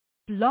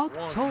Blog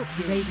Talk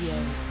Radio.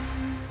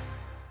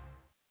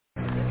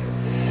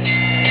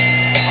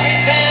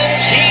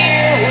 Fans,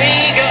 here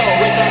we go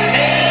with the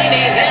main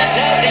event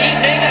of the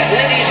evening.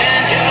 Ladies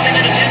and gentlemen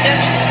in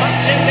attendance,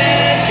 boxing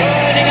fans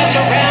joining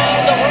us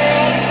around the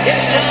world. It's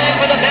time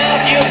for the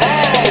bout you've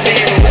all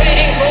been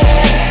waiting for.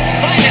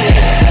 Finally,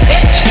 it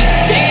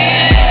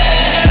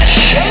is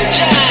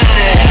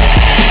showtime.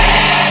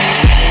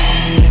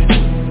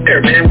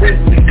 Yeah, man,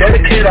 we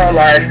dedicate our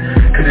life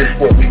to this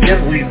sport. We do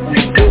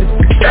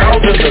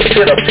thousands of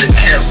sit-ups in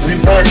camp. We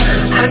run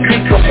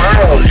hundreds of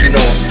miles,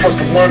 for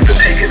the ones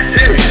that take it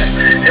serious.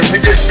 And we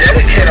just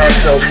dedicate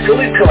ourselves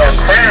fully to our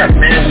craft,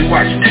 man. We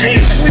watch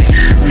tape. We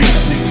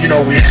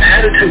have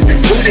attitude. We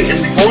rooting,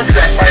 and we go into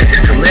that fight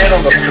just to land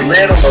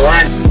on the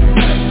line.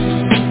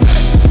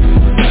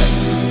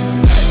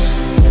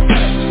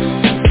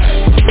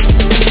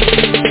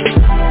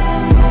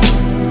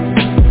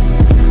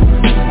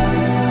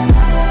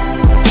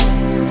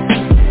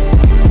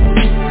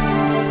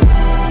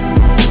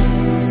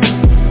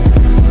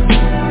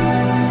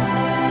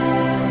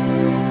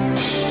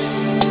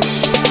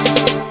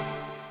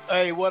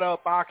 What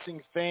up,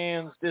 boxing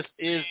fans? This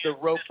is the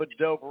Rope a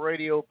Dope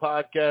Radio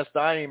Podcast.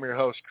 I am your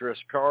host, Chris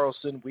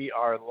Carlson. We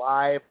are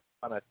live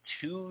on a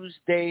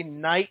Tuesday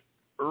night,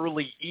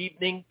 early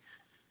evening.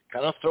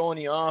 Kind of throwing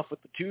you off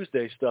with the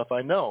Tuesday stuff,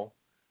 I know.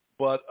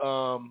 But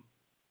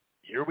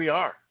here we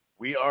are.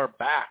 We are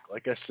back.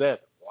 Like I said,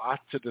 a lot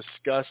to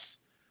discuss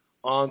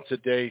on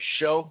today's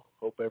show.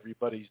 Hope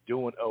everybody's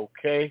doing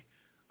okay.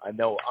 I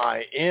know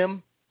I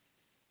am.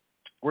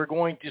 We're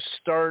going to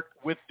start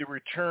with the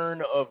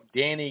return of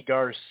Danny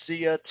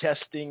Garcia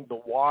testing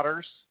the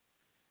waters.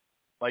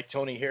 Like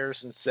Tony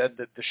Harrison said,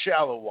 that the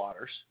shallow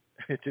waters,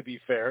 to be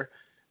fair,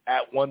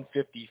 at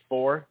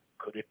 154.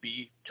 Could it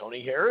be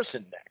Tony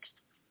Harrison next?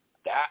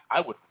 That I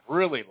would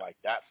really like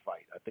that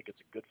fight. I think it's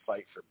a good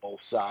fight for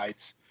both sides.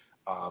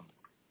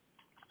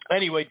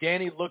 Anyway,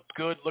 Danny looked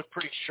good, looked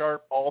pretty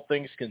sharp, all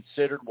things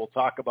considered. We'll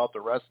talk about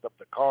the rest of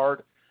the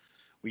card.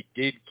 We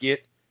did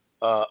get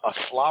a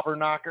slobber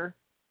knocker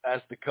as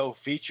the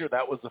co-feature.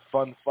 That was a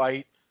fun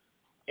fight.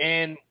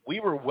 And we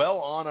were well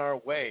on our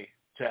way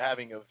to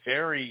having a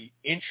very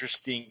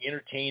interesting,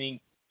 entertaining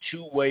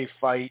two-way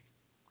fight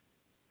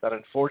that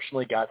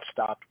unfortunately got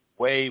stopped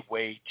way,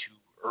 way too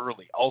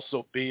early.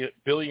 Also,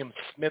 Billiam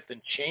Smith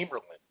and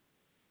Chamberlain.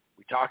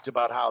 We talked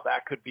about how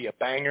that could be a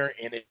banger,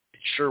 and it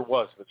sure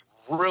was. It's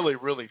a really,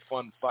 really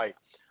fun fight.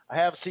 I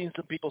have seen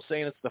some people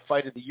saying it's the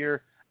fight of the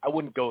year. I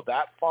wouldn't go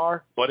that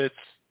far, but it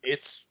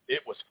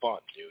was fun,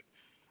 dude.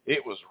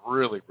 It was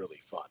really, really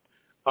fun.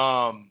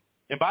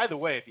 And by the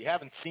way, if you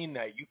haven't seen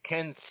that, you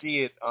can see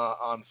it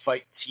on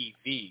Fight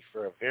TV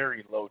for a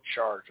very low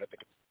charge. I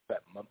think it's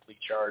that monthly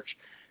charge.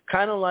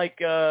 Kind of like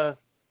how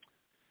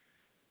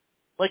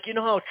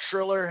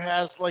Triller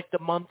has like the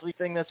monthly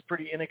thing that's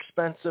pretty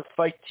inexpensive.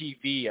 Fight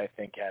TV, I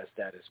think, has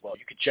that as well.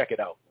 You can check it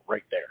out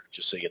right there,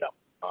 just so you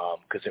know,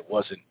 because it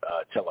wasn't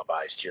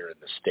televised here in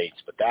the States.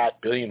 But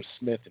that, Billiam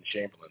Smith and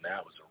Chamberlain,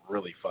 that was a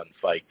really fun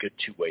fight. Good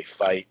two-way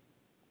fight.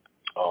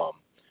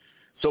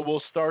 So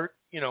we'll start,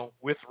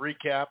 with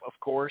recap, of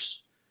course,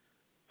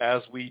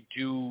 as we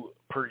do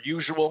per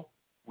usual.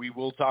 We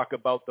will talk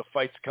about the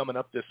fights coming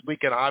up this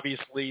weekend.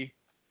 Obviously,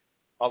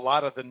 a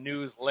lot of the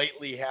news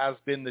lately has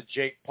been the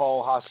Jake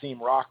Paul, Hasim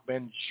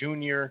Rahman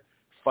Jr.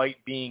 fight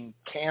being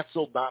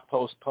canceled, not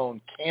postponed,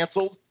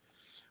 canceled.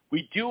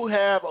 We do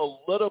have a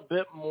little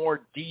bit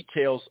more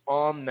details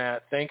on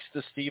that, thanks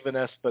to Steven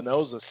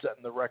Espinoza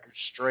setting the record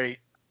straight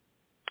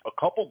a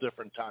couple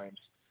different times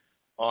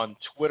on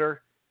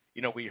Twitter.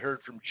 We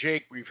heard from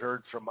Jake, we've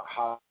heard from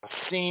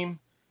Hasim,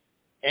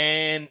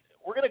 and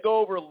we're going to go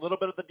over a little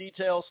bit of the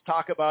details,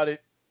 talk about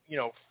it,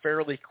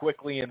 fairly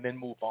quickly, and then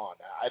move on.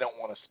 I don't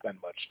want to spend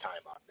much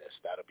time on this.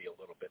 That'll be a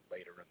little bit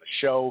later in the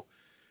show.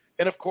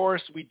 And, of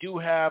course, we do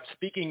have,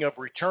 speaking of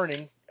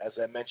returning, as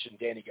I mentioned,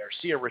 Danny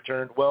Garcia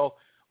returned. Well,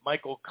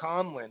 Michael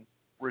Conlan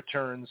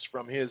returns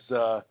from his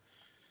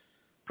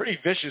pretty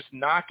vicious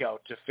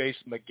knockout to face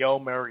Miguel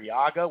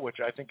Mariaga, which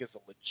I think is a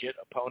legit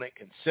opponent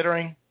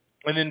considering.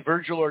 And then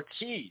Vergil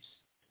Ortiz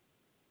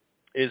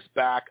is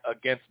back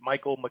against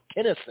Michael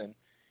McKinnison.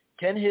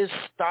 Can his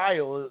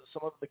style,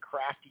 some of the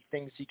crafty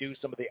things he do,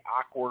 some of the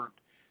awkward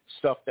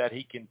stuff that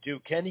he can do,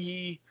 can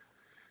he,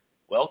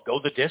 go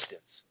the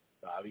distance?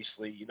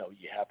 Obviously, you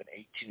have an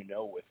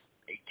 18-0 with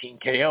 18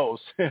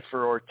 KOs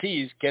for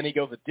Ortiz. Can he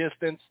go the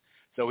distance?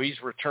 So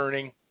he's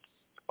returning.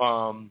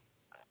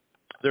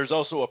 There's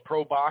also a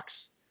Pro Box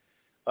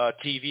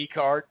TV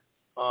card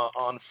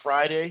on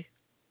Friday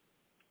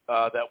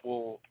that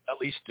we'll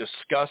at least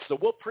discuss. So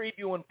we'll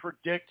preview and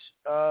predict,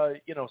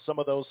 some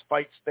of those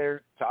fights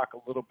there, talk a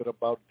little bit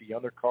about the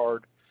undercard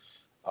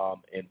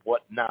and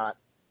whatnot.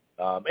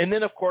 And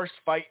then, of course,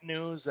 fight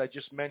news. I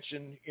just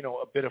mentioned,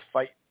 a bit of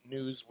fight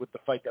news with the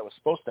fight that was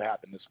supposed to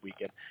happen this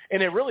weekend.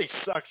 And it really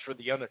sucks for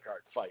the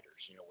undercard fighters.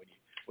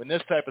 When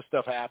this type of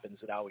stuff happens,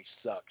 it always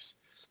sucks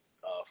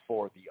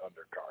for the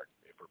undercard,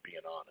 if we're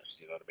being honest.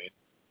 You know what I mean?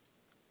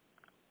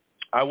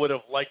 I would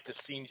have liked to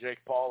seen Jake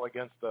Paul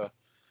against a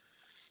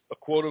a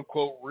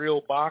quote-unquote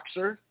real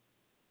boxer.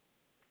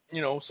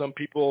 You know, some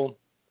people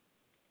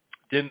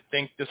didn't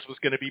think this was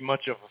going to be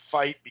much of a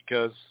fight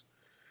because,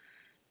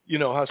 you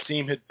know,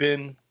 Hasim had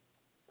been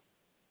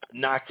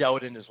knocked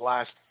out in his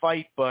last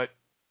fight, but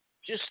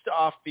just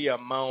off the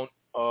amount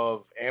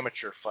of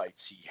amateur fights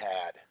he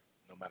had,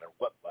 no matter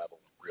what level,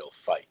 real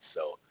fights.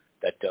 So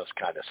that does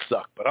kind of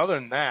suck. But other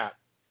than that,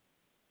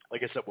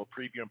 like I said, we'll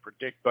preview and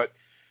predict. But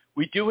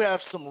we do have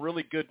some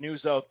really good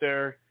news out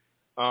there.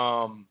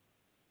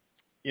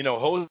 You know,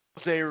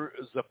 Jose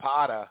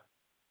Zapata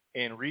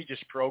and Regis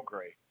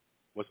Prograis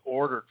was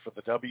ordered for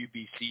the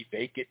WBC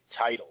vacant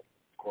title.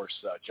 Of course,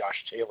 Josh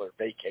Taylor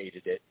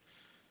vacated it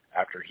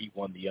after he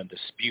won the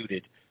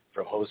undisputed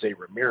from Jose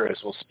Ramirez.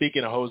 Well,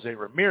 speaking of Jose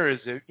Ramirez,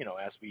 you know,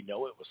 as we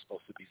know, it was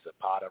supposed to be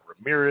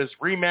Zapata-Ramirez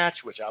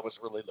rematch, which I was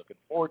really looking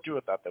forward to.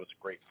 I thought that was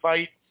a great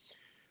fight.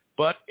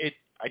 But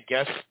I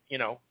guess, you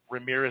know,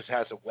 Ramirez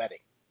has a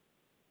wedding.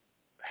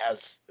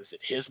 Is it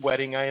his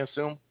wedding, I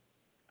assume?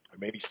 Or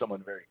maybe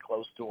someone very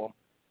close to him.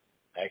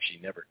 I actually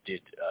never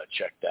did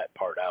check that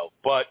part out.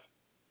 But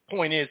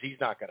point is, he's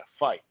not going to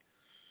fight.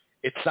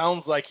 It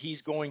sounds like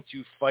he's going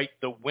to fight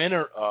the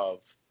winner of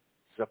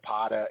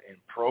Zapata and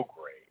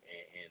Prograis.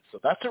 And so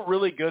that's a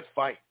really good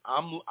fight. I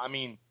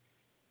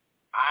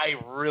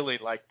really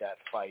like that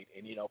fight.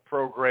 And, you know,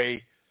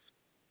 Prograis,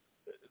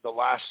 the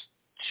last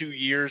 2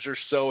 years or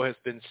so, has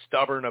been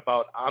stubborn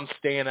about, I'm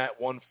staying at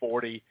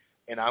 140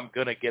 and I'm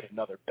going to get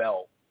another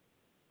belt.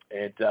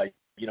 And,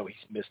 you know, he's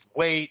missed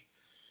weight,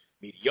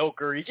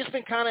 mediocre. He's just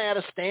been kind of at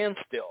a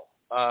standstill.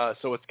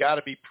 So it's got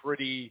to be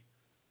pretty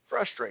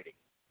frustrating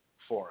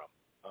for him.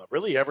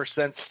 Really ever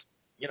since,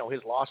 you know,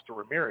 his loss to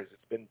Ramirez,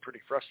 it's been pretty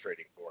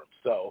frustrating for him.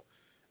 So,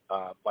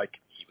 like,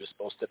 he was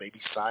supposed to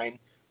maybe sign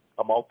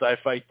a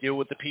multi-fight deal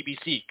with the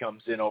PBC,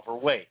 comes in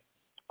overweight.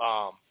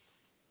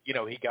 You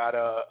know, he got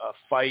a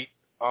fight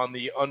on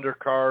the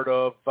undercard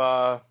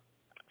of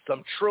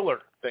some Triller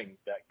thing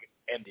that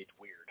ended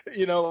weird.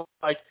 You know,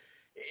 like,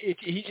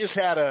 he just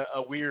had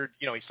a weird,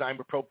 you know, he signed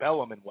with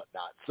Probellum and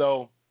whatnot.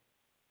 So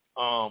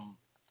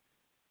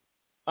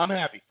I'm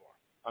happy for him.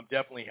 I'm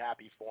definitely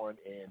happy for him.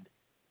 And,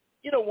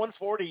 you know,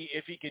 140,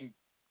 if he can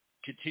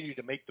continue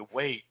to make the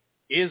weight,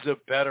 is a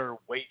better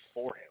weight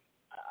for him,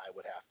 I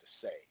would have to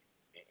say.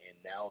 And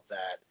now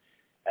that,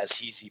 as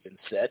he's even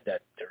said,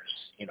 that there's,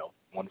 you know,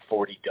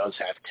 140 does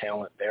have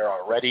talent there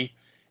already,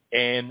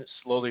 and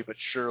slowly but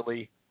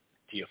surely,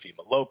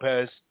 Teofimo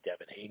Lopez,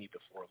 Devin Haney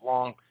before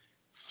long,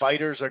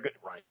 fighters are good.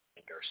 Ryan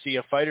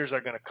Garcia, fighters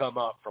are going to come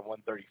up from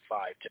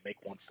 135 to make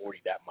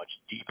 140 that much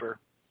deeper.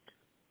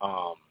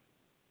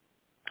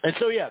 And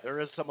so, yeah,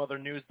 there is some other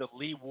news. The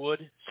Lee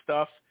Wood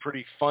stuff,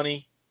 pretty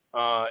funny.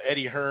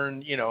 Eddie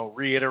Hearn, you know,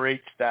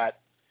 reiterates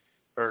that,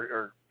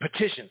 or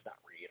petitions, not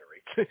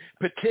reiterates,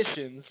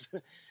 petitions.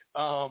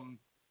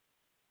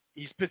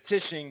 He's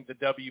petitioning the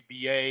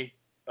WBA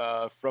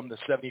from the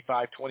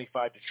 75-25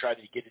 to try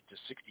to get it to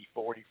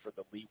 60-40 for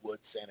the Lee Wood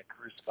Santa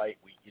Cruz fight.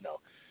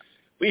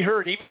 We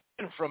heard even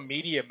from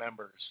media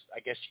members, I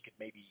guess you could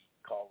maybe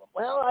call them.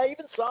 Well, I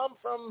even saw them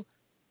from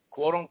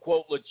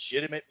quote-unquote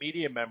legitimate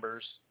media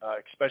members,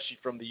 especially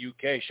from the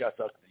UK, shouts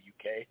out to the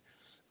UK,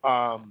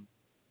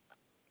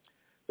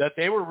 that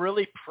they were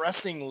really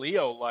pressing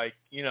Leo like,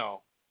 you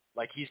know,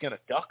 like he's going to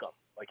duck him,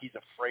 like he's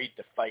afraid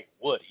to fight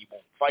Wood. He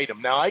won't fight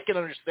him. Now, I can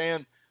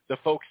understand the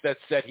folks that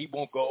said he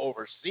won't go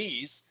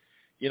overseas,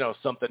 you know,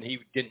 something he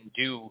didn't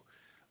do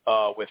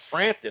with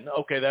Frampton.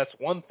 Okay, that's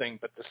one thing,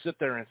 but to sit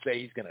there and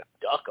say he's going to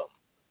duck him,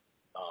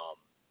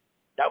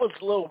 that was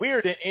a little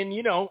weird. And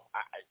you know,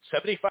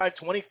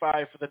 75-25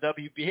 for the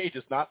WBA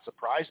does not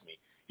surprise me.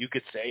 You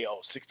could say,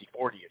 oh,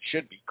 60-40, it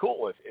should be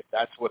cool. If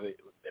that's what it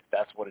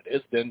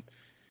is, then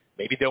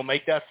maybe they'll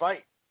make that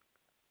fight.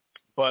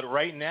 But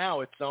right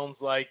now, it sounds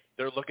like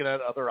they're looking at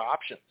other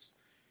options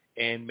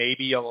and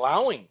maybe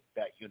allowing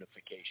that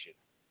unification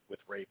with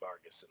Ray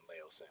Vargas and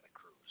Leo Santa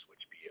Cruz,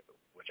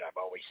 which I've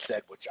always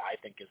said, which I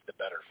think is the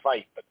better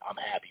fight, but I'm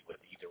happy with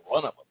either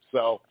one of them.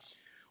 So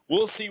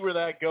we'll see where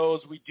that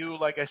goes. We do,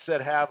 like I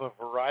said, have a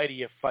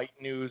variety of fight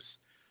news.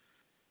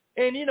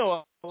 And, you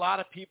know, a lot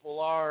of people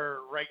are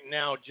right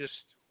now just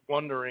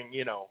wondering,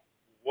 you know,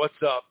 what's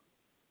up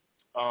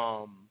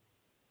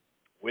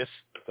with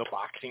the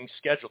boxing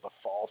schedule, the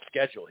fall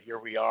schedule. Here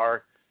we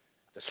are,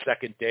 the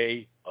second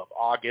day of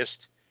August,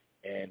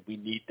 and we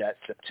need that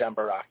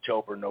September,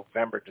 October,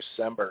 November,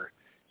 December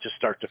to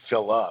start to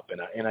fill up.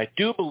 And I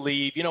do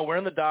believe, you know, we're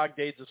in the dog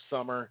days of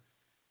summer.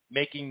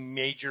 Making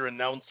major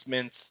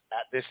announcements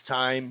at this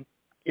time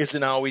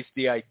isn't always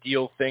the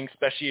ideal thing,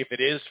 especially if it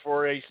is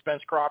for a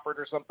Spence Crawford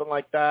or something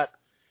like that,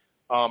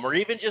 or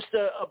even just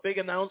a big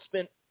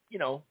announcement, you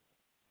know,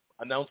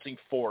 announcing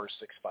 4 or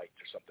 6 fights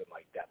or something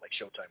like that, like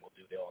Showtime will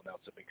do. They'll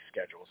announce a big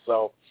schedule.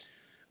 So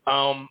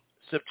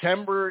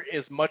September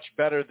is much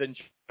better than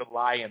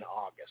July and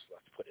August,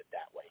 let's put it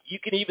that way. You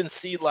can even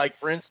see, like,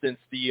 for instance,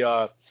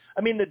 the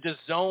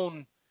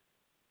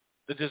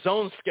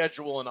DAZN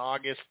schedule in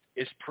August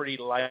is pretty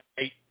light,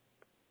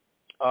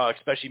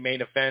 especially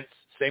main events.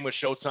 Same with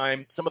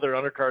Showtime. Some of their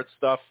undercard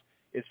stuff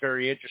is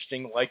very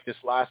interesting, like this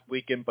last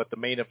weekend, but the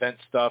main event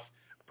stuff,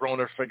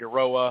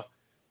 Broner-Figueroa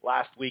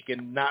last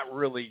weekend, not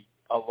really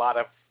a lot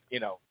of,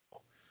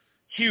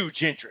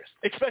 huge interest,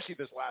 especially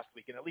this last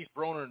weekend. At least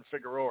Broner and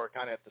Figueroa are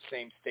kind of at the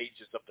same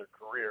stages of their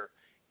career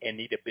and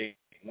need a big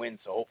win,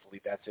 so hopefully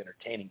that's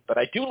entertaining. But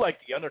I do like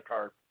the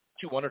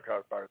two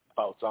undercard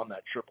bouts on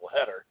that triple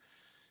header.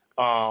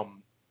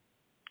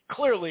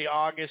 Clearly,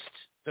 August,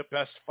 the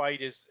best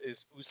fight is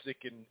Usyk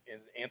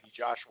and Anthony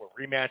Joshua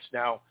rematch.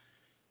 Now,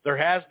 there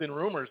has been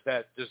rumors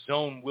that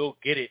DAZN will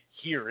get it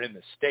here in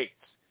the States.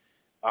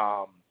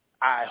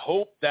 I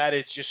hope that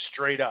it's just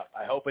straight up.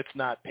 I hope it's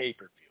not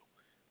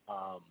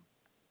pay-per-view,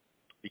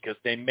 because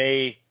they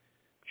may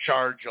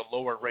charge a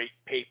lower rate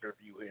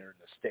pay-per-view here in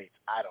the States.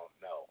 I don't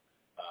know.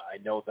 I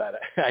know that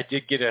I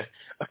did get a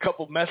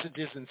couple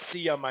messages and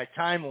see on my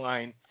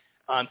timeline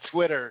on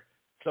Twitter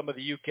some of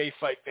the UK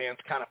fight fans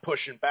kind of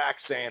pushing back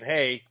saying,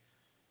 hey,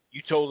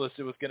 you told us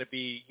it was going to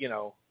be,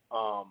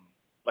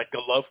 like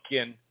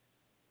Golovkin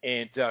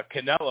and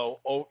Canelo,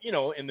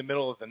 in the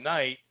middle of the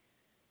night,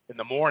 in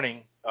the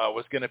morning,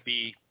 was going to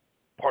be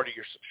part of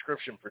your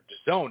subscription for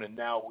DAZN, and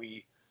now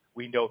we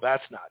know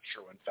that's not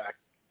true. In fact,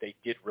 they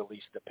did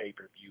release the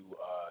pay-per-view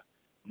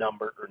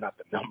number, or not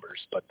the numbers,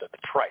 but the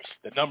price,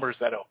 the numbers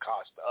that it'll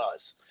cost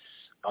us.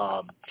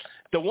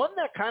 The one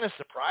that kind of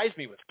surprised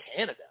me was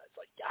Canada. It's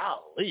like,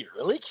 golly,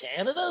 really?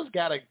 Canada's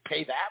got to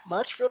pay that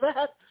much for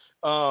that?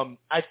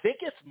 I think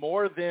it's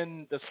more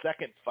than the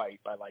second fight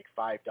by like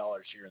 $5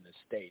 here in the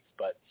States,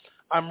 but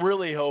I'm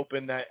really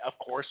hoping that, of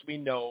course, we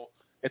know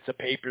it's a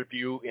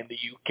pay-per-view in the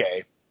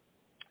UK.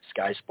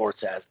 Sky Sports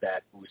has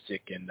that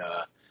Usyk and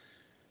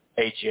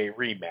AJ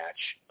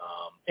rematch,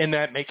 and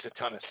that makes a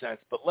ton of sense.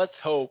 But let's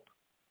hope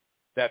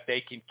that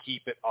they can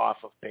keep it off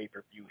of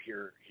pay-per-view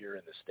here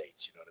in the States.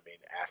 You know what I mean?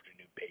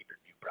 Afternoon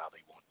pay-per-view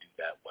probably won't do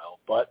that well,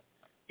 but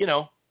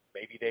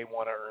maybe they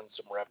want to earn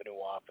some revenue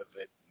off of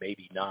it.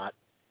 Maybe not.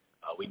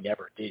 We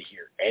never did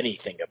hear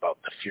anything about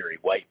the Fury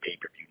White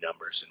pay-per-view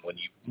numbers, and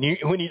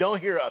when you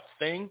don't hear a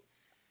thing,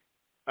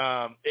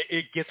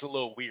 it gets a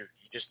little weird.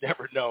 You just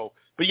never know.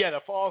 But yeah,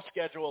 the fall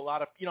schedule, a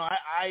lot of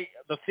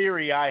the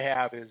theory I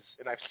have is,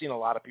 and I've seen a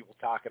lot of people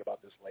talking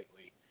about this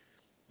lately.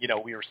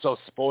 We were so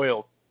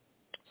spoiled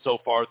so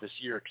far this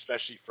year,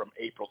 especially from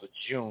April to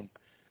June,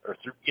 or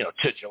through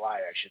to July,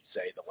 I should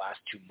say. The last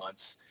 2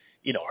 months,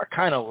 are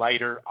kind of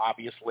lighter,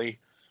 obviously.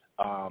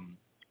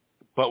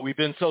 But we've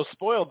been so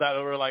spoiled that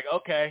we're like,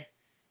 okay,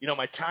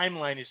 my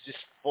timeline is just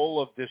full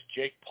of this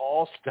Jake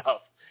Paul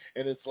stuff.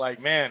 And it's like,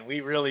 man,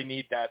 we really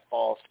need that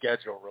fall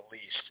schedule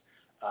released,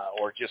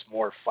 or just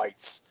more fights.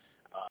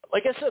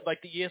 Like I said,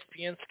 like the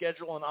ESPN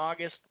schedule in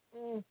August,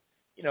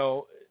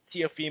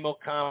 Teofimo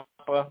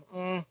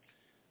Campa,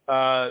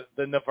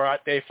 the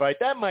Navarrete fight,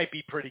 that might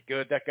be pretty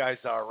good. That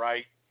guy's all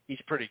right.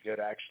 He's pretty good,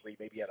 actually.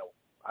 Maybe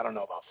I don't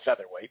know about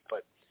featherweight,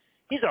 but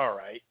he's all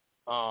right,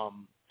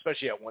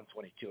 especially at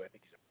 122. I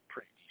think he's a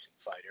pretty decent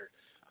fighter.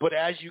 But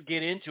as you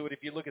get into it,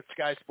 if you look at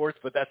Sky Sports,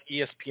 but that's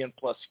ESPN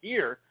Plus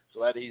here, so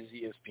that is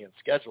ESPN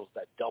schedules,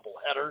 that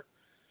doubleheader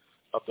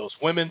of those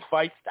women's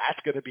fights, that's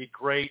going to be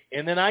great.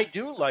 And then I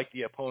do like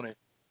the opponent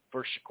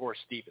for Shakur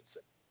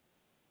Stevenson,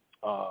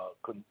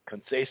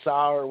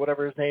 Conceição or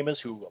whatever his name is,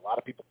 who a lot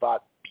of people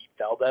thought beat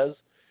Valdez.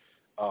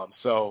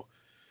 So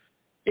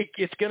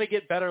it's going to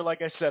get better.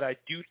 Like I said, I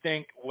do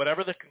think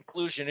whatever the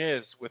conclusion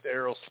is with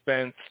Errol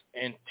Spence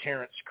and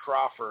Terrence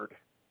Crawford,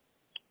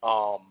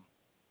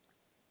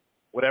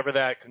 whatever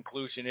that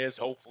conclusion is,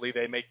 hopefully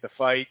they make the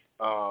fight.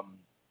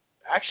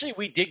 Actually,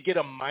 we did get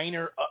a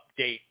minor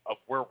update of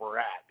where we're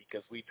at,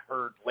 because we've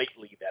heard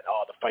lately that,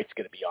 the fight's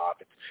going to be off.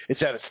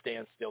 It's at a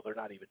standstill. They're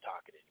not even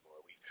talking anymore.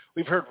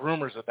 We've heard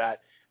rumors of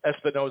that.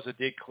 Espinoza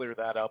did clear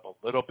that up a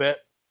little bit.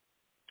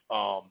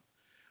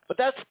 But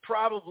that's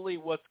probably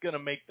what's going to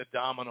make the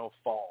domino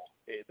fall,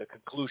 the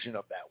conclusion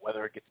of that,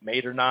 whether it gets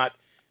made or not.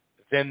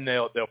 Then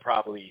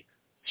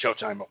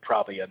Showtime will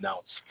probably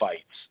announce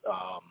fights.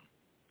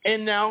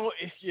 And now,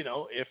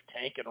 if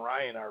Tank and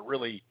Ryan are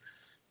really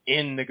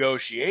in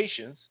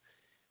negotiations,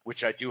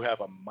 which I do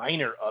have a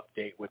minor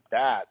update with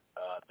that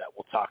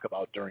we'll talk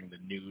about during the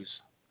news,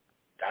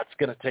 that's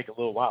going to take a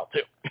little while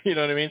too. You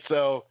know what I mean?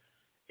 So,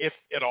 if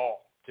at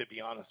all, to be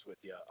honest with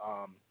you.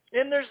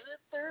 And there's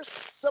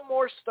some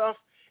more stuff,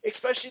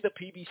 especially the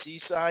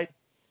PBC side.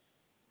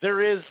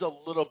 There is a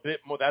little bit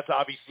more. That's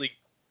obviously,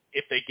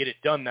 if they get it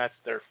done, that's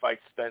their fight,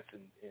 Spence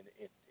and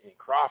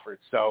Crawford.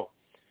 So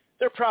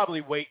they're probably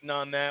waiting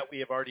on that. We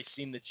have already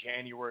seen the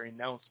January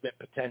announcement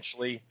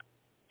potentially.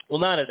 Well,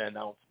 not an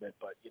announcement,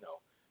 but,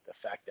 the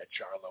fact that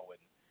Charlo and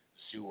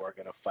Zoo are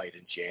going to fight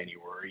in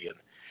January.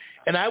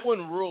 And I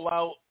wouldn't rule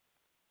out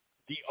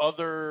the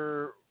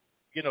other,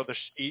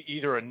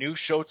 either a new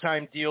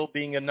Showtime deal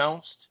being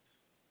announced.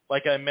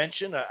 Like I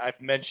mentioned, I've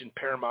mentioned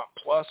Paramount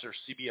Plus or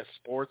CBS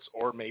Sports,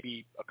 or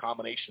maybe a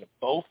combination of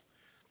both,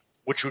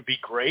 which would be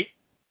great.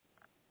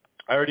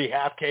 I already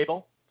have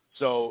cable,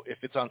 so if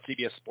it's on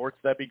CBS Sports,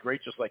 that'd be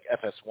great, just like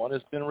FS1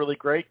 has been really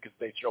great because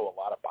they show a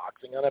lot of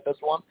boxing on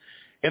FS1.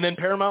 And then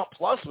Paramount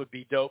Plus would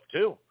be dope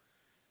too.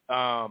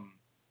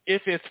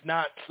 if it's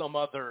not some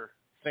other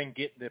thing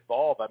getting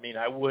involved, I mean,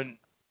 I wouldn't.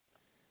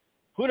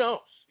 Who knows?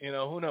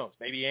 Who knows?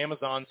 Maybe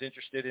Amazon's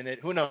interested in it.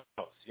 Who knows?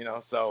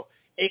 So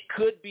it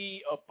could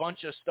be a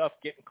bunch of stuff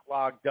getting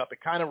clogged up. It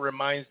kind of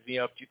reminds me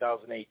of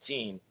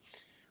 2018,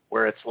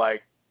 where it's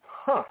like,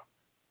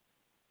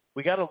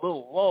 we got a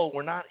little lull.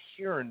 We're not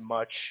hearing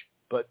much.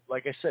 But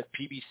like I said,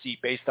 PBC,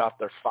 based off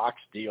their Fox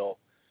deal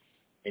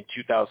in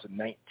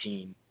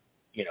 2019,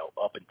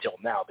 up until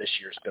now, this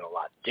year's been a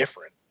lot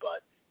different.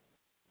 But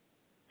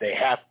they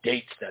have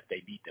dates that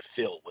they need to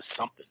fill with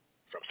something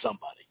from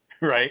somebody,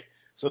 right?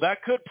 So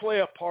that could play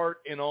a part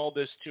in all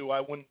this, too.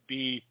 I wouldn't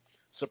be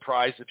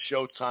surprised if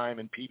Showtime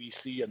and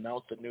PBC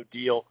announce a new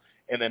deal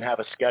and then have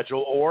a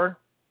schedule, or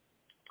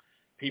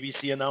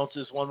PBC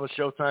announces one with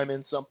Showtime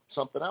and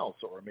something else,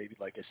 or maybe,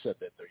 like I said,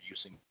 that they're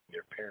using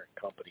their parent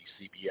company,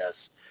 CBS,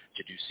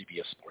 to do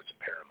CBS Sports and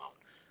Paramount,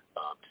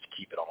 to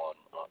keep it all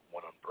on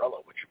one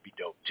umbrella, which would be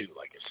dope, too,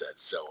 like I said.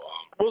 So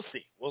we'll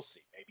see.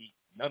 Maybe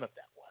none of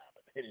that will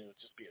happen. It'll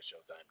just be a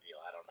Showtime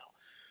deal. I don't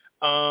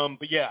know.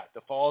 But, yeah,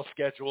 the fall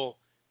schedule,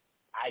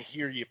 I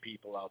hear you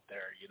people out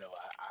there.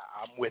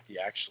 I'm with you.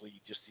 Actually,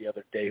 just the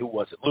other day, who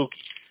was it? Lukey.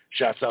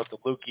 Shouts out to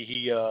Lukey.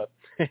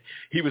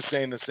 He was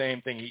saying the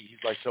same thing. He's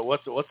like, so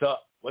what's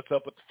up? What's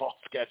up with the fall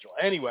schedule?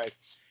 Anyway,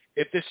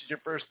 if this is your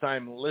first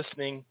time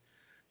listening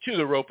to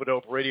the Rope It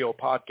Ope Radio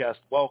podcast,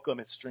 welcome.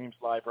 It streams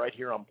live right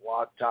here on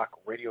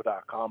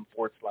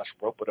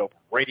blogtalkradio.com/Rope It Ope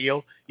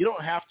Radio. You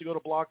don't have to go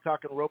to Blog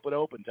Talk and Rope It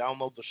Ope and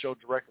download the show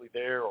directly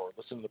there, or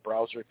listen to the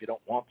browser if you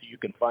don't want to. You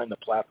can find the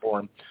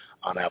platform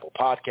on Apple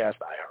Podcast,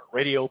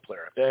 iHeartRadio,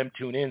 Player FM,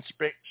 TuneIn,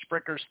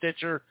 Spreaker,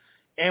 Stitcher,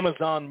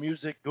 Amazon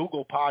Music,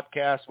 Google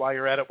Podcasts. While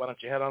you're at it, why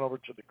don't you head on over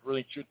to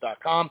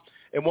thegruelingtruth.com.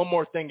 And one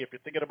more thing, if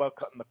you're thinking about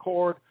cutting the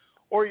cord,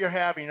 or you're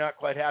not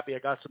quite happy, I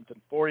got something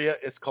for you.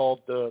 It's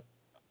called the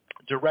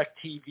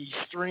DirecTV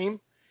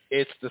Stream.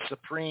 It's the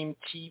Supreme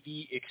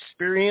TV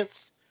experience.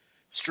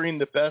 Stream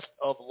the best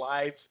of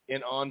live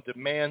and on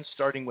demand,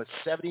 starting with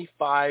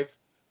 75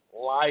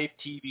 live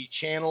TV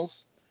channels,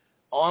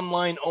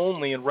 online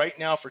only. And right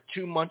now, for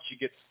 2 months, you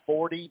get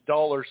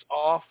 $40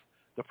 off.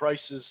 The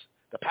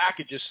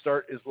packages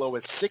start as low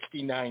as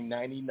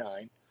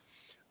 $69.99.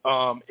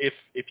 If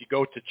you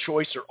go to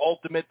Choice or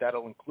Ultimate,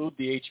 that'll include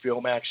the HBO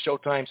Max,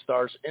 Showtime,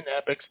 Stars, and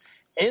Epix,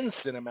 and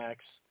Cinemax.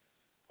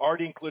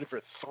 Already included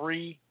for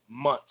 3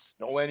 months.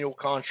 No annual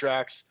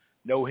contracts,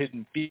 no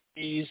hidden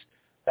fees.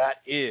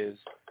 That is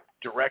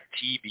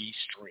DirecTV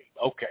Stream.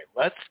 Okay,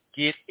 let's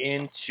get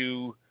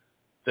into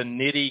the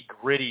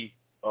nitty-gritty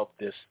of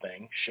this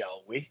thing,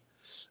 shall we?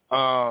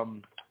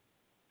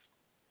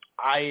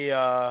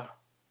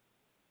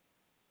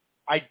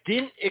 I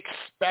didn't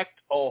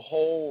expect a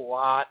whole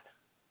lot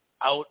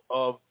out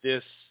of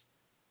this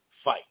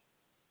fight,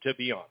 to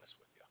be honest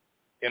with you.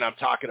 And I'm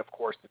talking, of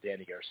course, the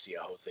Danny Garcia,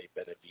 Jose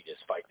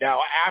Benavidez fight.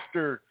 Now,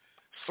 after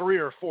 3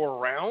 or 4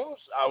 rounds,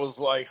 I was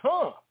like,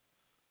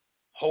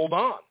 hold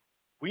on.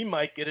 We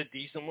might get a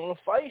decent little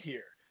fight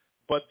here.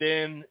 But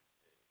then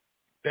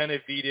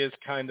Benavidez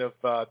kind of,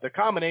 the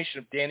combination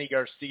of Danny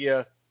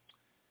Garcia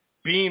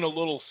being a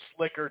little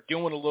slicker,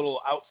 doing a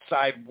little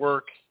outside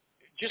work,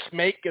 just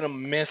making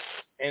him miss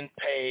and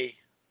pay,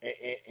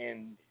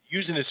 and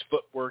using his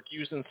footwork,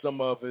 using some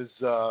of his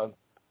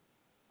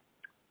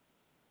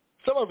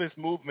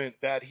movement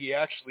that he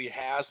actually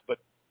has, but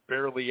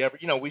barely ever.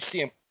 We see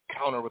him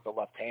counter with the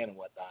left hand and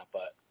whatnot,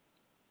 but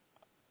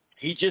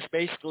he just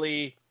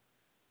basically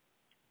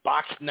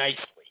boxed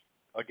nicely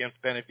against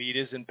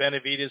Benavidez, and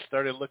Benavidez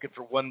started looking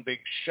for one big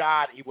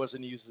shot. He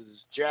wasn't using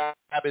his jab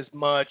as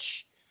much.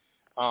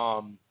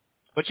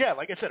 But yeah,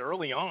 like I said,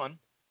 early on,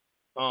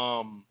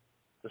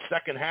 the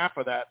second half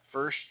of that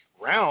first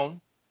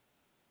round,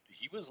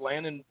 he was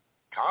landing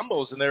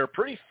combos, and they were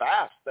pretty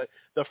fast.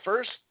 The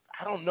first,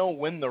 I don't know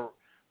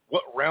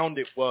what round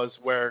it was,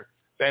 where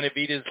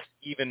Benavidez,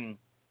 even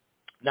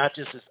not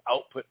just his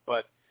output,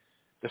 but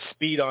the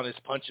speed on his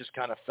punches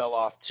kind of fell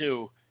off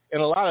too.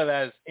 And a lot of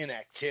that is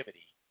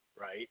inactivity,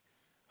 right?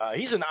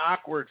 He's an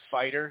awkward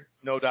fighter,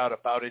 no doubt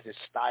about it. His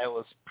style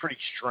is pretty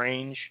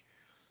strange.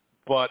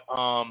 But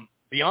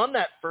beyond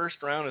that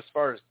first round, as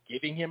far as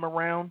giving him a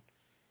round,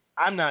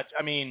 the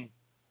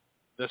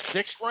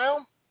 6th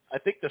round, I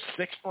think the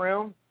 6th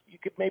round, you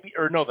could maybe,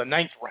 or no, the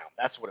 9th round.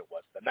 That's what it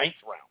was, the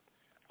 9th round.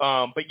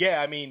 But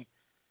yeah, you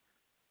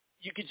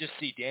could just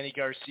see Danny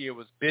Garcia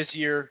was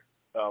busier,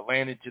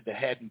 landed to the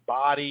head and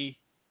body,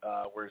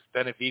 whereas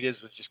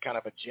Benavidez was just kind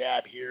of a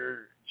jab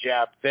here,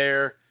 jab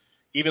there.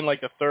 Even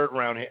like the 3rd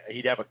round,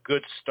 he'd have a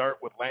good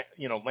start with,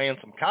 land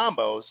some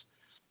combos,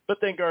 but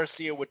then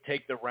Garcia would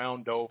take the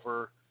round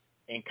over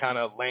and kind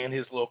of land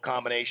his little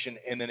combination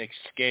and then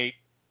escape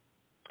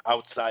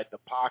outside the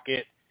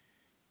pocket,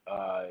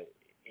 and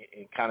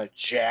kind of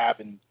jab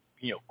and,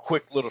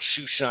 quick little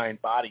shoe shine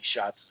body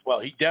shots as well.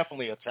 He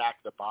definitely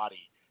attacked the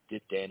body,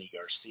 did Danny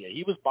Garcia.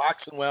 He was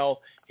boxing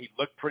well. He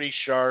looked pretty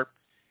sharp.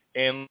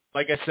 And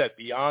like I said,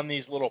 beyond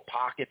these little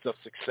pockets of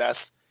success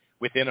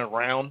within a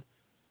round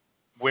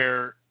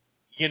where,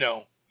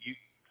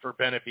 for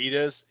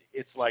Benavidez,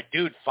 it's like,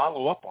 dude,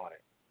 follow up on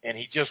it. and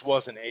he just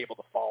wasn't able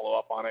to follow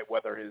up on it,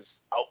 whether his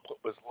output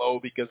was low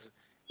because,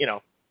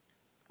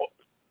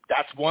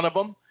 that's one of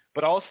them.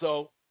 But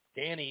also,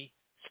 Danny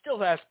still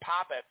has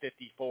pop at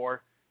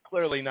 54,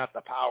 clearly not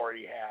the power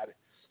he had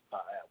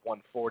at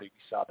 140. We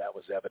saw that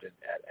was evident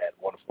at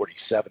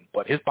 147.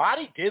 But his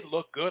body did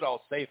look good,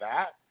 I'll say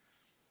that.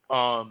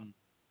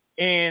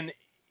 And,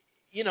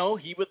 he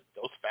would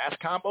those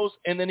fast combos,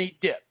 and then he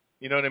dipped.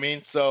 You know what I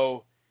mean?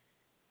 So,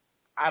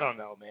 I don't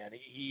know, man.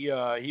 He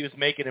was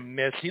making him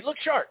miss. He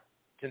looked sharp,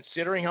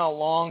 considering how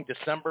long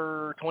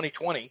December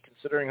 2020,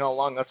 considering how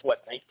long, that's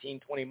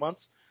 19, 20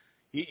 months.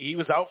 He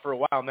was out for a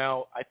while.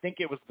 Now, I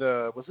think it was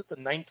the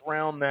ninth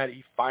round that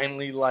he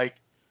finally,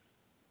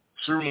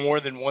 threw more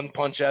than one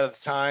punch at a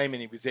time,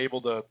 and he was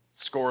able to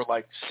score,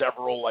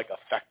 several,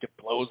 effective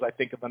blows, I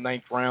think, in the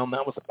ninth round.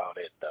 That was about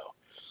it, though.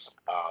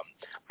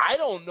 I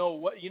don't know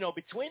what,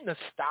 between the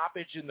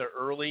stoppage in the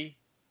early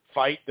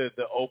fight, the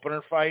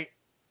opener fight,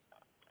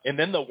 and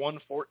then the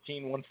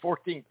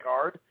 114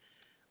 card,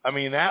 I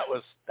mean, that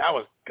was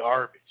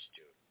garbage,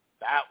 dude.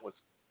 That was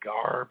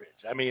garbage.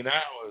 I mean,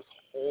 that was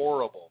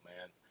horrible,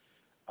 man.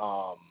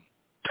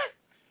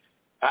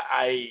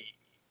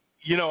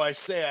 I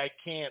say I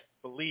can't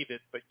believe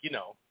it, but this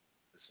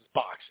is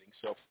boxing,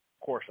 so of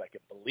course I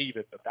can believe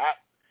it. But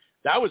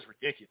that was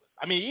ridiculous.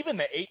 I mean, even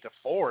the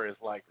 8-4 is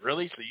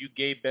really? So you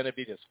gave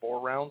Benavidez 4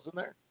 rounds in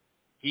there?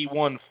 He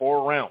won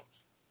 4 rounds.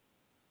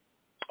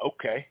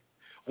 Okay.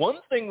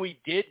 One thing we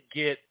did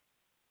get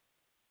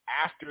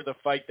after the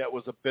fight that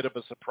was a bit of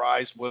a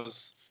surprise was,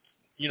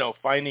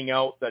 finding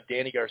out that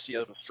Danny Garcia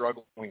was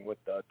struggling with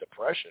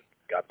depression.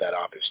 Got that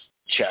off his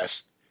chest.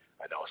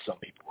 I know some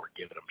people were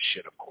giving him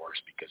shit, of course,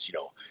 because,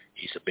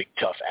 he's a big,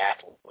 tough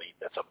athlete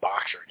that's a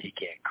boxer and he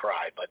can't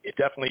cry. But it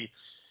definitely,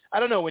 I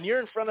don't know, when you're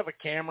in front of a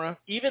camera,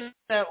 even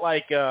at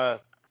I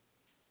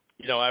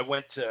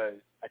went to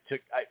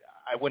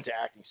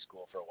acting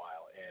school for a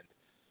while. And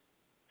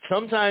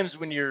sometimes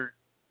when you're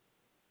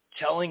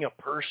telling a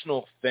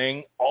personal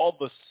thing all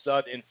of a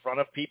sudden in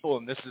front of people,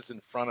 and this is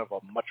in front of a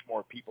much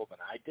more people than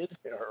I did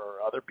or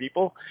other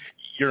people,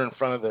 you're in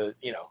front of a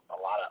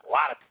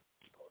lot of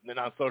people. And then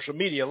on social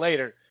media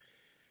later,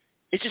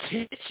 it just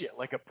hits you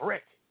like a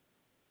brick.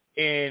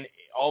 And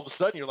all of a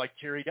sudden you're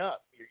teared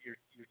up. You're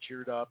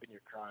cheered up and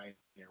you're crying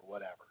and you're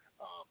whatever.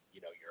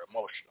 You're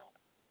emotional,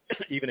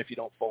 even if you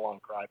don't full on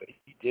cry. But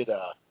he did.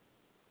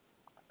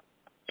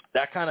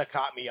 That kind of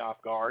caught me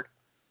off guard.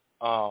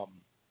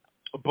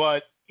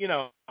 But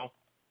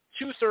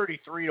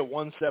 233 to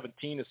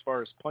 117 as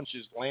far as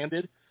punches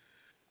landed,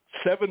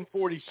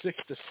 746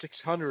 to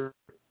 600.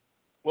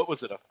 What was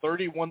it? A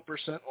 31%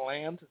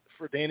 land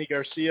for Danny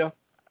Garcia.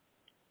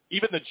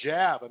 Even the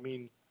jab,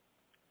 80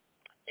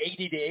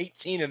 to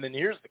 18, and then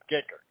here's the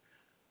kicker.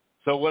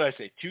 So what I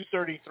say,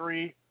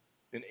 233,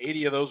 and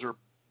 80 of those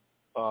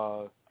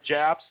are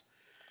jabs.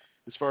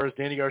 As far as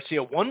Danny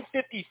Garcia,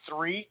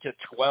 153 to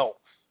 12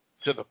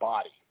 to the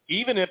body.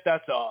 Even if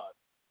that's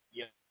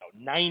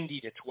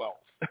 90 to 12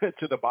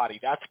 to the body,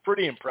 that's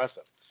pretty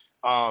impressive.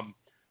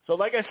 So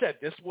like I said,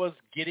 this was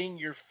getting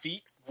your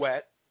feet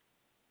wet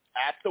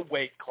at the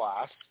weight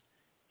class,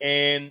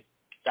 and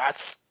that's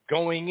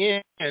going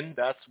in.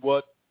 That's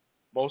what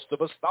most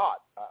of us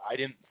thought. I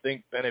didn't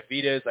think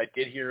Benavidez. I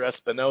did hear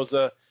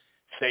Espinoza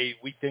say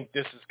we think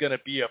this is going to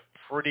be a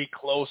pretty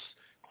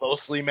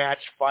closely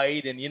matched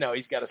fight, and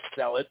he's got to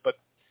sell it. But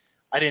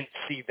I didn't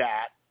see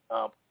that,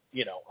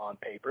 on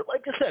paper.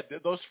 Like I said,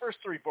 those first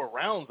 3-4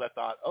 rounds, I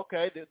thought,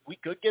 okay, we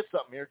could get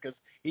something here because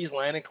he's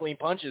landing clean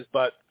punches.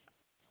 But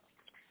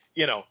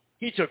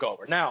he took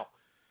over. Now,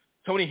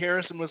 Tony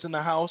Harrison was in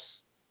the house.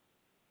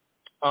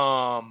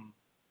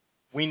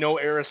 We know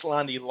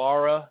Erislandy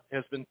Lara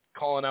has been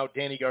calling out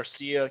Danny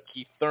Garcia,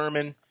 Keith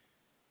Thurman.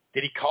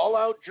 Did he call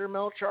out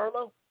Jermell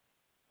Charlo?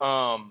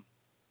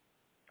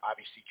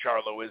 Obviously,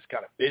 Charlo is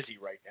kind of busy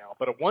right now.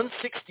 But a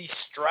 160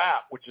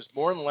 strap, which is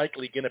more than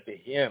likely going to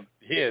be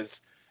his,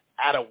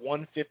 at a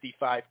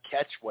 155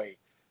 catch weight.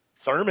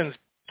 Thurman's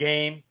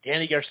game,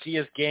 Danny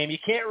Garcia's game. You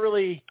can't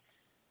really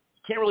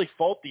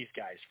fault these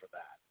guys for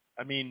that.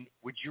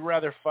 Would you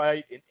rather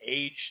fight an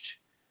aged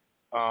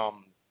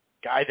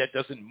guy that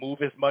doesn't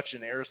move as much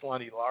in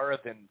Erislandy Lara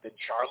than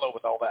Charlo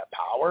with all that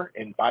power?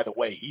 And by the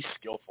way, he's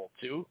skillful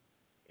too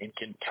and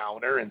can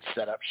counter and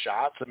set up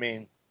shots.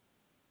 And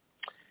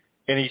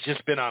he's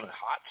just been on a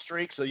hot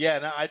streak. So, yeah,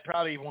 no, I'd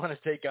probably want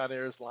to take on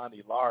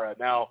Erislandy Lara.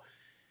 Now,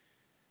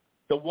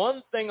 the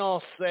one thing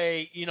I'll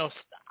say,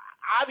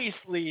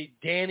 obviously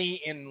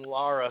Danny and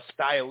Lara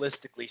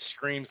stylistically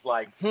screams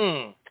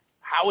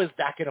how is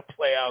that going to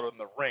play out in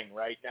the ring,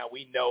 right? Now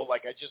we know,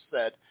 like I just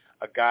said,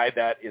 a guy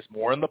that is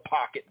more in the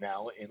pocket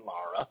now in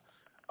Lara,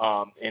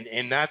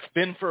 and that's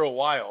been for a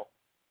while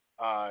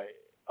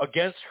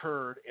against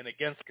Hurd and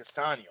against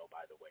Castano,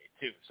 by the way,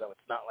 too. So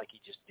it's not like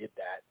he just did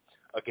that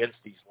against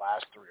these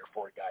last 3 or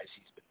 4 guys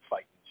he's been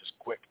fighting, just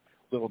quick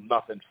little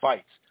nothing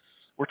fights.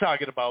 We're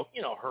talking about,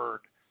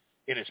 Hurd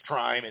in his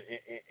prime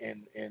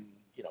and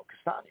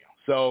Castano.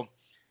 So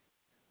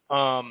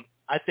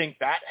I think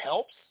that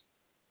helps.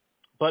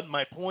 But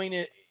my point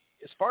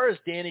as far as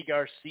Danny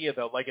Garcia,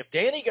 though, like if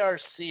Danny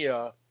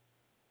Garcia,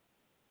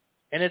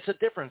 and it's a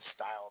different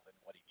style than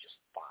what he just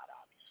fought,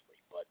 obviously,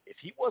 but if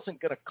he wasn't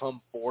going to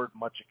come forward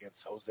much against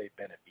Jose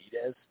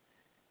Benavidez,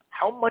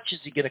 how much is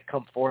he going to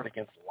come forward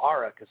against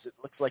Lara? Because it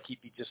looks like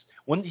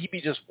wouldn't he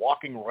be just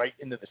walking right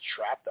into the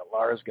trap that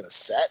Lara's going to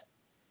set?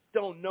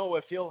 Don't know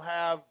if he'll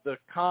have the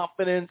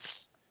confidence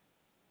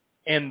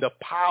and the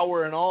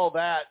power and all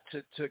that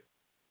to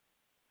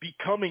be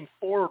coming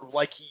forward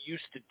like he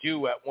used to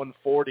do at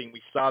 140. And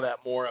we saw that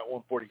more at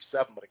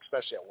 147, but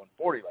especially at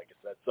 140, like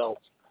I said. So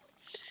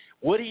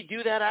would he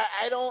do that?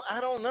 I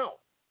don't know.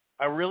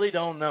 I really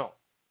don't know.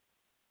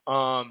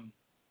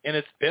 And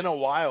it's been a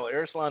while.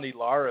 Erislandy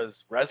Lara's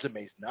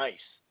resume is nice,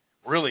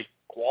 really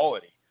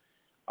quality.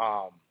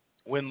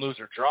 Win, lose,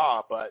 or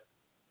draw. But,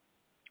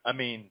 I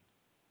mean,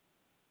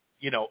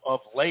 of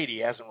late he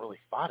hasn't really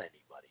fought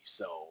anybody.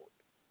 So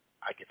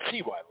I can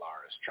see why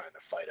Lara's trying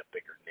to fight a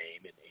bigger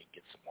name and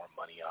get some more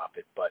money off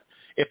it. But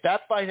if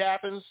that fight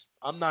happens,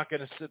 I'm not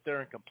going to sit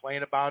there and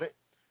complain about it.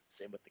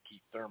 Same with the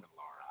Keith Thurman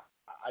Lara.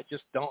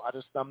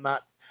 I'm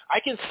not. I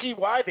can see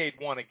why they'd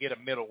want to get a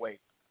middleweight,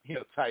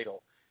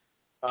 title.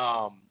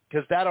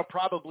 Because he'll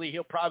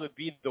probably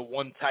be the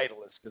one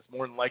titleist, because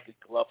more than likely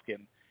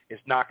Golovkin is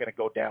not going to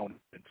go down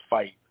and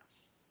fight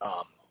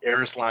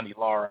Erislandy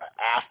Lara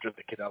after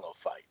the Canelo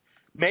fight.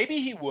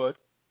 Maybe he would.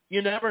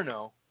 You never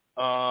know.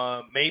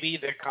 Maybe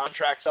the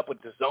contract's up with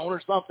DAZN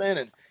or something,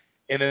 and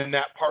then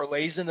that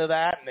parlays into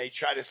that, and they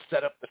try to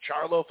set up the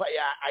Charlo fight.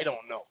 Yeah, I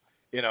don't know.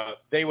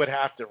 They would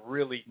have to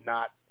really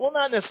not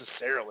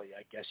necessarily,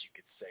 I guess you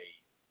could say.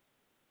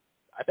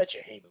 I bet you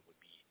Heyman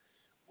would be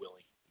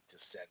willing to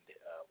send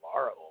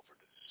Lara over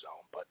to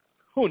DAZN, but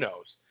who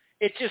knows?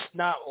 It's just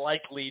not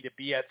likely to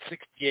be at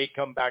 68,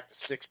 come back to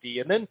 60,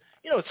 and then,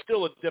 it's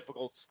still a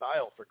difficult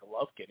style for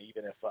Golovkin,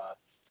 even if,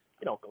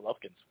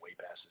 Golovkin's way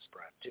past his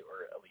prime too,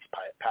 or at least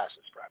past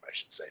his prime, I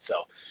should say.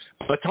 So,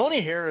 but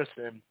Tony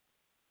Harrison,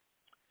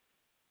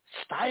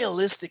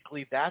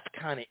 stylistically, that's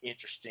kind of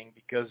interesting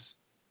because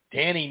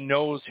Danny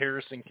knows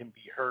Harrison can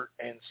be hurt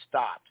and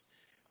stopped.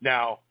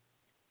 Now,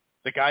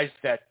 the guys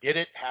that did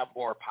it have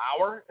more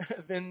power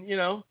than,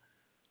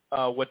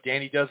 what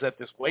Danny does at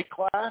this weight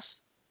class,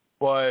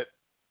 but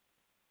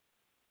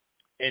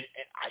and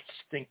I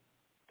just think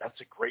that's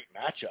a great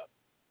matchup,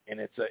 and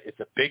it's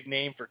a big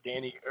name for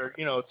Danny, or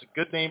it's a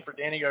good name for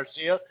Danny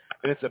Garcia,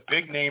 and it's a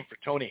big name for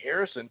Tony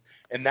Harrison,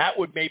 and that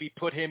would maybe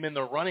put him in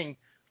the running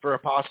for a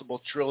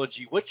possible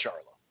trilogy with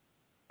Charlo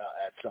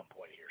at some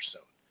point here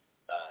soon.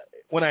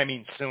 When I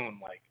mean soon,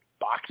 like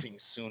boxing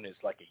soon is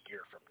like a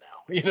year from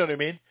now. You know what I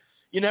mean?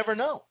 You never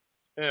know.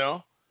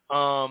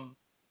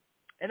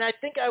 And I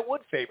think I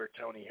would favor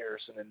Tony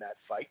Harrison in that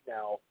fight.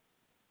 Now,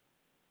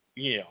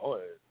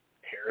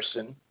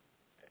 Harrison,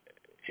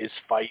 his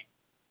fight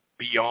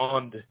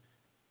beyond,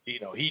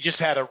 he just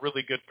had a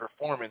really good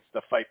performance.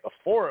 The fight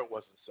before it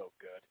wasn't so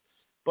good.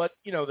 But,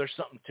 there's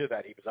something to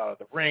that. He was out of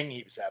the ring.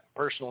 He was having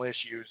personal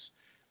issues,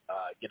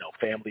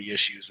 family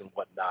issues and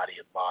whatnot. He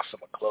had lost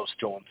someone close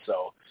to him.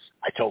 So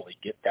I totally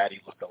get that. He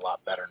looked a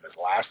lot better in his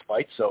last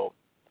fight. So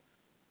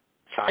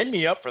sign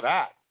me up for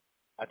that.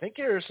 I think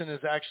Harrison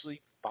has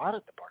actually fought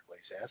at the Barclays,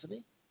 hasn't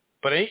he?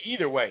 But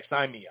either way,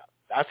 sign me up.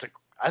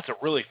 That's a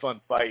really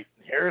fun fight.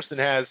 Harrison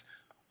has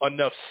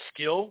enough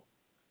skill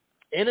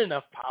and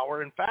enough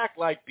power. In fact,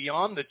 like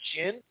beyond the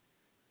chin,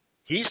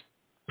 he's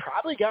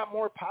probably got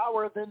more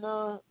power than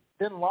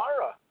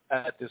Lara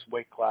at this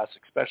weight class,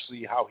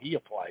 especially how he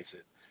applies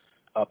it.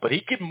 But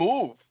he can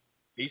move.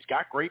 He's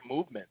got great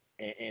movement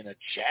and a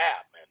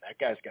jab, man. That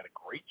guy's got a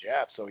great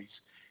jab. So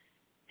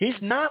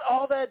he's not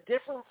all that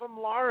different from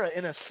Lara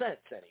in a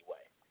sense, anyway.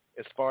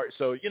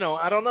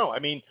 I don't know. I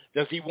mean,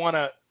 does he want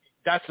to?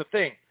 That's the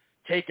thing.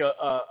 Take a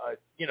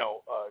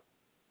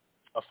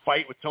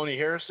fight with Tony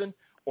Harrison,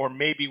 or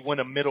maybe win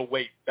a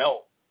middleweight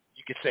belt.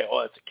 You could say,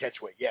 oh, it's a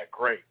catchweight. Yeah,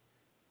 great.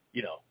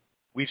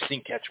 We've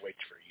seen catchweights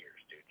for years,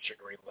 dude.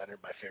 Sugar Ray Leonard,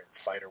 my favorite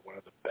fighter, one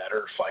of the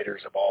better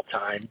fighters of all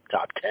time,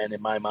 top 10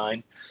 in my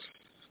mind.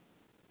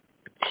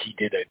 He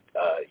did a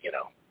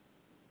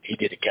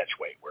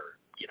catchweight where,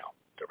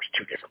 there was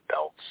two different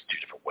belts, two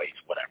different weights,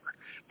 whatever.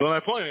 But my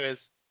point is,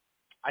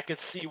 I could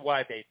see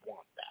why they'd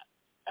want that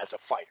as a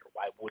fighter.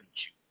 Why wouldn't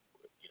you,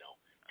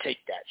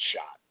 take that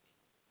shot?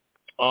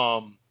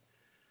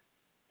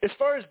 As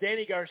far as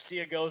Danny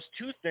Garcia goes,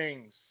 two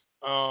things.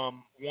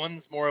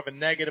 One's more of a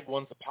negative,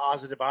 one's a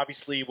positive.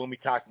 Obviously, when we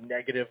talk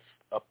negative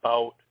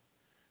about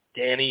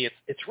Danny,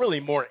 it's really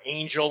more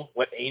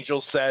what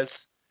Angel says.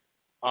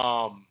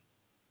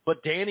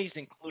 But Danny's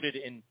included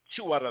in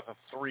 2 out of the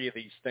 3 of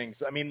these things.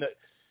 I mean,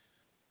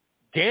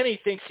 Danny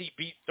thinks he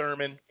beat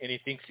Thurman, and he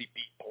thinks he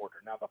beat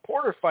Porter. Now, the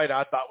Porter fight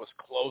I thought was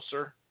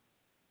closer.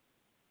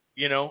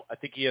 I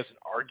think he has an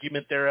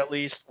argument there at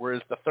least,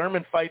 whereas the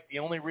Thurman fight, the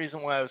only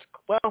reason why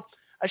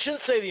I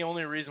shouldn't say the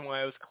only reason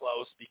why I was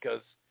close,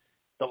 because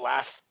the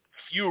last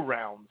few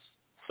rounds,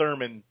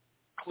 Thurman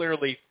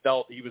clearly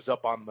felt he was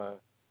up on the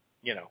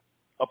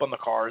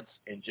cards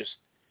and just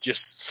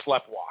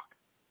sleptwalk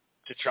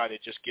to try to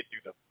just get through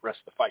the rest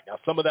of the fight. Now,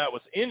 some of that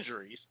was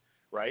injuries,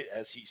 right,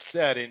 as he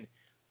said. And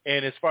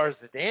as far as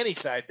the Danny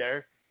side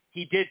there,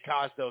 he did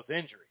cause those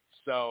injuries.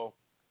 So,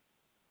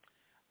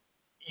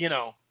 you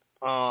know,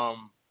 I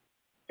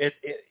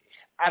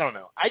don't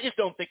know. I just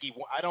don't think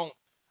I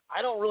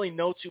don't really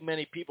know too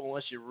many people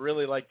unless you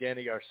really like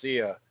Danny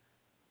Garcia,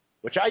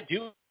 which I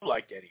do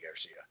like Danny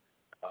Garcia.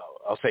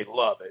 I'll say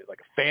love it, like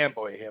a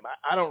fanboy of him.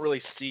 I don't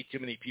really see too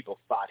many people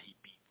thought he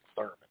beat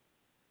Thurman.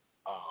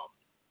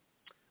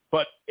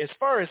 But as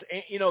far as,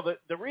 you know,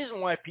 the reason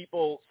why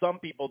some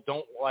people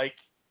don't like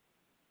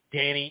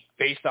Danny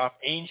based off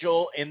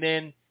Angel, and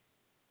then,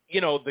 you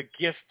know, the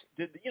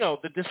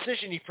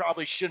decision he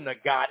probably shouldn't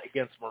have got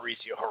against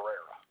Mauricio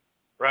Herrera,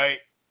 right?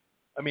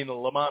 I mean, the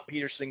Lamont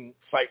Peterson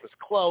fight was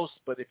close,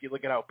 but if you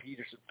look at how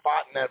Peterson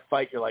fought in that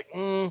fight, you're like,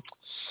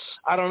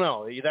 I don't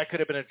know. That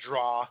could have been a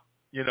draw,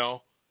 you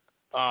know.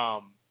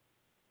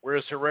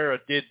 Whereas Herrera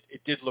did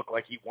look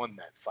like he won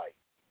that fight.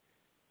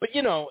 But,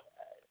 you know,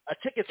 a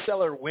ticket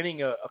seller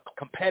winning a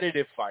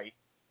competitive fight,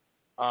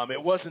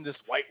 it wasn't this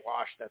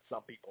whitewash that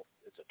some people,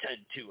 it's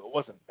a 10-2. It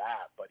wasn't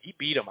that, but he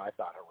beat him. I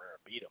thought Herrera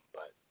beat him.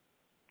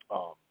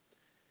 But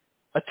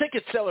a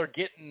ticket seller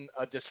getting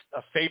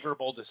a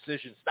favorable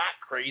decision is not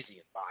crazy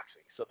in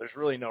boxing, so there's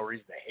really no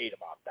reason to hate him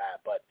off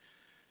that. But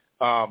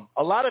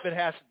a lot of it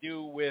has to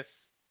do with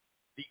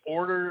the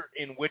order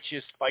in which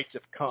his fights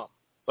have come.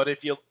 But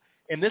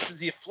and this is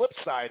the flip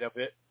side of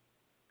it.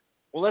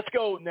 Well, let's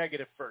go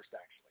negative first,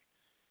 actually.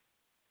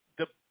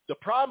 The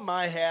problem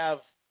I have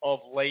of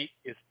late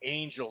is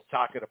Angel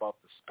talking about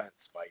the Spence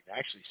fight.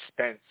 Actually,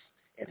 Spence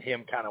and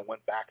him kind of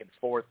went back and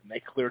forth, and they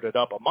cleared it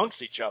up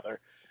amongst each other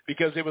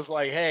because it was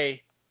like,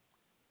 hey,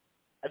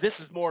 this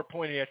is more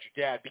pointing at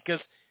your dad. Because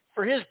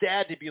for his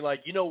dad to be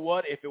like, you know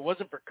what, if it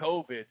wasn't for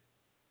COVID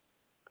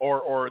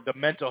or the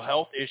mental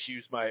health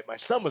issues my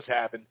son was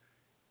having,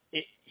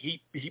 he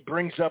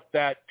brings up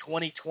that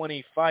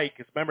 2020 fight,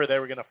 because remember, they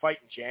were going to fight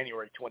in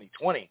January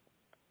 2020.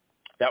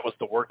 That was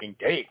the working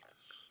date.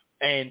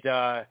 And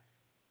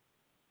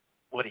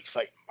what, he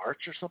fight in March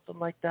or something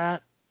like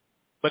that?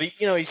 But he's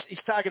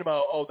talking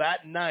about,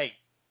 that night,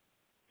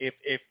 if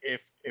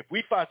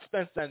we fought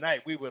Spence that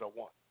night, we would have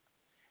won.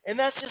 And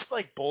that's just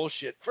like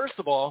bullshit. First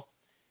of all,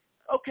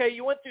 okay,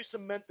 you went through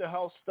some mental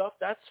health stuff.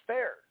 That's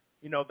fair.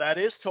 You know, that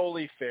is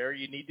totally fair.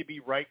 You need to be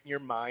right in your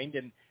mind,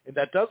 and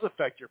that does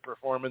affect your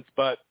performance.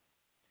 But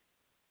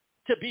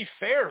to be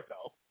fair,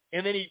 though,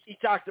 and then he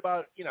talked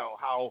about, you know,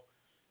 how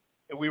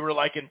we were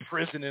like in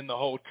prison in the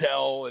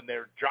hotel and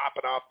they're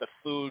dropping off the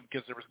food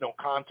because there was no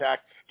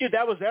contact. Dude,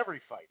 that was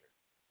every fighter.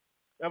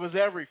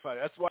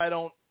 That's why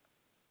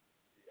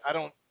I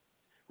don't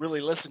really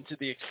listen to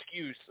the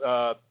excuse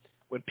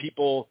when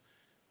people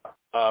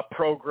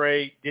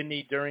prograde, didn't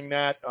eat during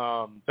that.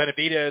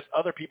 Benavidez,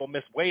 other people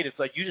miss weight. It's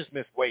like, you just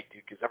miss weight,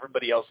 dude, because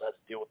everybody else has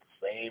to deal with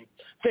the same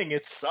thing.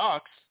 It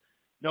sucks,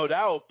 no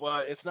doubt,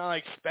 but it's not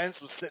like Spence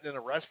was sitting in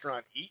a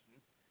restaurant eating.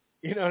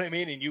 You know what I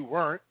mean? And you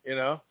weren't, you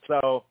know?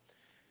 So,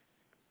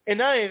 and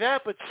not only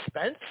that, but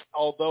Spence,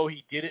 although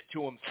he did it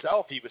to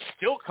himself, he was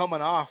still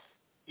coming off,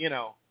 you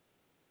know,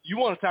 you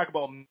want to talk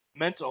about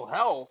mental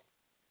health.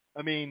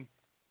 I mean,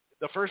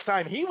 the first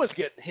time he was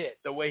getting hit,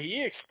 the way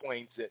he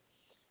explains it,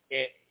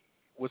 it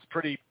was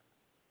pretty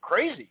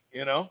crazy,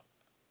 you know?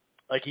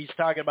 Like, he's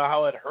talking about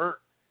how it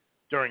hurt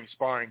during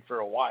sparring for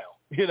a while,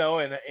 you know,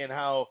 and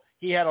how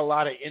he had a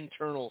lot of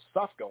internal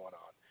stuff going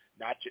on,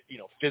 not just, you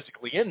know,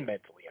 physically and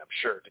mentally, I'm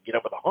sure, to get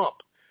over the hump.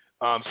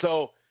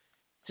 So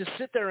to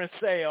sit there and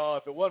say,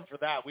 if it wasn't for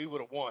that, we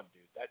would have won,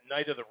 dude. That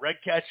night of the Red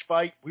Catch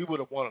fight, we would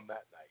have won him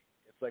that night.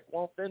 It's like,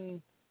 well,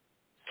 then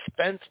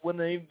Spence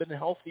wouldn't have even been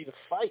healthy to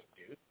fight,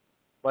 dude.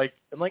 Like,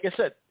 and like I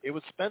said, it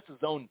was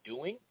Spence's own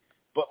doing,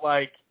 but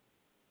like,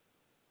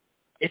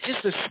 it's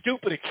just a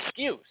stupid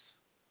excuse.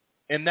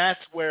 And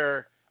that's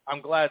where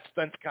I'm glad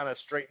Spence kind of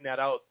straightened that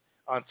out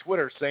on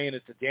Twitter, saying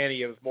it to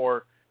Danny, it was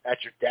more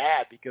at your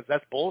dad, because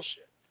that's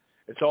bullshit.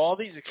 And so all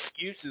these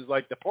excuses,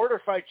 like the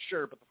Porter fight,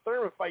 sure, but the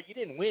Thurman fight, you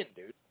didn't win,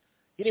 dude.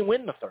 You didn't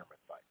win the Thurman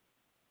fight.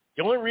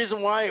 The only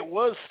reason why it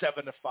was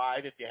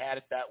 7-5, if you had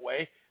it that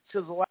way, is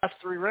because the last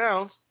 3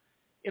 rounds,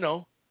 you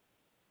know,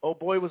 old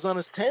boy was on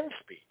his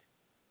 10-speed.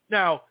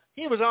 Now,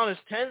 he was on his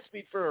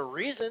 10-speed for a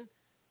reason,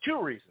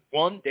 2 reasons.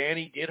 One,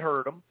 Danny did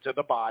hurt him to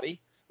the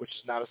body, which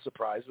is not a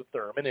surprise with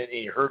Thurman, and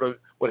he hurt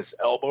his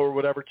elbow or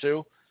whatever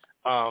too.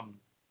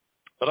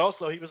 But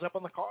also he was up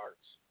on the cards,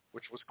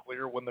 which was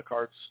clear when the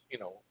cards, you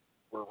know,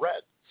 were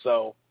red.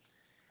 So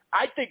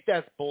I think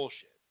that's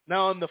bullshit.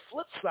 Now, on the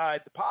flip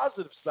side, the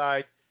positive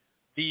side,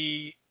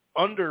 the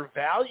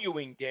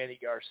undervaluing Danny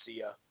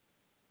Garcia,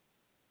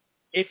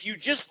 if you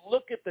just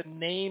look at the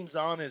names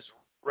on his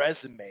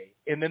resume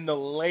and then the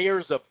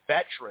layers of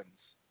veterans,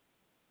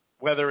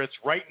 whether it's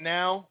right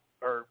now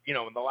or, you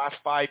know, in the last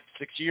 5-6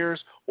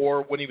 years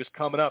or when he was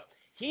coming up,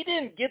 he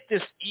didn't get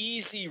this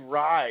easy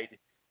ride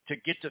to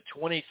get to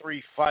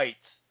 23 fights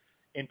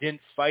and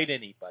didn't fight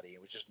anybody.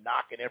 It was just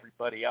knocking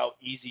everybody out,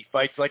 easy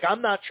fights. Like,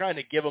 I'm not trying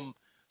to give him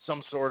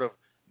some sort of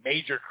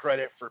major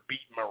credit for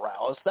beating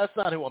Morales. That's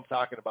not who I'm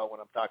talking about when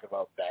I'm talking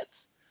about vets.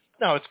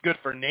 Now, it's good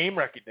for name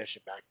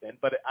recognition back then,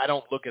 but I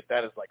don't look at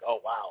that as like,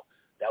 oh, wow,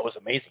 that was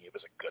amazing. It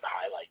was a good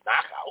highlight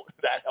knockout.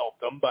 That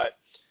helped him. But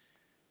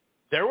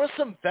there was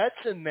some vets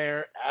in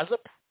there as a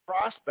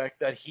prospect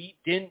that he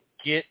didn't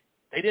get.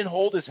 They didn't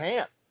hold his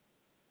hand.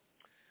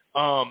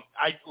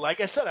 Like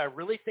I said, I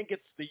really think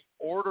it's the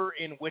order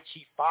in which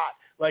he fought.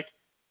 Like,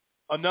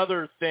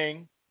 another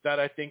thing that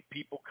I think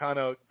people kind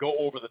of go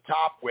over the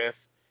top with,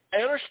 I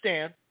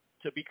understand,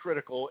 to be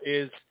critical,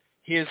 is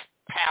his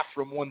path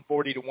from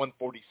 140 to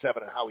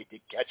 147 and how he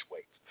did catch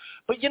weights.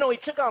 But, he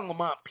took on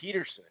Lamont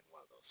Peterson in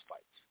one of those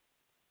fights.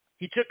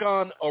 He took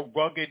on a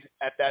rugged,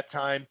 at that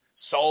time,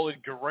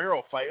 solid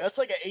Guerrero fight. That's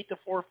like an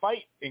 8-4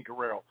 fight in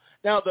Guerrero.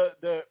 Now,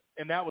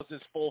 and that was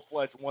his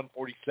full-fledged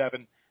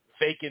 147,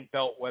 vacant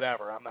belt,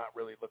 whatever. I'm not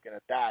really looking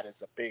at that as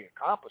a big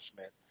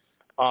accomplishment.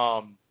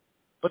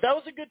 But that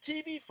was a good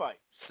TV fight.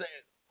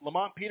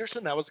 Lamont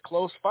Peterson, that was a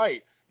close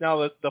fight. Now,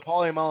 the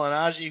Paulie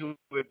Malignaggi, who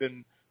had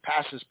been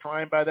past his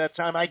prime by that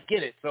time, I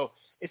get it. So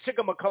it took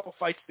him a couple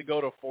fights to go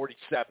to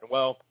 47.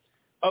 Well,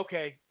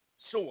 okay,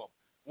 sue him.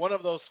 One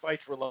of those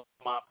fights were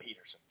Lamont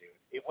Peterson, dude.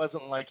 It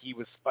wasn't like he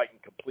was fighting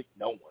complete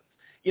no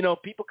ones.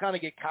 People kind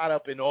of get caught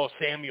up in,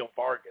 Samuel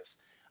Vargas.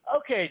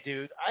 Okay,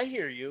 dude, I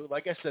hear you.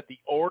 Like I said, the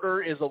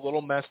order is a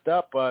little messed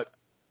up, but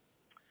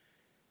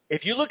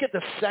if you look at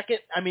the second,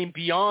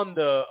 beyond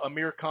the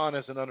Amir Khan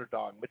as an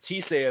underdog,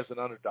 Matisse as an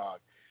underdog,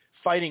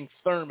 fighting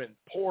Thurman,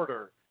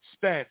 Porter,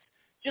 Spence,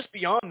 just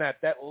beyond that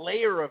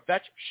layer of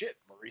veterans,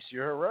 Mauricio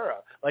Herrera,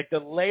 like the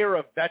layer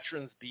of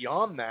veterans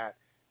beyond that,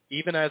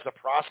 even as a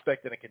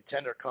prospect and a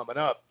contender coming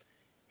up,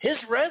 his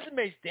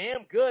resume's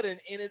damn good, and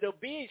it'll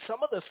be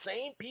some of the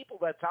same people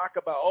that talk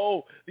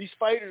about, these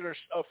fighters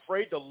are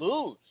afraid to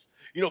lose.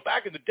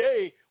 Back in the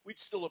day, we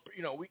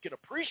can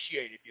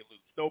appreciate if you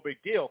lose, no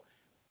big deal.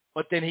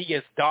 But then he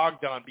gets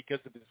dogged on because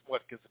of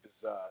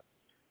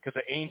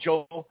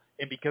Angel,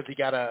 and because he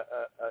got a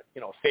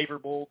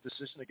favorable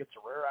decision against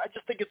Herrera.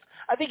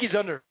 I think he's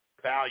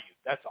undervalued.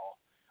 That's all.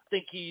 I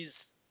think he's,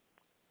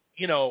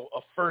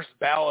 a first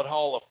ballot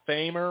Hall of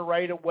Famer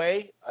right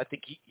away. I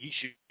think he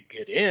should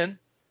get in.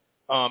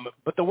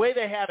 But the way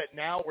they have it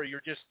now, where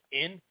you're just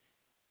in,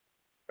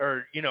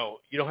 or you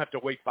don't have to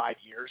wait 5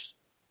 years,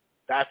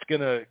 that's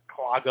gonna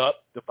clog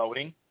up the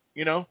voting.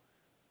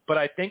 But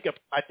I think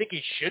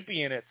he should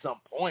be in at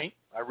some point.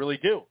 I really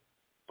do.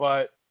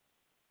 But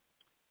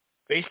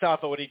based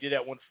off of what he did at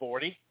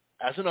 140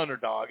 as an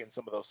underdog in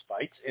some of those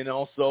fights, and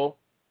also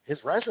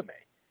his resume.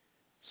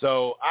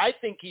 So I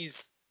think he's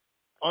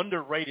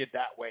underrated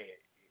that way.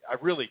 I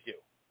really do.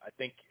 I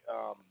think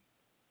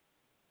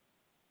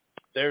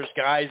there's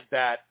guys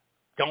that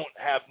don't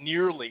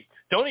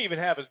even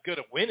have as good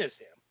a win as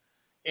him,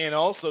 and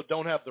also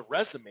don't have the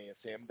resume as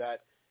him,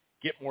 that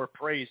get more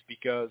praise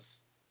because,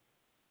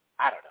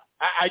 I don't know.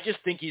 I just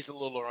think he's a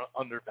little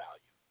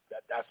undervalued.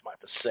 That's my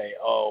to say,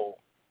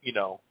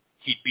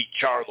 he'd beat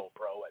Charlo,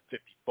 bro, at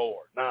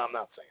 54. No, I'm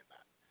not saying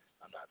that.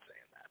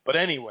 But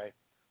anyway,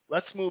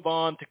 let's move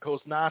on to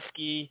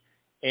Koznowski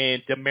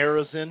and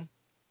Demirazin.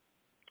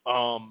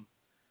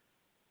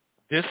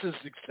 This is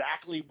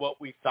exactly what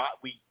we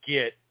thought we'd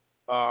get.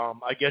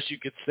 I guess you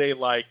could say,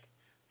 like,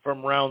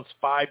 from rounds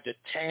 5 to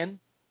 10,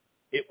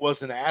 it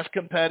wasn't as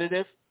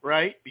competitive,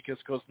 right? Because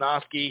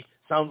Koznowski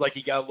sounds like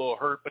he got a little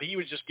hurt, but he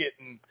was just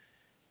getting,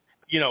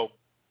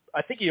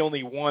 I think he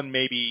only won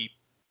maybe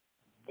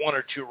 1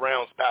 or 2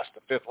 rounds past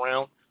the 5th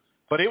round.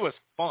 But it was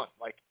fun.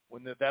 Like,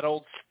 when that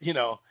old,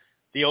 the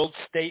old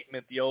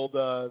statement, the old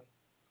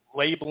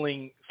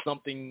labeling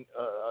something,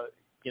 a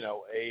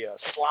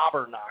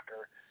slobber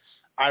knocker,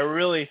 I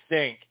really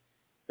think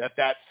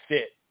that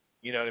fit.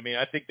 You know what I mean?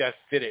 I think that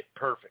fit it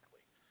perfectly,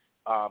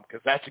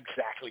 because that's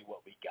exactly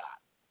what we got.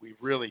 We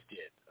really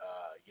did.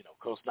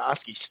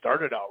 Koznowski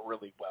started out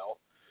really well.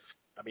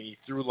 He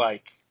threw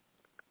like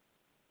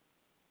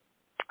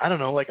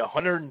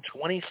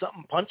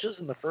 120-something punches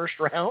in the first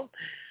round.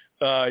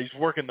 He's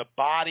working the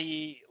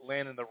body,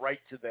 landing the right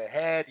to the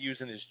head,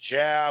 using his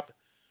jab.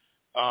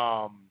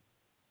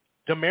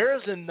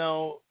 Demirazin,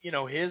 though,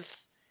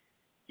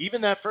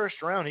 even that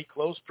first round, he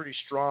closed pretty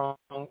strong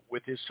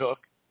with his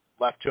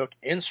left hook,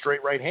 and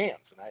straight right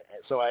hands. And I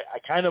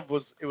kind of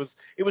was. It was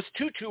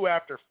 2-2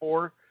 after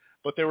 4,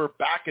 but they were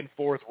back and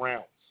forth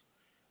rounds.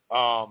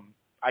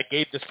 I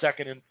gave the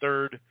second and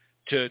third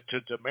to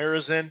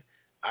Demirazin.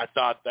 I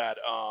thought that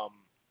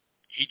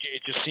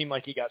it just seemed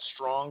like he got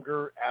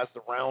stronger as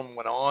the round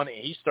went on, and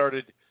he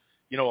started,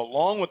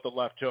 along with the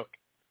left hook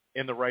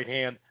in the right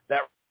hand,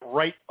 that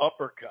right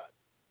uppercut.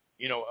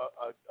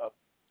 A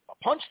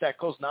punch that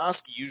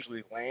Koznowski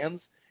usually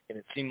lands, and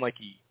it seemed like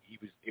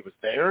it was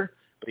there,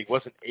 but he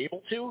wasn't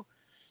able to.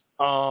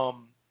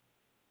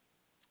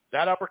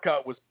 That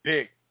uppercut was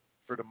big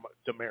for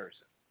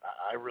Demirazin.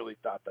 I really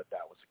thought that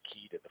was a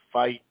key to the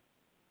fight.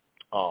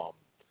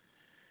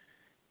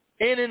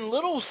 And in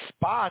little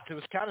spots, it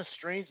was kind of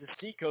strange to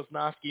see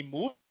Koznowski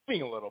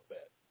moving a little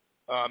bit.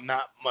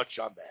 Not much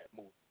on that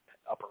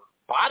upper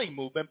body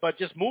movement, but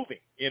just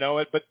moving,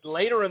 But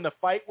later in the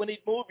fight, when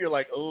he'd move, you're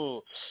like,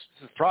 oh,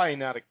 this is probably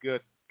not a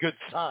good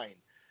sign.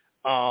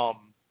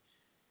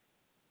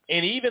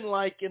 And even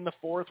like in the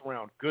fourth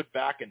round, good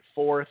back and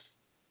forth.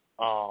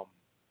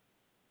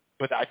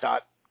 But I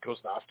thought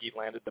Kozlowski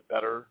landed the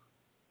better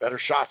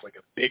shots, like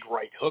a big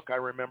right hook. I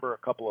remember a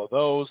couple of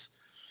those.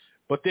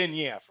 But then,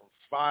 yeah, from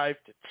 5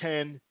 to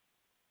 10,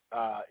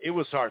 it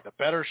was hard. The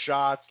better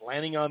shots,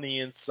 landing on the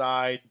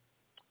inside,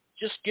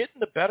 just getting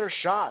the better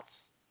shots.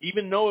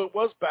 Even though it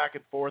was back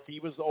and forth, he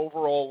was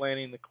overall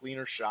landing the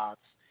cleaner shots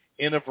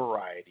in a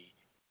variety.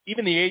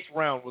 Even the 8th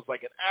round was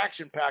like an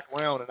action-packed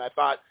round, and I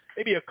thought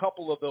maybe a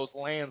couple of those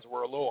lands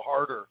were a little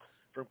harder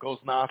from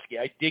Kozlowski.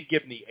 I did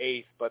give him the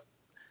 8th, but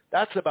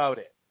that's about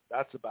it.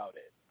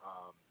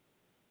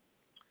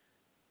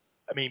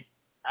 I mean,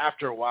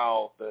 after a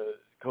while, the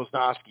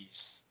Kozlowski's,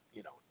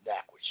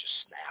 neck was just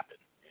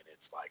snapping, and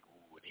it's like,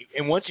 ooh.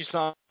 And once you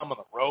saw him on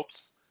the ropes,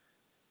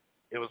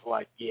 it was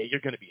like, yeah,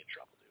 you're going to be in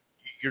trouble, dude.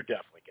 You're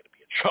definitely going to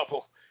be in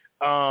trouble.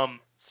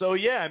 So,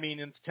 yeah, I mean,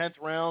 in the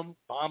 10th round,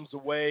 bombs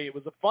away. It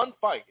was a fun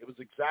fight. It was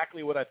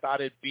exactly what I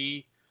thought it'd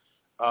be.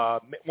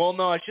 Well,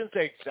 no, I shouldn't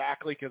say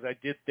exactly, because I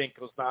did think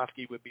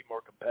Kozlowski would be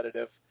more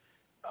competitive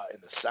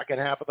in the second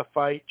half of the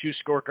fight. 2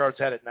 scorecards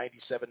had it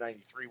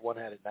 97-93. One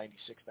had it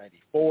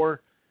 96-94.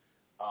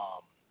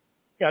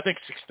 Yeah, I think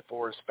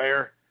 6-4 is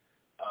fair.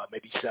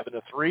 Maybe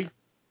 7-3.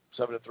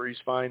 7-3 is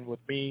fine with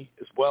me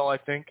as well, I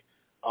think.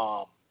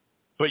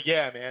 But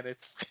yeah, man, it's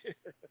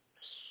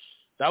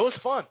that was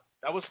fun.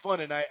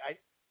 And I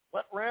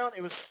what round?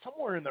 It was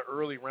somewhere in the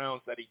early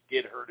rounds that he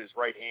did hurt his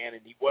right hand,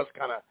 and he was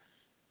kind of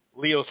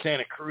Leo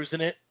Santa Cruzing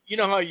it. You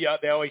know how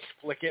they always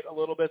flick it a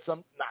little bit?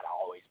 Not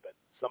always, but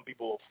some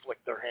people will flick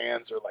their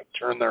hands or like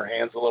turn their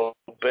hands a little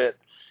bit.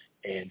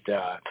 And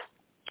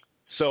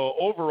so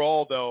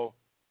overall, though,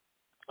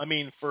 I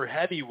mean, for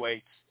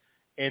heavyweights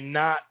and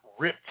not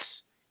ripped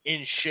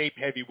in shape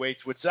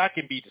heavyweights, which that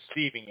can be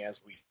deceiving, as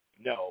we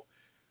know,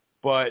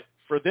 but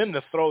for them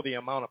to throw the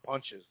amount of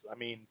punches, I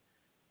mean,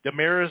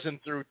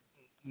 Demirzin threw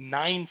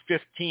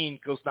 915,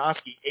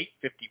 Kozlowski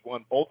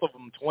 851, both of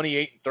them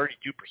 28 and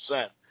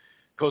 32%.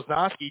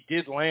 Kozlowski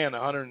did land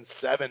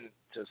 107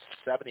 to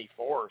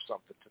 74 or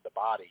something to the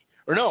body.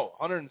 Or no,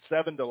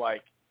 107 to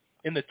like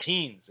in the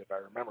teens, if I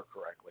remember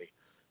correctly.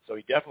 So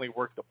he definitely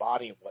worked the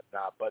body and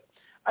whatnot. But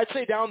I'd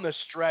say down the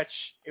stretch,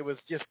 it was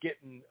just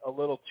getting a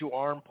little too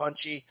arm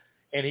punchy.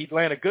 And he'd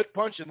land a good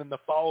punch, and then the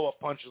follow-up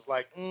punch was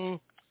like,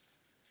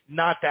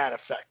 not that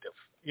effective.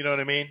 You know what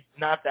I mean?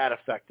 Not that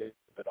effective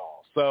at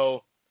all.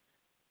 So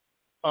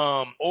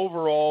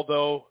overall,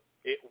 though,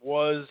 it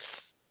was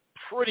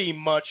pretty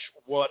much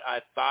what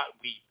I thought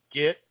we'd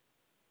get,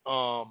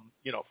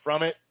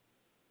 from it.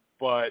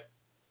 But,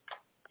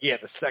 yeah,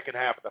 the second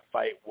half of the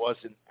fight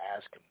wasn't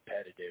as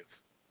competitive,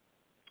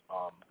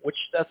 which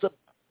that's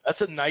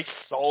a nice,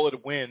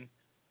 solid win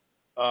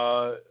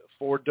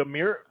for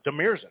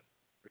Demirzin,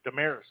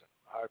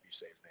 however you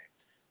say his name.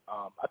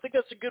 I think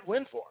that's a good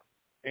win for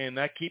him, and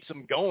that keeps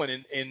him going.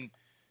 And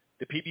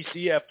the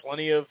PBC have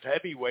plenty of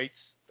heavyweights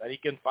that he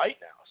can fight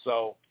now.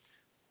 So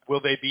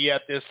will they be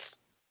at this,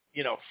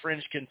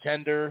 fringe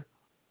contender?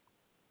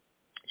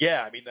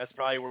 Yeah, I mean, that's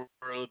probably where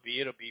it'll be.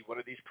 It'll be one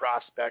of these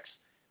prospects,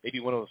 maybe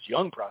one of those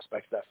young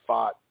prospects that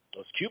fought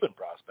those Cuban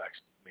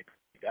prospects. Maybe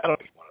that'll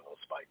be one of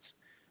those fights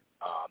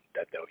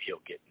that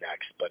he'll get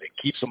next. But it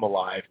keeps him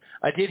alive.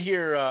 I did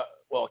hear,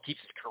 it keeps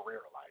his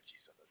career alive.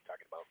 Jeez, I was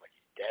talking about like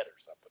he's dead or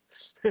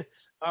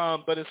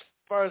something. But as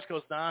far as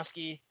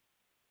Kozlowski,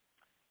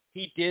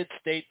 he did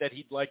state that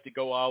he'd like to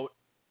go out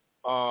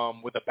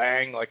with a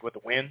bang, like with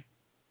a win,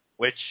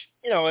 which,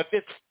 if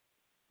it's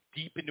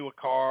deep into a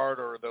card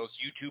or those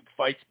YouTube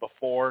fights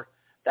before,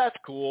 that's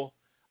cool.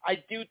 I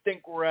do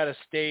think we're at a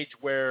stage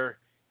where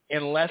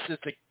unless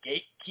it's a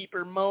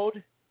gatekeeper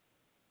mode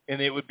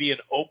and it would be an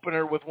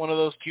opener with one of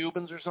those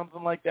Cubans or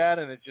something like that,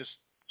 and it's just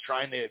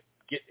trying to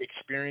get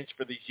experience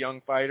for these young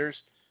fighters,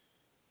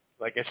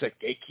 like I said,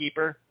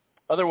 gatekeeper.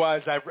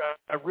 Otherwise, I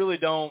really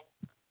don't.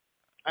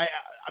 I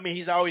mean,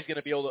 he's always going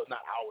to be able to,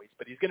 not always,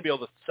 but he's going to be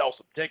able to sell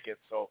some tickets.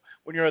 So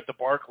when you're at the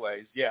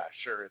Barclays, yeah,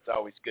 sure, it's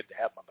always good to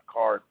have him on the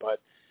card.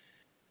 But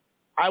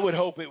I would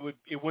hope it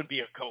wouldn't be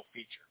a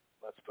co-feature.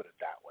 Let's put it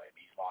that way.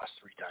 He's lost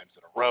 3 times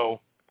in a row.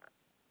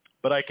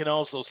 But I can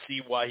also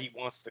see why he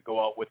wants to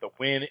go out with a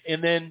win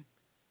and then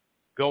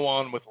go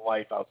on with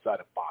life outside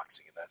of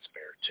boxing, and that's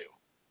fair too.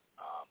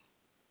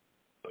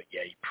 But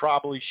yeah, he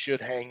probably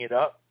should hang it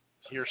up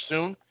here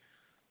soon.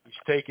 He's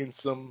taken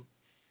some,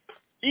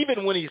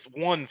 even when he's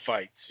won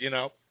fights,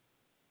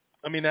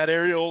 I mean, that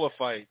Areola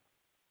fight.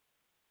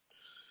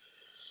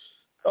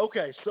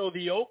 Okay, so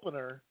the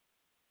opener,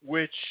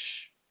 which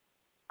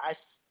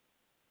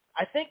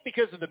I think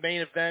because of the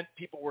main event,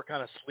 people were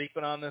kind of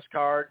sleeping on this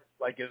card.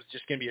 Like it was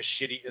just going to be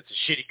it's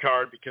a shitty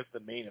card because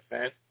of the main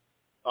event.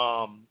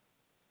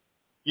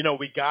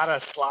 We got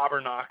a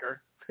slobber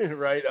knocker,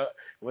 right?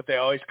 What they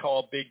always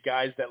call big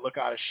guys that look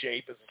out of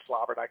shape as a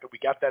slobber knocker. We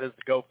got that as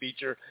the go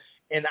feature.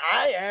 And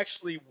I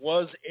actually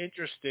was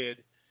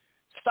interested.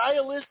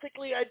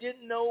 Stylistically, I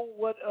didn't know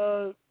what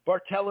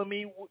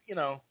Barthelemy,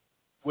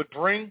 would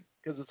bring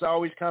because it's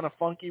always kind of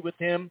funky with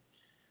him.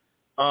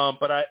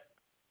 But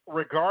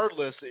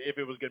regardless if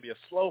it was going to be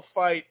a slow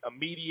fight, a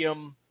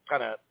medium,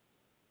 kind of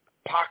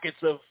pockets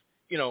of,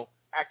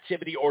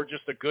 activity, or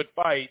just a good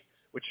fight,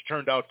 which it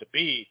turned out to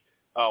be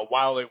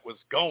while it was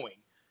going.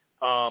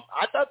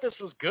 I thought this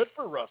was good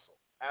for Russell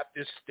at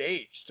this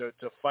stage to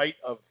fight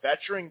a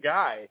veteran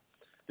guy.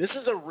 This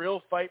is a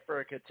real fight for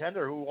a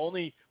contender who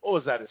only,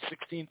 his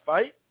 16th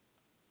fight?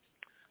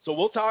 So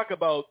we'll talk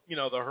about,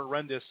 the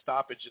horrendous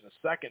stoppage in a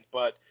second,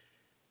 but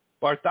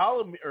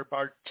Bartholomew, not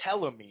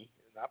Bartholomew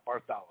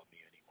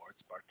anymore,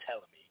 it's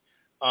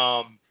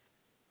Bartholomew.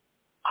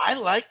 I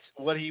liked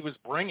what he was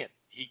bringing.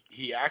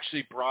 He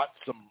actually brought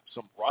some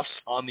rust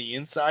on the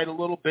inside a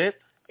little bit,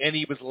 and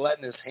he was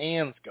letting his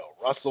hands go.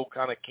 Russell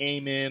kind of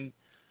came in,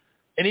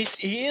 and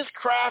he is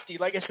crafty.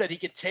 Like I said, he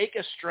could take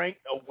a strength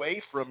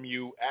away from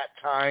you at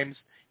times.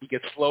 He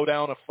could slow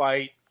down a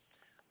fight.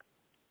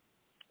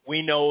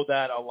 We know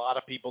that a lot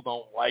of people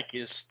don't like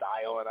his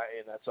style, and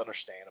that's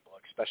understandable,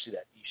 especially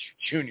that Easter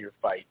Junior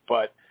fight.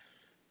 But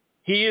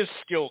he is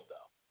skilled,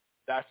 though.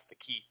 That's the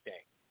key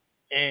thing.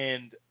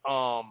 And,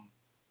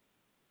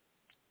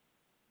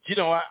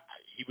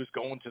 he was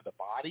going to the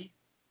body,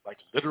 like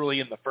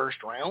literally in the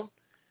first round.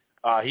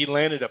 He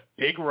landed a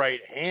big right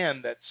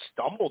hand that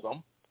stumbled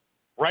him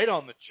right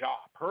on the jaw.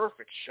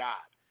 Perfect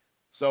shot.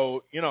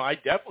 So, I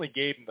definitely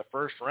gave him the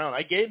first round.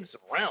 I gave him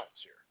some rounds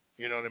here.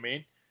 You know what I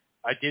mean?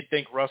 I did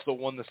think Russell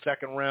won the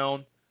second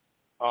round.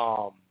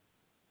 The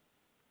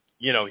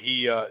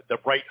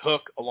right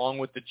hook along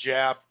with the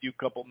jab, few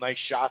couple nice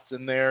shots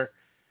in there.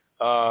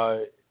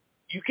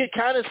 You could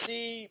kind of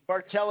see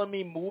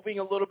Bartholomew moving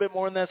a little bit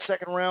more in that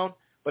second round,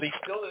 but he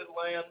still did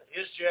land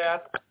his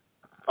jab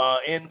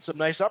and some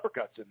nice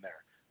uppercuts in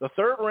there. The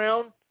third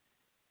round,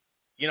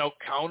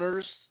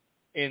 counters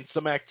and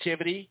some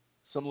activity,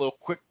 some little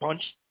quick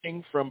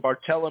punching from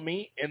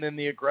Bartholomew, and then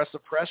the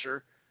aggressive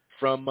pressure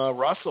from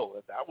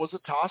Russell. That was a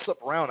toss-up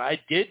round. I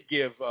did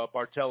give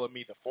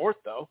Bartholomew the fourth,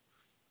 though.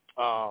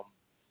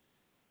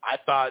 I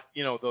thought,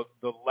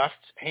 the left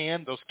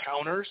hand, those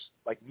counters,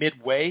 like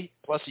midway,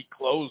 plus he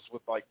closed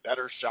with,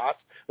 better shots.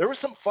 There were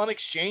some fun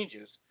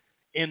exchanges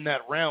in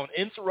that round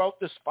and throughout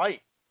this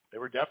fight. They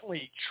were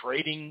definitely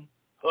trading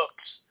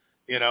hooks,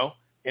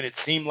 and it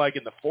seemed like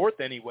in the fourth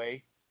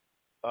anyway,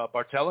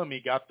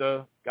 Bartholomew got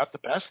the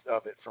best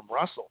of it from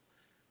Russell.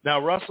 Now,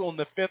 Russell in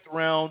the fifth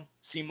round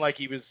seemed like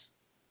he was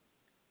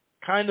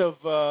kind of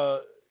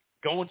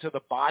going to the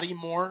body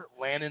more,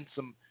 landing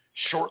some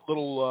short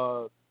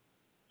little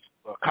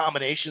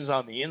combinations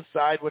on the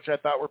inside, which I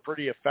thought were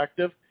pretty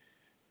effective.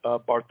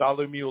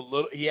 Bartholomew,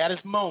 he had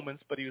his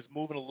moments, but he was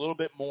moving a little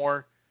bit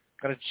more,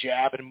 kind of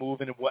jabbing and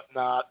moving and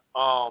whatnot.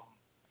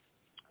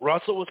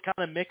 Russell was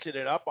kind of mixing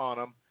it up on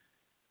him.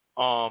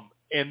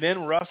 And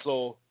then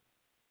Russell,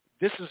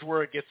 this is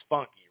where it gets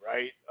funky,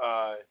 right?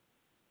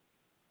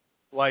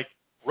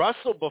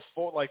 Russell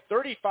before,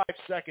 35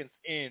 seconds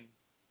in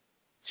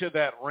to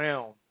that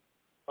round,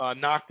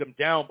 knocked him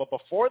down. But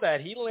before that,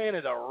 he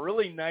landed a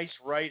really nice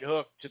right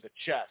hook to the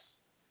chest.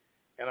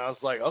 And I was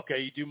like, okay,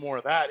 you do more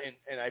of that.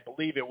 And I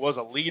believe it was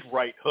a lead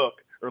right hook,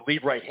 or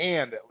lead right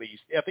hand at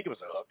least. Yeah, I think it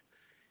was a hook.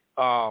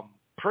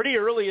 Pretty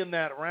early in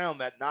that round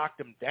that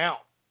knocked him down.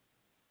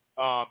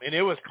 And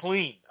it was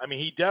clean. I mean,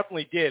 he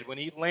definitely did. When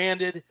he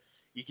landed,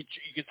 you could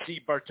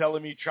see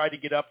Bartholomew tried to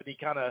get up, and he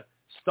kind of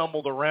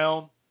stumbled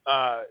around.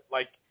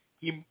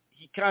 He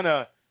kind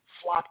of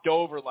flopped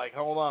over,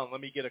 hold on,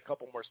 let me get a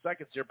couple more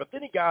seconds here. But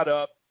then he got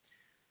up,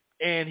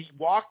 and he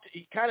walked.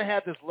 He kind of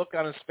had this look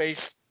on his face,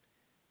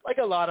 like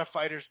a lot of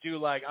fighters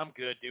do, I'm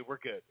good, dude, we're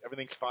good.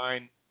 Everything's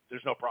fine.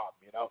 There's no problem,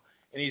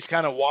 And he's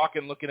kind of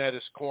walking, looking at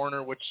his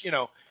corner, which,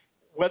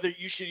 whether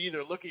you should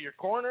either look at your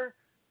corner,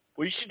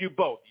 well, you should do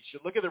both. You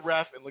should look at the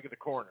ref and look at the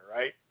corner,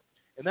 right?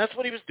 And that's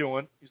what he was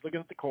doing. He's looking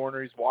at the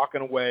corner. He's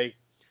walking away.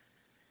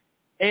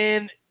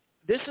 And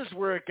this is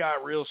where it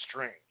got real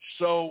strange.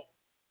 So,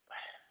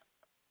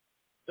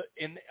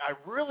 and I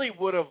really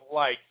would have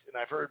liked, and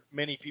I've heard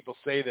many people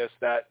say this,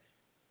 that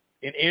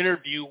an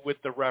interview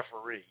with the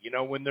referee,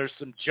 when there's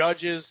some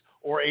judges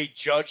or a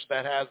judge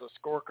that has a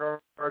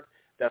scorecard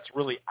that's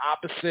really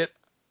opposite,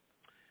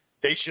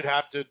 they should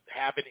have to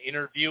have an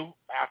interview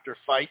after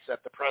fights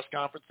at the press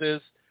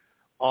conferences,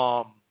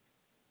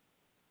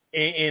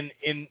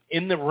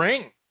 in the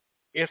ring.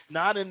 If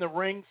not in the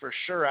ring, for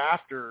sure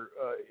after,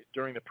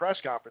 during the press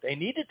conference. They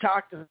need to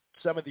talk to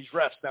some of these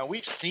refs. Now,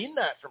 we've seen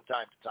that from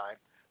time to time,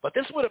 but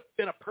this would have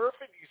been a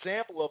perfect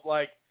example of,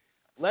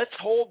 let's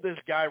hold this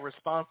guy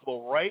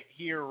responsible right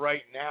here,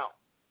 right now.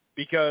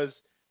 Because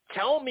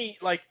tell me,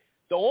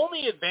 the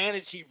only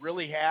advantage he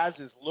really has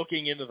is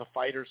looking into the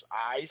fighter's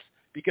eyes,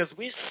 because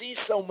we see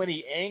so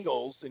many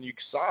angles, and you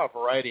saw a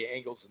variety of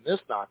angles in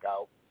this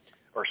knockout,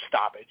 or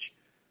stoppage,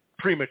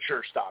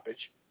 premature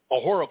stoppage, a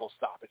horrible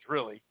stoppage,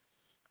 really,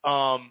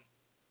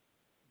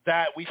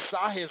 that we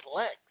saw his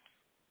legs,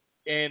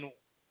 and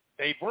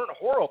they weren't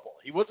horrible.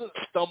 He wasn't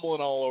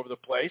stumbling all over the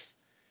place.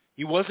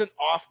 He wasn't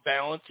off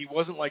balance. He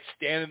wasn't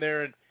standing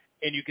there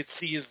and you could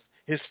see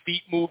his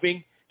feet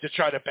moving to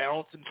try to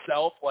balance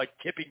himself,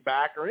 tipping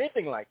back or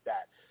anything like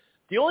that.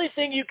 the only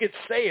thing you could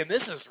say, and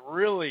this is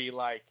really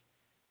like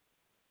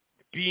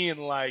being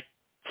like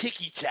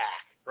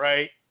ticky-tack,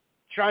 right?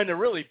 Trying to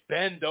really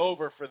bend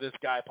over for this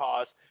guy,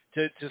 pause,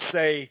 to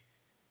say,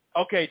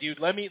 okay, dude,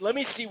 let me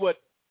see what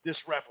this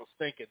ref was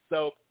thinking.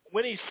 So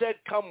when he said,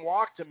 come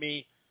walk to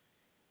me,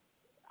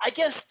 I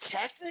guess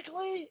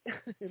technically,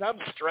 and I'm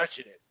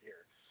stretching it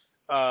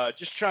here,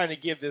 just trying to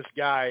give this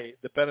guy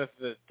the benefit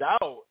of the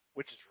doubt,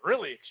 which is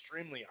really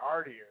extremely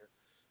hard here.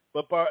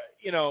 But,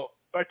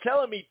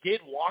 Barthélemy did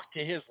walk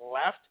to his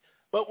left,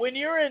 but when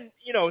you're in,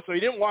 so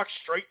he didn't walk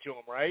straight to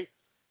him, right?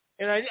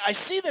 And I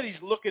see that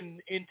he's looking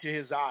into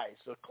his eyes.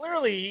 So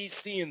clearly he's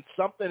seeing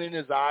something in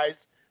his eyes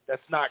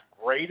that's not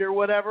great or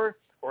whatever,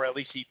 or at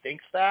least he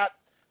thinks that.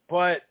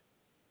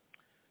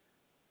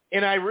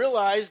 And I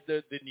realize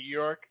that the New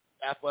York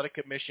Athletic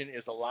Commission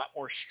is a lot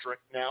more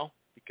strict now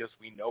because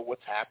we know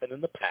what's happened in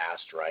the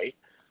past, right?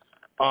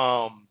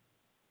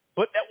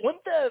 But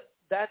wouldn't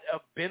that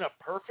have been a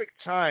perfect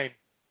time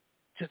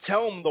to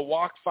tell him to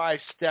walk 5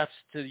 steps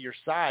to your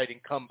side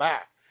and come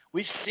back?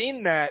 We've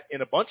seen that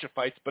in a bunch of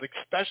fights, but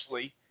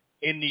especially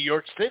in New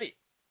York City,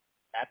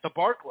 at the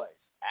Barclays,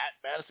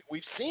 at Madison.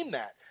 We've seen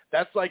that.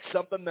 That's like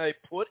something they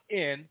put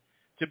in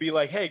to be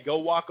like, hey, go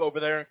walk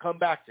over there and come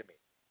back to me.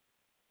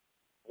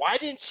 Why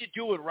didn't you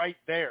do it right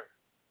there?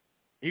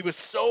 He was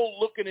so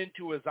looking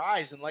into his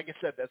eyes, and like I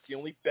said, that's the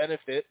only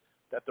benefit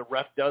that the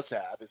ref does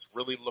have is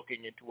really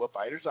looking into a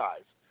fighter's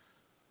eyes.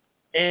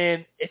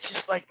 And it's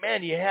just like,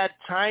 man, you had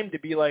time to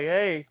be like,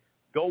 hey,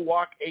 go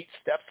walk 8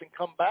 steps and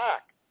come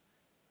back.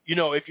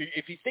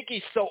 If you think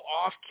he's so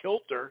off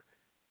kilter,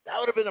 that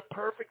would have been a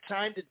perfect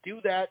time to do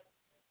that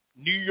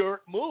New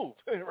York move,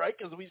 right?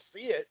 Because we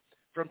see it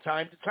from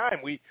time to time.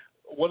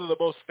 One of the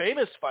most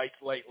famous fights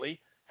lately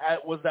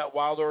was that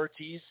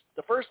Wilder-Ortiz,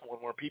 the first one,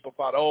 where people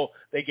thought,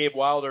 they gave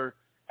Wilder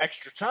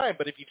extra time.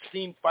 But if you've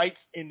seen fights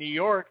in New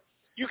York,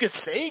 you could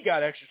say he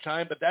got extra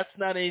time, but that's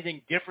not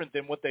anything different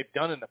than what they've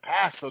done in the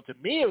past. So to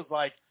me, it was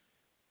like,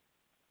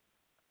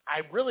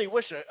 I really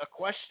wish a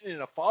question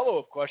and a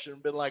follow-up question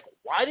had been like,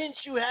 why didn't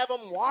you have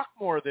him walk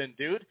more then,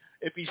 dude,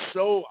 if he's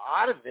so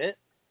out of it?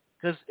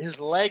 Because his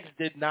legs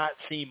did not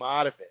seem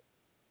out of it.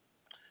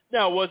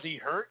 Now, was he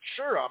hurt?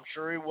 Sure, I'm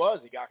sure he was.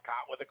 He got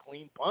caught with a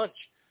clean punch.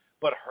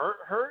 But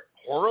hurt,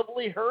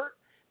 horribly hurt,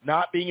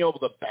 not being able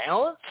to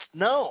balance?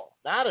 No,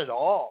 not at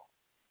all.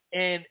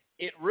 And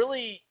it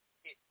really,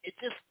 it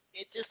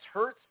just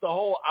hurts the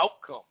whole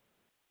outcome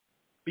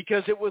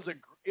because it was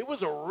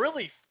a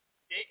really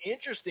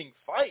interesting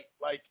fight,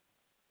 like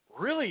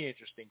really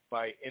interesting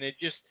fight, and it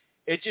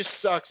just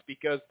sucks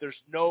because there's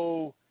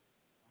no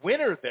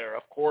winner there.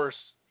 Of course,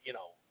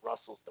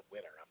 Russell's the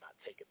winner. I'm not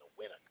taking the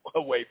win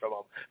away from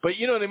him, but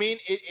you know what I mean.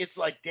 It's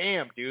like,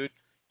 damn, dude,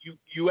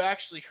 you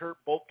actually hurt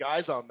both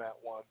guys on that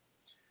one,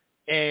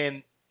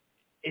 and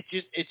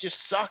it just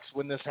sucks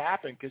when this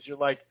happened because you're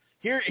like,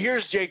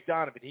 here's Jake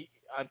Donovan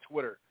on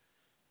Twitter.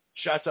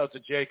 Shouts out to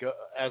Jake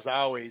as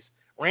always.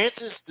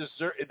 Rancis this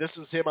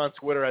is him on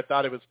Twitter. I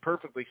thought it was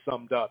perfectly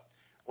summed up.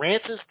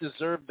 Rancis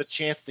deserved the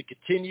chance to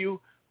continue.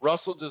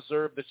 Russell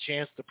deserved the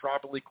chance to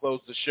properly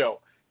close the show.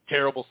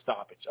 Terrible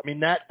stoppage. I mean,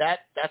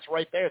 that's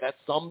right there. That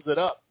sums it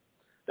up.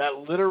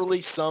 That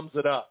literally sums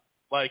it up.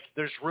 Like,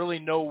 there's really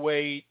no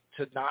way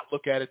to not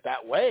look at it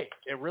that way.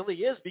 It really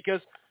is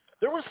because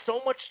there was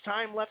so much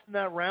time left in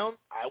that round.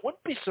 I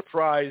wouldn't be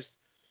surprised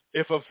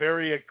if a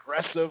very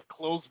aggressive,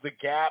 close the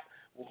gap,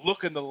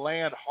 looking to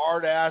land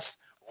hard-ass,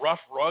 rough,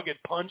 rugged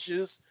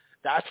punches.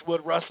 That's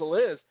what Russell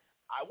is.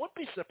 I wouldn't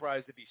be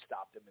surprised if he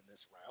stopped him in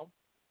this round.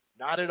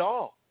 Not at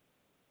all.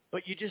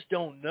 But you just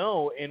don't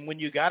know. And when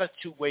you got a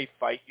two-way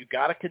fight, you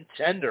got a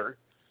contender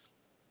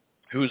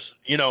who's,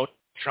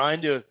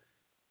 trying to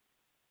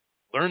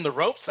learn the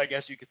ropes, I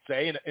guess you could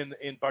say.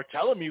 And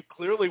Barthélemy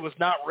clearly was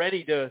not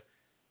ready to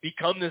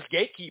become this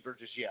gatekeeper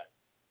just yet.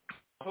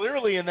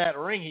 Clearly in that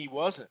ring, he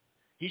wasn't.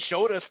 He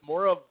showed us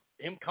more of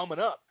him coming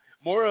up,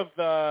 more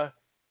of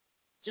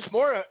just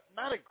more,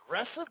 not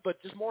aggressive,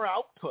 but just more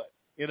output,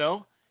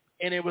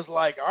 And it was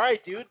like, all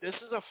right, dude, this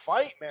is a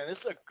fight, man. This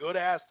is a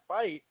good-ass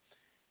fight.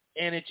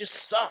 And it just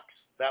sucks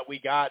that we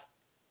got,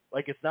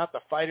 like, it's not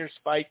the fighter's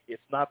fight.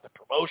 It's not the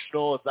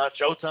promotional. It's not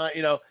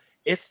Showtime.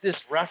 It's this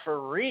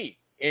referee.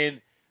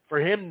 And for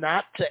him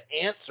not to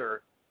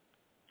answer,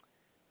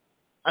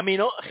 I mean,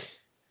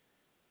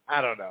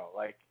 I don't know.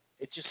 Like,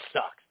 it just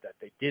sucks that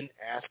they didn't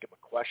ask him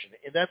a question.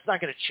 And that's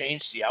not going to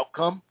change the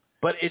outcome.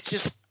 But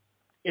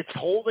it's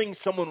holding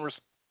someone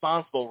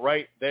responsible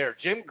right there.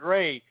 Jim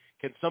Gray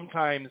can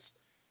sometimes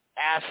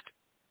ask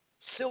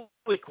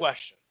silly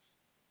questions.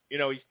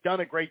 He's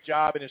done a great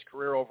job in his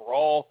career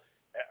overall,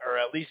 or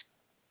at least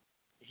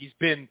he's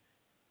been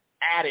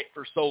at it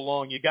for so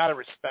long. You got to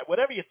respect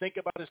whatever you think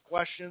about his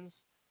questions.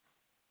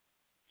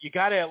 You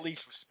got to at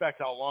least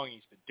respect how long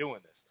he's been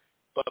doing this.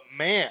 But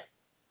man,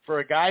 for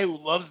a guy who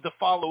loves to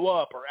follow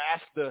up or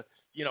ask the,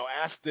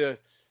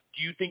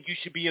 do you think you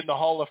should be in the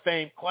Hall of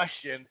Fame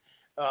question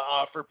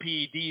for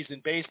PEDs in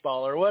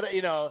baseball or what?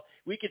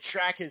 We could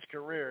track his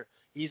career.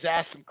 He's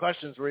asked some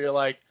questions where you're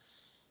like,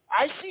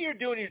 I see you're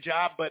doing your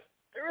job, but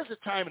there is a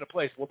time and a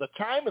place. Well, the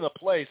time and the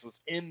place was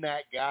in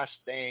that gosh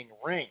dang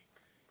ring.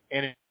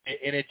 And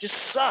it just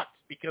sucked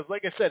because,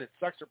 like I said, it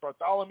sucks for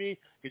Bartholomew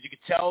because you could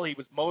tell he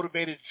was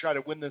motivated to try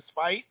to win this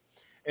fight.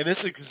 And this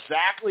is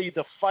exactly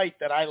the fight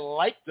that I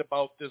liked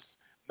about this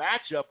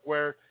matchup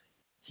where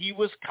he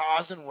was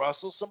causing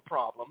Russell some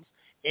problems,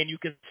 and you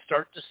can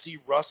start to see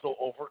Russell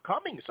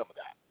overcoming some of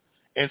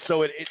that. And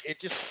so it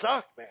just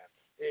sucked, man.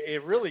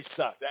 It really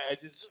sucked.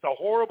 It's just a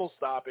horrible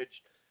stoppage.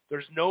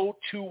 There's no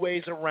two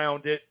ways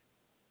around it.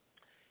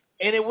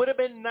 And it would have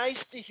been nice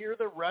to hear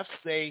the refs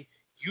say,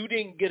 you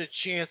didn't get a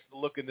chance to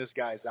look in this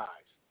guy's eyes.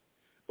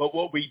 But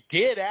what we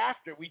did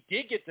after, we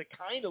did get to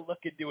kind of look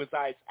into his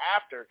eyes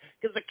after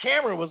because the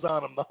camera was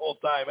on him the whole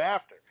time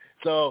after.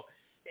 So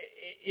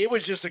it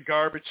was just a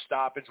garbage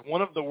stoppage,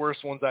 one of the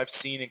worst ones I've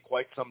seen in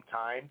quite some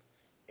time.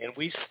 And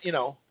we,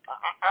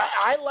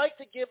 I like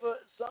to give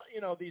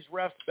these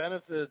refs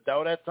benefit of the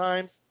doubt at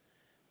times,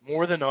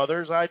 more than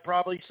others, I'd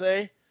probably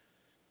say.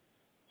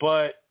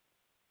 But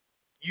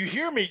you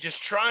hear me just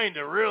trying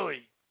to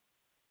really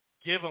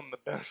give them the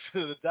benefit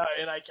of the doubt,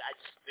 and it's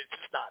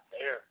just not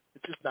there.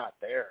 It's just not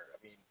there.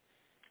 I mean,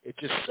 it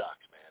just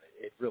sucks, man.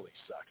 It really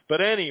sucks.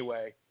 But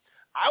anyway,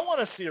 I want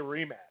to see a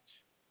rematch.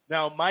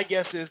 Now, my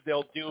guess is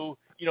they'll do,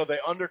 the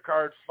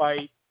undercard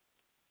fight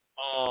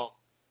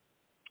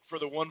for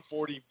the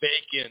 140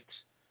 vacant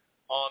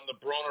on the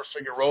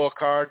Broner-Figueroa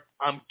card.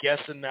 I'm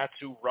guessing that's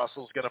who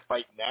Russell's going to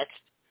fight next.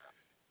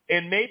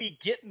 And maybe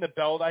getting the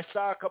belt. I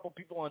saw a couple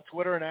people on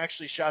Twitter, and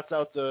actually shouts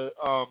out to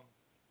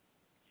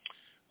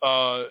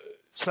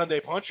Sunday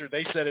Puncher.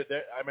 They said it.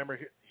 I remember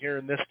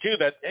hearing this too,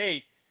 that,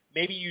 hey,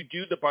 maybe you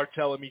do the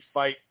Bartholomew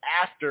fight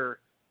after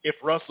if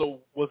Russell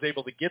was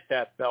able to get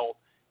that belt,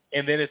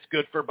 and then it's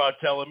good for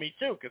Bartholomew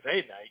too, because,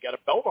 hey, now you got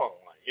a belt on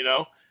the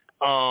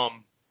line,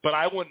 But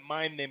I wouldn't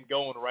mind them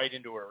going right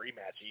into a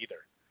rematch either.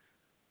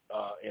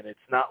 And it's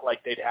not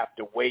like they'd have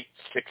to wait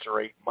 6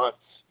 or 8 months,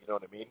 you know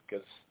what I mean?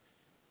 Because,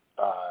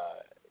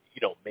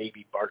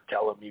 maybe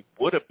Bartholomew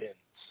would have been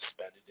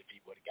suspended if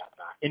he would have gotten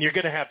knocked. And you're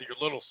going to have your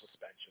little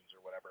suspensions or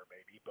whatever it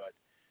may be, but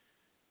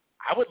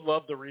I would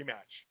love the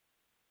rematch.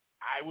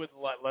 I would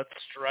let's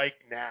strike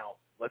now.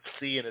 Let's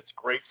see, and it's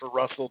great for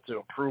Russell to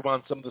improve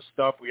on some of the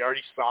stuff. We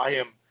already saw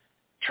him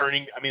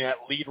turning. I mean, that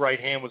lead right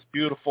hand was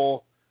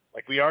beautiful.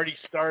 Like, we already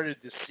started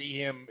to see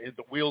him,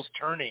 the wheels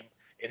turning,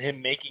 and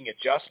him making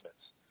adjustments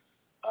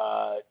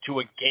to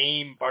a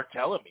game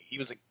Bartholomew.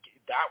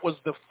 That was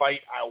the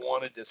fight I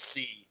wanted to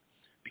see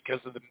because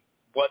of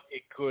what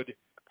it could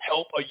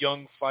help a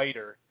young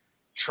fighter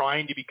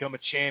trying to become a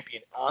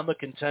champion on the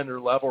contender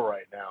level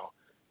right now.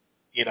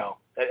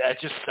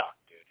 That just sucked,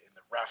 dude. And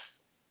the ref,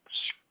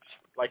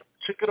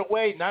 took it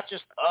away. Not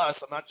just us.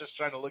 I'm not just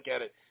trying to look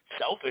at it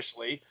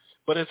selfishly,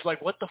 but it's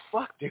like, what the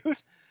fuck, dude?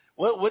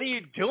 What are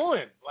you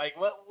doing?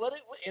 What?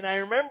 And I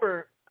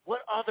remember,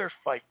 what other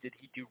fight did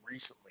he do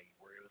recently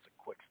where it was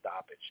a quick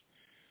stoppage?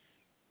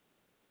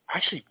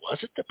 Actually, was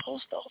it the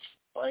Postol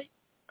fight?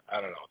 I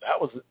don't know.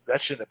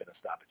 That shouldn't have been a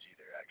stoppage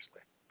either,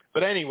 actually.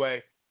 But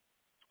anyway,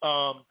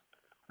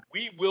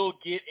 we will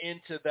get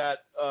into that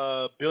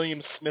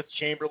Billiam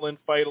Smith-Chamberlain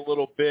fight a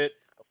little bit.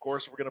 Of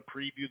course, we're going to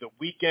preview the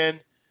weekend,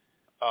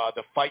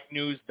 the fight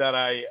news that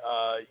I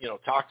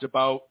talked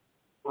about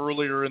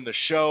earlier in the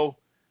show.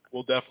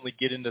 We'll definitely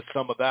get into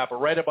some of that. But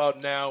right about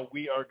now,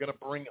 we are going to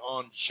bring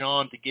on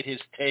John to get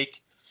his take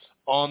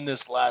on this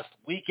last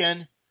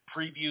weekend,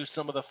 preview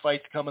some of the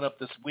fights coming up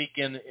this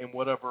weekend, and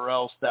whatever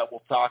else that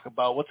we'll talk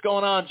about. What's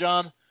going on,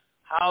 John?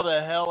 How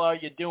the hell are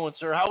you doing,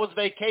 sir? How was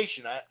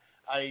vacation?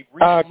 I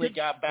recently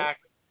got back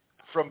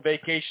from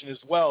vacation as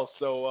well,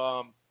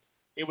 so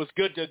it was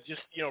good to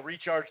just,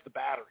 recharge the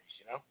batteries,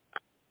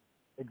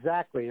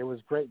 Exactly. It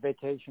was great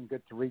vacation,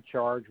 good to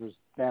recharge. Was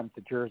down at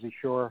the Jersey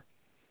Shore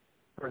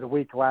for the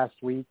week last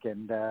week,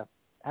 and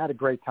had a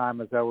great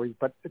time as always.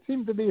 But it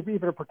seemed to be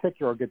even a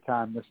particular good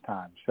time this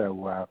time.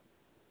 So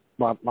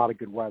a lot of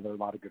good weather, a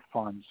lot of good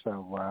fun.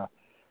 So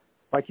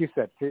like you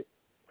said,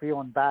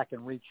 feeling back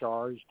and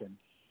recharged, and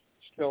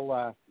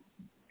still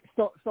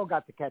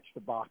got to catch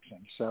the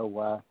boxing.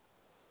 So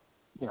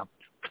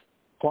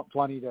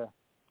plenty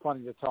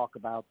to talk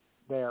about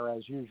there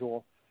as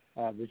usual.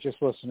 Was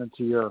just listening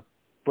to your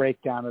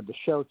breakdown of the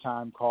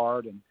Showtime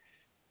card, and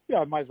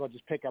I might as well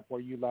just pick up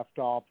where you left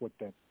off with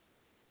the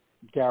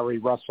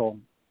Gary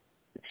Antoine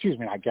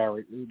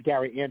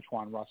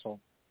Russell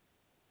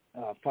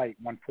fight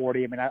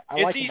 140. I mean, I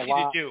like him a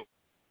lot.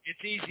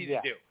 It's easy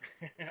to do.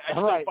 I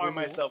still find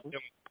myself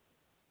doing.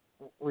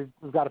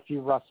 We've got a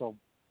few Russell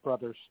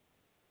brothers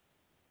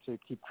to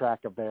keep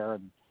track of there,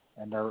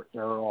 and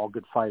they're all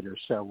good fighters.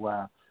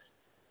 So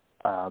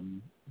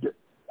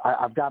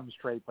I've got them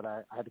straight, but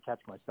I had to catch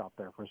myself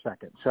there for a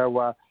second.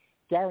 So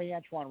Gary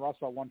Antoine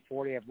Russell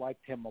 140, I've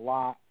liked him a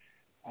lot.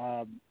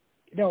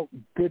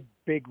 Good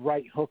big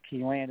right hook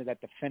he landed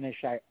at the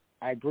finish. I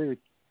agree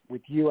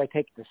with you. I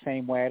take it the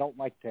same way. I don't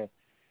like to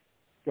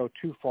go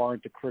too far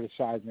into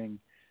criticizing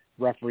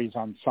referees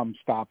on some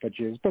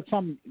stoppages, but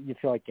some you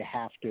feel like you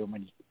have to. I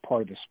mean, it's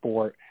part of the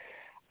sport.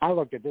 I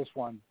looked at this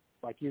one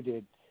like you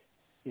did.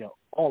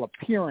 all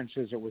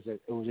appearances, it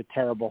was a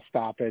terrible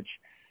stoppage.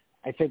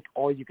 I think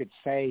all you could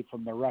say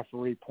from the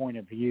referee point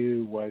of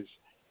view was,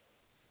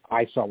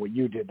 I saw what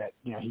you did, that,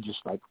 he just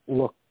like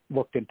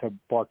looked into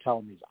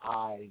Bartolome's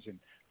eyes and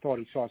thought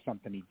he saw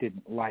something he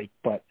didn't like.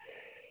 But,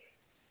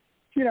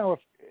 if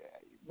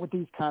with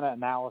these kind of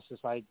analysis,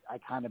 I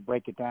kind of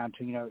break it down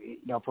to,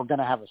 if we're going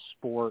to have a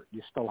sport,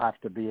 you still have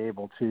to be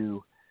able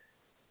to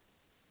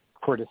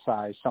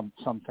criticize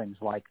some things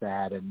like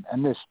that. And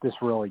this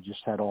really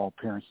just had all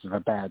appearances of a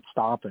bad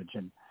stoppage.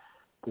 And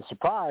the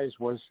surprise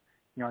was,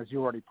 as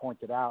you already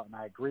pointed out, and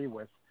I agree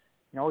with,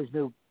 always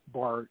knew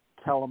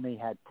Bartolome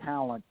had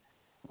talent.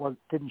 Well,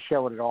 didn't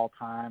show it at all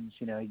times.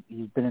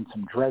 He's been in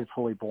some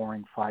dreadfully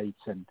boring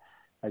fights. And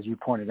as you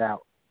pointed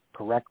out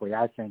correctly,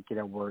 I think,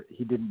 where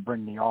he didn't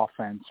bring the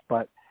offense,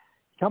 but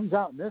he comes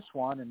out in this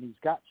one and he's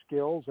got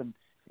skills, and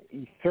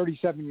he's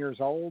 37 years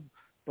old,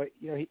 but,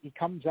 he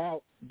comes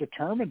out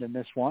determined in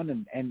this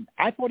one. And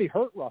I thought he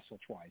hurt Russell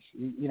twice.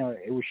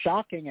 It was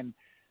shocking. And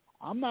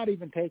I'm not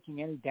even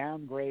taking any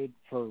downgrade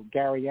for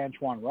Gary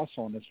Antoine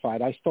Russell in this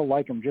fight. I still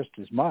like him just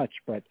as much,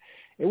 but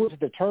it was a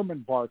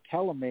determined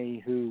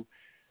Bartolome who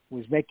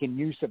was making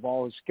use of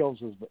all his skills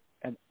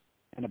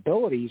and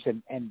abilities,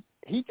 and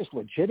he just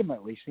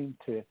legitimately seemed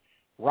to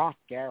rock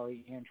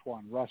Gary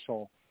Antoine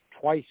Russell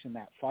twice in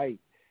that fight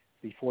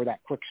before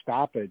that quick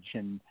stoppage.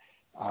 And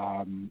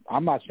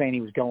I'm not saying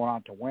he was going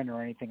on to win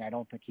or anything. I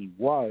don't think he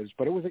was,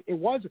 but it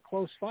was a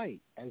close fight.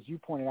 As you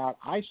pointed out,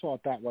 I saw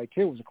it that way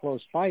too. It was a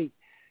close fight.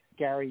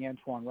 Gary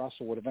Antoine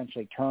Russell would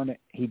eventually turn it.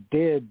 He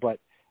did, but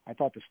I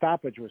thought the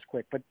stoppage was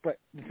quick. But the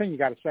thing you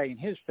got to say in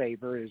his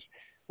favor is,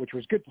 which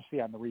was good to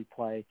see on the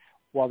replay,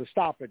 while the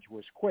stoppage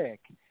was quick,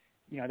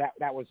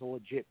 that was a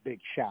legit big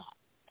shot.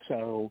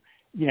 So,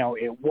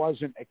 it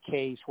wasn't a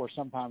case where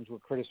sometimes we're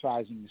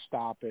criticizing the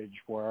stoppage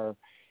where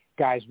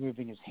guy's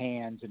moving his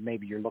hands and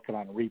maybe you're looking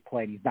on a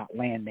replay and he's not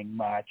landing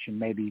much, and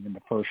maybe even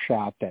the first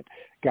shot that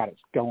got it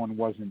going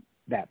wasn't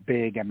that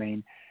big. I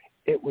mean,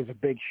 it was a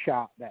big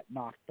shot that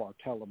knocked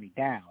Bartolome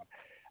down.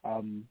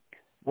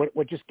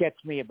 What just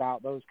gets me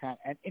about those kind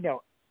of, and,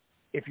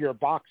 if you're a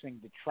boxing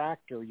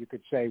detractor, you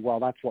could say, well,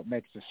 that's what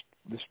makes the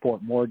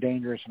sport more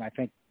dangerous. And I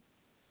think,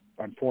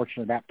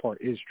 unfortunately, that part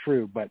is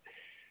true. But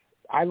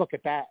I look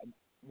at that,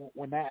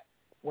 when I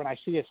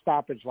see a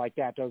stoppage like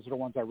that, those are the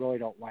ones I really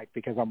don't like,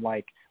 because I'm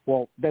like,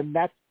 well, then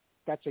that's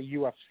a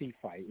UFC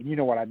fight. And you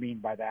know what I mean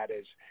by that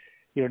is,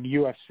 in the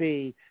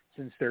UFC,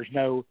 since there's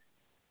no,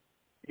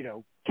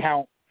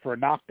 count for a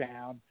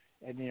knockdown,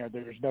 and,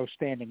 there's no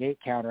standing 8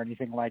 count or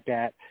anything like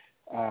that,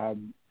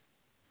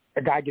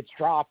 a guy gets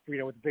dropped,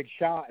 with a big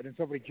shot, and then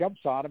somebody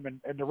jumps on him,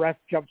 and the ref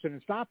jumps in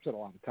and stops it a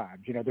lot of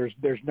times.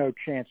 There's no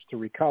chance to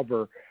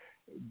recover,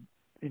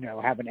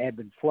 have an ebb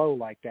and flow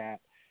like that.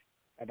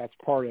 And that's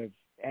part of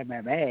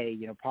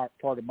MMA,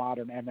 part of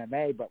modern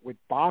MMA. But with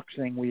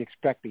boxing, we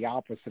expect the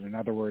opposite. In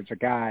other words, a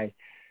guy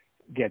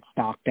gets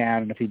knocked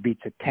down, and if he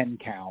beats a 10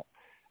 count,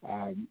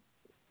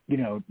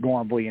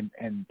 normally,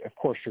 and of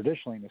course,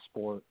 traditionally in the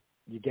sport,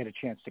 you get a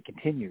chance to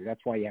continue.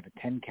 That's why you have a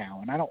 10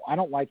 count. And I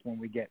don't like when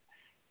we get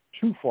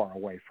too far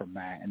away from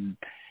that. And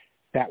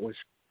that was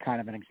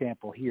kind of an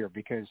example here,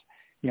 because,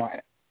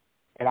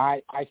 and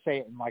I say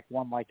it in like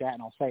one like that,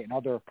 and I'll say it in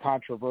other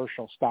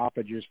controversial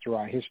stoppages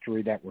throughout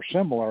history that were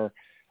similar.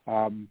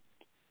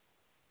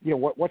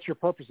 What's your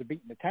purpose of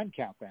beating the 10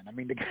 count then? I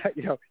mean, the guy,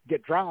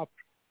 get dropped,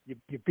 you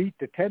beat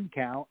the 10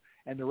 count,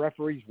 and the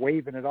referee's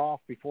waving it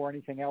off before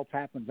anything else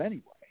happens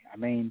anyway. I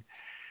mean,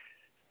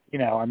 we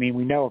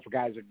know if a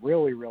guy's in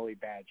really, really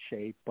bad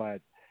shape,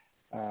 but,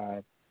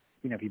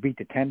 if you beat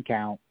the 10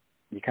 count,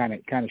 you kind of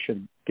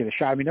should get a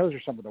shot. I mean, those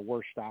are some of the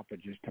worst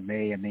stoppages to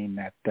me. I mean,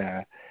 that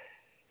the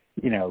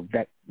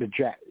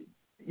Jack,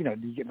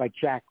 like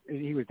Jack,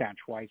 he was down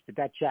twice, but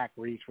that Jack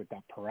Reese with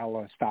that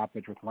Perella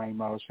stoppage with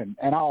Ramos, and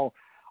I'll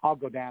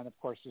go down. Of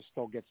course, this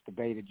still gets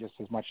debated just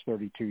as much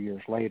 32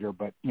 years later,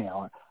 but,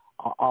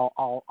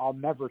 I'll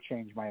never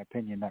change my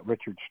opinion that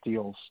Richard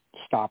Steele's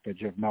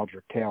stoppage of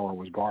Meldrick Taylor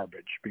was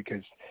garbage,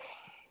 because,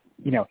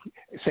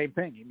 same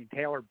thing. I mean,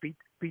 Taylor beat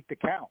the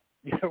count.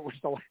 It was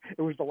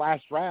the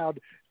last round.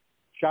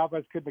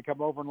 Chavez couldn't have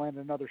come over and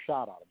landed another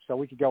shot on him. So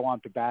we could go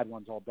on to bad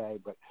ones all day,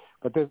 but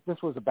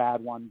this was a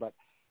bad one. But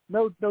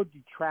no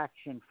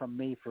detraction from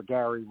me for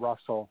Gary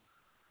Antoine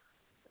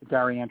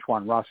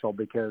Russell,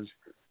 because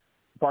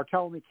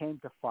Bartolome came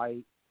to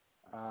fight.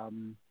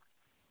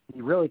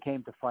 He really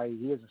came to fight.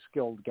 He is a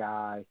skilled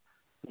guy,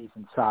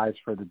 decent size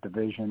for the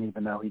division,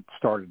 even though he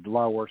started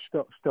lower,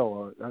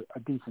 still a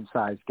decent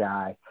sized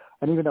guy.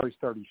 And even though he's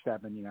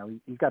 37,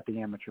 he's got the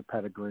amateur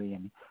pedigree,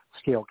 and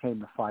skill came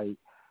to fight.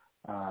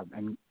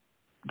 And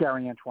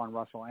Gary Antoine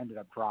Russell ended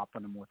up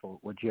dropping him with a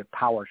legit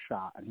power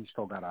shot, and he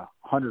still got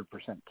 100%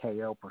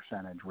 KO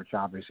percentage, which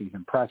obviously is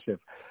impressive.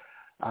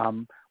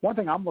 One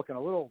thing I'm looking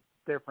a little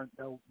different,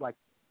 though, like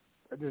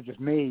this is just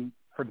me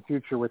for the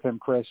future with him,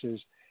 Chris, is,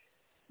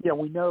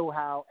 we know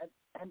how,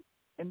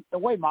 and the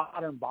way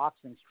modern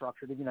boxing is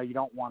structured, you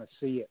don't want to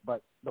see it,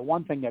 but the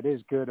one thing that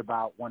is good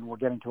about when we're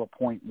getting to a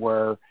point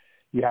where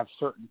you have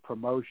certain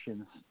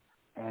promotions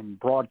and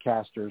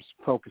broadcasters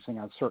focusing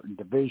on certain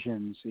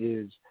divisions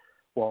is,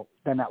 well,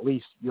 then at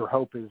least your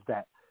hope is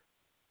that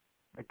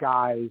the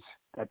guys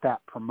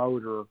that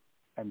promoter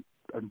and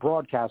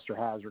broadcaster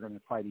has are going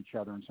to fight each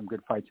other in some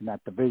good fights in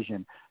that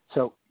division.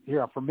 So,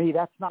 for me,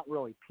 that's not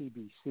really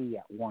PBC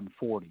at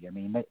 140. I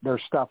mean,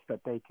 there's stuff that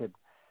they could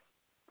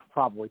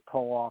probably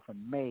pull off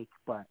and make,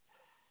 but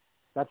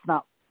that's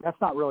not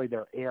really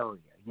their area.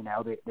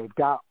 They've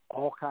got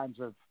all kinds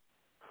of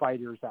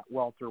fighters at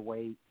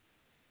welterweight.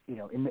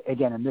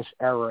 In this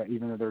era,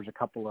 even though there's a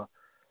couple of,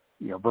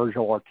 Vergil,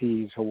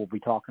 Ortiz, who we'll be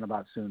talking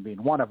about soon,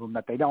 being one of them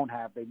that they don't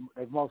have.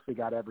 They've mostly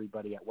got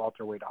everybody at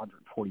welterweight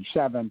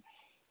 147.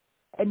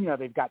 And,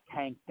 they've got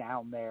Tank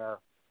down there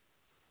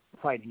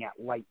fighting at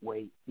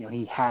lightweight.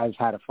 He has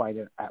had a fight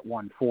at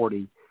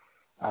 140.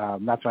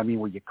 That's what I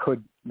mean, where you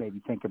could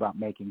maybe think about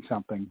making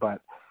something.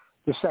 But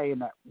just saying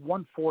that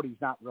 140 is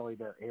not really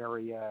their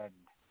area,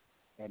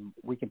 and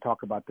we can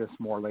talk about this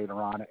more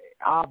later on.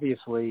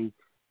 Obviously,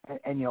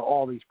 and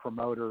all these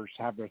promoters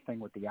have their thing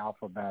with the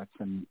alphabets,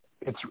 and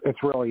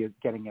it's really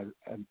getting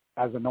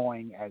as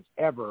annoying as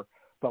ever.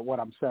 But what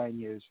I'm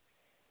saying is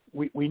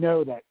we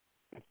know that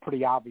it's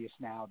pretty obvious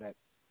now that,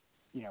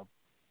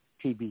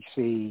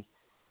 PBC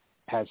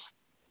has,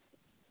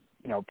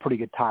 pretty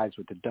good ties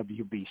with the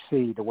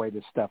WBC, the way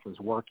this stuff is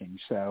working.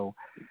 So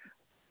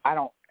I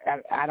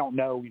don't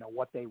know,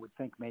 what they would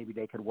think maybe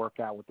they could work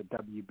out with the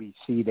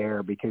WBC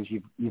there, because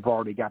you've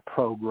already got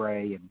Pro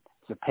Gray and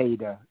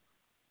Zepeda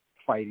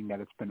fighting that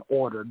it's been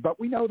ordered. But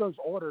we know those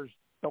orders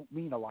don't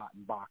mean a lot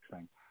in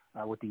boxing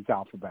with these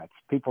alphabets.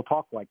 People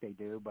talk like they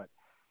do, but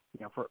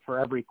for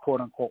every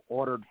quote unquote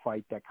ordered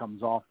fight that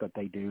comes off that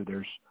they do,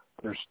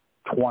 there's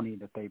 20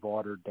 that they've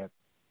ordered that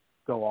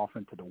go off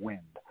into the wind.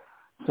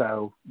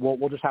 So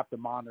we'll just have to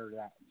monitor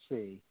that and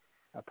see.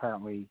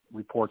 Apparently,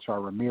 reports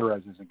are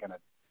Ramirez isn't going to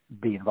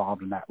be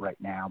involved in that right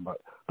now, but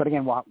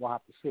again, we'll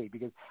have to see.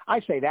 Because I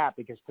say that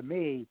because to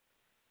me,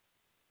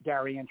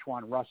 Gary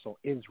Antoine Russell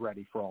is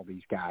ready for all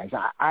these guys.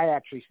 I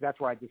actually, that's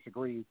where I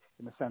disagree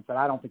in the sense that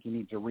I don't think he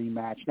needs a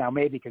rematch. Now,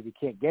 maybe because he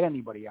can't get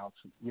anybody else,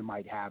 you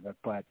might have it,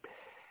 but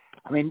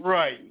I mean,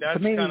 right.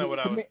 That's kind of what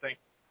I was thinking.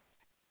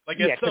 Like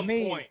at some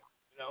point,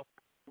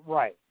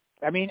 Right.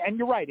 I mean, and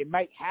you're right. It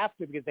might have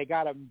to, because they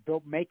got to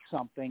make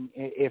something.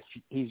 If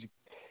he's,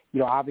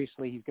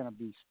 obviously he's going to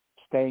be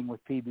staying with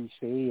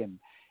PBC, and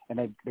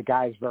the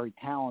guy's very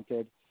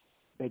talented.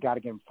 They got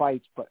to give him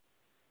fights. But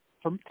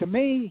to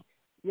me,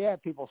 yeah,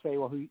 people say,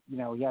 well, he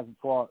hasn't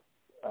fought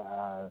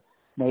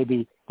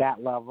maybe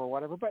that level or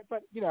whatever. But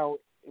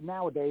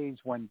nowadays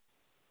when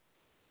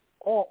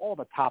all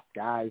the top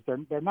guys,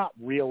 they're not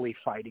really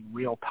fighting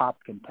real top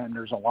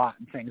contenders a lot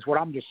and things. What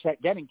I'm just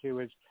getting to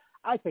is,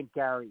 I think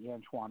Gary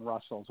Antoine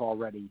Russell's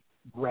already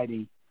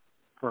ready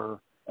for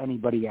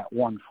anybody at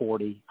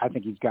 140. I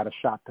think he's got a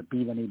shot to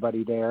beat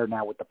anybody there.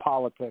 Now with the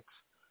politics,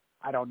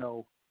 I don't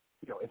know,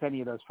 if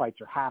any of those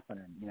fights are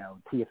happening.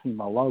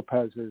 Teofimo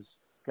Lopez is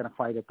going to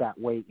fight at that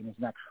weight in his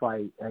next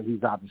fight.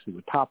 He's obviously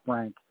with Top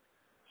Rank.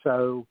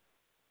 So,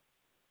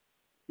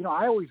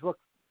 I always look,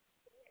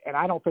 and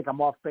I don't think I'm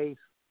off base,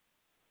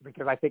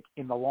 because I think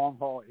in the long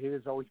haul it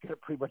is always going to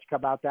pretty much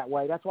come out that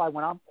way. That's why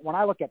when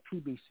I look at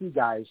PBC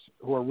guys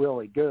who are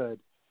really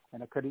good,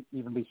 and it could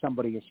even be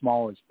somebody as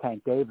small as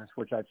Tank Davis,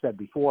 which I've said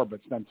before,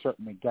 but then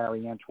certainly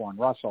Gary Antoine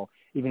Russell,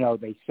 even though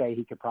they say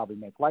he could probably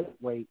make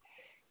lightweight,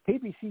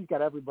 PBC's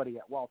got everybody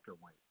at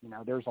welterweight.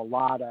 There's a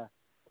lot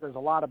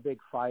of big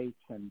fights,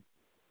 and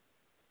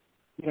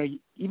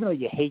even though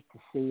you hate to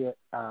see it,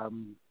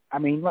 I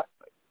mean,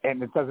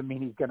 and it doesn't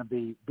mean he's going to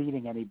be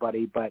beating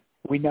anybody, but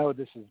we know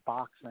this is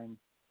boxing.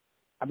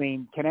 I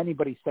mean, can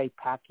anybody say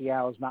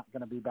Pacquiao is not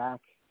going to be back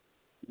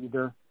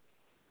either?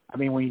 I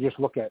mean, when you just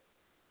look at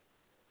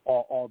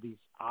all these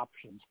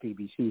options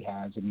PBC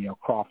has, and,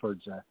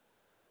 Crawford's a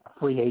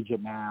free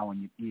agent now,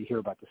 and you hear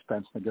about the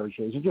Spence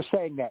negotiations. Just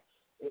saying that,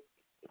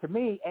 to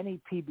me, any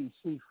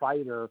PBC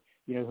fighter,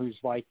 who's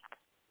like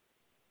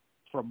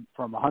from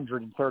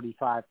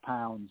 135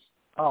 pounds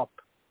up,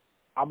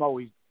 I'm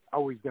always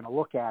going to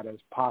look at as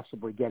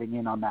possibly getting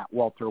in on that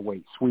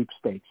welterweight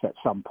sweepstakes at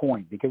some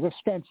point, because if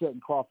Spencer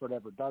and Crawford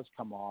ever does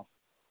come off,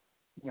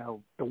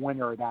 the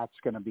winner of that's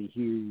going to be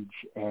huge.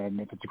 And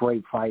if it's a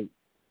great fight,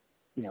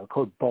 it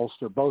could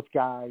bolster both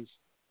guys.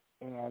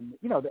 And,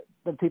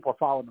 then people are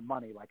following the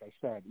money, like I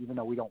said, even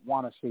though we don't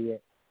want to see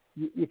it.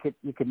 You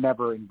could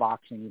never in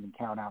boxing even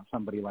count out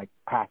somebody like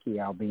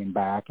Pacquiao being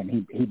back,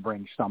 and he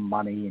brings some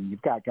money. And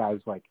you've got guys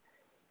like,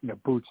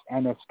 Boots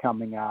Ennis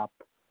coming up,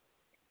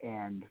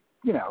 and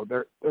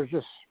there's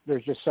just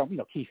some,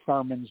 Keith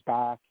Thurman's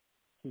back.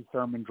 Keith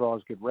Thurman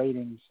draws good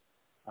ratings.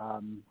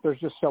 There's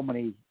just so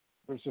many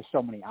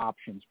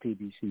options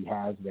PBC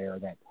has there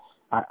that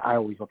I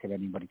always look at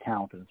anybody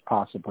talented as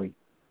possibly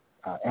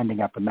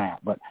ending up in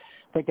that. But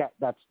I think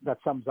that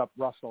sums up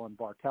Russell and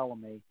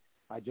Barthelemy.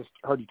 I just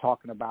heard you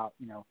talking about,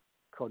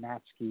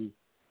 Konatsky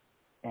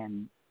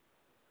and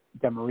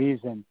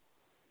Demarizen.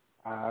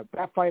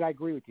 That fight, I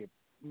agree with you.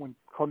 When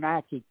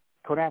Konatsky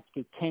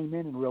came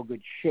in real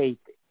good shape,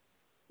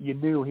 you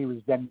knew he was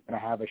then going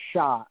to have a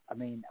shot. I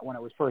mean, when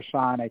it was first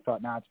signed, I thought,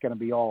 it's going to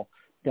be all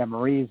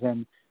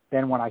Demarieson.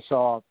 Then when I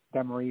saw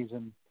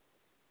Demarieson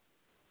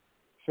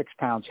 6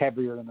 pounds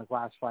heavier than his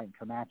last fight,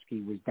 and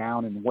Konatsky was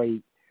down in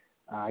weight,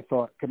 I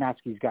thought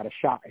Konatsky's got a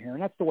shot here,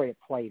 and that's the way it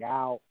played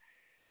out.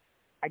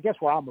 I guess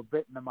where I'm a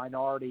bit in the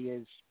minority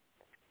is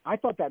I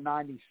thought that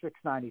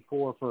 96-94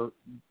 for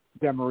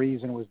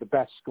Demarieson was the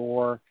best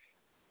score.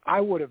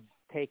 I would have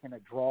taken a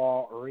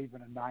draw or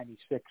even a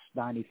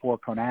 96-94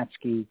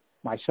 Konatsky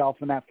myself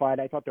in that fight.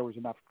 I thought there was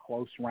enough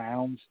close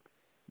rounds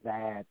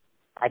that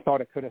I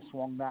thought it could have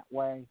swung that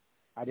way.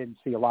 I didn't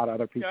see a lot of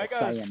other people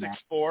saying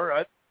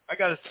that. I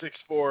got a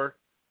 6-4,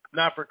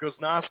 not for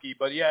Konatsky,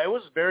 but yeah, it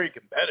was very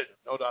competitive,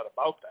 no doubt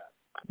about that.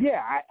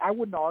 Yeah, I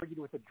wouldn't argue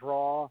with a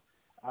draw.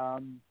 I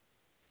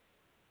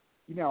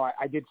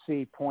did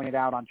see pointed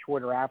out on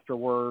Twitter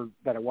afterward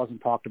that it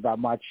wasn't talked about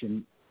much,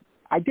 and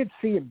I did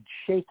see him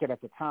shake it at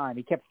the time.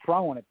 He kept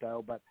throwing it,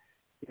 though, but,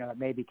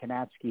 maybe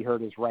Konatsky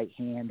hurt his right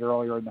hand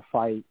earlier in the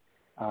fight.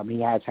 He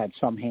has had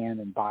some hand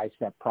and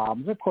bicep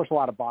problems. Of course, a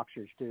lot of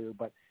boxers do,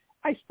 but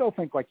I still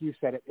think, like you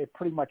said, it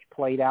pretty much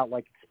played out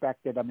like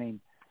expected. I mean,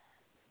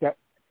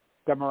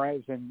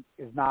 Demarieson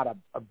is not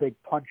a big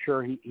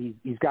puncher.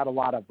 He's got a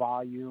lot of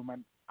volume,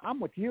 and I'm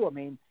with you. I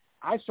mean,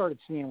 I started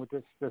seeing with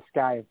this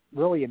guy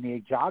really in the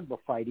Ajagba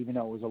fight, even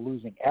though it was a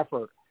losing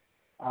effort.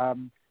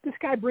 This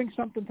guy brings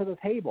something to the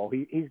table.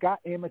 He's got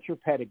amateur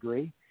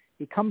pedigree.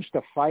 He comes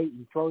to fight.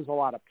 He throws a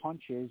lot of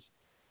punches.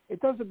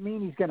 It doesn't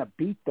mean he's going to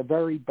beat the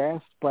very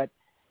best, but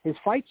his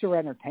fights are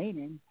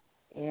entertaining,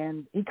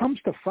 and he comes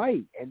to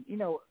fight. And,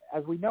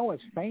 as we know as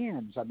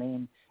fans, I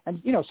mean,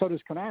 and, so does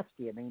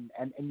Konatsky. I mean,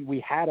 and we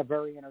had a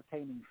very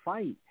entertaining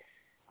fight.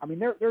 I mean,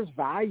 there's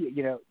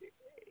value,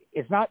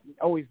 it's not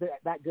always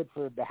that good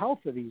for the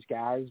health of these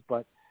guys,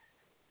 but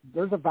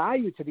there's a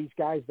value to these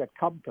guys that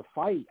come to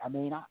fight. I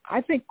mean,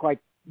 I think like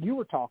you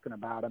were talking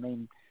about, I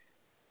mean,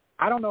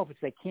 I don't know if it's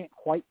they can't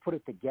quite put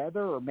it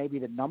together or maybe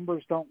the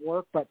numbers don't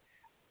work, but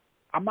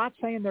I'm not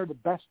saying they're the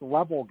best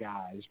level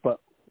guys. But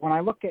when I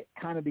look at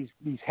kind of these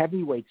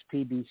heavyweights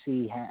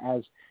PBC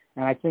has,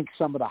 and I think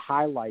some of the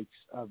highlights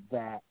of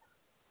that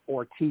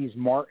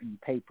Ortiz-Martin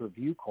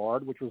pay-per-view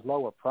card, which was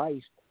lower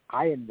priced,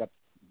 I ended up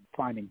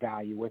finding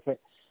value with it.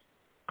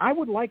 I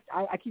would like,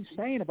 I keep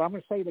saying it, but I'm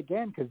going to say it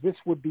again because this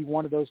would be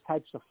one of those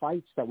types of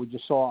fights that we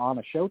just saw on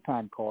a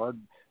Showtime card,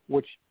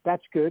 which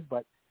that's good.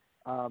 But,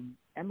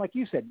 and like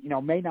you said,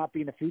 may not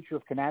be in the future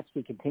if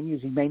Konatsky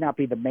continues. He may not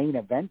be the main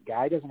event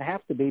guy. It doesn't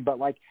have to be. But,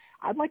 like,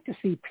 I'd like to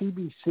see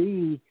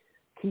PBC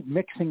keep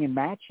mixing and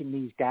matching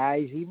these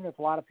guys, even if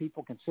a lot of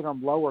people consider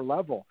them lower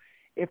level.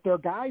 If they're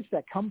guys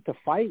that come to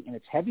fight and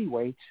it's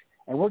heavyweights,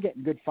 and we're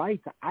getting good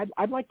fights,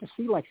 I'd like to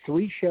see like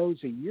 3 shows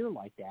a year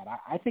like that.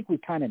 I think we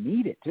kind of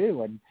need it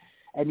too. And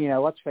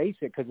let's face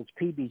it, because it's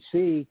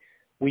PBC,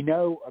 we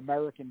know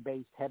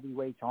American-based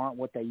heavyweights aren't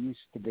what they used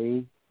to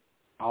be.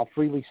 I'll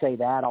freely say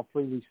that. I'll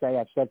freely say,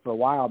 I've said for a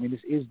while, I mean,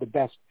 this is the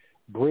best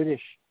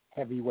British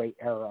heavyweight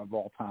era of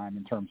all time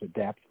in terms of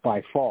depth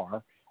by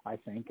far, I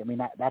think. I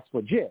mean, that's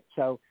legit.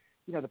 So,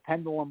 the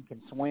pendulum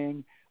can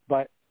swing,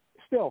 but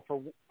still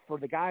for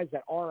the guys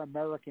that are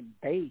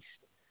American-based,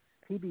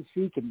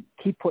 PBC can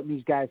keep putting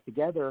these guys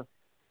together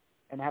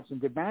and have some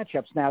good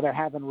matchups. Now they're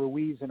having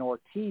Ruiz and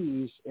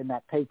Ortiz in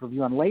that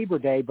pay-per-view on Labor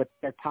Day, but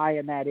they're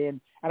tying that in.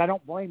 And I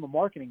don't blame them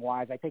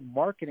marketing-wise. I think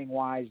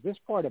marketing-wise, this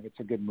part of it's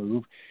a good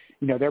move.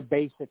 They're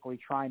basically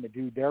trying to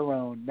do their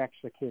own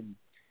Mexican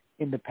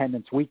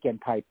Independence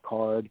Weekend type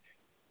card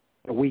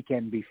the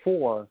weekend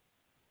before,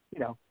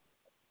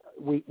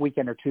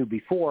 weekend or two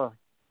before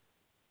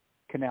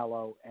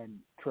Canelo and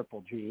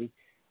Triple G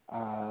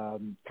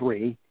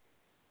 3.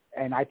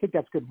 And I think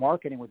that's good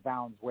marketing with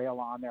Valenzuela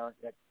on there,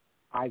 that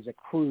Isaac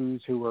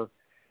Cruz, who are,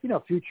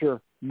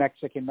 future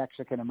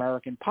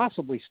Mexican-American,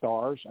 possibly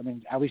stars. I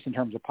mean, at least in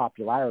terms of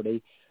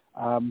popularity.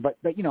 But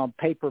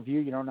pay-per-view,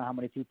 you don't know how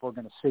many people are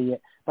going to see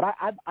it. But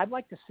I'd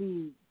like to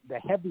see the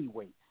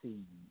heavyweight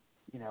scene,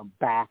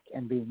 back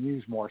and being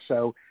used more.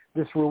 So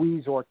this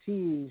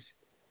Ruiz-Ortiz,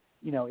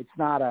 it's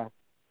not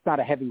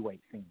a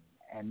heavyweight scene.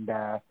 And,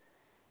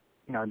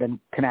 then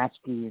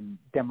Konatsky and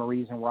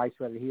Demarieson were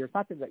isolated here. It's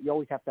not that you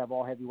always have to have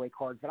all heavyweight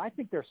cards, but I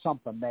think there's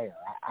something there.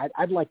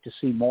 I'd like to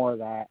see more of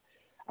that.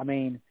 I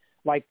mean,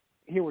 like,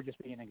 here would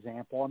just be an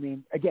example. I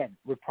mean, again,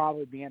 would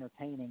probably be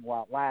entertaining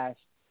while it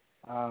lasts.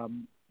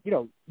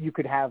 You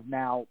could have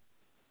now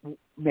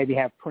maybe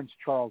have Prince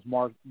Charles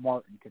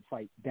Martin could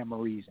fight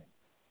Demarieson,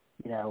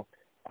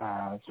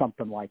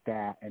 something like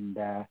that. And,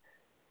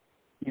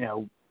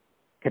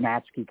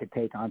 Konatsky could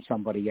take on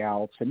somebody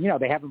else. And,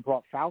 they haven't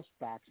brought Faust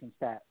back since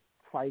that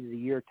fight of the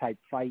year type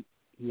fight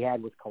he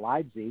had with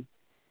Kalaidze.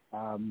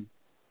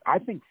 I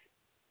think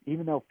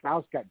even though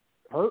Faust got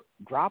hurt,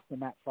 dropped in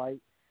that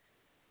fight,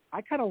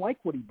 I kind of like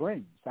what he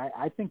brings.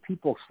 I think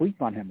people sleep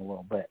on him a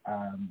little bit.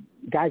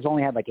 Guy's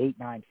only had like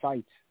 8-9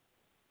 fights.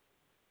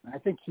 I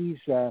think he's,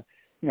 so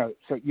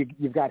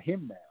you've got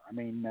him there. I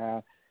mean,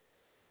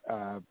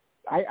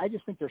 I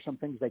just think there's some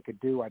things they could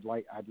do. I'd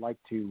like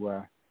to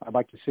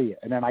see it.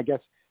 And then I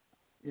guess,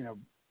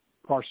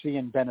 Garcia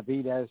and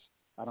Benavidez.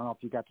 I don't know if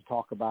you got to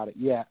talk about it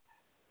yet.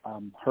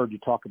 Heard you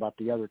talk about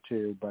the other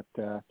two, but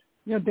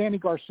Danny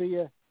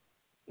Garcia,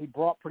 he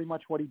brought pretty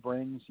much what he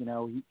brings.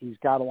 He's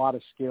got a lot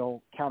of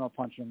skill,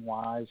 counterpunching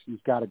wise. He's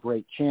got a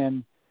great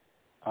chin.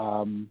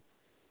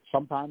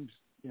 Sometimes,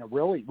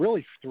 really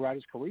throughout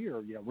his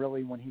career,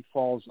 really when he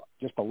falls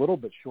just a little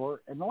bit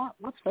short, and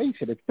let's face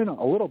it, it's been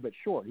a little bit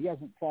short. He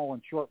hasn't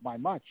fallen short by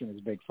much in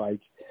his big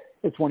fights.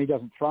 It's when he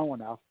doesn't throw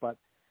enough. But,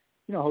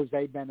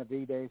 Jose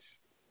Benavidez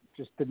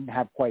just didn't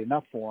have quite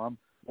enough for him.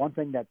 One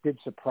thing that did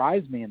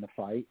surprise me in the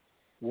fight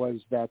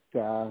was that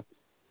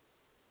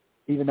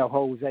even though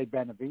Jose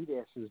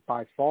Benavidez is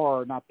by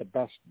far not the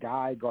best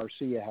guy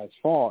Garcia has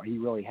fought, he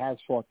really has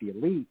fought the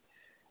elite.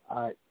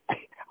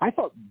 I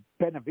thought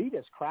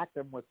Benavidez cracked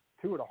him with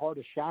two of the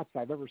hardest shots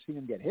I've ever seen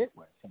him get hit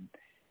with, and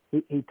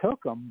he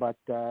took them, but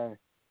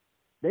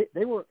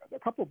they were a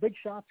couple of big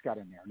shots got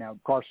in there. Now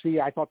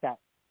Garcia, I thought that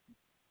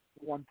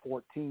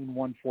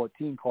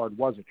 114 card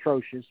was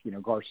atrocious.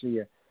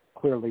 Garcia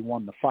clearly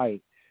won the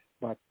fight,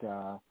 but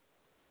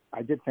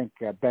I did think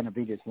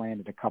Benavidez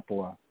landed a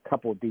couple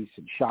of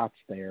decent shots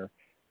there.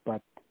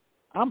 But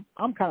I'm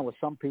kind of with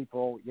some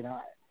people,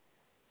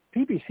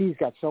 PBC's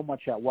got so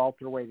much at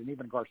welterweight, and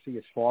even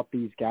Garcia's fought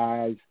these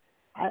guys.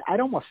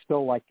 I'd almost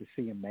still like to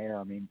see him there.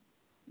 I mean,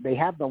 they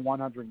have the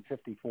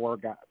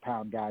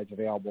 154-pound guys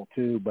available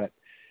too, but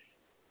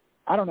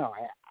I don't know.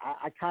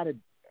 I kind of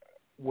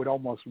would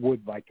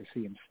like to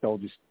see him still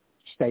just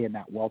stay in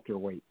that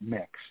welterweight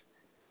mix.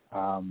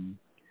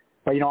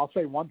 But, I'll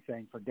say one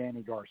thing for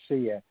Danny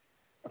Garcia.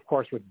 Of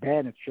course, with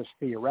Ben, it's just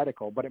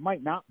theoretical, but it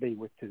might not be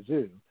with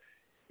Tszyu,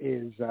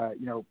 is,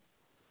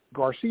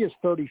 Garcia's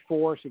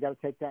 34, so you got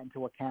to take that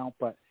into account.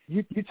 But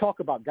you talk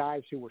about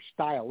guys who were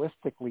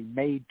stylistically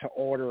made to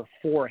order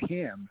for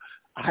him.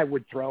 I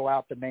would throw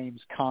out the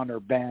names Conor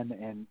Benn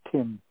and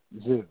Tim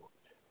Tszyu.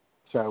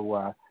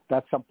 So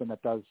that's something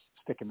that does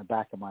stick in the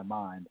back of my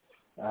mind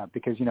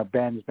because,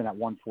 Ben's been at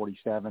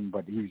 147,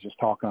 but he was just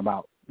talking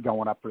about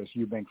going up for this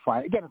Eubank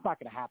fight. Again, it's not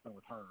going to happen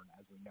with Hearn,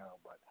 as we know,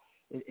 but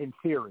in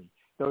theory,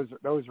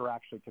 those are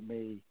actually, to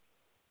me,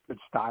 good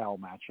style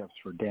matchups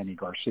for Danny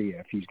Garcia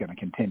if he's going to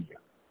continue.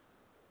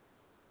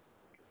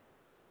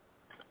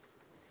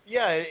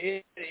 Yeah,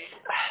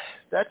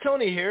 that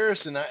Tony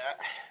Harrison,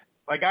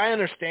 I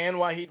understand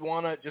why he'd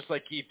want to, just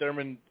like Keith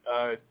Thurman,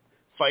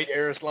 fight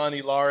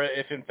Erislandy Lara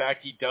if, in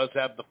fact, he does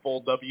have the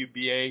full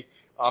WBA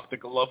off the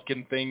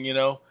Golovkin thing,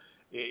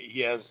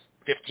 He has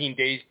 15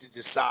 days to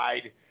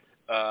decide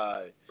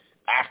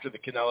after the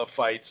Canelo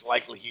fights.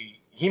 Likely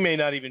he may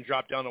not even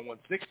drop down to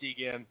 160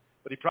 again,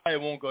 but he probably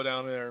won't go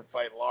down there and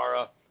fight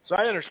Lara. So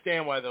I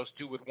understand why those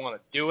two would want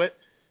to do it.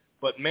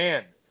 But,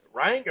 man,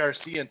 Ryan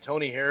Garcia and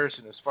Tony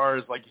Harrison, as far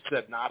as, like you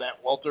said, not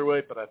at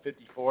welterweight but at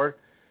 54,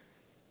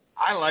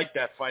 I like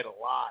that fight a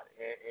lot.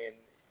 And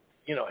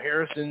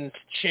Harrison's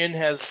chin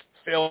has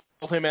failed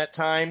him at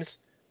times,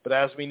 but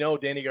as we know,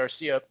 Danny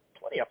Garcia,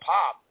 plenty of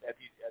pop at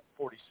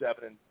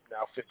 47 and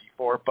now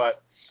 54,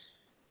 but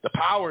the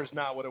power is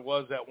not what it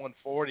was at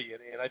 140,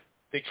 and I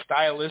think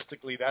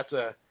stylistically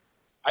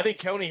I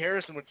think Tony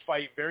Harrison would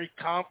fight very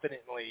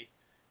confidently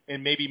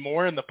and maybe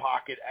more in the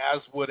pocket,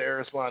 as would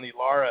Erislandy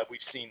Lara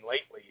we've seen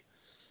lately.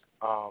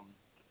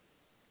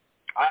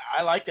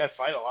 I like that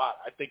fight a lot.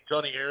 I think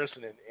Tony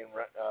Harrison and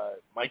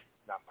Mikey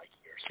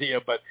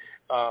Garcia, but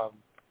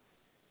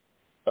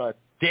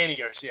Danny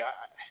Garcia,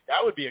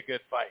 that would be a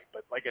good fight.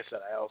 But like I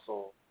said, I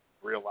also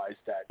realize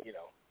that,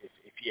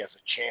 if he has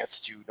a chance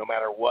to, no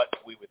matter what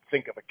we would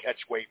think of a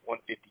catchweight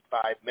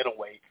 155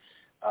 middleweight,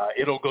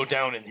 it'll go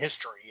down in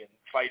history, and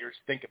fighters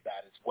think of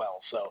that as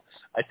well. So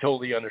I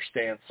totally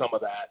understand some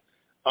of that.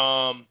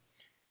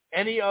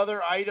 Any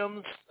other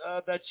items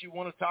that you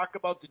want to talk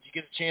about? Did you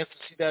get a chance to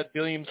see that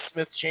William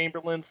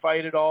Smith-Chamberlain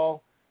fight at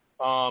all?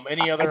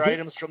 Any other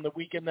items from the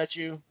weekend that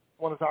you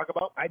want to talk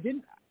about? I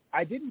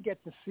didn't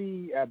get to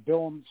see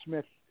Bill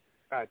Smith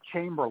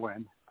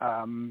Chamberlain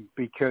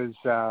because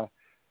I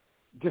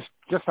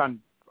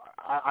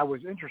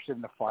was interested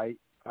in the fight,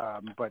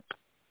 but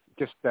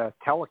just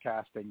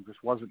telecasting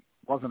just wasn't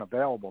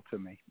available to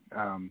me,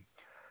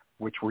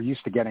 which we're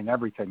used to getting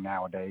everything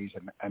nowadays,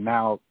 and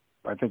now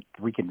I think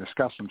we can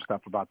discuss some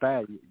stuff about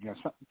that.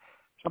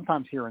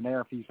 Sometimes here and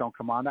there, if these don't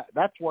come on,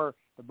 that's where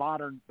the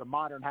modern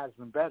has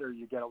been better.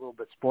 You get a little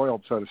bit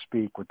spoiled, so to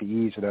speak, with the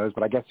ease of those.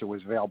 But I guess it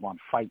was available on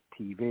Fight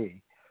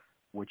TV,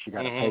 which you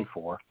got to pay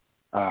for.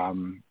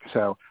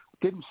 So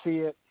didn't see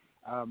it.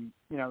 Then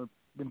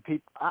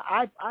people,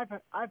 I've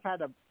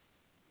had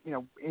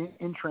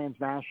in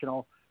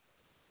transnational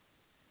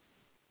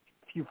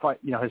few fight.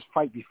 His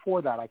fight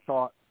before that, I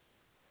thought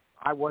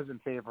I was in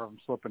favor of him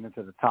slipping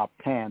into the top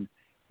 10.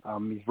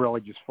 He's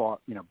really just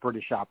fought,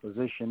 British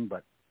opposition,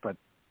 but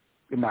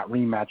in that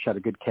rematch had a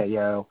good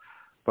KO.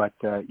 But,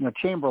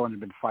 Chamberlain had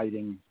been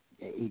fighting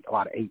a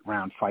lot of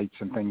 8-round fights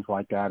and things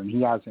like that, and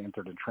he has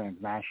entered a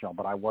transnational,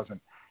 but I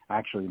wasn't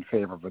actually in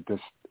favor of it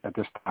at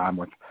this time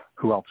with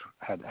who else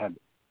had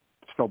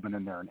still been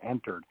in there and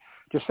entered.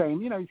 Just saying,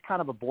 he's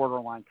kind of a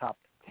borderline top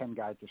 10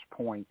 guy at this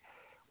point.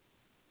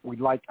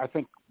 I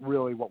think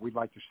really what we'd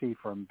like to see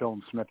from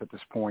Dylan Smith at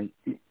this point.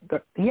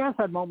 He has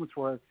had moments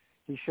where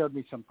he showed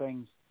me some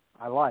things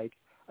I like.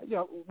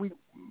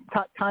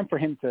 Time for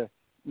him to,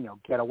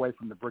 get away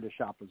from the British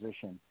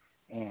opposition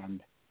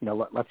and,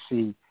 let's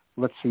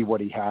see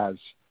what he has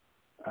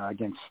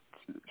against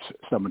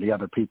some of the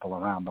other people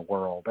around the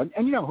world. And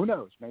who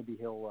knows? Maybe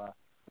he'll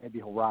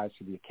rise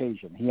to the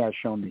occasion. He has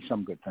shown me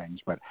some good things,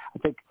 but I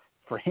think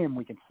for him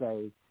we can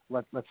say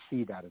let's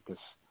see that at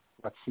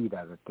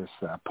this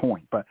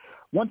point. But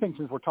one thing,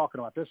 since we're talking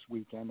about this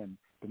weekend and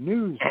the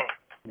news,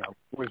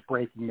 was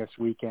breaking this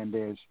weekend,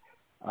 is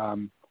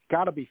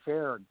got to be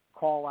fair and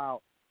call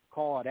out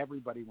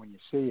everybody when you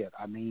see it.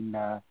 I mean,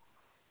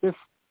 this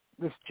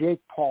Jake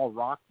Paul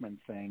Rockman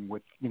thing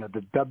with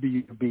the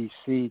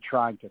WBC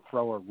trying to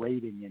throw a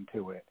rating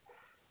into it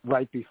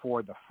right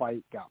before the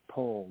fight got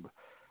pulled.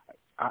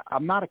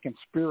 I'm not a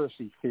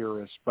conspiracy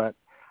theorist, but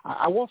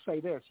I will say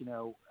this,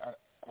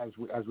 as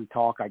we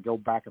talk, I go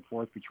back and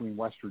forth between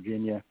West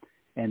Virginia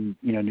and,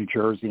 New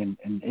Jersey.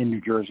 And in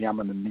New Jersey,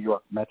 I'm in the New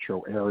York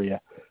metro area,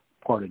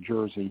 part of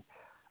Jersey.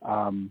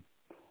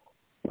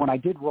 When I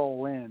did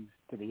roll in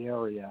to the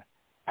area,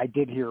 I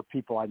did hear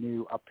people I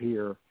knew up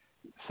here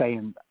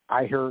saying,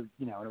 I heard,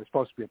 and it was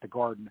supposed to be at the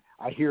Garden,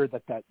 I hear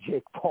that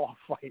Jake Paul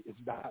fight is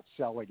not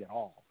selling at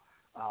all.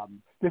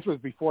 This was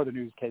before the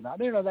news came out.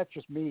 That's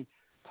just me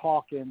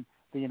talking,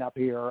 being up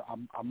here.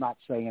 I'm not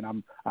saying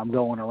I'm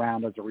going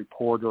around as a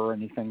reporter or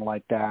anything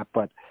like that.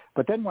 But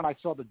then when I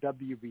saw the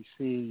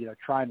WBC,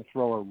 trying to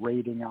throw a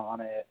rating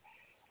on it,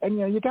 and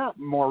you got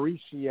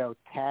Mauricio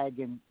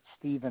tagging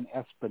Steven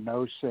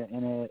Espinosa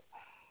in it.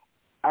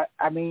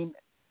 I mean,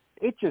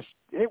 it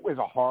was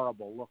a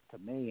horrible look to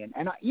me.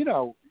 And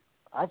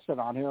I've said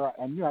on here,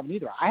 and you haven't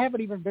either, I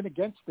haven't even been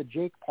against the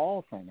Jake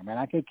Paul thing. I mean,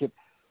 I think it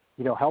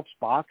helps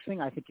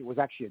boxing. I think it was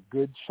actually a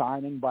good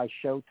signing by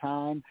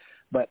Showtime.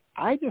 But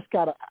I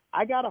got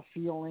a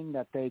feeling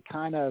that they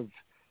kind of,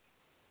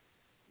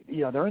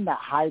 they're in that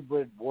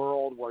hybrid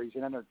world where he's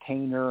an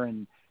entertainer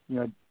and,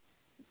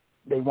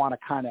 they want to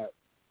kind of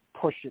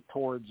push it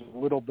towards a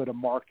little bit of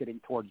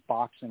marketing towards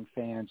boxing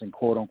fans and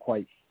quote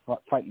unquote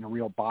fighting a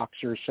real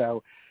boxer.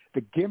 So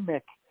the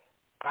gimmick,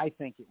 I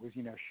think it was,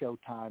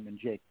 Showtime and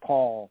Jake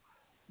Paul,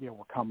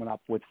 were coming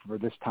up with for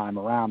this time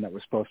around that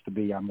was supposed to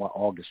be on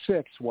August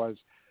 6th was,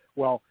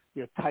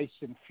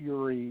 Tyson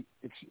Fury,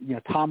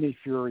 Tommy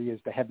Fury is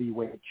the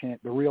heavyweight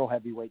the real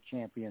heavyweight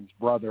champion's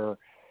brother.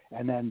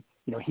 And then,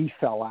 he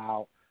fell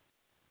out.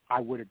 I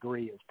would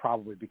agree it's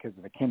probably because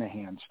of the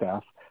Kinahan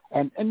stuff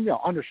and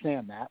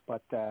understand that.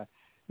 But,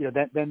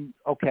 then,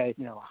 okay,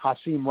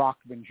 Hasim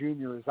Rockman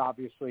Jr. is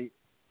obviously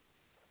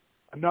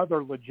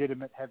another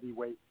legitimate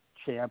heavyweight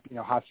champ,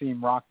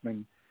 Hasim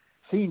Rockman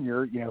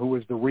Sr., who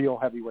was the real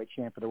heavyweight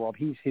champ of the world.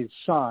 He's his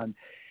son.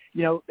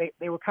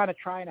 They were kind of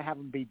trying to have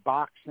him be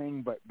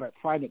boxing, but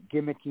find it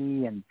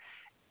gimmicky. And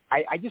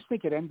I just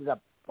think it ended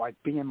up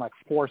being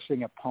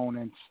forcing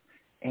opponents,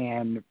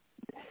 and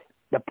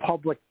the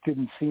public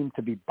didn't seem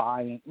to be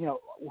buying,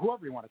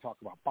 whoever you want to talk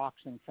about,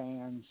 boxing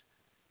fans,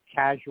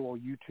 casual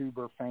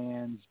YouTuber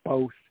fans,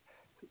 both,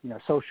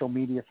 social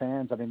media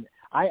fans. I mean,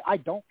 I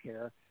don't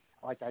care.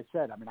 Like I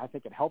said, I mean, I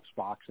think it helps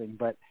boxing,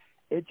 but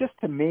it just,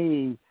 to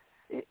me,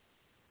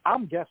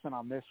 I'm guessing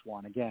on this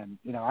one, again,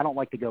 I don't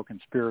like to go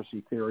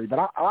conspiracy theory,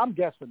 but I'm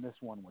guessing this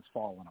one was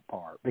falling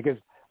apart because,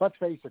 let's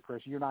face it,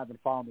 Chris, you and I have been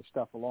following this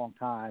stuff a long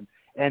time,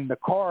 and the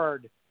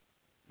card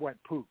went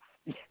poof.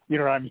 You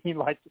know what I mean?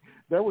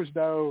 There was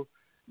no,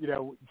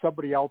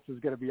 somebody else is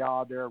going to be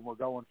on there and we're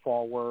going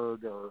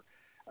forward or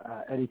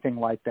anything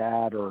like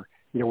that, or,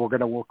 we're going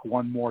to work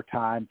one more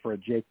time for a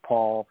Jake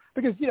Paul.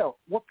 Because,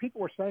 what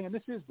people were saying, and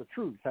this is the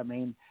truth, I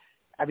mean,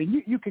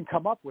 you can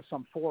come up with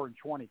some 4-20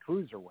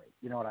 cruiserweight,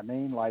 you know what I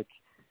mean?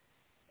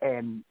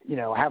 And,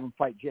 have him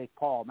fight Jake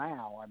Paul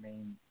now, I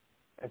mean,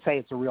 and say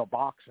it's a real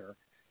boxer,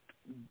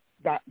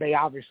 that they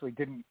obviously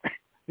didn't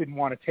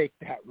want to take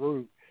that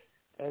route.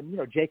 And,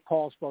 Jake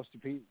Paul's supposed to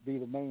be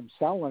the name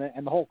selling it,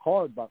 and the whole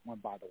card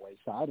went by the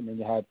wayside. I mean,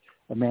 you had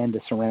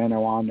Amanda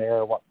Serrano on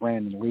there,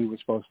 Brandon Lee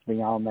was supposed to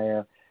be on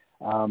there.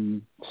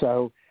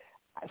 So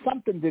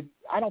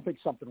I don't think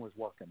something was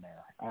working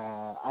there.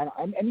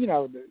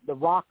 The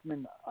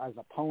Rockman as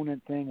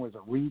opponent thing was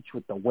a reach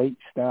with the weight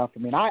stuff. I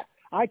mean, I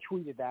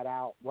tweeted that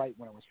out right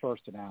when it was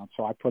first announced,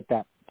 so I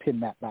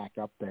pinned that back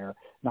up there,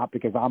 not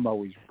because I'm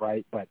always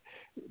right, but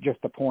just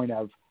the point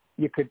of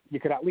you could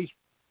at least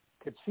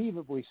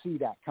conceivably see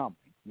that coming,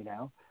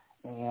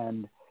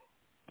 and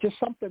just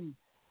something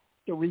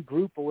to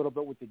regroup a little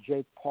bit with the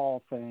Jake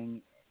Paul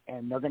thing.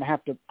 And they're going to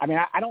have to,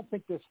 I don't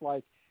think this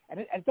and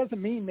it doesn't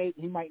mean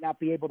he might not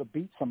be able to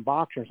beat some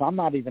boxers. I'm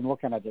not even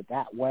looking at it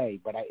that way,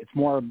 but it's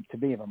more to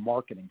me of a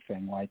marketing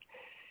thing.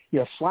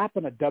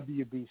 Slapping a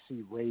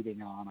WBC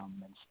rating on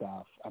them and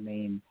stuff. I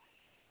mean,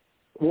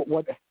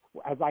 what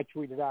as I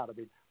tweeted out,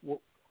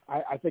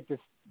 I think this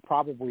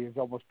probably is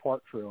almost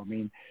part true. I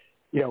mean,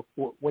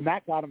 when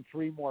that got them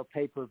 3 more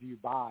pay-per-view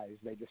buys,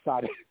 they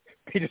decided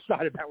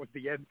that was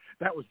the end.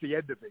 That was the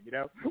end of it.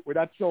 When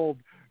that sold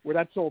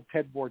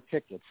 10 more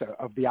tickets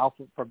of the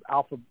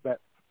Alphabet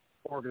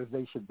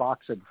organization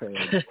boxing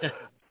fans.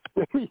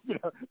 They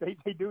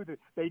knew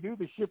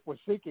the ship was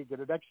sinking, and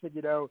the next thing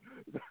you know,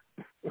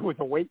 it was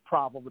a weight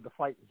problem, and the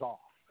fight was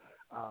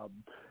off.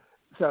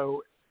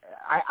 So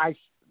I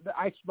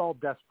smell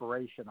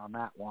desperation on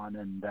that one,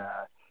 and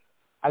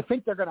I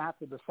think they're going to have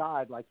to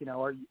decide,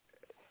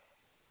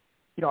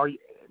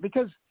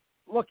 because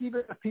look,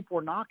 even if people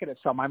were knocking at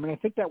some, I mean, I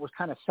think that was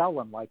kind of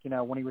selling,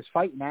 when he was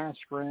fighting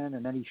Askren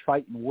and then he's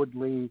fighting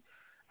Woodley.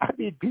 I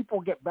mean,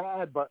 people get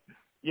mad, but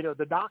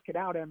the knocking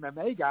out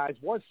MMA guys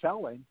was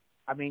selling.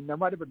 I mean, there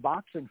might have been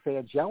boxing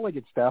fans yelling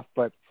and stuff,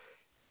 but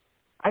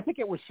I think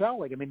it was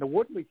selling. I mean, the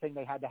Woodley thing,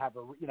 they had to have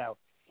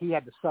he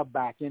had to sub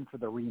back in for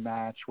the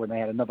rematch when they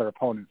had another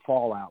opponent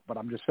fall out. But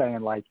I'm just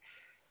saying,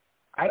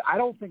 I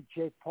don't think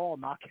Jake Paul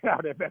knocking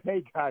out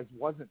MMA guys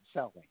wasn't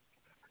selling.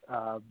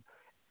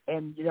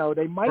 And,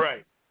 they might.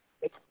 Right.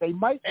 They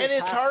might. And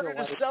it's harder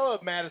to sell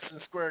at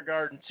Madison Square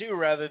Garden, too,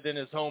 rather than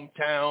his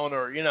hometown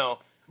or,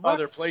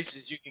 other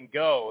places you can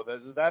go.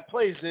 That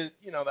plays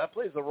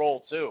a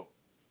role, too.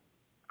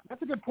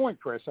 That's a good point,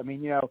 Chris. I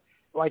mean,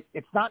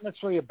 it's not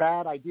necessarily a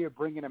bad idea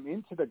bringing him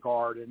into the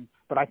Garden,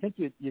 but I think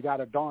you got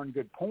a darn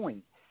good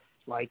point.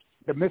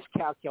 The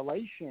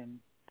miscalculation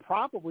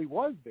probably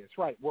was this,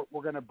 right?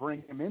 We're going to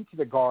bring him into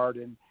the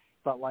Garden,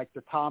 but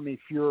the Tommy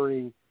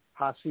Fury,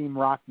 Hasim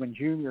Rahman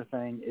Jr.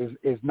 thing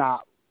is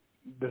not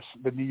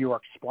the New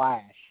York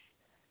splash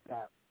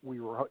that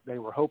they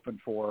were hoping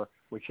for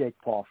with Jake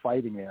Paul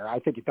fighting there. I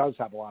think it does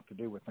have a lot to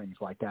do with things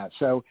like that.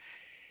 So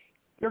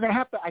they're going to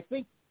have to.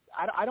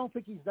 I don't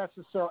think he's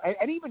necessarily,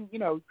 and even,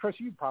 Chris,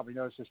 you probably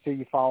noticed this too.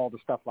 You follow the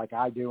stuff like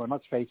I do, and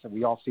let's face it,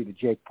 we all see the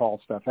Jake Paul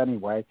stuff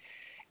anyway.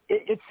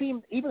 It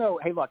seemed, even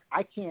though, hey, look,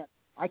 I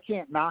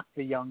can't knock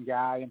the young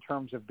guy in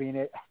terms of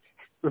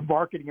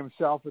marketing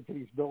himself into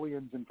these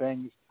billions and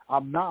things.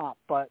 I'm not,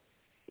 but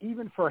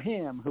even for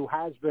him, who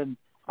has been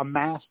a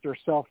master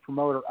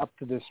self-promoter up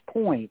to this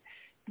point,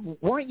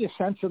 weren't you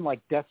sensing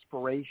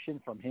desperation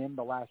from him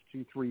the last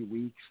 2-3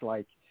 weeks?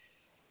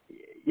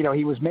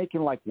 He was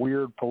making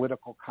weird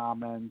political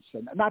comments,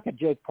 and not that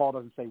Jake Paul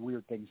doesn't say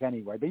weird things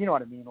anyway, but you know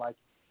what I mean?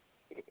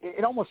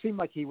 It almost seemed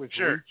like he was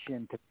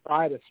reaching to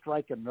try to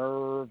strike a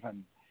nerve,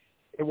 and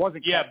it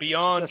wasn't. Yeah,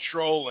 beyond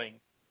trolling,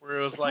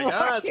 where it was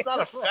it's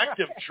not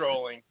effective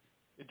trolling.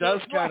 It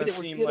does kind of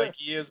seem like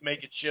he is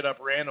making shit up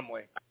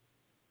randomly.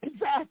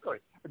 Exactly.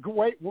 A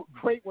great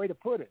way to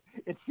put it.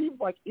 It seemed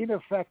like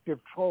ineffective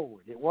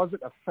trolling. It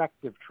wasn't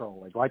effective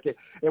trolling.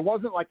 It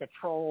wasn't like a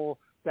troll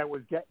that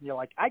was getting you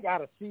I got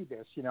to see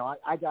this,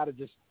 I got to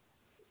just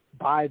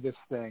buy this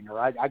thing, or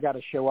I got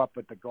to show up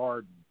at the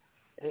Garden.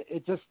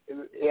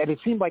 It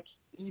seemed like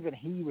even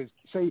he was,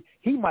 so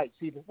he might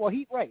see this. Well,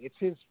 it's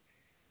his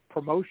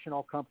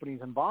promotional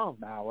companies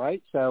involved now,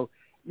 right? So,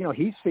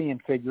 he's seeing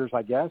figures,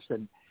 I guess,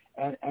 and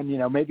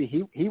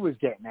maybe he was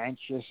getting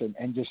anxious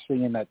and just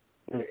seeing that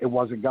it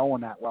wasn't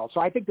going that well.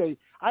 So I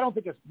don't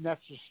think it's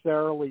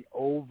necessarily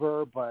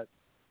over, but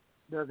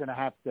they're going to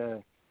have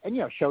to, and,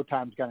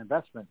 Showtime's got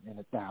investment in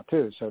it now,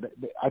 too. So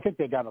I think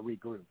they got to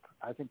regroup.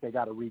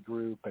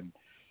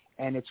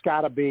 And it's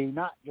got to be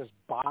not just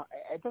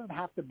it doesn't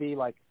have to be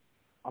like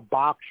a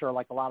boxer,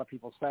 like a lot of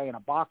people say. And a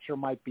boxer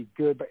might be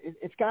good, but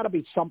it's got to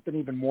be something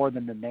even more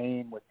than the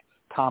name with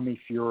Tommy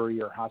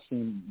Fury or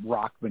Hasim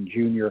Rahman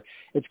Jr.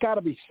 It's got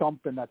to be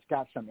something that's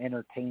got some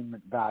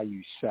entertainment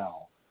value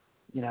sell,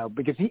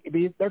 because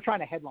they're trying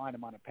to headline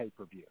him on a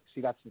pay-per-view. See,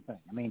 that's the thing.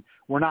 I mean,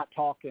 we're not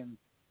talking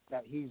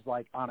that he's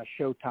on a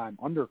Showtime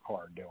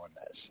undercard doing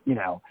this.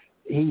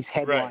 He's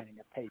headlining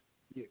a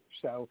pay-per-view.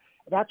 So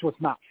that's what's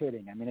not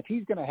fitting. I mean, if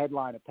he's going to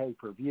headline a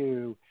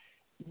pay-per-view,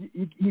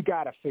 you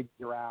got to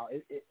figure out.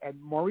 And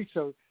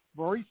Mauricio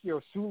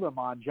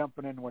Suleiman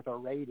jumping in with a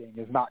rating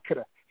is not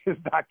gonna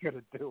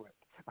do it.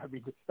 I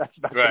mean, that's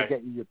not going to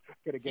get you.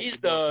 He's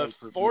the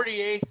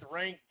 48th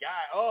ranked guy.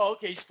 Oh,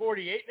 okay, he's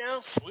 48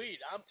 now. Sweet,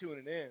 I'm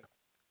tuning in.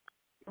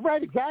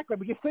 Right, exactly.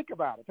 But just think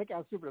about it. Think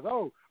how stupid it is.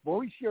 Oh,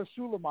 Mauricio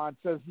Suleiman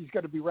says he's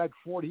going to be ranked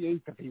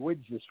 48th if he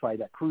wins this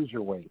fight at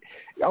cruiserweight.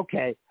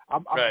 Okay,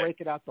 I'm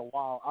breaking out the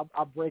wall.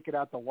 I'm breaking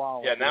out the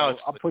wall. Yeah, now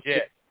it's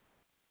legit.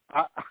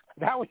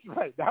 That was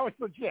right. That was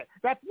legit.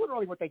 That's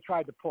literally what they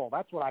tried to pull.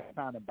 That's what I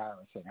found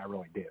embarrassing. I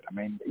really did. I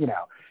mean,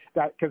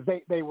 that because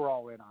they were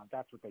all in on it.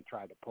 That's what they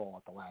tried to pull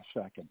at the last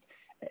second.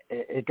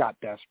 It got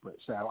desperate.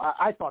 So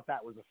I thought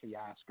that was a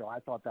fiasco. I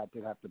thought that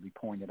did have to be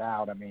pointed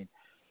out. I mean,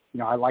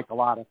 I like a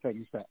lot of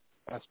things that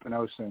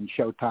Espinosa and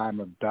Showtime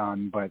have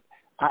done, but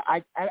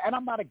and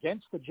I'm not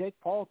against the Jake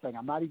Paul thing.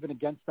 I'm not even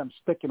against them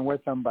sticking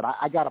with him, but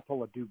I got to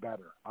pull a do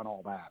better on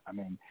all that. I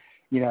mean,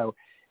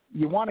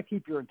 you want to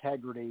keep your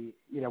integrity.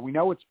 We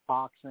know it's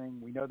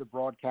boxing. We know the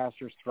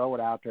broadcasters throw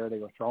it out there. They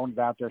were throwing it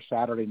out there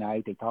Saturday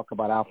night. They talk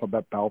about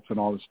alphabet belts and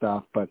all this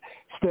stuff, but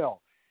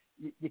still,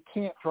 you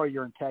can't throw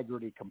your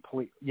integrity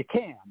completely. You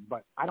can,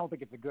 but I don't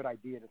think it's a good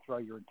idea to throw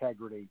your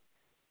integrity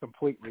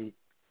completely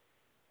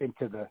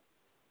into the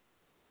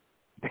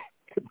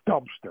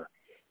dumpster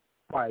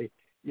by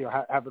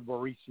having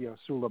Mauricio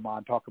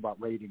Suleiman talk about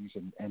ratings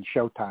and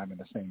Showtime in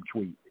the same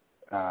tweet.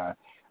 I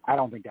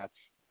don't think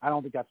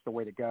that's the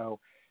way to go.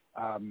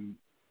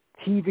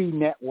 TV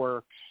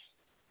networks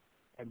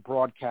and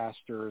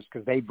broadcasters,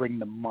 because they bring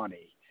the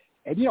money.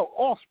 And, you know,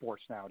 all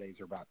sports nowadays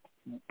are about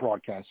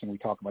broadcasting. We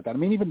talk about that. I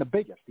mean, even the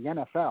biggest, the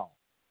NFL,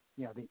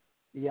 you know, the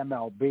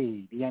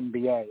MLB, the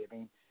NBA. I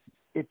mean,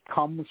 it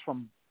comes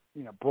from,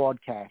 you know,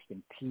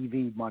 broadcasting,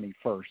 TV money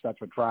first. That's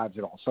what drives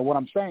it all. So what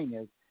I'm saying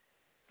is,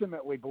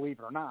 ultimately, believe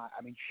it or not,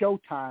 I mean,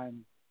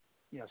 Showtime,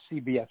 you know,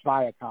 CBS,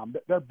 Viacom,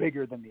 they're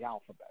bigger than the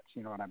alphabets.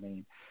 You know what I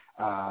mean?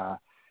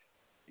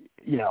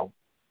 You know,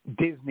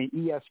 Disney,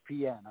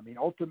 ESPN. I mean,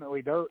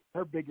 ultimately,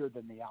 they're bigger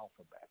than the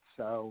alphabet.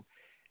 So,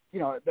 you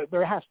know,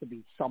 there has to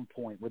be some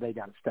point where they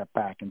got to step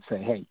back and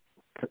say, hey,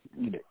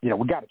 you know,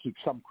 we got to keep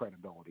some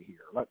credibility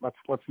here.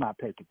 Let's not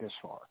take it this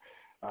far.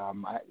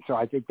 So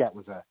I think that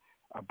was a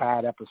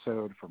bad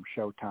episode from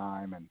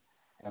Showtime, and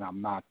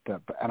I'm not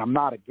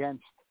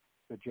against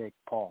the Jake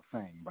Paul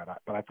thing, but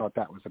I thought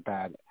that was a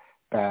bad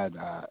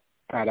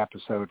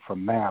episode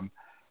from them.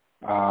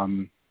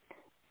 And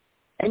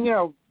you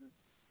know,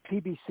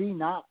 PBC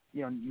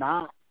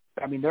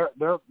I mean,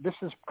 this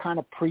is kind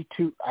of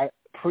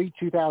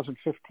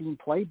pre-2015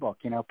 playbook,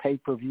 you know,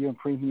 pay-per-view and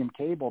premium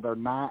cable. They're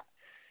not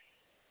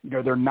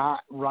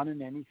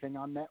running anything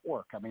on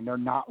network. I mean, they're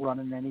not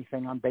running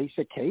anything on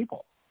basic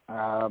cable.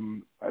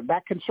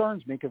 That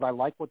concerns me because I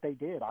like what they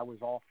did. I was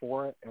all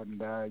for it,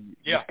 and you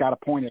just got to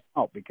point it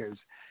out because,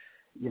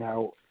 you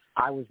know,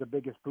 I was the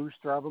biggest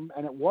booster of them,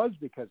 and it was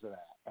because of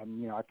that.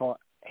 And, you know, I thought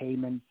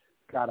Heyman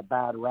got a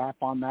bad rap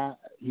on that.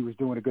 He was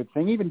doing a good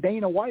thing. Even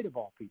Dana White, of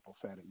all people,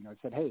 said it. You know, he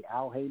said, hey,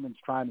 Al Heyman's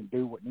trying to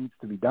do what needs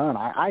to be done.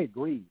 I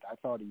agreed. I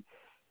thought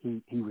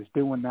he was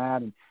doing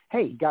that. And,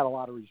 hey, he got a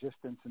lot of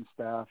resistance and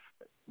stuff.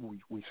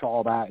 We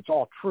saw that. It's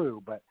all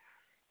true, but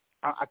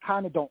I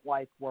kind of don't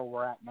like where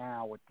we're at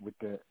now with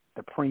the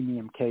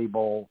premium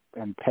cable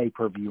and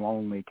pay-per-view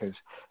only, because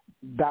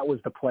that was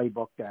the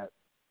playbook that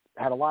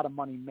had a lot of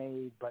money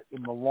made, but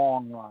in the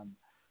long run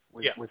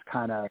was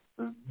kind of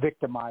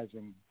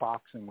victimizing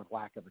boxing with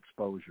lack of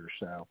exposure.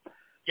 So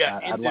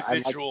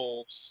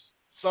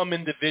some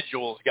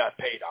individuals got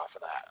paid off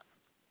of that.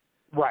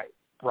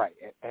 Right.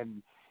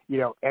 And, you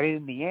know, and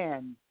in the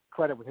end,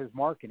 credit with his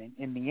marketing,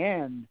 in the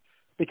end,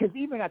 because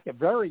even at the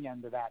very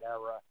end of that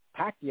era,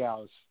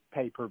 Pacquiao's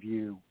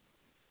pay-per-view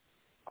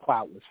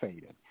clout was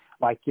fading.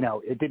 Like, you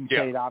know, it didn't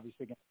fade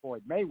obviously against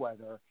Floyd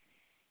Mayweather,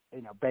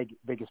 you know,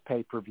 biggest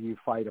pay-per-view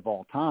fight of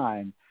all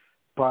time,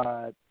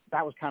 but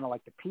that was kind of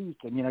like the peak.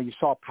 And, you know, you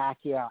saw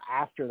Pacquiao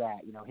after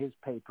that, you know, his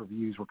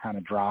pay-per-views were kind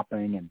of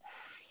dropping. And,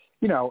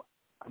 you know,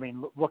 I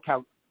mean, look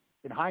how,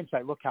 in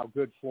hindsight, look how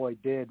good Floyd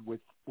did with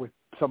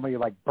somebody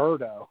like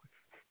Berto.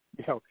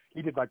 You know,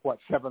 he did like, what,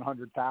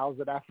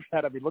 700,000 after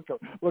that? I mean, look at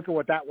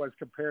what that was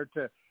compared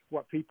to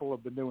what people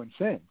have been doing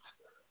since,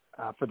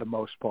 for the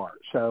most part.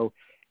 So,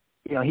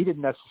 you know, he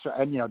didn't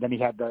necessarily, and, you know, then he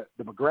had the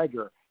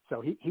McGregor.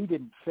 So he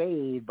didn't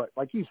fade, but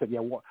like you said,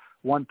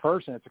 one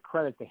person, it's a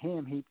credit to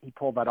him. He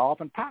pulled that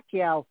off. And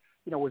Pacquiao,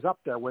 you know, was up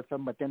there with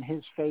him, but then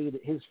his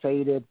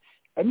faded.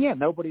 And,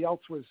 nobody else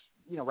was,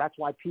 you know, that's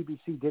why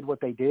PBC did what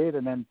they did.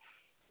 And then,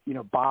 you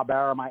know, Bob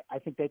Arum, I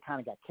think they kind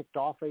of got kicked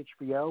off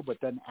HBO, but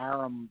then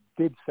Arum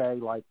did say,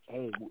 like,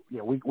 hey, you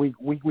know,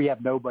 we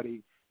have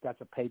nobody that's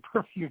a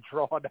pay-per-view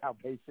draw now,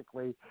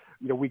 basically.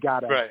 You know, we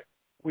got to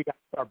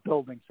start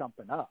building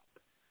something up.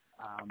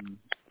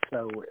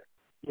 So,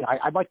 yeah,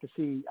 I'd like to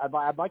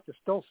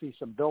still see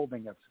some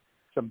building of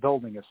some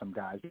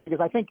guys, because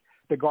I think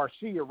the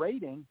Garcia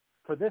rating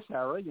for this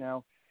era, you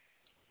know,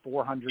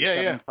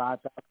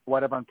 475,000,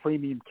 whatever on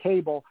premium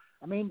cable.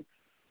 I mean,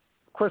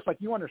 Chris, like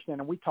you understand,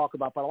 and we talk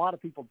about, but a lot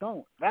of people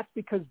don't. That's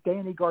because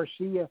Danny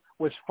Garcia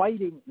was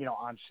fighting, you know,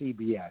 on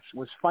CBS,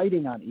 was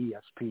fighting on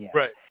ESPN.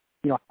 Right.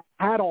 You know,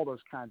 had all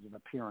those kinds of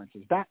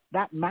appearances. That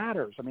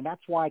matters. I mean,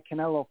 that's why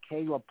Canelo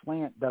Caleb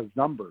Plant does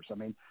numbers. I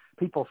mean,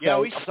 people say,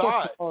 we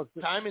saw it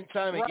time and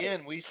time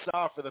again. We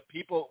saw for the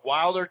people,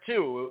 Wilder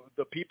too,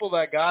 the people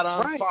that got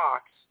on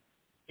Fox,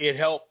 it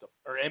helped them,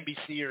 or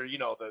NBC, or, you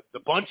know, the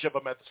bunch of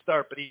them at the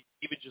start, but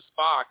even just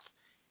Fox,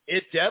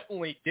 it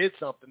definitely did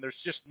something. There's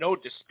just no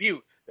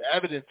dispute. The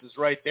evidence is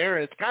right there,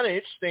 and it's kind of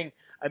interesting.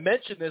 I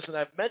mentioned this, and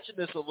I've mentioned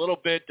this a little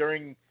bit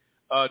during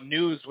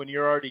news when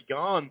you're already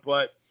gone,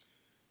 but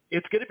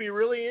it's going to be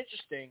really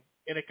interesting,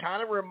 and it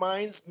kind of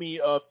reminds me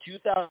of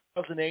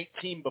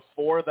 2018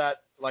 before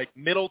that, like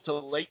middle to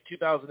late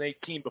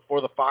 2018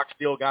 before the Fox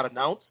deal got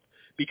announced,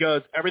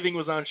 because everything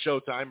was on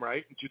Showtime,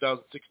 right, in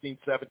 2016,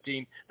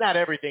 17. Not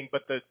everything,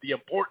 but the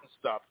important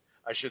stuff,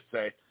 I should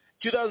say.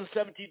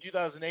 2017,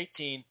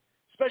 2018,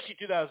 especially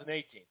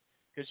 2018,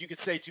 because you could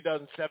say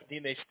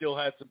 2017 they still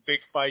had some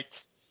big fights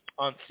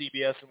on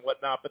CBS and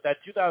whatnot, but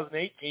that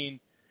 2018,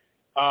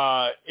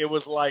 it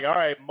was like, all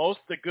right, most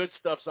of the good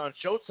stuff's on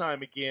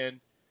Showtime again,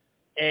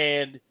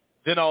 and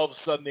then all of a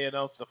sudden they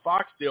announced the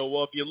Fox deal.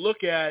 Well, if you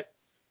look at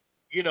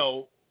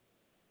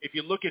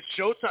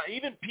Showtime,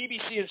 even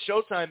PBC and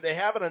Showtime, they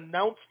haven't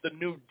announced the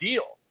new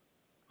deal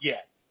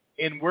yet,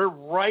 and we're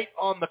right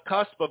on the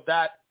cusp of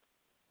that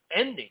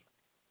ending.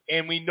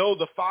 And we know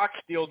the Fox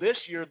deal this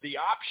year, the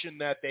option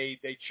that they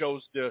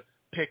chose to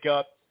pick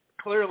up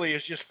clearly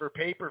is just for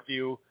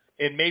pay-per-view.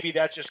 and maybe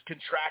that's just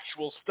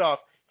contractual stuff.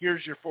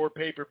 Here's your 4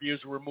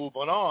 pay-per-views. We're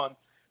moving on.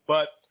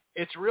 But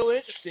it's real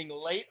interesting.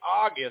 Late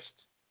August,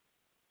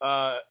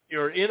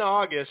 or in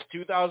August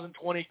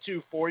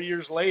 2022, 4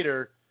 years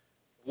later,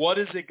 what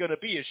is it going to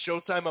be? Is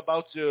Showtime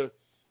about to,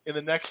 in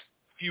the next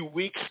few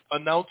weeks,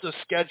 announce a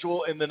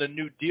schedule and then a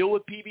new deal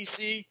with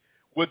PBC?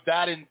 Would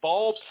that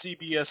involve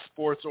CBS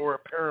Sports or a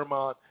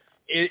Paramount?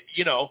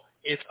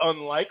 It's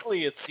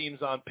unlikely, it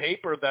seems on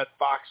paper, that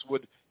Fox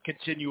would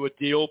continue a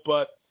deal.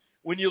 But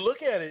when you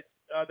look at it,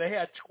 they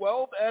had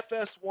 12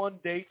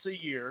 FS1 dates a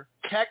year,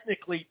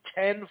 technically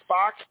 10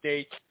 Fox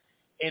dates,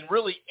 and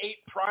really 8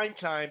 prime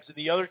times, and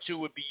the other 2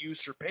 would be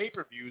used for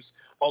pay-per-views,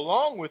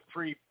 along with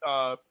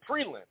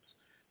prelims.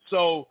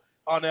 So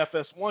on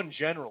FS1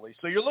 generally.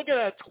 So you're looking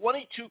at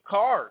 22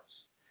 cards,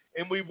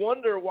 and we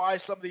wonder why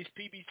some of these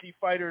PBC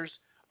fighters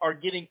are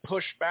getting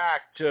pushed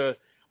back to,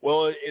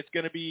 well, it's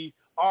going to be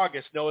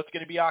August. No, it's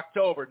going to be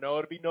October. No,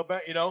 it'll be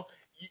November.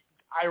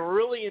 I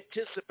really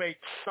anticipate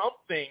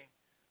something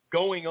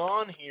going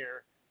on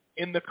here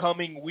in the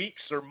coming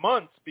weeks or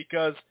months,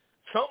 because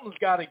something's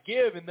got to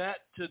give, and that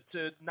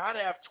to not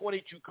have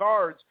 22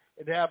 cards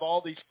and to have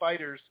all these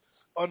fighters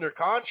under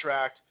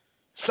contract,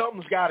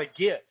 something's got to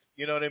give.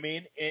 You know what I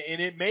mean?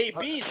 And it may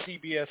be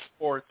CBS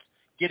Sports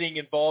getting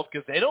involved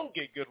because they don't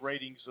get good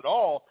ratings at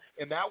all,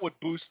 and that would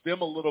boost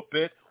them a little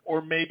bit.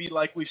 Or maybe,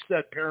 like we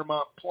said,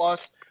 Paramount Plus,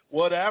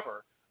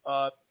 whatever.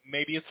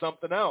 Maybe it's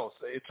something else.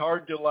 It's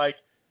hard to,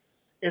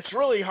 it's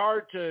really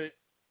hard to,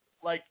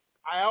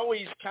 I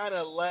always kind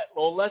of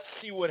let's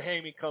see what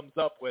Heyman comes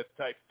up with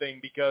type thing,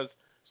 because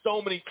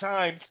so many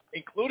times,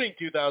 including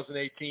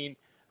 2018,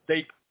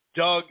 they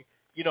dug,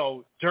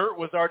 dirt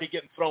was already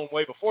getting thrown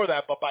way before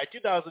that. But by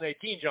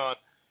 2018, John,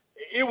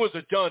 it was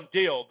a done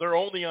deal. They're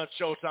only on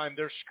Showtime.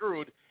 They're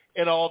screwed.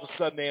 And all of a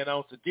sudden they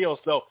announce a deal.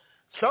 So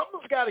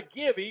something's got to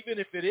give, even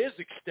if it is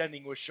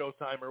extending with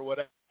Showtime or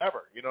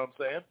whatever. You know what I'm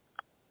saying?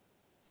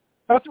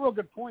 That's a real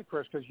good point,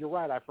 Chris, because you're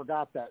right. I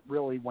forgot that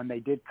really when they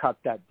did cut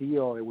that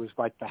deal, it was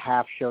like the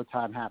half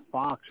Showtime, half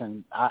Fox,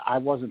 and I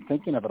wasn't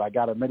thinking of it. I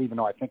got to admit, even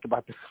though I think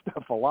about this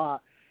stuff a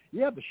lot,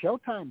 yeah, the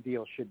Showtime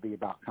deal should be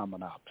about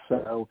coming up.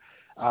 So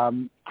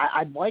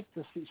I'd like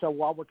to see. So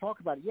while we're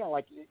talking about it, yeah,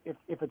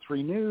 if it's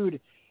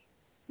renewed,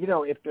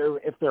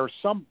 if there's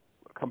some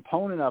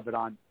component of it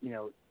on,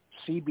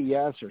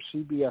 CBS or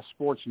CBS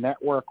Sports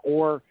Network,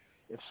 or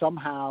if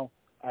somehow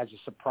as a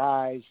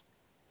surprise,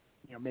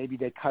 maybe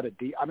they cut a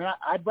deal. I mean,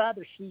 I'd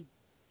rather see,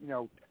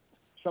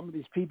 some of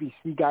these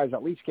PBC guys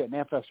at least get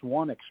an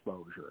FS1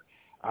 exposure.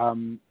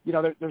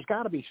 There's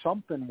got to be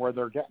something where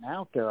they're getting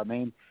out there. I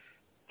mean,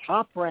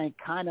 Top Rank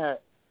kind of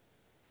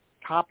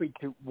copied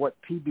to what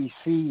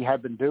PBC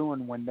had been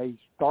doing when they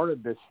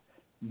started this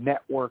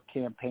network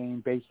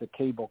campaign, basic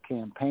cable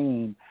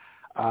campaign.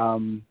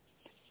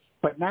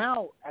 But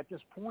now at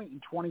this point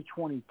in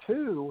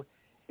 2022,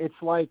 it's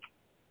like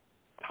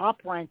Top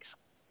Rank's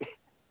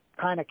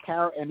kind of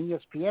and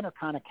ESPN are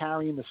kind of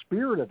carrying the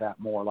spirit of that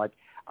more. Like,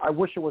 I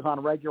wish it was on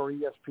regular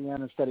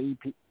ESPN instead of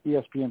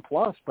ESPN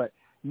Plus, but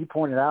you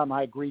pointed out, and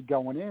I agreed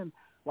going in,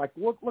 like,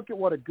 look at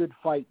what a good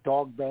fight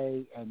Dog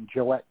Bay and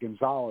Joette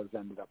Gonzalez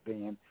ended up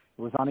being.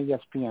 It was on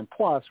ESPN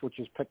Plus, which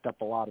has picked up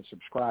a lot of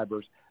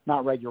subscribers,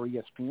 not regular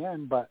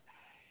ESPN, but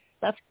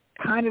that's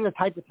kind of the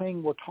type of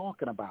thing we're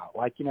talking about.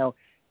 Like,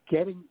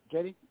 getting,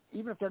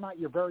 even if they're not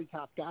your very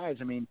top guys,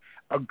 I mean,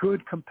 a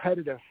good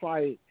competitive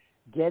fight,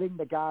 getting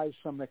the guys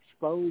some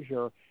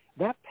exposure,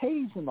 that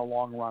pays in the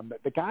long run.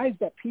 The guys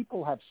that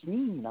people have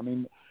seen, I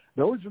mean,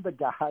 those are the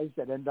guys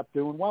that end up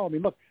doing well. I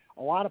mean, look,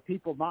 a lot of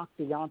people knocked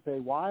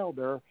Deontay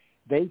Wilder.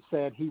 They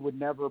said he would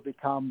never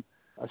become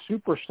a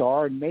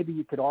superstar, and maybe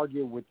you could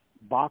argue with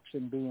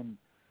boxing being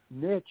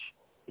niche,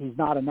 he's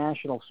not a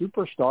national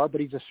superstar,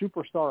 but he's a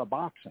superstar of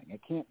boxing.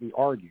 It can't be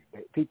argued.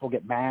 People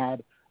get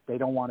mad. They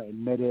don't want to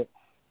admit it.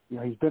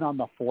 He's been on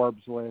the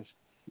Forbes list.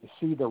 You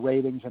see the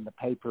ratings and the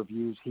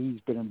pay-per-views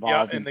he's been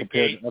involved in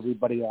compared to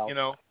everybody else.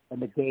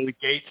 And the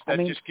gates that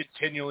just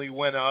continually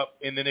went up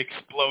and then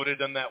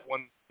exploded on that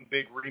one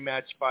big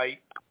rematch fight.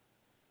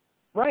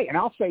 Right, and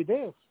I'll say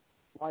this,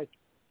 and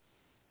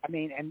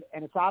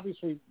it's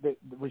obviously the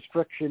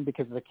restriction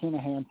because of the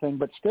Kinahan thing,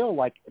 but still,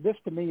 this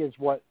to me is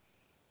what,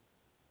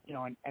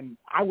 and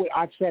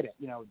I've said it,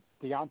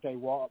 Deontay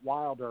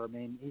Wilder, I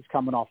mean, he's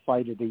coming off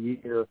Fight of the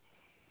Year.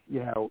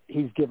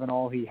 He's given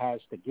all he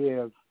has to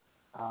give.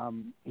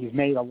 He's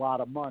made a lot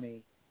of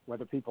money,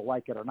 whether people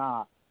like it or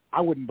not.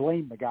 I wouldn't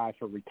blame the guy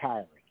for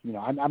retiring.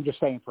 I'm just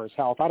saying for his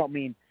health. I don't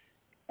mean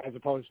as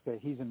opposed to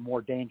he's in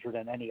more danger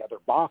than any other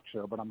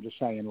boxer, but I'm just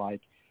saying I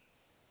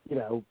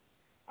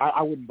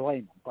wouldn't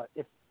blame him. But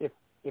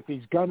if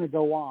he's going to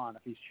go on,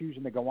 if he's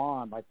choosing to go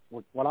on,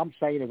 what I'm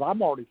saying is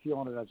I'm already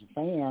feeling it as a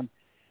fan.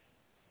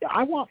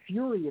 I want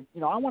Fury,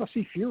 I want to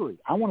see Fury.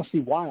 I want to see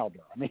Wilder.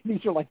 I mean, these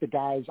are the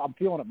guys, I'm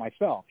feeling it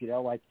myself,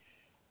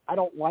 I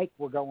don't like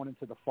we're going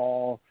into the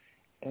fall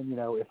and,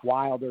 if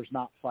Wilder's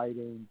not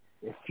fighting,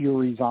 if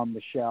Fury's on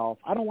the shelf,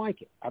 I don't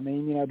like it. I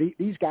mean,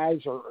 these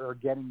guys are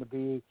getting to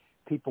be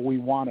people we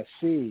want to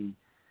see.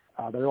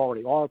 There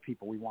already are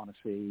people we want to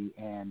see.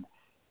 And,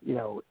 you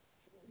know,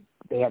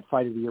 they had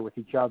fight of the year with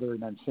each other,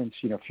 and then since,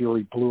 you know,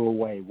 Fury blew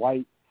away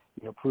White,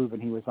 you know, proving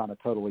he was on a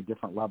totally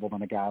different level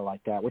than a guy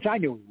like that, which I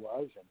knew he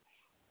was, and,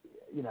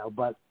 you know,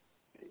 but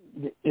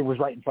it was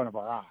right in front of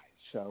our eyes.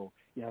 So,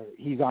 you know,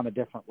 he's on a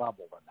different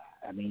level than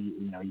that. I mean,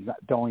 you know,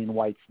 Dolian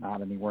White's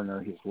not anywhere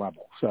near his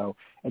level. So,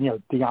 and, you know,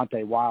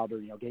 Deontay Wilder,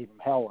 you know, gave him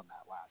hell in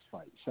that last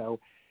fight. So,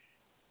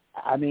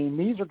 I mean,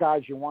 these are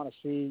guys you want to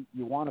see.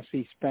 You want to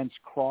see Spence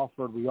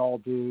Crawford. We all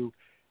do.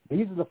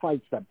 These are the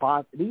fights that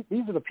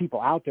these are the people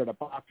out there that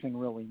boxing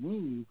really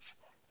needs.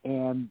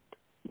 And,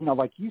 you know,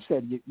 like you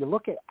said, you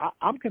look at,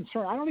 I'm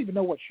concerned. I don't even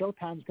know what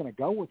Showtime's going to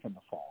go with in the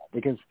fall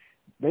because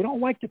they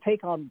don't like to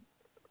take on,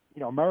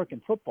 you know,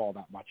 American football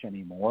that much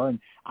anymore. And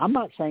I'm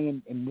not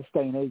saying in this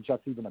day and age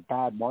that's even a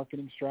bad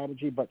marketing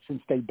strategy, but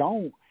since they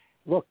don't,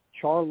 look,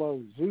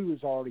 Charlo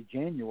Zoo's already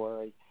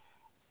January.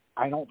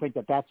 I don't think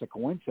that that's a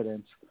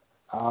coincidence.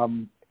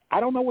 I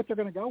don't know what they're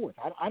going to go with.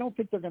 I don't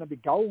think they're going to be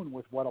going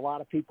with what a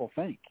lot of people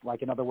think.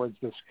 Like, in other words,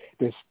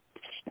 this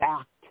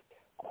stacked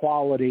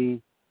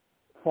quality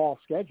fall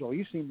schedule.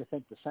 You seem to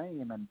think the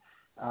same, and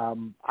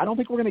I don't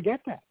think we're going to get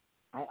that.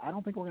 I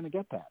don't think we're going to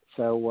get that.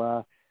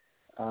 So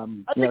I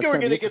think we're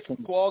going to get some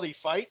quality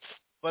fights,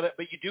 but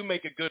you do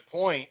make a good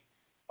point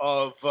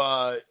of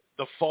the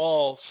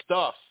fall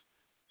stuff.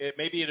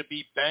 Maybe it'll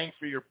be bang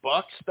for your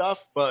buck stuff,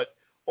 but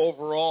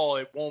overall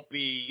it won't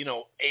be, you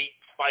know,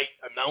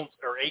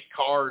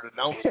 8-card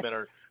announcement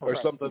or right.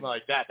 something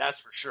like that. That's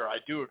for sure. I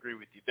do agree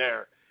with you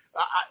there.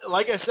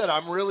 Like I said,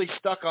 I'm really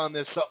stuck on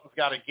this. Something's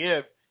got to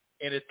give,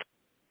 and it's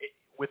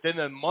within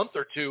a month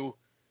or two.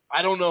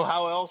 I don't know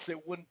how else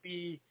it wouldn't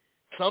be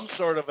some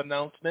sort of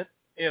announcement,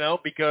 you know,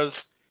 because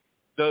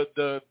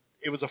it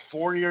was a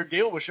 4-year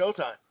deal with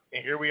Showtime,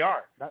 and here we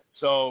are.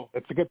 So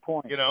it's a good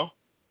point. You know,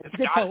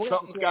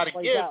 something's got to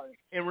give.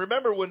 And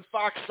remember, when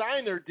Fox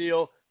signed their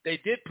deal, they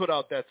did put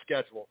out that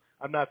schedule.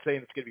 I'm not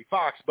saying it's going to be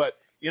Fox, but,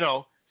 you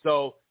know,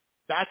 so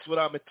that's what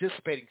I'm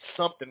anticipating,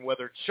 something,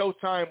 whether it's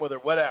Showtime, whether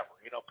whatever,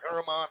 you know,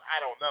 Paramount,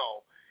 I don't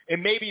know.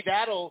 And maybe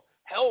that'll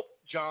help,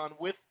 John,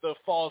 with the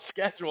fall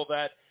schedule,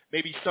 that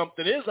maybe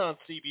something is on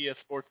CBS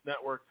Sports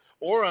Network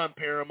or on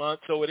Paramount,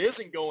 so it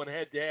isn't going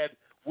head-to-head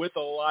with a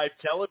live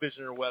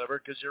television or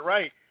whatever, because you're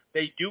right,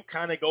 they do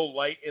kind of go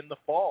light in the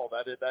fall.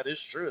 That is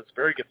true. It's a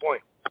very good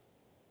point.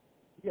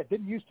 Yeah,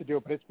 didn't used to do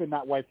it, but it's been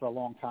that way for a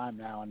long time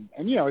now.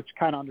 And you know, it's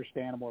kind of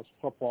understandable as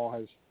football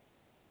has,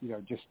 you know,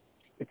 just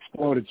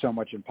exploded so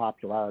much in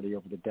popularity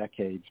over the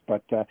decades.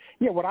 But,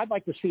 yeah, what I'd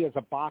like to see as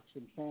a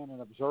boxing fan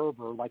and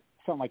observer, like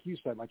something like you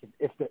said, like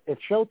if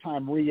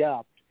Showtime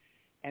re-upped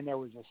and there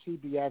was a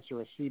CBS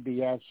or a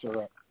CBS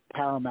or a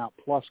Paramount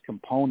Plus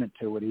component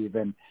to it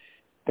even,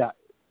 that,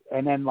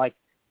 and then like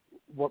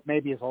what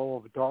maybe is a little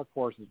of a dark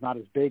horse is not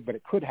as big, but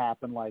it could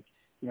happen, like,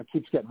 you know,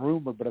 keeps getting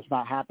rumored, but it's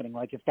not happening.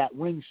 Like if that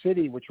Ring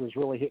City, which was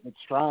really hitting its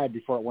stride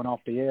before it went off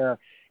the air,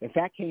 if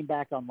that came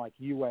back on like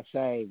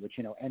USA, which,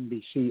 you know,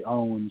 NBC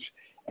owns,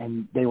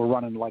 and they were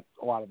running like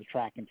a lot of the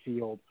track and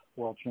field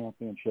world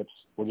championships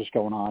were just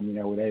going on, you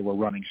know, where they were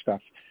running stuff,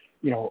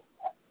 you know,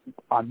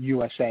 on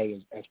USA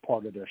as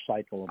part of their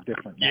cycle of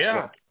different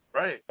networks.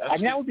 Right. I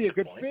mean, that would be a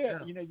good fit.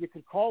 Yeah. You know, you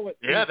could call it.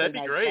 Yeah, that'd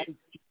be great.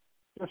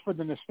 Just for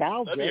the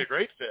nostalgia. That'd be a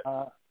great fit.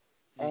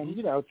 And,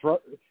 you know,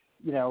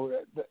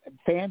 the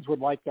fans would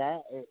like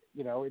that.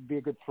 You know, it'd be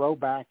a good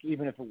throwback,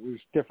 even if it was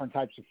different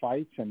types of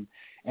fights. And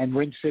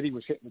Ring City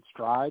was hitting its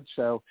stride.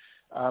 So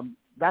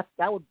that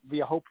would be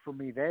a hope for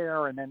me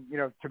there. And then, you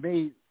know, to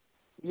me,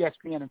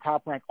 ESPN and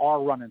Top Rank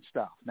are running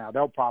stuff. Now,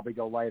 they'll probably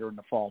go later in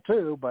the fall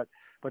too, but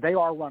they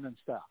are running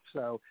stuff.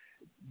 So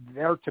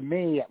they're, to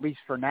me, at least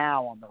for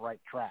now, on the right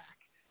track.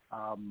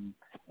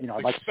 You know,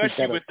 I'd like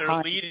especially to with their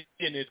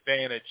lead-in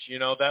advantage. You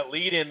know, that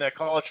lead-in, that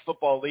college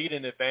football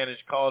lead-in advantage,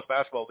 college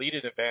basketball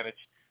lead-in advantage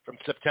from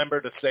September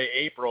to, say,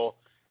 April,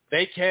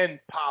 they can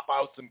pop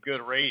out some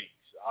good ratings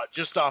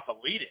just off a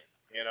lead-in,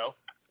 you know?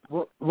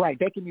 Right.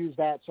 They can use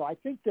that. So I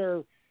think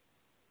they're,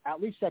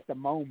 at least at the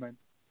moment,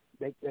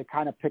 they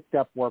kind of picked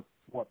up what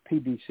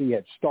PBC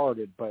had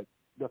started, but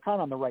they're kind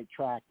of on the right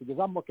track because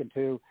I'm looking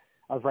to,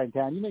 I was writing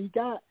down, you know,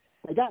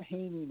 they got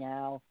Haney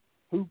now,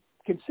 who,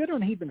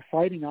 considering he'd been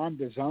fighting on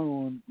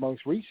DAZN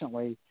most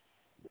recently,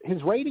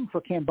 his rating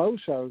for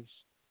Kambosos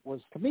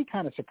was, to me,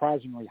 kind of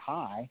surprisingly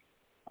high.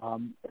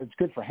 It's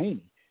good for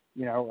Haney,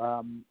 you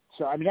know.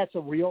 So, I mean, that's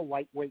a real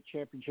lightweight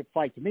championship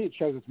fight. To me, it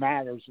shows it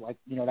matters. Like,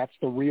 you know, that's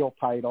the real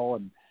title,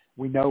 and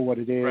we know what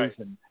it is, right.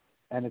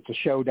 and it's a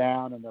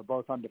showdown, and they're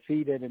both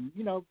undefeated, and,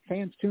 you know,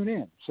 fans tune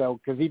in. So,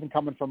 because even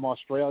coming from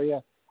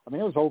Australia, I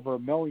mean, it was over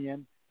 1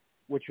 million,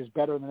 which is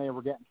better than they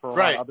were getting for a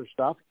lot of other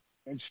stuff.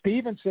 And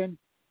Stevenson,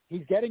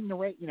 he's getting the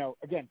rate, you know,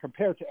 again,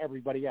 compared to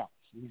everybody else.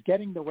 He's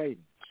getting the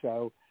ratings.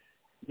 So,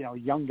 you know,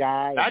 young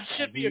guy. That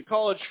should be a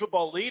college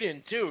football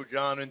lead-in, too,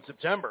 John, in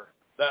September.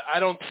 I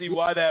don't see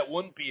why that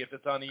wouldn't be if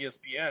it's on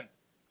ESPN.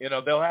 You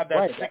know, they'll have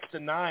that 6 to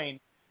 9,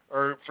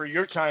 or for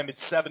your time, it's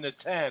 7 to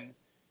 10,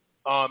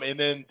 and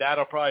then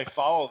that'll probably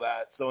follow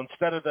that. So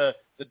instead of the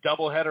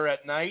doubleheader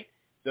at night,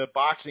 the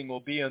boxing will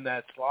be in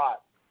that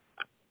slot.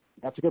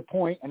 That's a good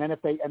point. And then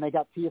they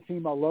got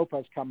Teofimo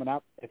Lopez coming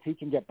up. If he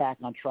can get back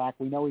on track,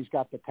 we know he's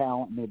got the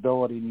talent and the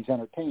ability, and he's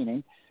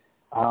entertaining.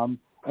 And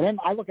then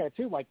I look at it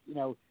too, like,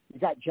 you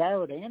got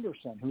Jared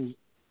Anderson, who's,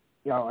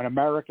 an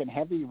American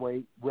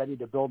heavyweight ready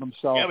to build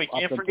himself we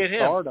can't up forget into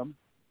him. stardom.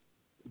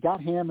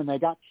 Got him, and they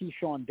got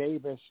Keyshawn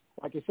Davis.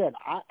 Like I said,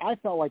 I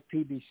felt like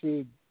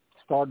PBC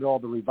started all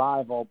the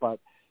revival, but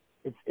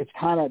it's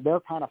kind of, they're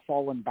kind of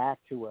falling back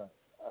to a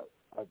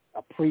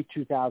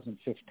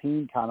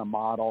pre-2015 kind of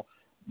model.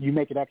 You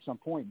make an excellent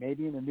point.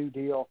 Maybe in the new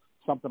deal,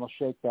 something will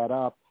shake that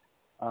up.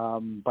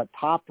 But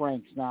Top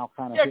Rank's now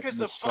kind of because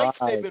the fights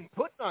they've been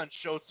putting on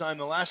Showtime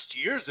the last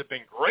years have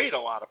been great, a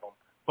lot of them.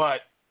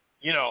 But,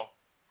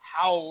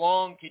 how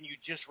long can you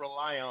just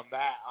rely on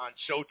that on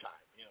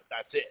Showtime?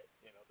 That's it.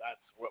 That's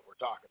what we're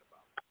talking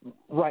about.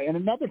 Right. And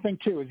another thing,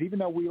 too, is even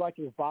though we like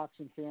as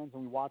boxing fans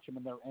and we watch them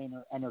and they're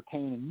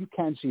entertaining, you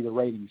can see the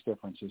ratings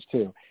differences,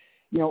 too.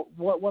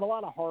 What a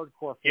lot of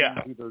hardcore fans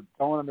either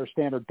don't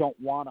understand or don't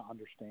want to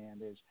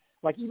understand is,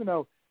 like, even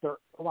though a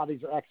lot of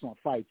these are excellent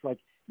fights, like,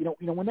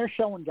 when they're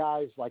showing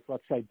guys like,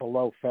 let's say,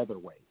 below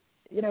featherweight,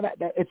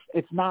 that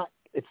it's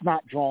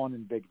not drawn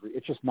in big.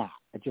 It's just not.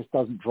 It just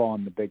doesn't draw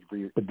in the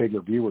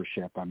bigger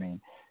viewership. I mean,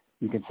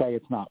 you can say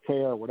it's not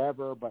fair or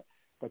whatever, but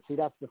see,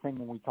 that's the thing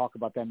when we talk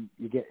about them.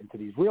 You get into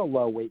these real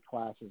low weight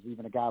classes.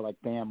 Even a guy like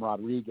Bam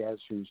Rodriguez,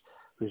 who's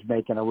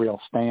making a real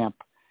stamp.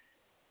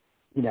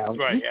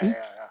 Right?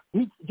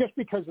 He just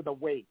because of the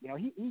weight.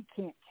 He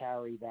can't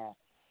carry that.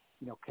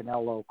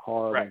 Canelo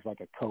card as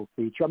like a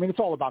co-feature. I mean, it's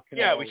all about Canelo.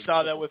 Yeah, we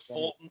saw that with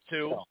Fulton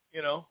too.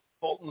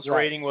 Fulton's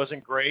rating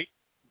wasn't great.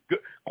 Good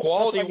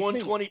quality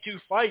 122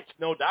 fights,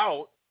 no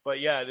doubt. But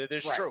yeah, it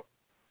is true.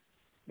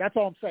 That's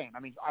all I'm saying. I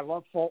mean, I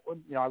love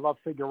Fulton. I love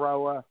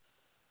Figueroa.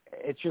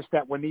 It's just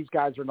that when these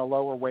guys are in the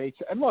lower weights,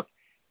 and look,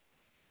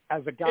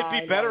 as a guy, it'd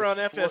be better on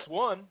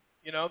FS1.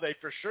 They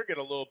for sure get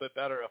a little bit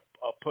better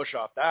a push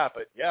off that.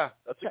 But yeah,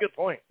 that's a good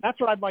point. That's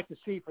what I'd like to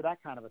see for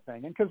that kind of a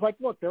thing. And because, like,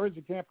 look, there is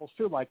examples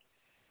too, like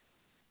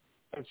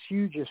as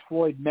huge as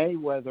Floyd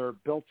Mayweather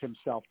built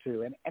himself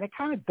to, and it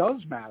kind of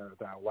does matter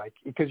though, like,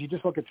 because you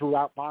just look at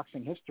throughout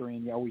boxing history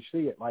and you always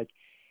see it, like,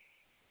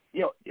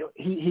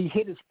 he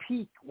hit his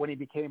peak when he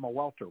became a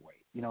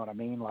welterweight. You know what I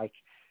mean? Like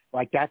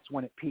that's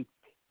when it peaked.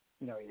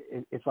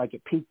 It's like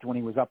it peaked when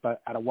he was up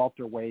at a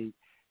welterweight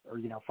or,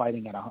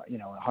 fighting at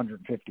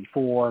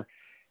 154.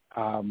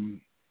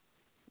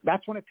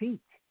 That's when it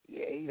peaked,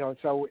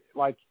 so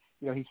like,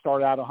 he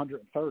started out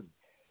 130.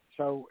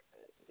 So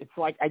it's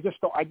like, I just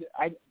don't,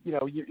 you're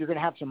going to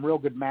have some real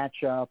good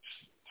matchups,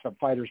 some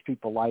fighters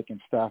people like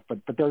and stuff, but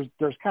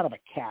there's kind of a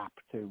cap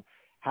to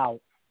how,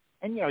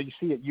 and, you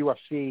see at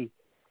UFC,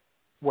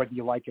 whether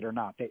you like it or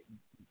not,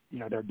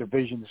 their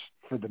divisions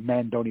for the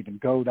men don't even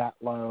go that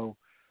low,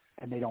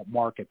 and they don't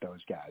market those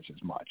guys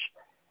as much.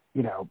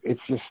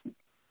 It's just,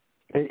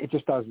 it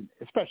just doesn't,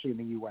 especially in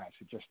the U.S.,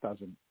 it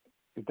doesn't.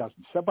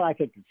 So, but I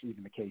think it's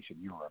even the case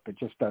in Europe. It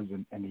just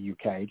doesn't, in the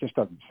U.K., it just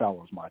doesn't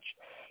sell as much.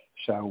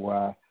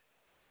 So,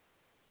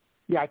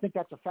 I think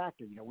that's a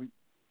factor.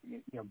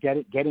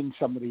 Getting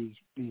some of these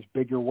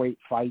bigger weight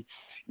fights,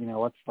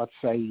 let's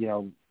say,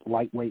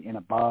 lightweight and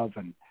above,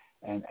 and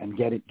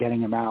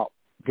getting them out,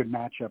 good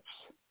matchups,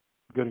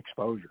 good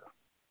exposure.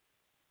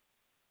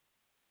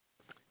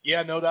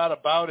 Yeah, no doubt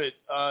about it.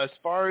 As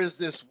far as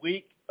this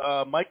week,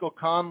 Michael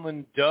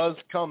Conlan does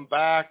come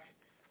back.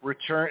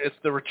 It's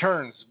the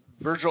returns.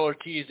 Vergil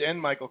Ortiz and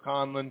Michael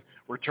Conlan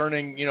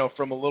returning,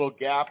 from a little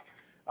gap.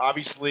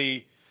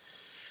 Obviously,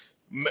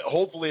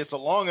 hopefully it's a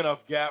long enough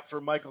gap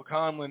for Michael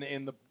Conlan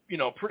in the,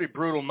 pretty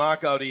brutal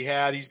knockout he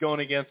had. He's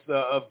going against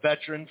a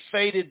veteran,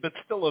 faded but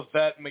still a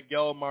vet,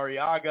 Miguel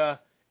Mariaga.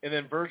 And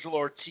then Vergil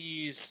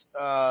Ortiz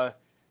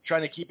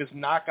trying to keep his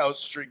knockout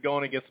streak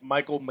going against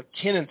Michael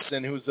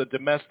McKinnon, who's a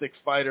domestic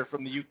fighter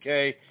from the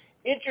UK.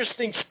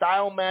 Interesting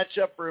style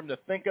matchup for him to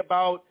think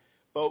about,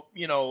 but,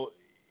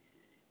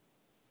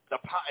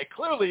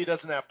 clearly he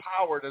doesn't have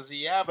power. Does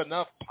he have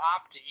enough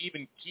pop to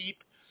even keep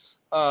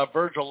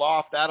Vergil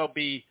off? That'll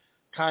be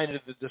kind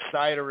of the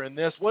decider in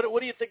this. What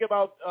do you think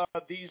about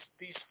these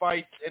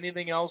fights?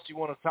 Anything else you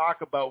want to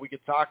talk about? We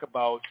could talk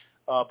about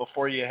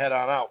before you head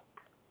on out.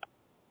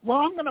 Well,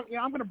 I'm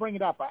gonna bring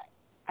it up.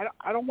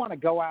 I don't want to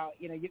go out.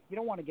 You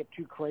don't want to get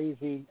too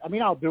crazy. I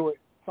mean, I'll do it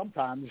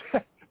sometimes,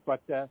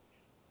 but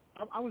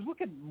I was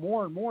looking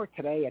more and more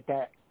today at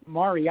that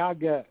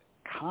Mariaga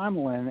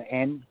Conlan,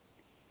 and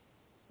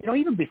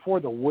even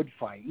before the Wood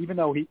fight, even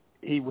though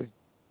he was,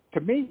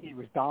 to me, he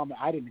was dominant.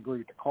 I didn't agree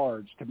with the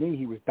cards. To me,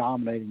 he was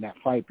dominating that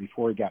fight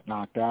before he got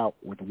knocked out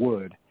with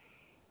Wood.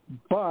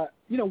 But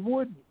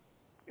Wood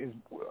is,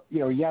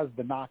 he has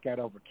the knockout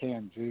over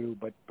Kanzu,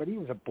 but he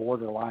was a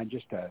borderline,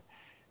 just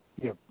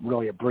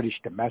really a British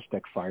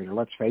domestic fighter.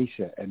 Let's face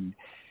it. And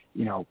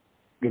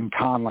and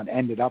Conlan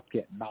ended up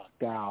getting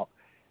knocked out.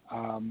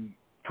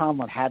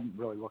 Conlan hadn't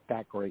really looked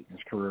that great in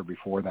his career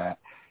before that,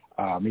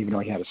 even though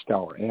he had a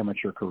stellar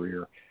amateur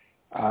career.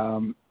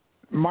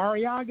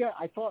 Mariaga,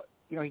 I thought,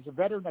 he's a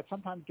veteran that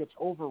sometimes gets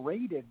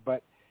overrated,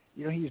 but,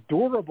 he's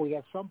durable. He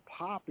has some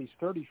pop. He's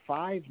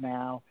 35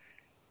 now.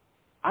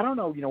 I don't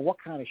know, what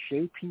kind of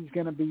shape he's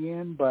going to be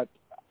in, but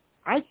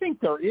I think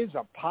there is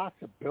a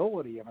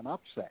possibility of an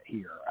upset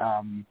here.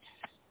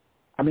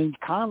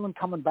 Conlan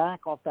coming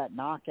back off that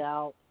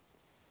knockout,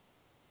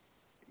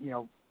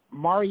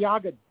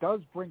 Marriaga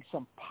does bring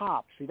some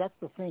pop. See, that's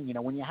the thing,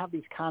 when you have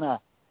these kind of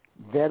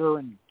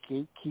veteran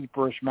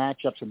gatekeeperish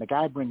matchups and the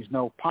guy brings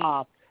no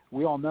pop,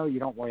 we all know you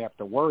don't really have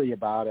to worry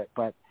about it,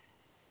 but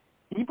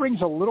he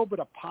brings a little bit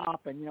of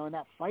pop. And, in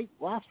that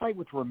last fight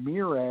with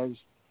Ramirez,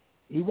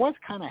 he was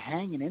kind of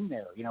hanging in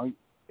there.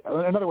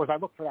 In other words, I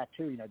look for that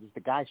too. Does the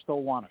guy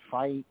still want to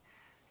fight?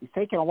 He's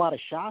taking a lot of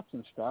shots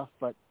and stuff,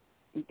 but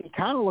he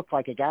kind of looked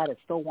like a guy that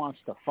still wants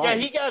to fight.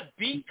 Yeah, he got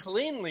beat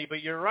cleanly,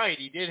 but you're right.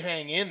 He did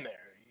hang in there.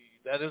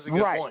 That is a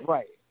good point.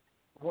 Right.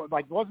 Well,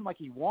 it wasn't like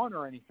he won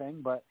or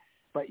anything, but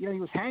he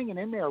was hanging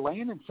in there,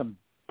 landing some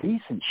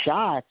decent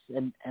shots,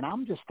 and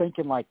I'm just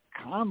thinking like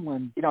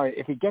Conlan,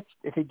 if he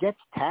gets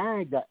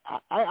tagged,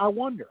 I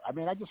wonder.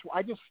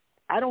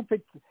 I don't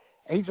think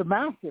he's a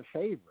massive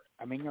favorite.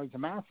 He's a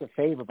massive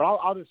favorite, but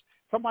I'll just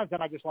sometimes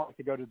then I just like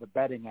to go to the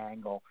betting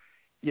angle.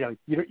 You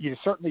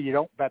certainly you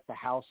don't bet the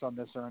house on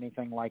this or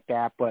anything like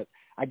that, but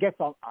I guess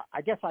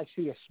I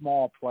see a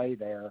small play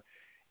there.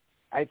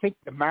 I think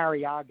the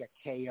Marriaga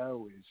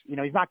KO is,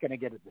 he's not going to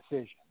get a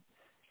decision.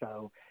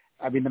 So,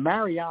 the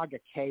Marriaga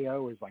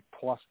KO is like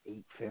plus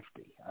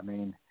 850.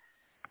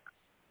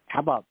 How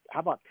about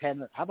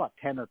 10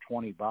 or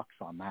 $20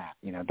 on that?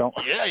 Don't.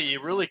 Yeah,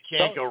 you really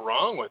can't go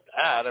wrong with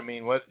that.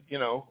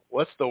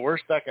 What's the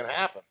worst that can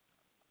happen?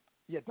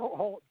 Yeah,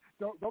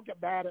 don't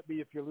get mad at me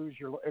if you lose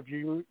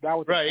that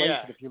was right.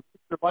 Yeah. If you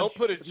lose your lunch, don't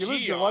put a if you lose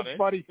G your on lunch it.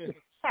 buddy,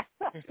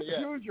 if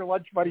you lose your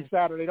lunch buddy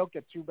Saturday, don't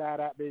get too mad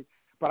at me.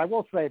 But I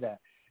will say that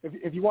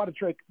if you want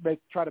to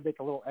try to make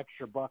a little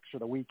extra bucks for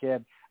the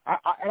weekend,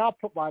 and I'll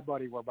put my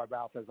money where my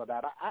mouth is on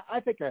that. I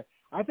think a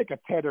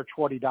 $10 or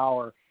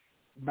 $20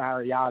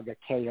 Marriaga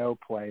KO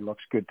play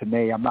looks good to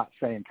me. I'm not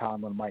saying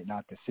Conlan might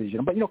not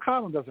decision, but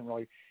Conlan doesn't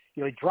really.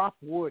 He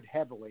dropped wood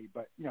heavily,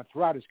 but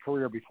throughout his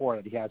career before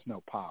that, he has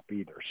no pop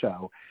either.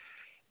 So,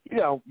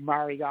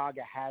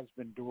 Marriaga has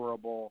been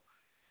durable.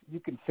 You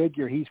can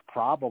figure he's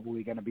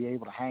probably going to be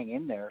able to hang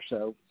in there.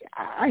 So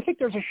I think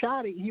there's a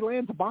shot he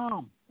lands a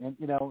bomb and,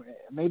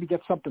 maybe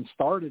get something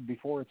started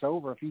before it's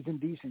over if he's in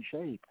decent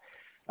shape.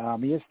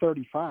 He is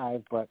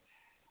 35, but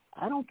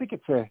I don't think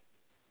it's a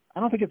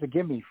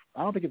gimme.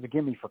 I don't think it's a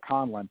gimme for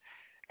Conlan.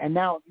 And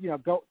now,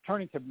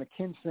 turning to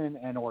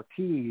McKinson and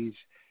Ortiz,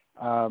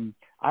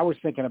 I was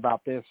thinking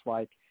about this,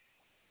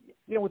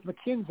 with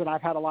McKinson,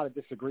 I've had a lot of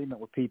disagreement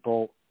with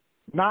people.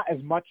 Not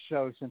as much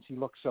so since he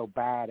looked so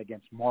bad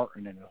against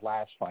Martin in his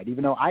last fight,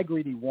 even though I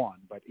agreed he won,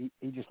 but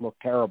he just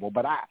looked terrible.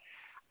 But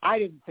I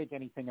didn't think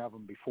anything of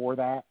him before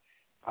that.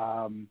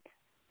 I've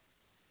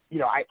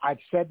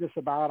said this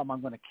about him. I'm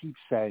going to keep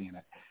saying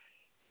it.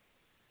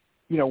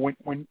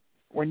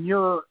 When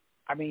you're,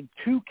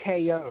 2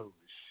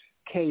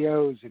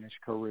 KOs in his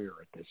career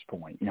at this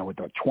point, with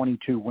the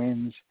 22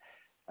 wins,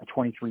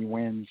 23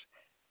 wins.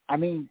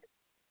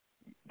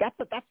 That's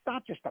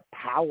not just a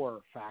power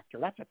factor.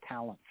 That's a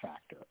talent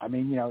factor.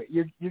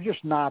 You're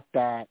just not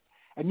that.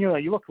 And you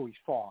look who he's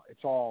fought.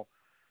 It's all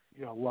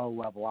low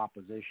level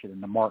opposition.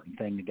 And the Martin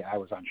thing, the guy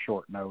was on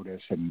short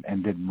notice and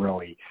didn't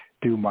really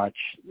do much.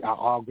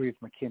 I'll agree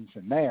with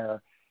McKinson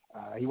there.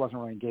 He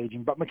wasn't really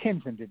engaging, but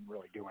McKinson didn't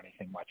really do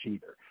anything much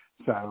either.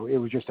 So it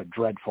was just a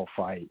dreadful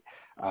fight.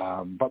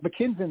 But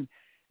McKinson,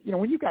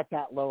 when you got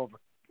that low of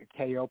a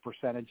KO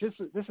percentage,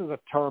 this is a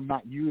term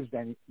not used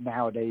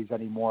nowadays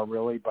anymore,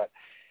 really, but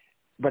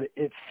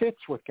it fits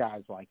with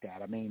guys like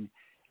that.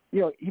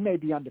 He may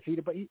be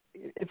undefeated, but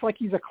it's like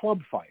he's a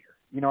club fighter.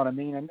 You know what I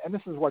mean? And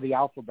this is where the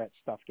alphabet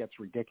stuff gets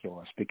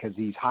ridiculous because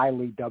he's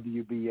highly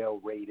WBO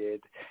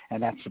rated,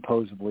 and that's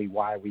supposedly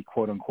why we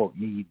quote unquote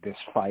need this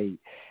fight.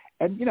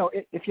 And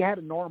if you had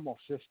a normal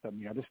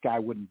system, this guy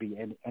wouldn't be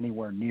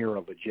anywhere near a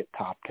legit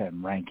top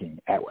 10 ranking.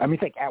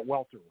 Think at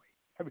welterweight.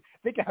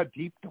 Think of how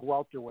deep the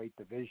welterweight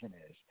division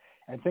is,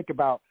 and think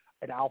about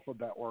an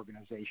alphabet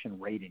organization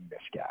rating this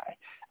guy.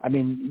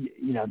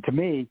 To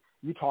me,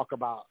 you talk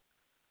about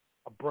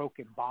a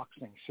broken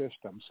boxing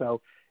system.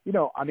 So,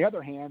 on the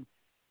other hand,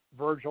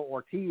 Vergil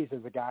Ortiz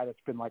is a guy that's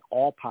been like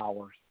all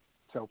power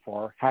so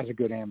far, has a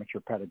good amateur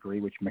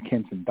pedigree, which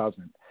McKinson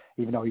doesn't.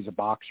 Even though he's a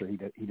boxer,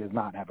 he does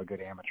not have a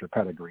good amateur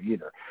pedigree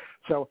either.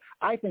 So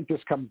I think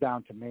this comes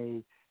down to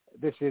me.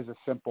 This is a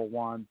simple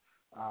one.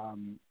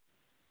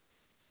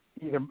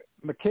 Either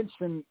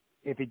McKinson,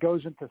 if he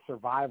goes into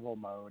survival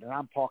mode, and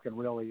I'm talking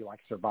really like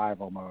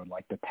survival mode,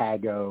 like the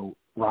Tago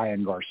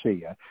Ryan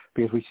Garcia,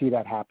 because we see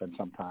that happen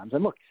sometimes.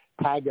 And look,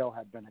 Tago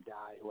had been a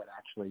guy who had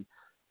actually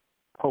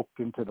poked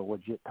into the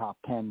legit top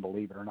 10,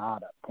 believe it or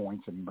not, at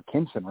points, and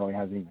McKinson really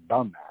hasn't even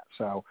done that.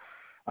 So,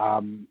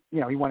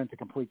 he went into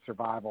complete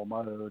survival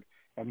mode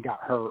and got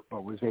hurt,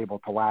 but was able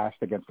to last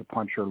against a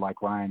puncher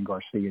like Ryan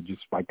Garcia,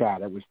 just like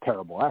that. It was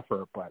terrible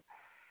effort, but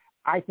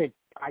I think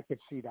I could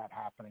see that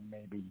happening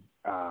maybe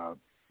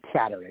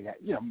Saturday.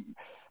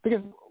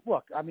 Because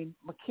look,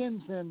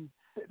 McKinson.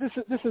 This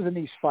is in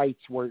these fights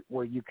where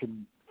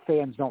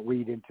fans don't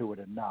read into it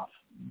enough.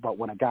 but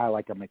when a guy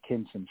like a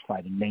McKinson's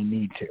fighting, they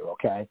need to,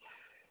 okay?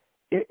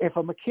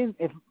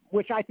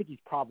 Which I think he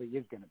probably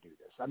is going to do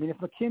this. I mean, if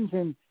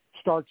McKinson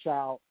starts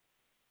out,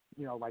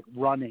 like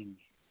running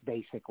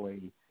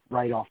basically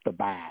right off the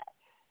bat,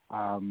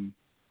 I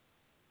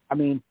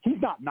mean,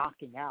 he's not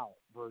knocking out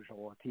Vergil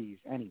Ortiz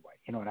anyway.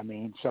 You know what I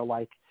mean? So,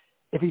 like,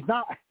 if he's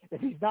not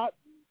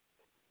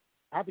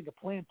having a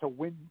plan to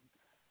win,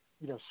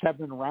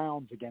 7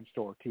 rounds against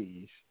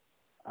Ortiz,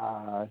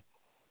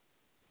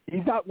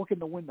 he's not looking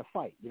to win the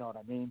fight. You know what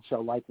I mean?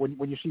 So, like, when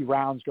you see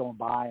rounds going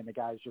by and the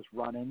guy's just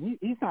running,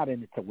 he's not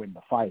in it to win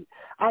the fight.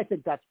 I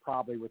think that's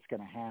probably what's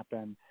going to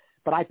happen.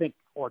 But I think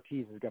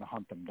Ortiz is going to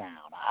hunt him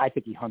down. I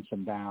think he hunts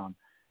him down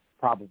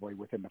probably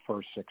within the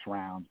first 6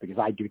 rounds, because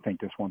I do think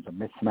this one's a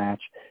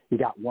mismatch. You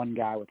got one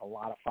guy with a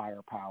lot of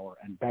firepower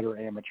and better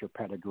amateur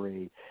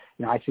pedigree.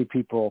 I see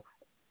people,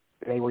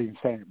 they were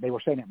saying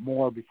it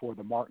more before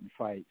the Martin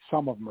fight.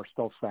 Some of them are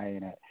still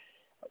saying it.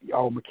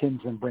 Oh,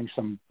 McKinson brings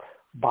some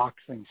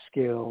boxing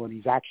skill and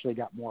he's actually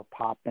got more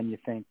pop than you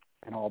think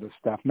and all this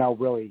stuff. No,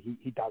 really,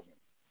 he doesn't.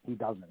 He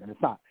doesn't. And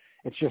it's not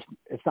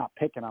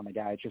picking on the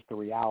guy. It's just the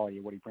reality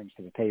of what he brings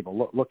to the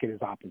table. Look at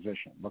his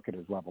opposition. Look at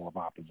his level of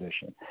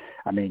opposition.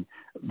 I mean,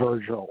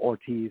 Vergil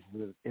Ortiz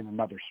is in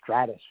another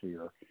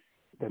stratosphere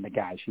than the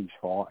guys he's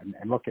fought, and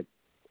look at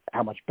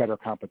how much better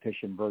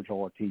competition Vergil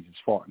Ortiz has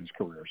fought in his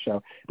career.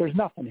 So there's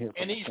nothing here.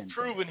 And he's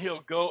proven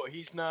he'll go.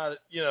 He's not,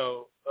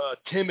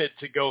 timid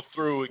to go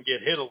through and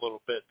get hit a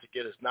little bit to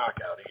get his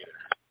knockout either.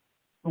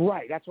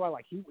 Right, that's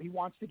why he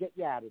wants to get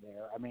you out of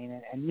there. I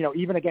mean, and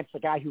even against a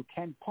guy who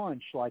can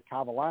punch like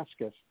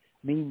Kavaliauskas,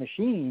 Mean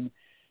Machine,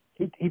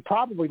 he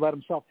probably let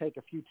himself take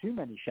a few too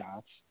many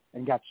shots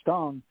and got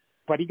stung,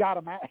 but he got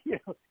him out. He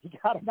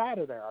got him out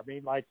of there. I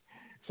mean, like,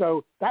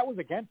 so that was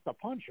against a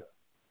puncher.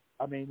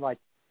 I mean, like,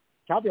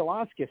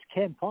 Kavaliauskas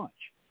can punch,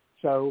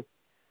 so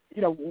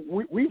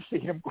we've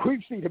seen him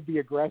be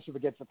aggressive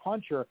against a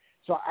puncher.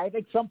 So I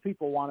think some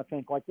people want to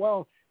think like,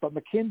 well, but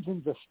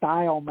McKinson's a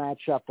style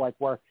matchup, like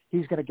where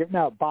he's going to get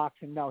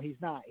boxing. No, he's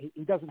not.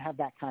 He doesn't have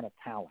that kind of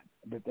talent.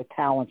 The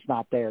talent's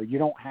not there. You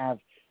don't have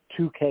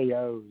 2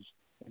 KOs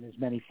in as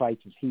many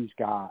fights as he's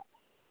got.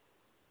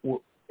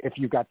 If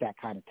you've got that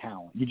kind of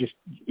talent,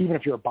 even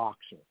if you're a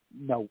boxer,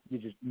 no.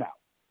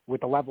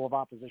 With the level of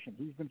opposition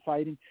he's been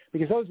fighting,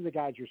 because those are the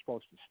guys you're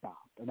supposed to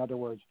stop. In other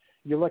words,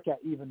 you look at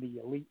even the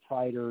elite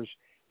fighters,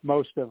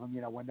 most of them,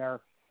 when they're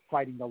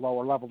fighting the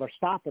lower level, they're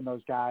stopping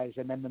those guys,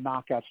 and then the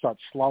knockouts start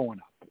slowing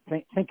up.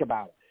 Think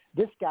about it.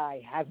 This guy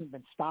hasn't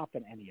been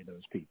stopping any of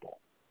those people.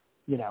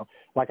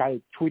 Like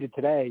I tweeted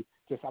today,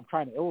 I'm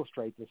trying to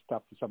illustrate this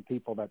stuff to some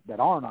people that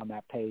aren't on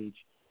that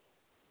page.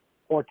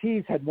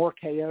 Ortiz had more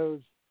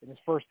KOs in his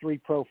first 3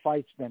 pro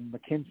fights than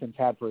McKinson's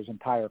had for his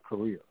entire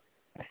career.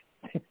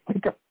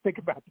 Think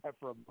about that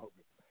for a moment.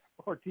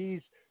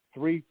 Ortiz,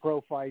 3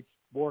 pro fights,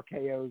 more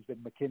KOs than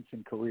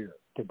McKinson career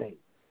to date.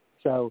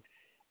 So,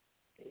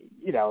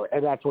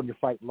 and that's when you're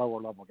fighting lower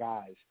level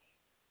guys,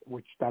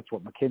 which that's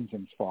what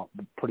McKinson's fought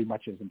pretty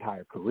much his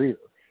entire career.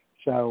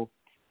 So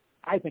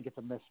I think it's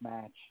a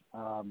mismatch.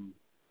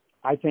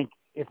 I think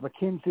if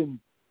McKinson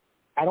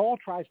at all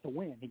tries to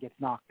win, he gets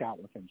knocked out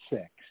within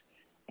 6.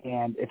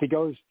 And if he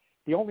goes,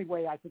 the only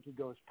way I think he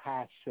goes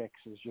past 6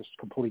 is just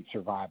complete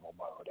survival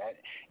mode.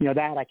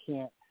 That I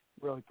can't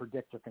really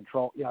predict or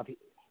control.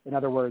 In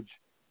other words,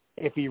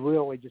 if he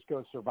really just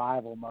goes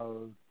survival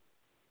mode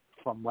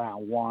from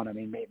round 1, I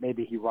mean,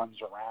 maybe he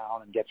runs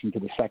around and gets into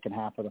the second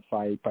half of the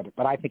fight.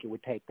 But I think it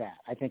would take that.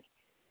 I think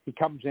he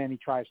comes in, he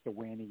tries to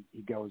win,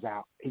 he goes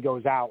out. He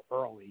goes out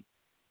early,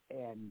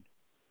 and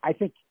I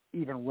think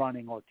even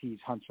running, Ortiz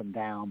hunts him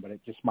down, but it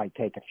just might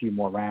take a few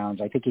more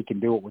rounds. I think he can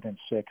do it within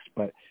 6,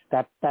 but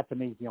that to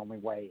me is the only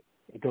way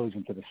it goes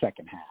into the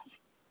second half.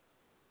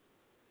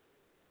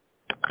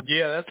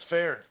 Yeah, that's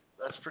fair.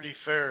 That's pretty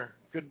fair.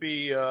 Could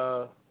be,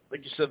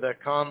 like you said,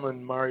 that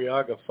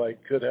Conlan-Mariaga fight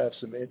could have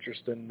some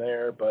interest in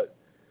there, but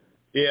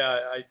yeah,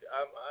 I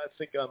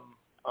think I'm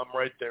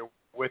right there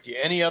with you.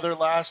 Any other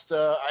last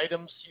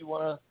items you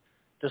want to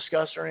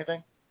discuss or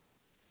anything?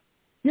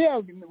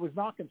 Yeah, it was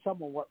knocking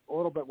someone a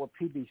little bit what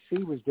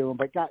PBC was doing,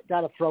 but got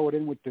to throw it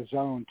in with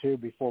DAZN too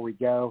before we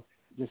go.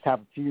 Just have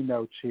a few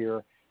notes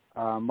here.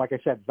 Like I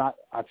said,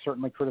 I've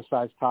certainly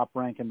criticized Top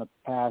Rank in the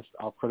past.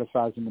 I'll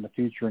criticize them in the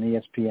future in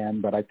ESPN,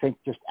 but I think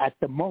just at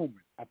the moment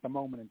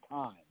in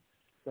time,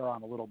 they're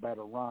on a little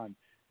better run.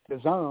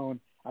 DAZN,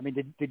 I mean,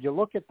 did you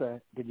look at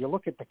the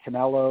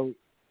Canelo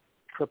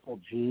Triple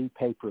G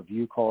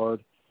pay-per-view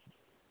card?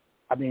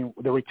 I mean,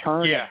 the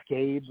return of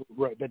Gabe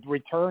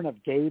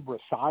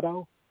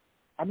Rosado.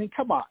 I mean,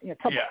 come on,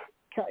 come on,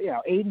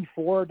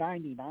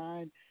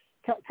 84.99.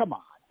 Come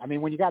on. I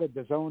mean, when you got a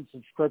DAZN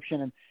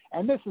subscription,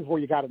 and this is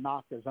where you got to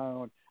knock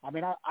DAZN. I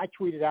mean, I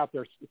tweeted out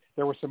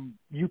there were some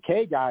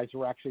UK guys who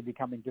were actually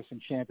becoming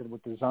disenchanted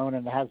with DAZN,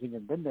 and it hasn't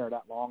even been there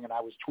that long. And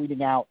I was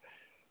tweeting out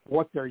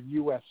what their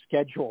U.S.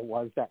 schedule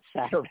was that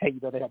Saturday.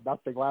 They had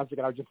nothing last week,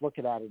 and I was just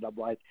looking at it. I'm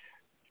like,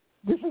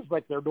 this is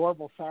like their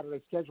normal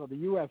Saturday schedule. In the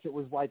U.S., it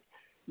was like,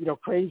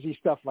 crazy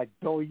stuff like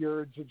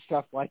billiards and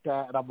stuff like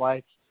that. And I'm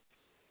like,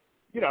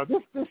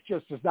 this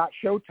just is not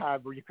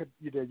Showtime where you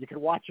could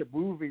watch a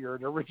movie or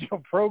an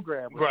original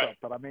program or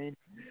something. I mean,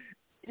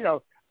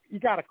 you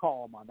got to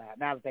call them on that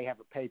now that they have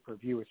a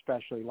pay-per-view,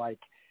 especially like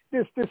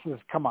this is,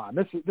 come on,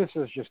 this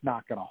is just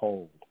not going to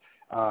hold.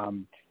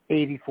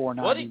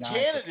 $84.99. What did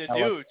Canada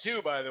do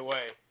too, by the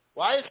way?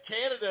 Why is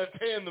Canada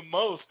paying the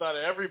most out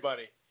of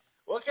everybody?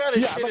 What kind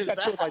of shit is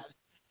that?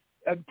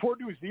 And poor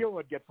New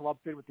Zealand gets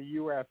lumped in with the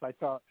U.S. I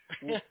thought,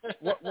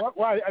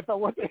 why? I thought,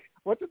 what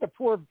did the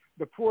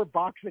poor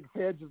boxing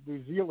fans of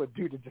New Zealand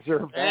do to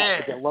deserve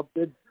that? To get lumped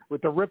in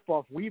with the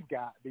ripoff we've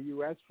got in the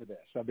U.S. for this.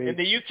 I mean, and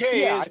the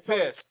UK is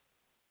pissed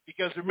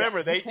because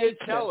remember they did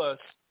tell us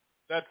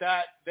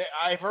that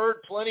I've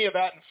heard plenty of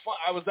that. And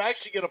I was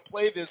actually going to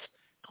play this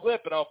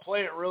clip, and I'll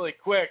play it really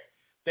quick.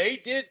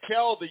 They did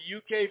tell the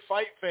UK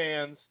fight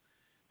fans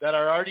that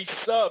are already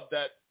subbed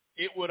that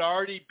it would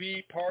already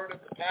be part of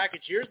the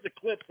package. Here's the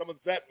clip someone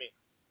sent me.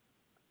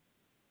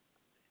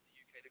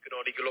 The UK, the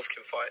Gennady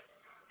Golovkin fight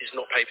is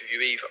not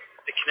pay-per-view either.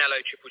 The Canelo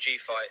Triple G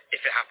fight,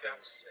 if it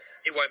happens,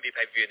 it won't be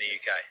pay-per-view in the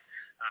UK.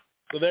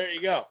 So there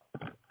you go.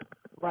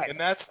 Right. And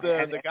that's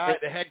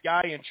the head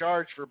guy in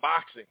charge for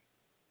boxing.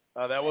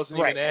 That wasn't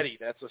even Eddie.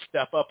 That's a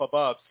step up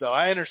above. So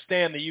I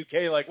understand the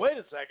UK, like, wait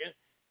a second.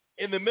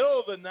 In the middle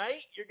of the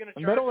night, you're going to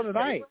charge middle of the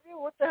night.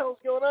 What the hell's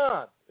going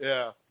on?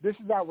 Yeah. This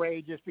is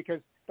outrageous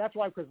because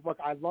look,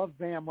 I love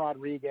Bam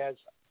Rodriguez.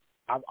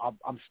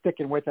 I'm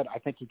sticking with it. I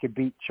think he could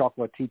beat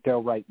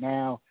Chocolatito right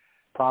now,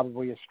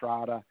 probably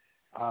Estrada.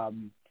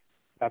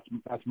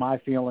 That's my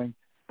feeling.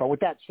 But with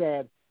that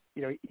said,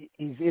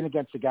 he's in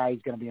against a guy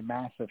he's going to be a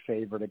massive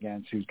favorite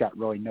against, who's got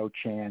really no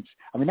chance.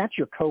 I mean, that's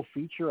your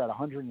co-feature at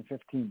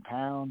 115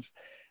 pounds.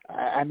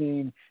 I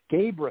mean,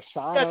 Gabe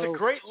Rosado. That's a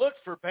great look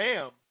for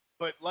Bam.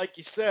 But like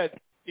you said,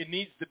 it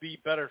needs to be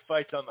better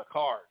fights on the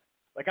card.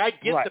 Like, I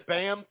get the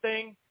Bam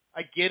thing.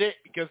 I get it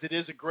because it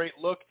is a great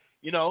look.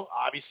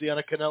 Obviously on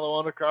a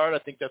Canelo undercard, I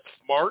think that's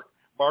smart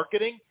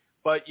marketing,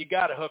 but you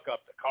got to hook up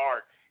the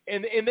card.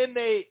 And then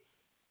they,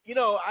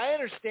 I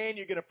understand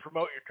you're going to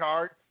promote your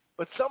card,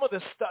 but some of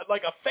the stuff,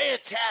 like a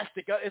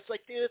fantastic, it's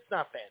like, dude, it's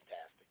not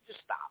fantastic. Just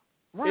stop.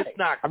 Right. It's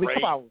not great. I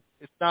mean, come on.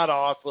 It's not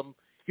awesome.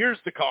 Here's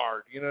the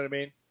card. You know what I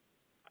mean?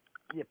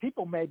 Yeah,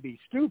 people may be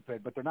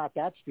stupid, but they're not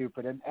that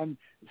stupid. And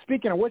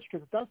speaking of which,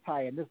 because it does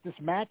tie in, this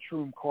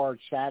Matchroom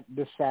card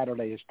this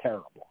Saturday is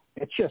terrible.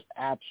 It's just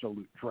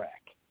absolute dreck.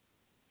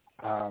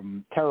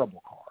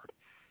 Terrible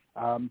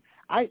card.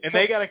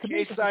 They got a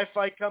KSI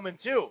fight coming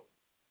too.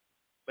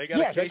 They got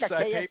a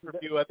KSI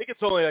pay-per-view. I think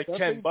it's only like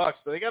 $10, but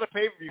they got a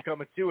pay-per-view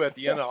coming too at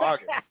the end of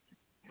August.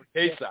 For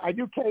KSI.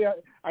 Yeah,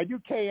 I do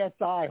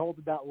KSI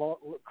holding that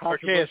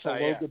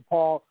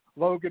controversial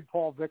Logan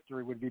Paul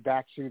victory would be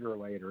back sooner or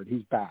later, and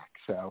he's back.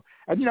 So,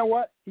 and you know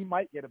what? He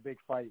might get a big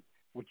fight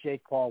with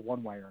Jake Paul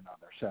one way or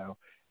another. So,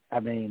 I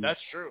mean, that's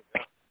true.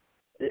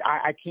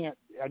 I can't.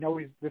 I know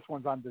this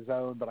one's on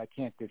DAZN, but I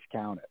can't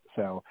discount it.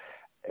 So,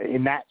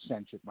 in that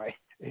sense, it might.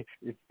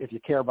 If you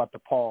care about the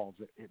Pauls,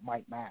 it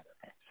might matter.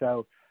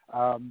 So,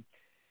 I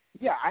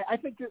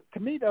think that, to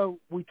me though,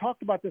 we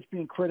talked about this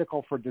being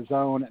critical for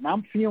DAZN, and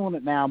I'm feeling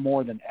it now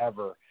more than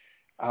ever.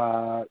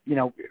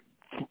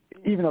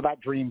 Even though that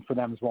dream for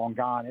them is long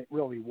gone, it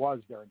really was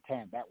their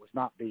intent. That was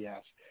not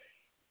BS.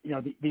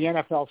 The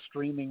NFL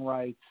streaming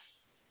rights,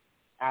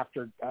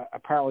 after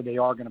apparently they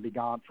are going to be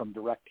gone from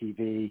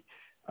DirecTV,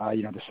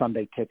 the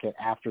Sunday Ticket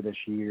after this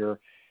year.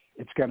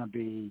 It's going to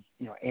be,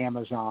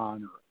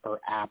 Amazon or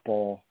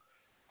Apple.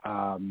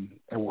 And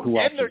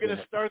they're going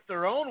to start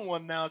their own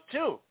one now,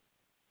 too.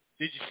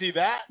 Did you see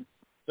that?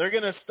 They're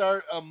going to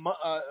start a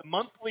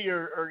monthly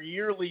or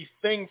yearly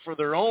thing for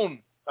their own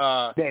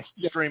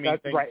streaming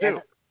thing, right.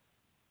 too.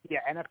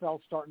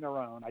 NFL's starting their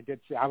own. I did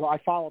see. I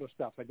follow the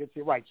stuff. I did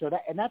see. Right. So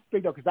that's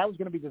big though, because that was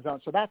going to be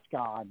DAZN. So that's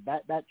gone.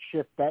 That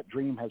shift, that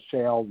dream has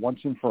sailed once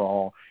and for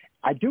all.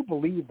 I do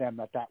believe them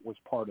that was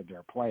part of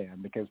their plan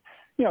because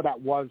that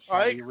was.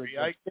 I agree.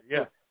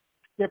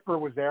 Skipper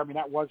was there. I mean,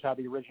 that was how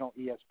the original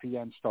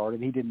ESPN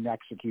started. He didn't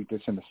execute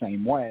this in the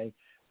same way,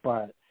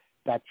 but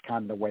that's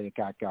kind of the way it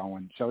got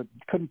going. So it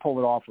couldn't pull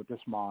it off with this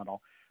model.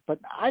 But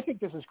I think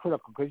this is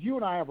critical because you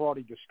and I have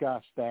already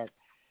discussed that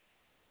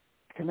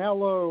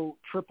Canelo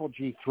Triple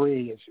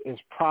G3 is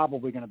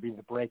probably going to be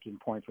the breaking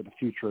point for the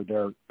future of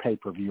their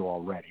pay-per-view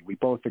already. We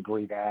both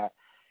agree that.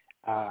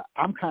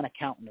 I'm kind of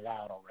counting it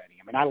out already.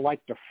 I mean, I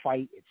like the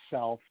fight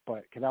itself,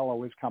 but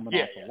Canelo is coming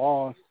off a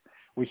loss.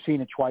 We've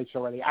seen it twice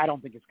already. I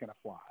don't think it's going to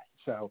fly.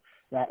 So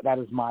that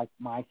is my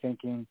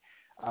thinking.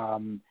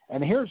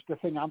 And here's the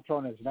thing I'm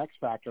throwing as an X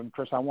factor. And,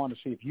 Chris, I want to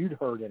see if you'd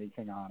heard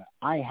anything on it.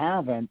 I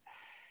haven't.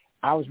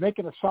 I was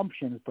making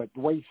assumptions, but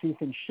the way you see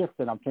things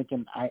shifted, I'm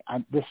thinking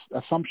this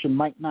assumption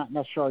might not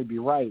necessarily be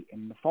right.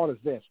 And the thought is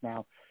this.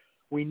 Now,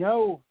 we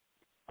know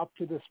up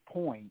to this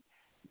point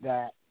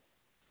that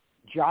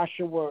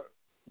Joshua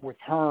with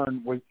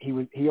Hearn,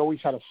 he always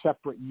had a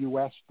separate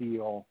U.S.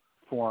 deal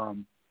for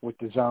him with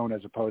DAZN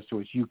as opposed to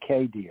his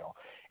UK deal.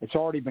 It's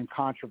already been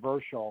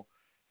controversial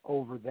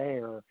over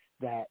there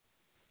that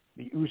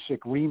the Usyk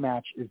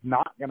rematch is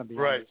not going to be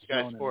right, on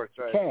Sky Sports,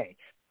 UK. right.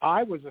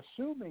 I was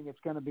assuming it's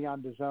going to be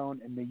on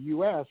DAZN in the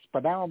U.S.,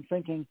 but now I'm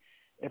thinking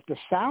if the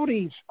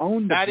Saudis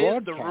own the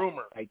broadcast the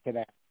rumor. right to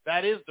that.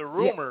 That is the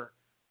rumor,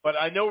 but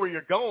I know where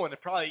you're going.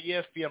 It's probably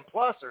ESPN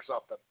Plus or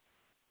something.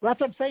 That's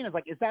what I'm saying. Is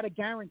like, is that a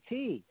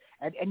guarantee?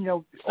 And you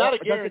know, it's not a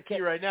guarantee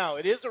right now.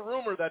 It is a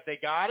rumor that they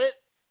got it,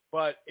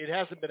 but it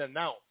hasn't been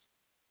announced.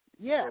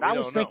 Yeah, and I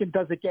was thinking,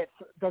 does it get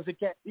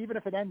even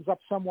if it ends up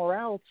somewhere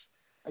else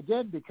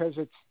again, because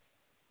it's,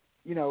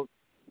 you know,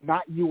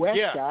 not U.S.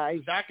 guys.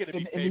 Not going to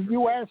be in the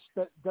U.S.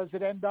 Does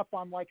it end up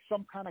on like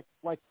some kind of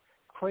like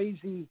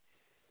crazy?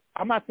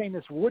 I'm not saying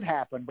this would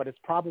happen, but it's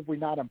probably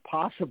not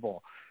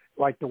impossible.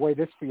 Like the way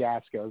this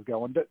fiasco is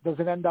going, does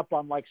it end up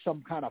on like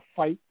some kind of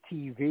Fight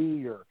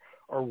TV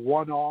or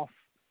one-off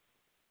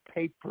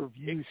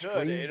pay-per-view? It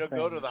could. It'll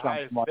go to the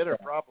highest bidder,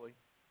 probably.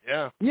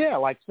 Yeah. Yeah,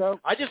 like so.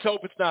 I just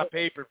hope it's not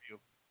pay-per-view.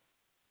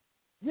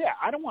 Yeah,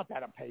 I don't want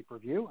that on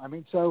pay-per-view. I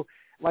mean, so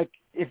like,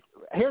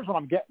 here's what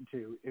I'm getting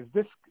to is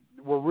this: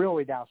 we're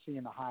really now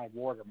seeing the high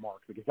water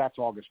mark because that's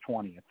August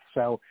 20th.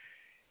 So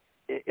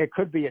it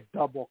could be a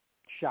double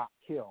shot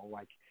kill.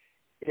 Like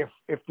if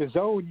the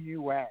DAZN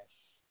US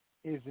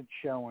isn't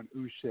showing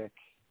Usyk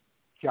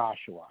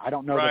Joshua, I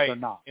don't know that they're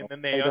not. And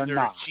then they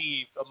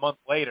underachieve a month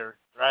later.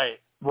 Right.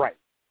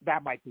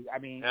 That might be. I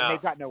mean, and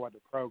they've got no other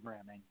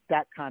programming.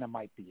 That kind of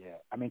might be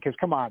it. I mean, because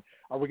come on,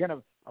 are we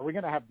gonna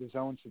have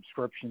DAZN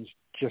subscriptions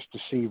just to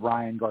see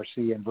Ryan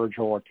Garcia and Vergil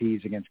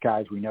Ortiz against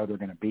guys we know they're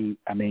going to beat?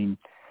 I mean,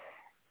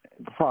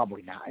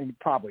 probably not. And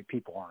probably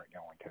people aren't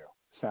going to.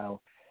 So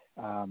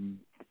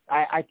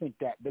I think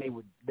that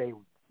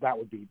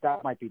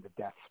that might be the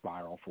death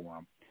spiral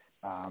for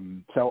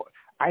them. So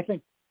I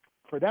think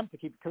for them to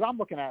keep, because I'm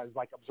looking at it as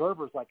like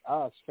observers like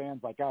us, fans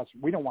like us,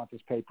 we don't want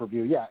this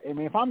pay-per-view. Yeah, I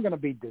mean, if I'm going to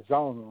be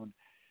DAZN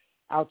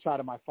outside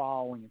of my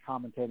following and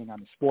commentating on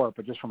the sport,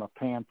 but just from a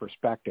fan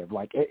perspective,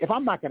 like if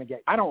I'm not going to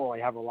I don't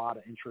really have a lot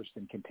of interest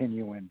in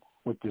continuing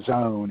with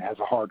DAZN as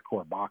a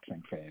hardcore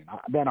boxing fan.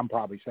 Then I'm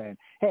probably saying,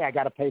 hey, I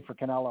got to pay for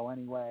Canelo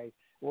anyway.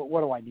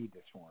 What do I need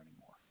this for anymore?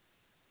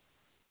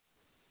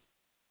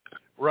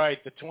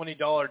 Right, the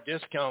 $20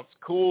 discount's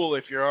cool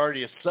if you're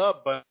already a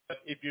sub, but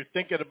if you're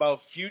thinking about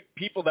few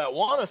people that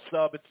want a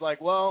sub, it's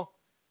like, well,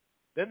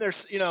 then they're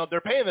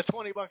paying the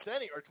 $20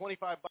 or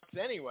 $25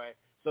 anyway,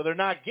 so they're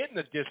not getting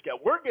a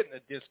discount. We're getting a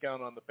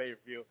discount on the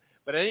pay-per-view,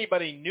 but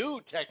anybody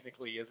new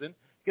technically isn't,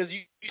 because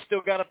you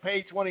still got to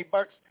pay $20,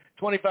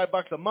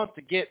 $25 a month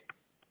to get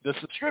the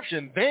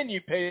subscription. Then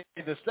you pay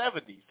the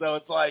 $70, so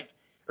it's like,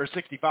 or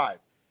 $65.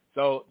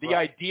 So the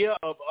idea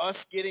of us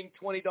getting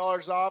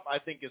 $20 off, I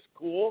think, is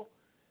cool.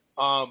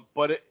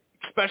 But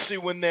especially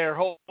when their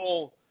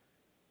whole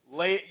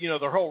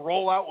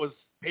rollout was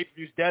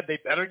pay-per-view's dead, they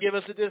better give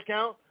us a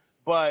discount.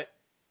 But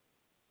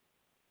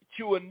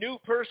to a new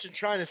person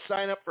trying to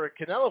sign up for a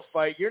Canelo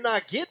fight, you're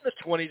not getting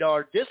a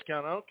 $20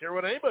 discount. I don't care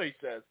what anybody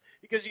says,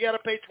 because you got to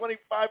pay $25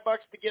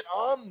 to get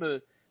on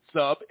the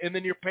sub, and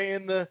then you're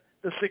paying the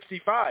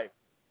 $65.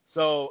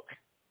 So,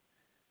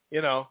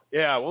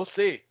 we'll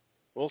see.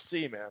 We'll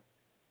see, man.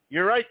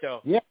 You're right,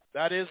 though. Yeah.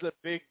 That is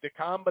the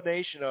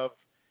combination of,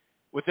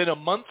 within a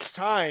month's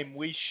time,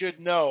 we should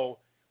know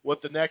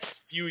what the next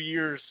few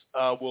years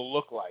will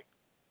look like.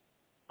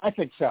 I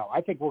think so. I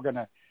think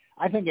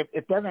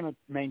if they're going to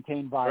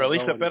maintain viability,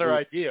 or at least a better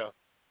idea,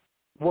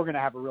 we're going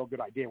to have a real good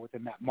idea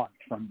within that month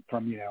from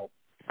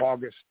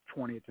August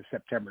 20th to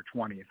September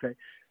 20th.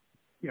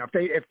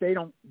 If they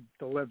don't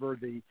deliver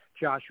the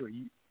Joshua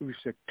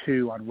Usyk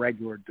 2 on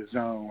regular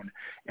DAZN,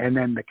 and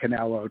then the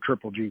Canelo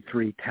Triple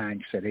G3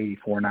 tanks at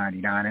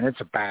 $84.99, and it's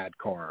a bad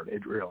card.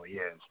 It really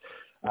is,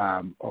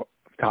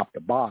 top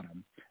to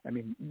bottom. I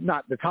mean,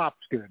 not the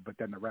top's good, but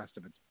then the rest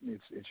of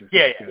it's just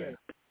good.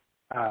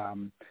 I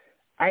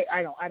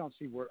don't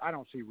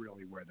see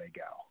really where they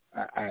go.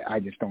 I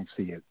just don't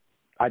see it.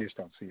 I just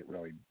don't see it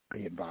really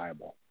being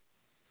viable.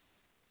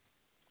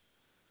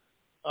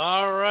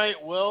 All right.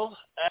 Well,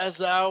 as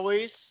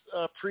always,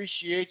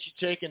 appreciate you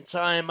taking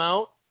time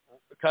out.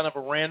 Kind of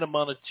a random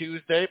on a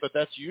Tuesday, but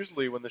that's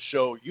usually when the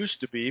show used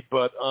to be.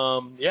 But,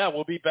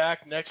 we'll be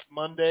back next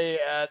Monday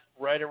at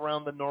right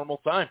around the normal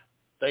time.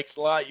 Thanks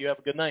a lot. You have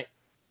a good night.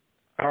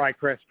 All right,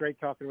 Chris. Great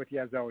talking with you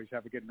as always.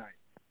 Have a good night.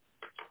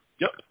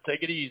 Yep.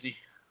 Take it easy.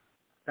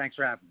 Thanks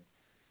for having me.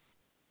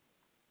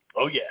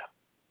 Oh, yeah.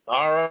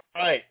 All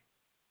right.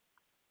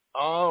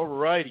 All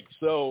righty.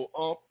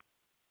 So,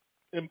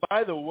 and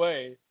by the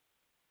way,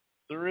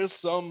 there is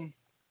some,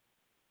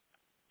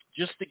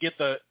 just to get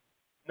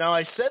now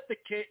I said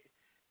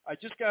I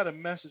just got a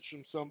message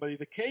from somebody,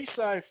 the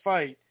KSI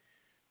fight.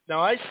 Now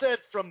I said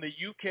from the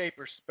UK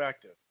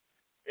perspective,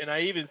 and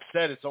I even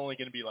said it's only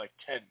going to be like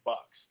 $10.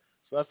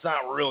 So that's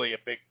not really a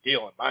big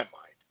deal in my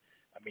mind.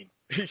 I mean,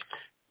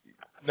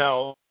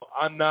 now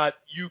I'm not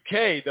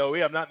UK though.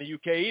 I'm not in the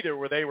UK either,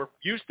 where they were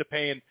used to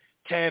paying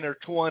 10 or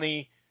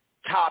 20,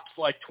 tops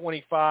like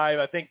 25.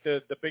 I think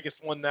the biggest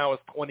one now is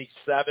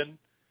 27.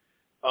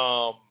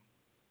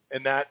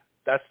 And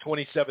that's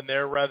 27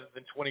 there rather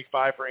than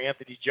 25 for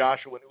Anthony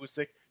Joshua and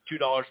Usyk,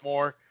 $2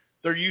 more.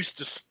 They're used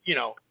to,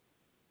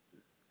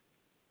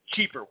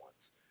 cheaper ones.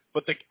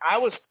 But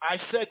I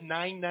said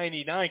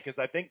 $9.99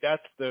 because I think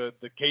that's the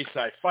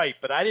K-side fight,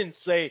 but I didn't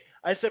say.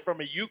 I said from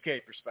a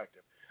UK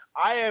perspective.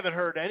 I haven't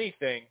heard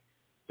anything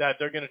that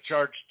they're going to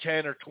charge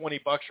 $10 or $20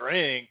 or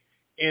anything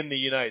in the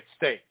United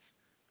States.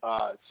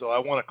 So I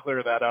want to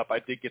clear that up. I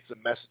did get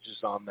some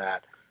messages on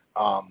that.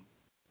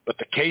 But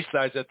the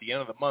K-side's at the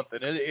end of the month,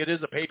 and it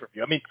is a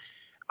pay-per-view. I mean,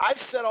 I've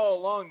said all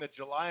along that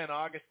July and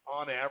August,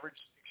 on average,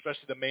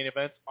 especially the main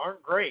events,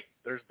 aren't great.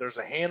 There's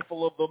a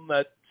handful of them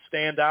that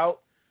stand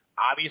out.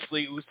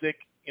 Obviously, Usyk,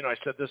 I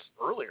said this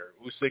earlier,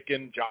 Usyk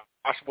and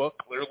Joshua,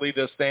 clearly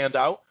the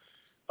standout.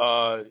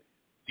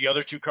 The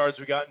other two cards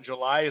we got in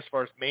July as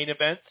far as main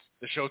events,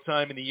 the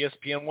Showtime and the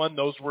ESPN one,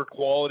 those were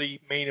quality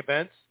main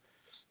events.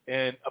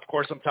 And, of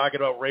course, I'm talking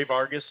about Ray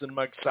Vargas and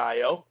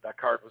Magsayo. That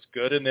card was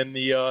good. And then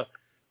the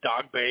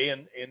Dog Bay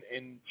and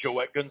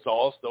Joette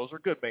Gonzalez, those are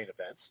good main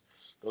events.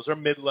 Those are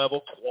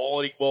mid-level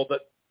quality. Well,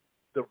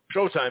 the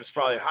Showtime's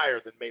probably higher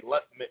than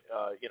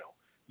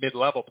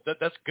mid-level, but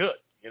that's good,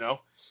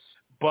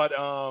 But,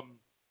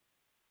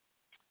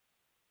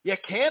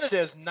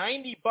 Canada is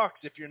 $90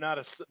 if you're not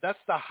that's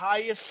the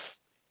highest,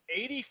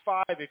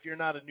 85 if you're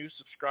not a new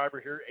subscriber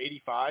here,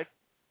 85.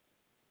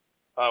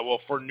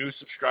 For new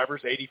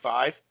subscribers,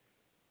 85.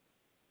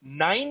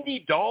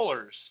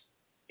 $90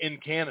 in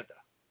Canada.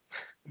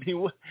 I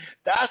mean,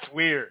 that's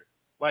weird.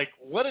 Like,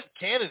 what did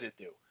Canada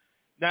do?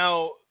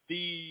 Now,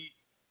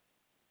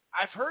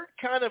 I've heard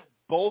kind of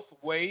both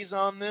ways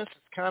on this.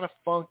 It's kind of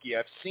funky.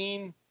 I've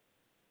seen,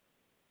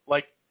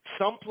 like,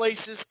 some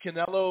places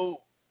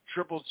Canelo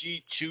Triple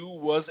G2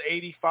 was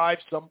 85.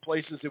 Some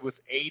places it was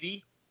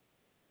 80.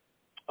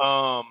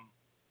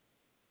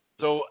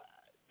 So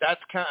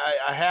that's kind of,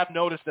 I have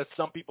noticed that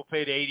some people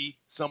paid 80,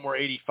 some were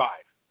 85.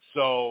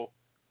 So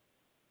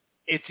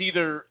it's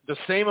either the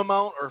same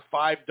amount or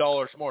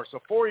 $5 more. So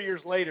 4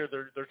 years later,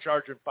 they're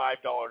charging $5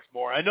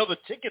 more. I know the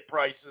ticket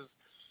prices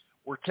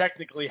were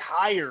technically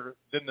higher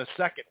than the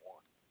second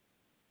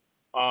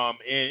one.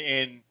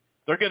 And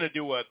they're going to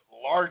do a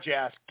large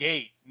ass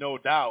gate, no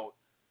doubt.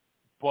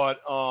 But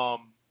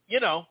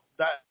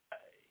that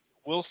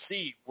we'll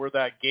see where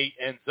that gate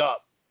ends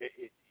up.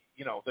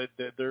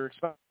 They're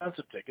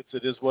expensive tickets.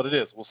 It is what it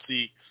is. We'll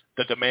see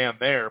the demand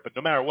there. But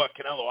no matter what,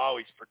 Canelo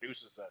always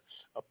produces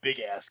a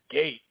big-ass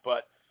gate.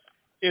 But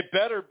it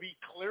better be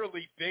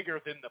clearly bigger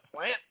than the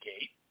plant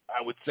gate.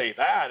 I would say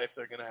that if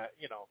they're going to,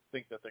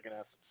 think that they're going to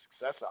have some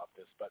success out of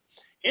this. But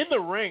in the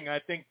ring, I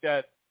think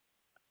that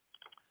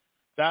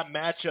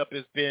matchup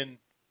has been,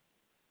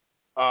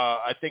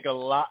 I think a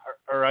lot,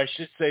 or I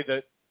should say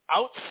that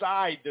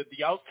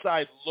the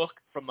outside look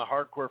from the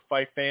hardcore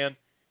fight fan,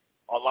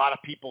 a lot of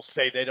people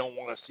say they don't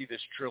want to see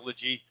this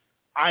trilogy.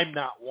 I'm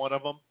not one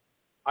of them.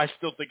 I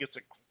still think it's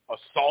a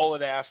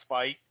solid-ass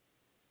fight.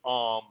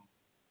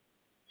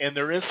 And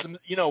there is some,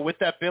 with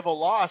that Bivol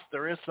loss,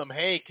 there is some,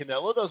 hey,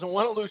 Canelo doesn't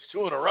want to lose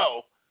 2 in a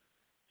row.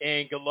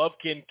 And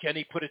Golovkin, can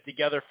he put it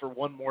together for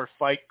one more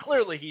fight?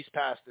 Clearly he's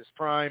past his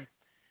prime.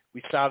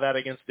 We saw that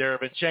against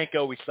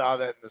Derevyanchenko. We saw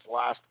that in this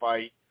last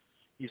fight.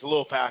 He's a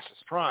little past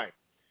his prime.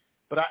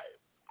 But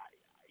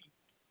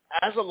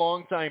as a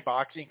longtime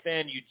boxing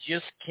fan, you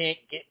just can't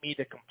get me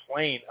to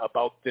complain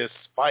about this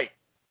fight.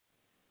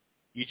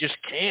 You just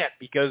can't,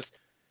 because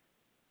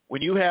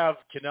when you have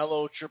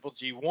Canelo Triple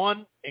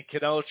G1 and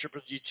Canelo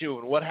Triple G2,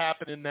 and what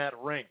happened in that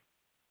ring,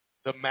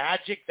 the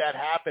magic that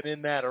happened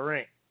in that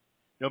ring,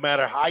 no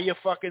matter how you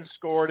fucking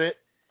scored it,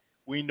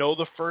 we know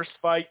the first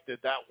fight that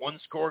one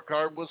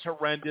scorecard was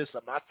horrendous.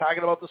 I'm not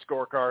talking about the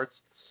scorecards.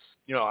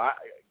 I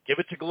give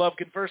it to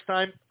Golovkin first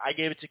time. I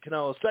gave it to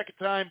Canelo second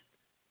time.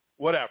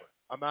 Whatever.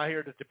 I'm not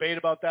here to debate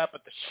about that,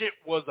 but the shit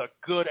was a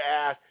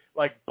good-ass,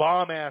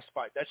 bomb-ass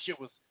fight. That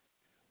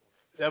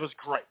was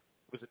great.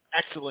 It was an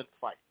excellent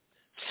fight.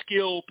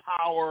 Skill,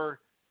 power,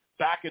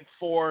 back and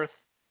forth,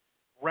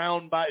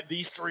 round by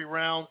these 3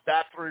 rounds,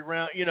 that 3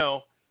 rounds,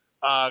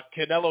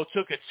 Canelo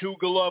took it to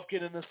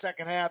Golovkin in the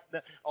second half.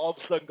 All of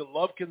a sudden,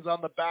 Golovkin's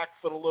on the back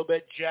foot a little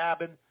bit,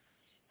 jabbing.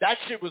 That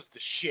shit was the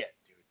shit,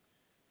 dude.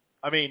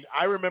 I mean,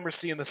 I remember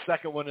seeing the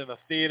second one in the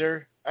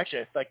theater.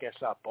 Actually, I think I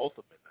saw both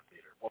of them in the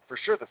theater. Well, for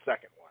sure the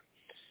second one.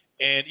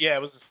 And, yeah,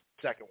 it was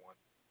the second one.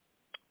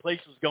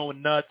 Place was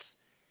going nuts.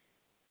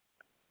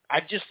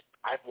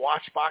 I've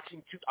watched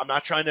boxing too. I'm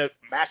not trying to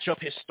match up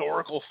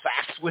historical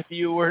facts with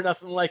you or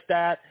nothing like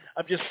that.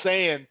 I'm just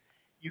saying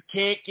you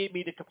can't get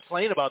me to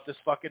complain about this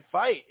fucking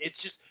fight. It's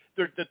just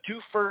the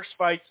first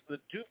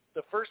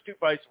two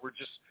fights were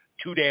just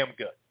too damn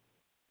good.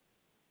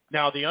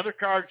 Now the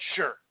undercard,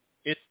 sure,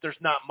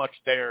 there's not much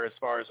there as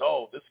far as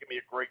this is gonna be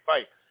a great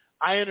fight.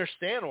 I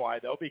understand why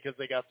though, because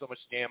they got so much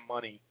damn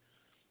money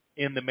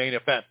in the main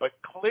event. But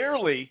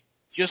clearly,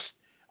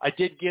 I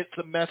did get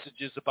some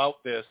messages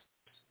about this.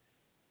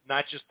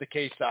 Not just the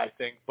K-side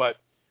thing, but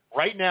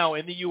right now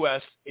in the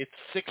U.S., it's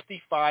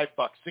 $65,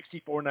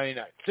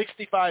 $64.99,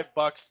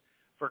 $65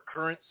 for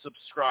current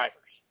subscribers,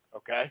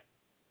 okay?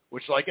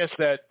 Which, like I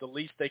said, the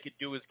least they could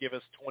do is give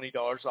us $20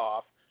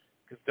 off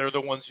because they're the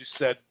ones who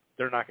said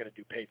they're not going to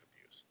do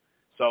pay-per-views.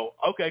 So,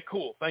 okay,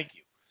 cool, thank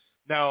you.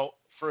 Now,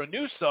 for a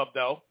new sub,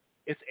 though,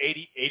 it's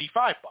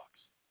 $85.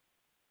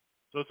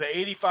 So it's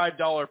an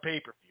 $85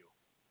 pay-per-view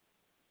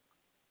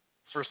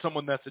for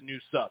someone that's a new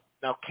sub.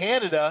 Now,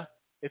 Canada,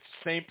 it's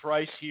the same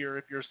price here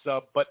if you're a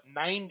sub, but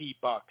 $90.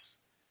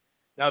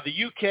 Now,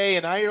 the UK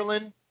and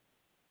Ireland,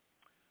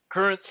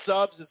 current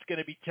subs, it's going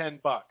to be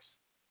 $10.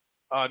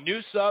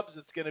 New subs,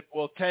 it's going to,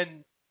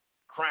 10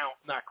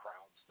 not crowns.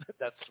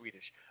 That's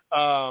Swedish.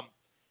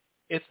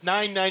 It's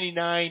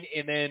 $9.99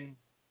 and then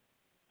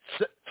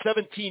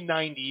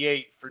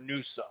 $17.98 for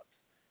new subs.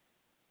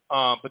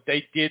 But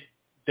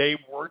they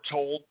were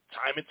told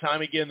time and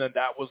time again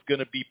that was going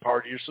to be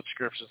part of your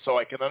subscription. So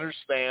I can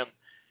understand,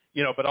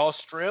 but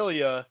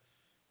Australia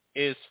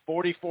is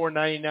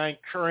 $44.99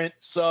 current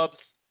subs,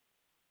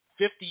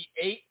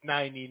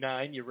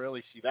 $58.99. You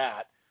rarely see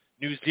that.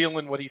 New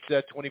Zealand, what he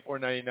said,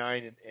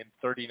 $24.99 and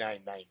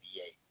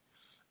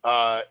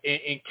 $39.98.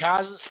 In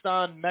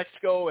Kazakhstan,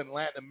 Mexico, and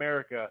Latin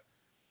America,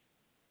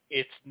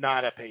 it's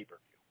not a pay-per-view.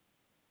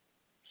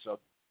 So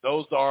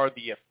those are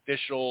the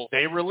official.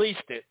 They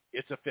released it.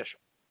 It's official.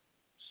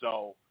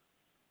 So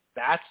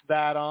that's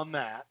that on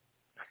that.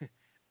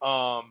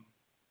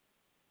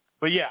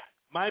 But yeah,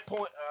 my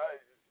point.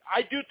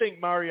 I do think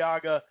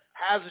Marriaga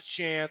has a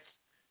chance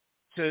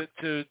to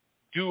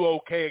do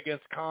okay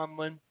against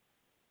Conlan.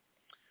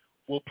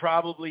 We'll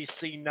probably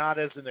see not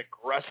as an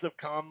aggressive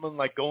Conlan,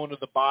 like going to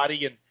the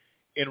body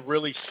and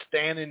really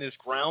standing his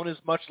ground as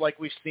much like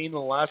we've seen in the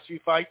last few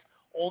fights,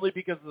 only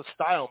because of the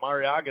style.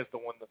 Marriaga is the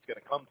one that's going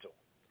to come to him.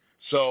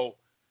 So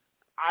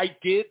I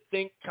did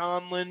think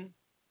Conlan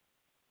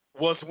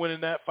was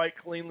winning that fight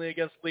cleanly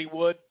against Lee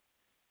Wood.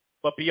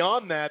 But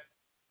beyond that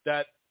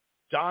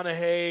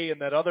Donahue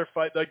and that other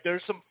fight, like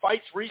there's some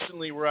fights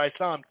recently where I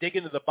saw him dig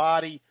into the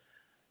body,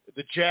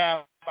 the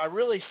jab. I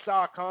really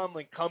saw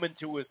Conlan come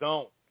into his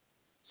own.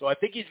 So I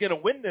think he's going to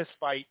win this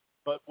fight.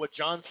 But what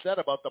John said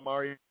about the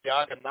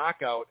Marriaga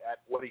knockout at,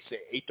 what did he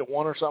say, 8-1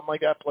 or something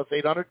like that, plus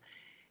 800,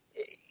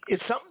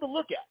 it's something to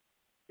look at.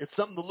 It's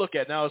something to look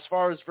at. Now, as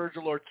far as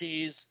Vergil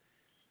Ortiz,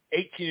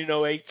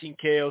 18-0, 18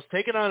 KOs,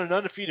 taking on an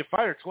undefeated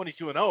fighter,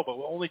 22-0, but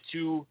only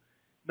 2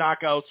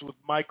 knockouts with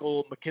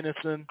Michael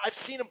McKinnison. I've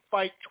seen him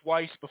fight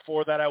twice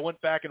before that. I went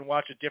back and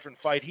watched a different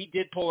fight. He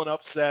did pull an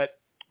upset.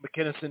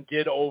 McKinnison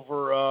did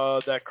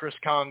over that Chris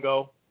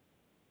Congo.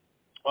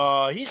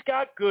 He's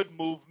got good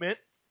movement.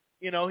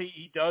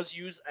 He does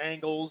use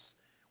angles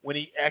when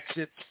he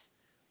exits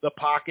the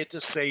pocket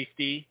to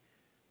safety.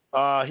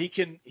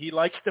 He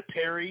likes to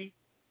parry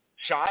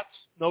shots,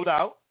 no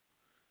doubt.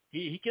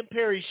 He can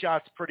parry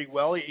shots pretty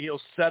well.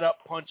 He'll set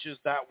up punches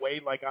that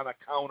way, like on a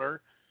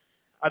counter.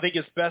 I think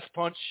his best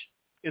punch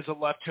is a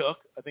left hook.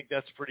 I think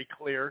that's pretty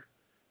clear.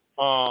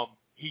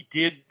 He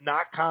did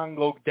knock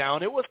Congo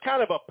down. It was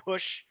kind of a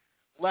push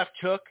left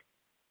hook.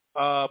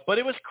 But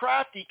it was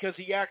crafty because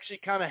he actually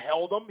kind of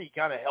held him. He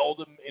kind of held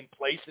him in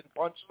place and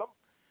punched him.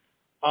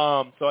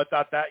 So I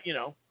thought that,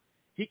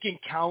 he can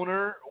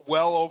counter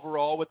well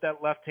overall with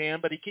that left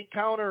hand, but he can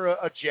counter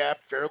a jab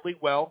fairly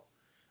well.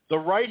 The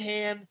right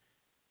hand,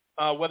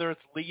 whether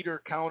it's lead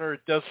or counter,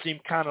 it does seem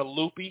kind of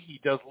loopy. He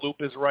does loop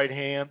his right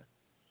hand.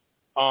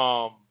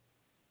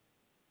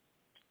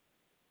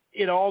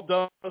 It all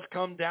does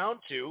come down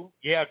to,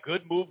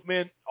 good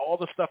movement, all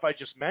the stuff I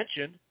just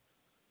mentioned.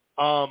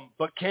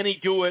 But can he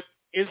do it?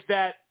 Is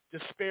that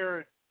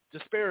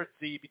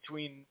disparity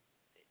between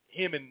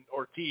him and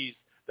Ortiz,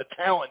 the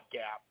talent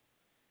gap?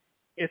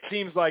 It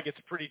seems like it's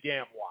pretty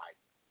damn wide,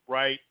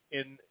 right?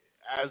 And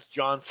as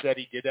John said,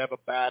 he did have a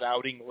bad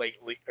outing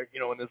lately,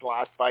 in his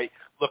last fight.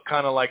 Looked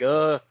kind of like,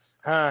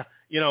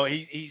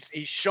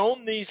 he's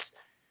shown this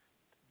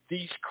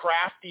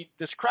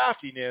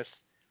craftiness,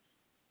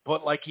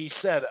 but like he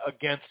said,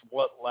 against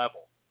what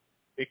level?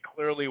 It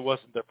clearly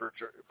wasn't the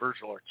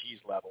Vergil Ortiz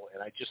level,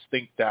 and I just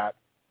think that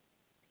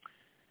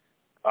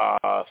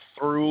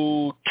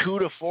through 2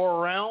 to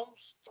 4 rounds,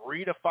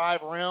 3 to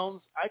 5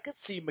 rounds, I could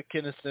see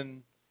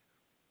McKinnison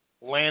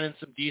landing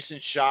some decent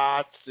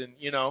shots, and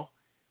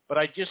but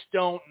I just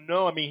don't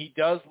know. I mean, he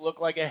does look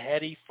like a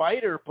heady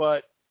fighter,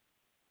 but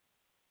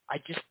I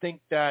just think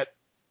that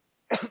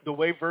the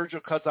way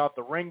Vergil cuts out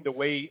the ring, the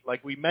way,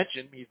 like we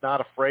mentioned, he's not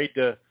afraid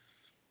to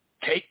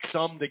take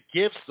some to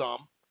give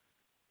some.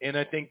 And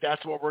I think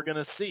that's what we're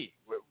going to see,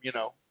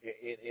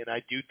 and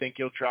I do think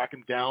he'll track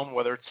him down,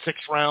 whether it's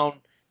 6th round,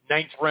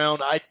 9th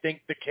round. I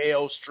think the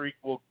KO streak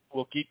will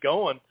keep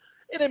going.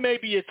 And it may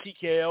be a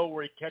TKO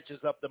where he catches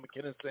up to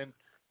McKinnison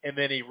and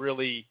then he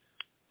really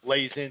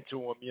lays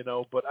into him,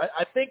 But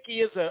I think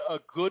he is a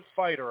good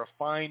fighter, a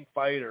fine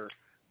fighter,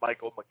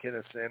 Michael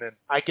McKinnison. And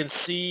I can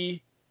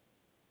see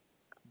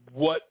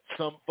what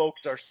some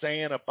folks are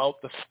saying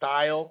about the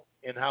style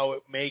and how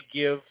it may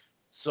give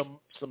some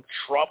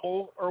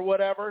trouble or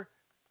whatever,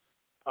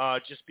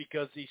 just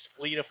because he's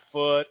fleet of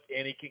foot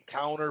and he can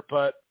counter.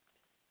 But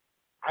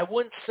I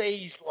wouldn't say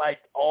he's like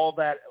all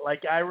that.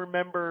 Like, I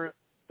remember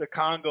the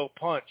Congo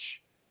punch,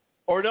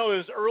 or no, it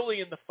was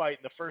early in the fight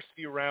in the first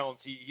few rounds.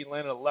 He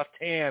landed a left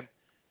hand,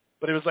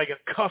 but it was like a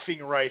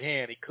cuffing right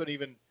hand. He couldn't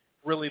even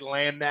really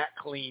land that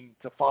clean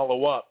to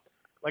follow up.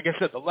 Like I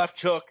said, the left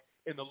hook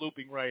in the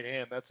looping right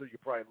hand. That's what you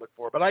probably look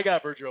for. But I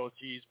got Vergil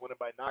Ortiz winning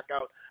by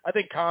knockout. I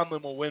think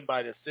Conlan will win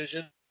by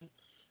decision.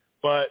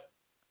 But,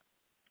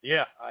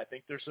 yeah, I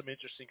think there's some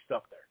interesting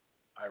stuff there.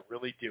 I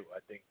really do. I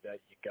think that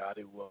you got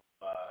to,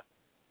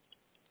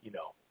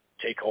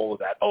 take hold of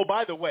that. Oh,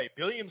 by the way,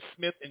 Billiam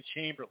Smith and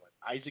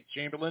Isaac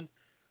Chamberlain,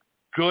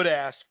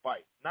 good-ass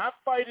fight. Not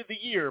fight of the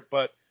year,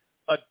 but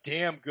a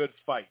damn good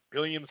fight.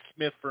 Billiam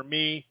Smith, for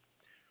me,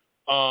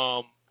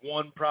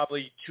 won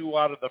probably 2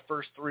 out of the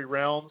first 3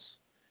 rounds.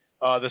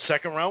 The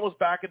second round was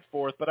back and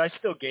forth, but I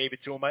still gave it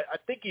to him. I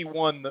think he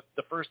won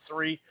the first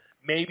 3,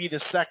 maybe the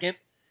second.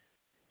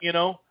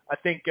 I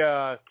think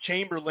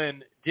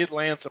Chamberlain did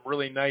land some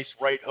really nice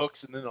right hooks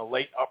and then a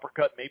late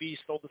uppercut. Maybe he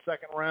stole the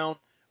second round,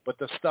 but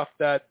the stuff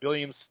that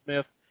Billiam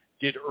Smith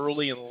did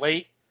early and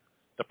late,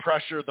 the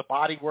pressure, the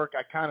body work,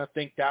 I kind of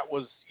think that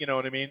was, you know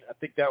what I mean? I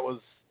think it was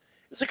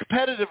a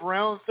competitive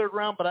round, the third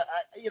round, but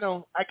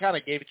I kind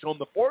of gave it to him.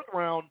 The fourth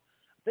round,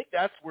 I think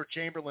that's where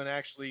Chamberlain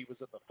actually was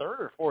at the third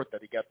or fourth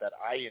that he got that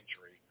eye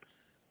injury.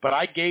 But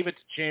I gave it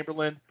to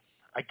Chamberlain.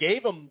 I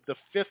gave him the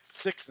 5th,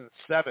 6th, and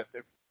 7th.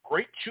 They're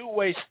great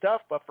two-way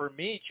stuff, but for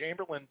me,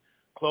 Chamberlain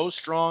closed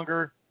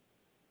stronger.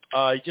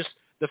 The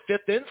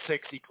 5th and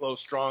 6th, he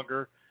closed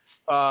stronger.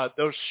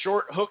 Those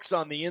short hooks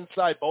on the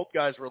inside, both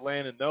guys were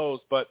landing those,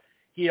 but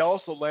he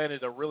also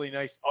landed a really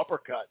nice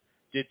uppercut,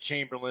 did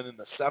Chamberlain in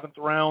the 7th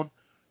round.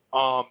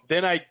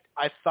 Then I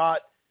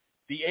thought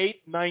the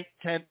 8th, 9th,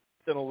 10th,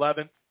 and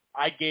 11th,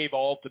 I gave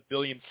all to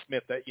Billiam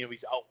Smith. That he's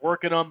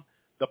outworking him,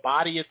 the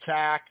body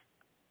attack,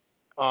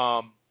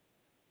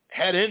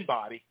 head and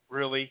body,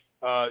 really.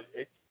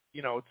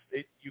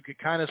 You could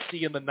kind of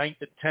see in the 9th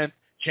and 10th,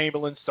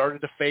 Chamberlain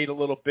started to fade a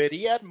little bit.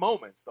 He had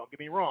moments, don't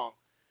get me wrong.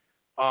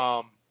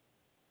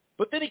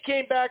 But then he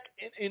came back,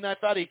 and I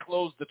thought he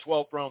closed the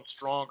 12th round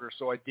stronger,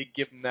 so I did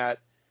give him that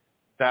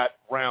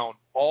round.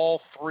 All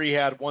 3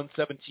 had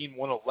 117,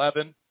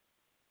 111.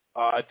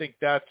 I think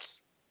that's,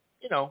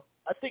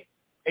 I think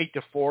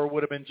 8-4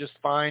 would have been just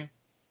fine.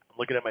 I'm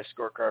looking at my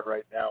scorecard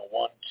right now.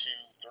 1, 2,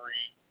 3.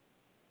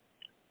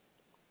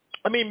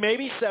 I mean,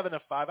 maybe 7-5.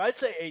 I'd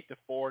say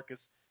 8-4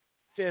 because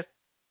 5th,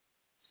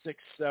 6th,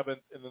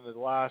 7th, and then the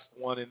last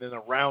one, and then a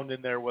round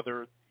in there,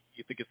 whether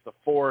you think it's the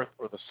 4th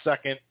or the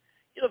 2nd.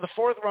 The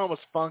 4th round was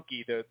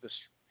funky.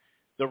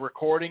 The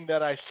recording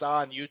that I saw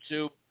on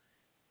YouTube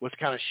was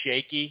kind of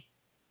shaky,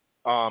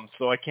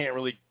 so I can't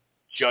really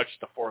judge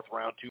the 4th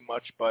round too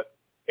much, but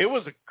it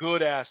was a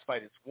good-ass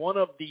fight. It's one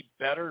of the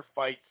better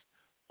fights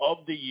of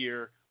the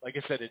year. Like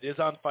I said, it is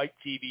on Fight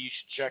TV. You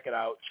should check it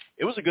out.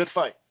 It was a good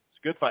fight. It's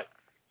a good fight.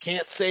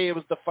 Can't say it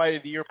was the fight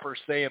of the year per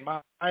se, in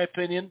my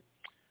opinion,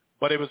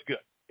 but it was good.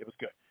 It was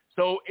good.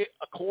 So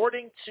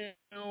according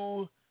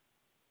to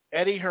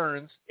Eddie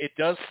Hearns, it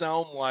does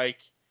sound like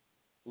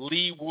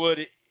Lee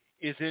Wood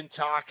is in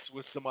talks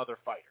with some other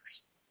fighters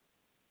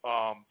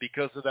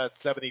because of that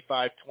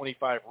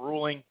 75-25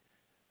 ruling.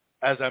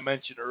 As I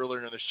mentioned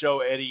earlier in the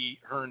show, Eddie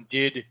Hearn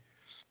did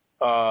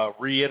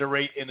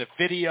reiterate in a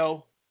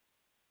video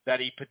that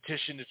he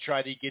petitioned to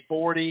try to get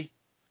 40.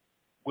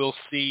 We'll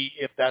see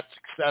if that's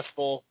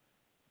successful.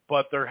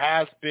 But there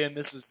has been,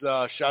 this is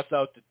shouts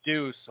out to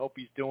Deuce, hope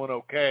he's doing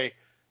okay.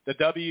 The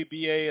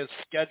WBA has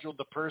scheduled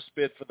the purse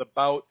bid for the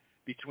bout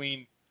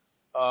between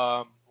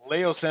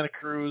Leo Santa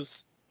Cruz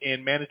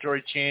and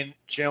mandatory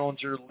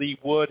challenger Lee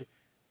Wood.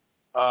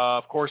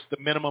 Of course, the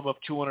minimum of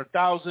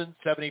 $200,000,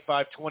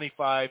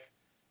 75-25,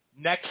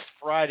 next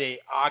Friday,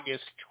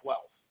 August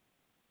 12th.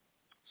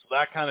 So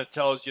that kind of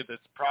tells you that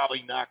it's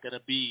probably not going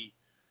to be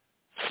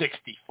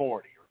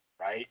 60-40,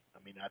 right? I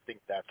mean, I think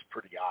that's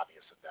pretty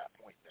obvious at that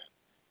point then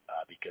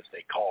because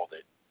they called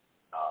it,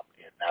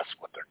 and that's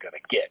what they're going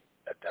to get.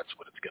 That's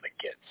what it's going to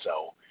get.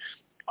 So,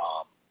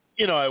 I'm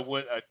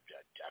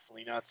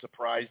definitely not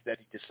surprised that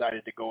he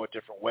decided to go a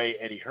different way.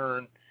 Eddie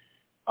Hearn,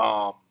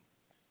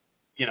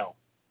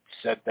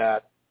 said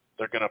that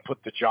they're going to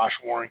put the Josh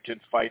Warrington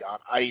fight on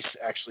ice.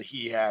 Actually,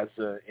 he has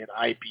an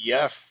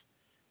IBF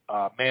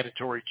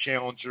mandatory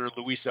challenger,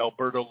 Luis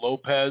Alberto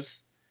Lopez.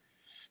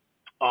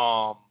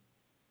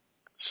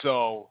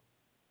 So,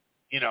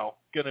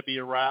 going to be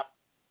a wrap.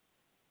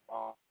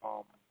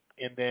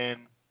 And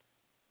then,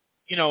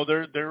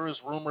 there was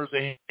rumors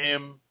of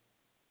him,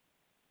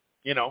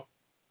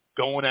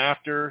 going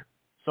after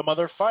some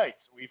other fights.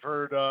 We've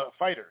heard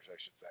fighters, I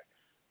should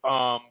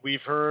say.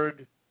 We've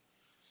heard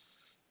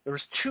there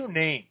was 2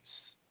 names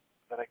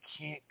that I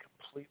can't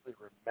completely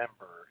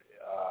remember.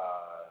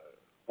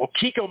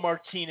 Kiko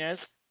Martinez.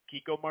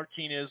 Kiko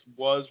Martinez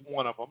was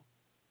one of them.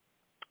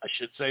 I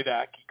should say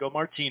that, Kiko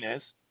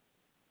Martinez.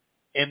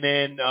 And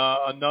then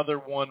another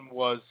one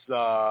was,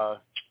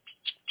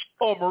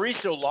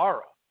 Mauricio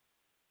Lara.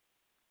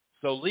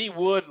 So Lee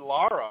Wood,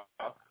 Lara,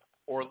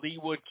 or Lee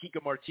Wood,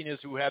 Kiko Martinez,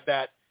 who had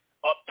that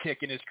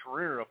uptick in his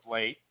career of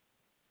late.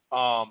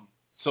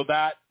 So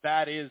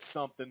that is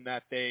something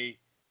that I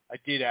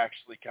did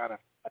actually kind of,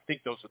 I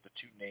think those are the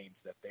 2 names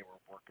that they were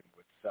working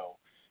with. So,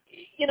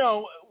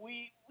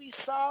 we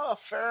saw a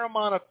fair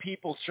amount of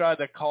people try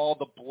to call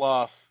the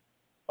bluff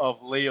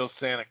of Leo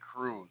Santa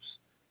Cruz.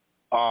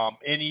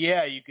 And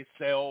yeah, you could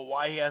say, oh,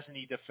 why hasn't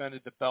he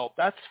defended the belt?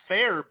 That's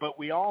fair, but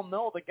we all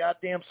know the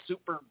goddamn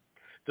super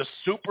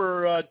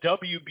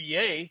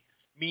WBA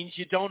means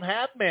you don't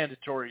have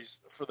mandatories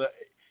for the,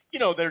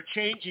 they're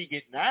changing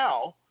it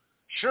now.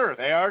 Sure,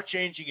 they are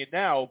changing it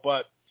now,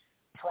 but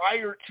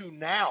prior to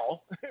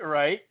now,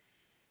 right,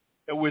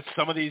 with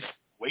some of these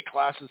weight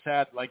classes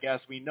had, like, as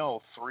we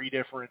know, 3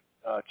 different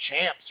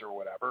champs or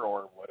whatever.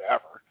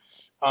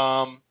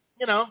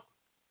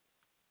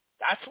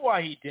 That's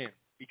why he didn't,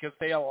 because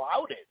they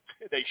allowed it.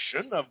 They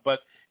shouldn't have,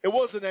 but it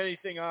wasn't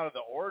anything out of the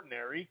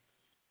ordinary.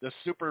 The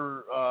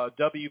Super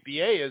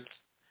WBA is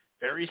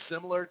very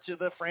similar to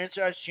the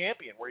franchise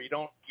champion, where you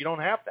don't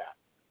have that.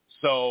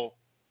 So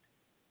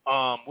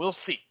we'll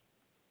see.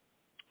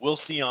 We'll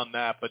see on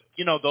that. But,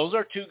 those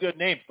are 2 good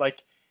names. Like,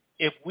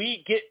 if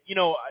we get,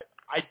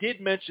 I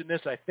did mention this,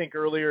 I think,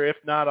 earlier. If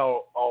not,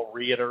 I'll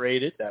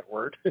reiterate it, that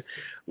word.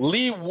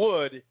 Lee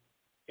Wood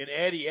and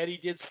Eddie. Eddie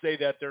did say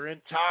that they're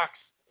in talks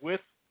with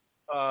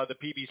the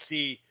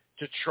PBC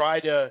to try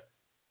to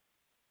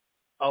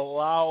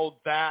allow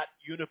that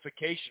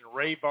unification,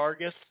 Ray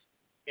Vargas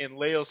and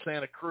Leo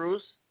Santa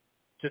Cruz,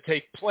 to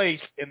take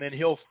place, and then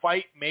he'll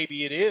fight.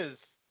 Maybe it is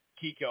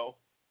Kiko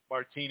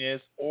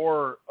Martinez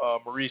or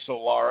Mauricio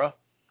Lara.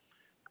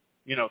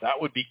 That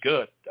would be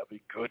good. That would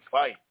be a good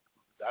fight.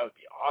 That would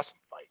be an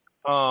awesome fight.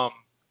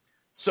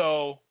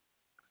 So,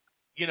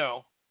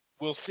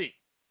 we'll see.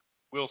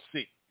 We'll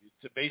see.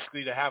 To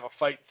basically to have a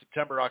fight in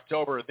September,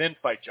 October, and then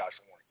fight Josh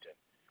Warrington,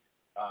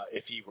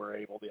 if he were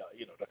able to,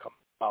 to come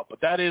out. But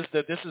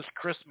this is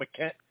Chris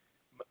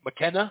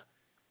McKenna.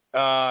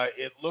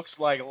 It looks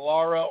like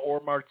Lara or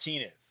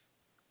Martinez.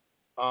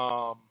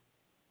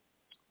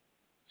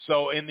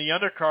 So in the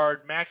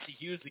undercard, Maxie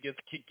Hughes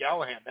against Kid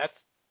Gallahan.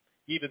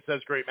 He even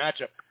says great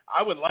matchup.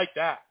 I would like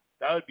that.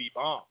 That would be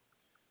bomb.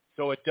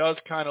 So it does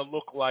kind of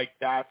look like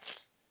that's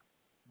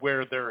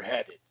where they're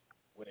headed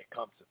when it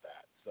comes to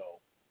that. So,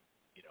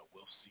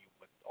 we'll see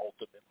what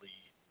ultimately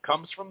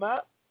comes from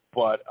that.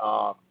 But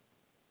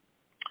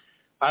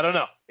I don't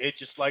know. It's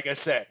just like I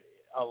said,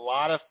 a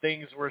lot of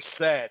things were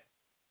said,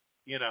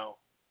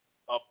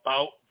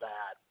 about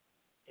that.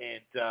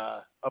 And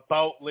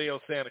about Leo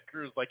Santa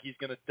Cruz, like he's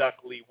going to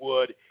duck Lee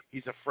Wood.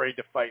 He's afraid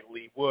to fight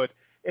Lee Wood.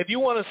 If you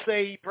want to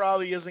say he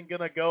probably isn't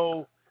going to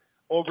go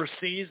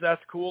overseas,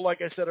 that's cool,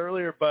 like I said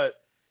earlier.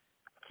 But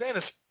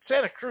Santa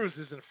Cruz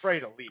isn't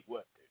afraid of Lee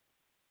Wood,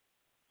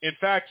 dude. In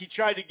fact, he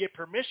tried to get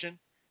permission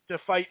to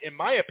fight, in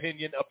my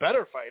opinion, a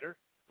better fighter,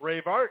 Ray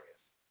Vargas.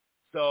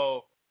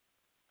 So,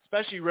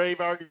 especially Ray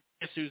Vargas,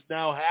 who's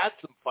now had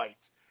some fights,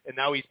 and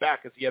now he's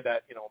back because he had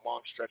that,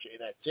 long stretch of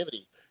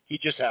inactivity. He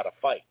just had a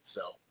fight,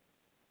 so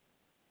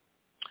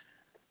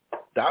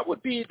that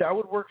would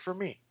work for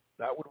me.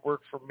 That would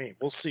work for me.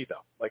 We'll see,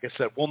 though. Like I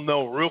said, we'll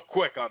know real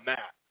quick on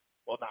that.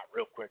 Well, not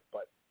real quick,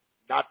 but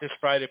not this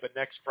Friday, but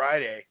next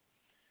Friday.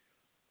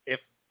 If,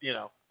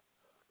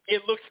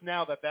 it looks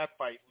now that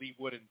fight, Lee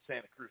Wood and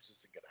Santa Cruz,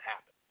 isn't going to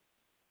happen.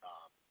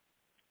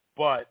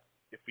 But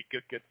if we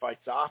get good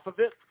fights off of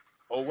it,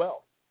 oh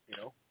well,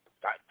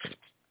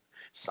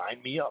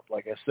 sign me up,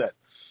 like I said.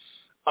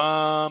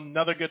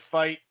 Another good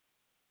fight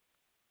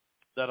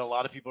that a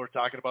lot of people are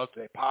talking about,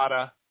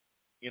 Zapata.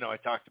 I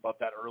talked about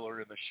that earlier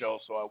in the show,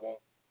 so I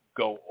won't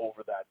go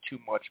over that too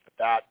much, but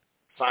that,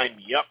 sign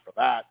me up for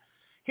that.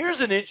 Here's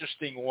an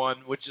interesting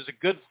one, which is a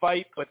good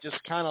fight, but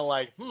just kind of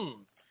like,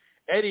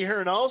 Eddie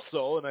Hearn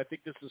also, and I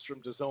think this is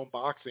from DAZN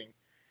Boxing,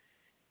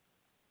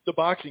 the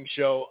boxing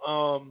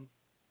show.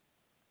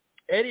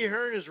 Eddie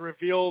Hearn has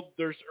revealed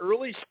there's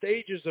early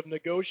stages of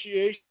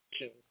negotiations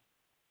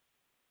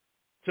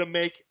to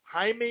make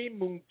Jaime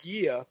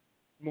Munguia,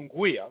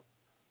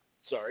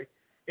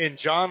 and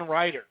John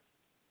Ryder,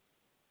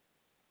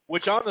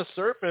 which on the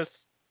surface,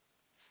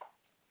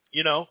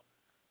 I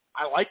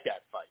like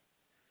that fight.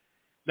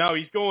 Now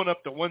he's going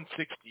up to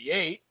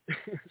 168,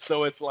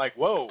 so it's like,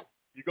 whoa,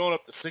 you're going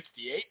up to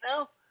 68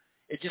 now?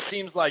 It just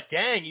seems like,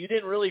 dang, you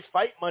didn't really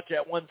fight much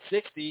at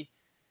 160,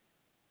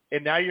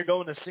 and now you're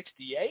going to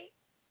 68?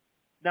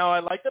 Now I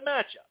like the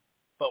matchup,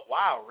 but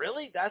wow,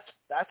 really? That's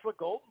what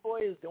Golden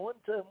Boy is doing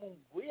to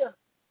Munguia?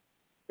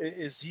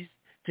 Is he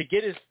to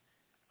get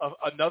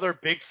another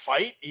big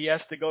fight? He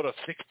has to go to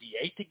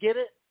 68 to get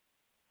it?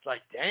 It's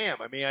like,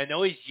 damn. I mean, I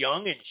know he's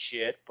young and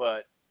shit,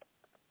 but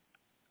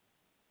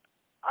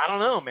I don't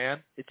know,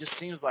 man. It just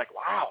seems like,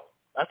 wow,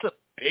 that's a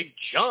big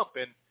jump.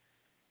 And,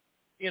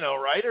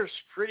 Ryder's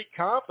pretty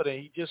confident.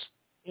 He just,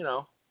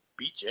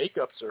 beat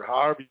Jacobs, or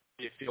however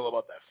you feel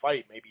about that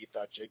fight. Maybe you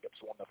thought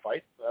Jacobs won the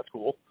fight. That's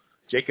cool.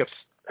 Jacobs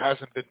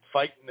hasn't been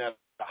fighting at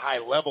a high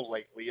level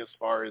lately as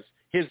far as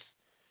his.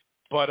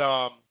 But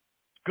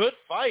good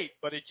fight,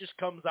 but it just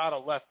comes out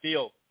of left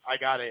field, I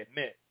got to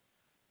admit.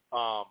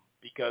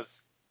 Because,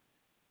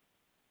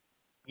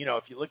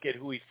 if you look at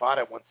who he fought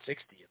at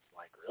 160, it's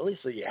like, really?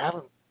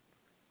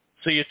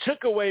 So you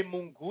took away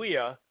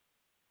Munguia,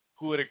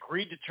 who had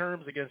agreed to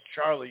terms against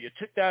Charlie. You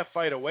took that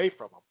fight away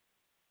from him,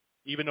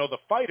 even though the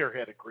fighter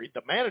had agreed,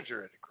 the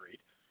manager had agreed.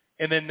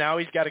 And then now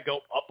he's got to go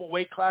up a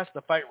weight class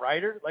to fight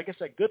Ryder. Like I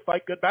said, good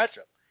fight, good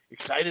matchup.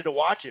 excited to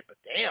watch it, but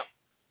damn.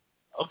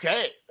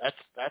 Okay,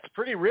 that's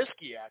pretty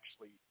risky,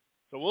 actually.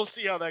 So we'll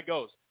see how that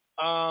goes.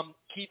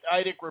 Keith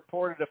Idec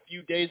reported a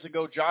few days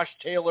ago Josh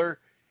Taylor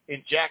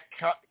and Jack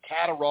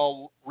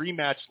Catterall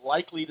rematch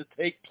likely to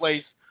take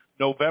place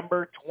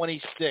November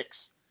 26th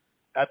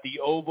at the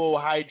Ovo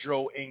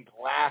Hydro in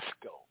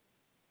Glasgow.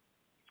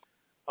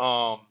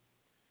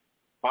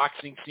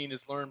 Boxing scene has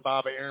learned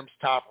Bob Arum's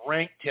top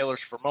rank. Taylor's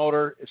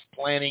promoter is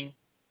planning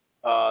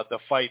the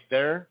fight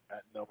there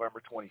at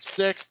November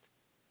 26th.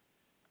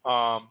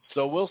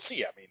 So we'll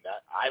see. I mean,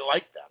 I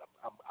like that.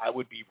 I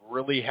would be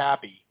really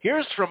happy.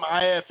 Here's from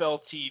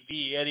IFL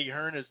TV. Eddie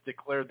Hearn has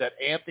declared that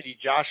Anthony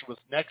Joshua's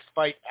next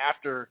fight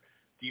after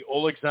the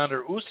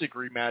Alexander Usyk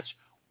rematch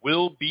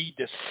will be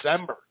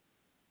December.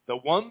 The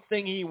one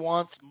thing he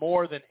wants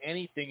more than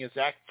anything is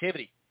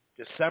activity.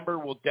 December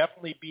will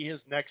definitely be his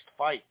next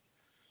fight.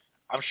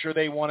 I'm sure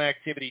they want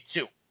activity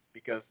too,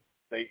 because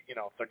if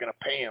they're going to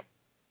pay him,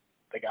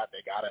 they got to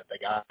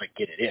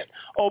get it in.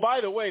 Oh,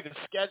 by the way, the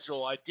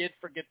schedule, I did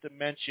forget to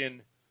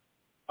mention,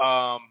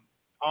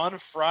 on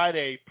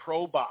Friday,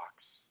 Pro Box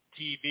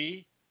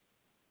TV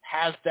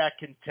has that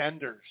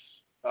Contenders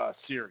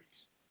series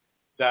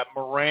that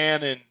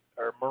Moran and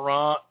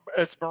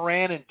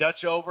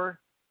Dutch over,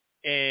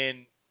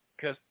 and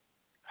because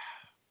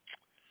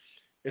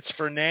it's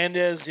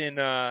Fernandez in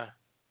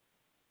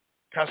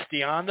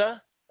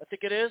Castellana, I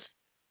think it is.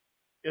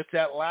 It's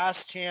that last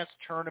chance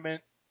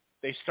tournament.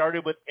 They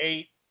started with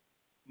 8.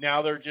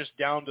 Now they're just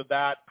down to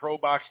that. Pro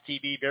Box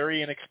TV,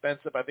 very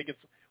inexpensive. I think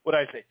it's,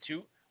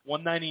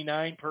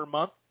 $199 per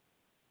month.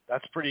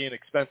 That's pretty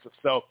inexpensive.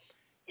 So,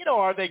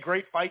 are they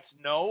great fights?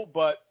 No,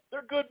 but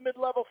they're good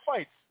mid-level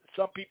fights.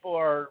 Some people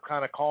are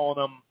kind of calling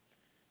them,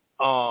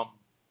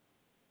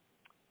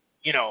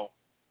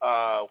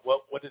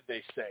 what did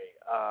they say?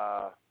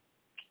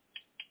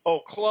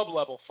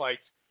 Club-level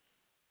fights.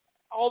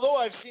 Although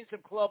I've seen some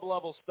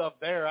club-level stuff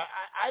there,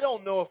 I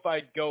don't know if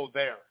I'd go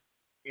there.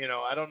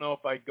 I don't know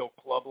if I'd go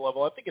club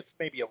level. I think it's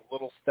maybe a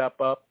little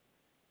step up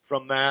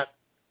from that,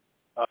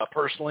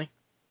 personally.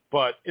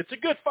 But it's a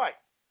good fight.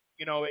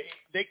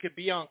 They could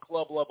be on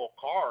club level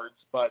cards,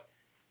 but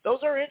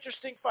those are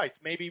interesting fights.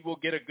 Maybe we'll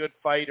get a good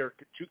fight or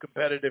 2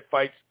 competitive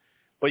fights.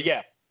 But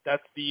yeah,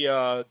 that's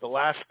the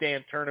Last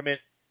Stand tournament,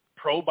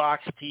 Pro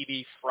Box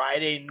TV,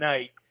 Friday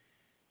night.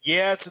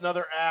 Yeah, it's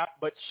another app,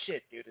 but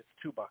shit, dude, it's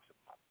 $2 a month.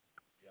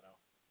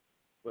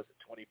 Was it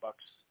 $20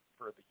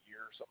 for the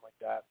year or something like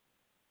that?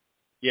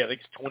 Yeah, I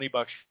think it's $20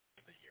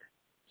 for the year.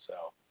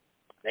 So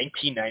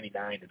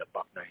 $19.99 and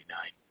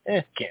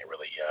 $1.99. Can't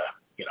really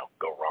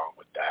go wrong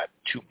with that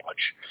too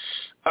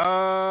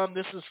much.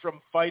 This is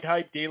from Fight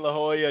Hype. De La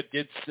Hoya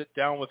did sit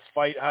down with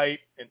Fight Hype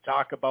and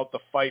talk about the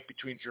fight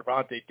between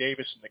Gervonta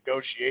Davis and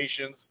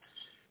negotiations.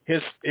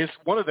 His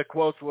one of the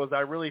quotes was, "I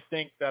really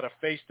think that a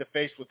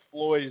face-to-face with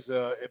Floyd is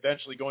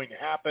eventually going to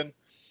happen.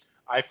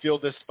 I feel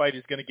this fight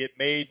is going to get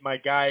made. My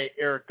guy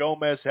Eric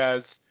Gomez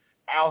has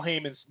Al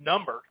Heyman's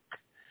number,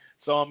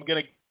 so I'm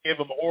going to give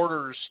him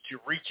orders to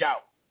reach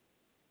out.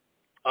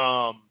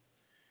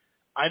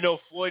 I know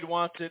Floyd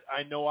wants it.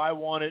 I know I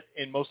want it.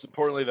 And most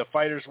importantly, the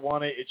fighters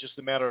want it. It's just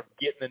a matter of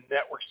getting the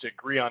networks to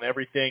agree on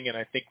everything. And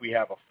I think we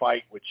have a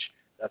fight, which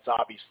that's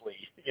obviously,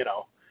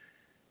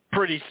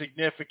 pretty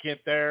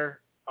significant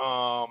there.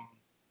 I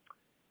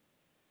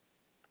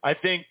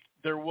think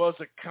there was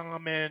a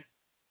comment.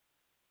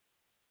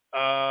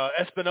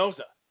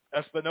 Espinoza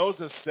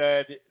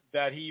said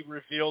that he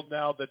revealed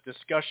now that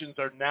discussions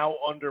are now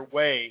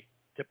underway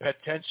to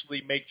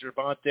potentially make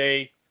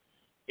Gervonta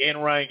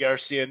and Ryan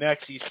Garcia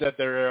next. He said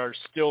they are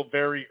still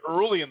very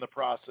early in the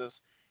process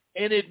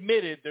and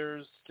admitted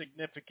there's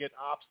significant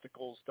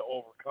obstacles to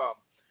overcome,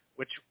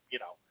 which,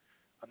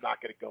 I'm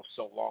not going to go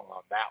so long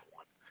on that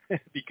one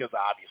because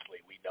obviously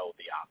we know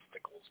the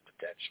obstacles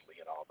potentially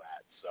and all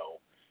that. So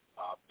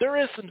there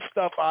is some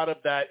stuff out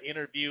of that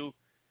interview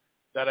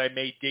that I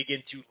may dig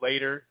into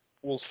later.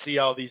 We'll see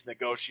how these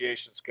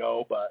negotiations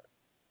go, but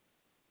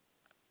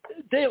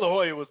De La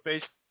Hoya was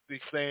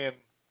basically saying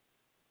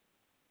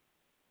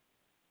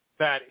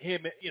that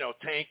him,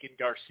 Tank and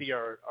Garcia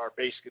are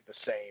basically the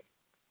same.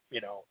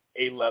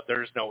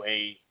 There's no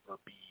A or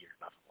B or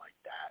nothing like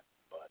that,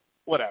 but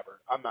whatever.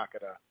 I'm not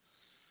going to,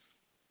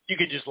 you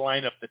could just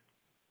line up the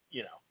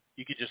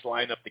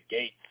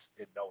gates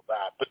and know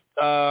that. But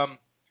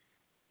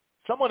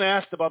someone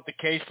asked about the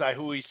Kasai,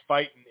 who he's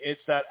fighting.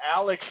 It's that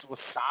Alex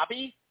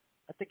Wasabi,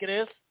 I think it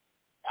is.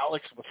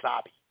 Alex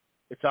Wasabi.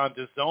 It's on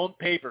DAZN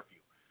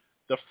pay-per-view.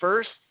 The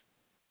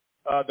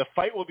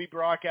fight will be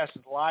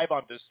broadcasted live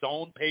on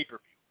DAZN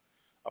pay-per-view.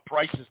 A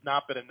price has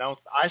not been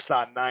announced. I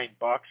saw $9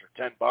 or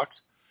 $10,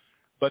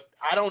 but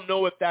I don't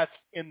know if that's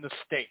in the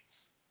States.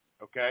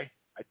 Okay,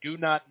 I do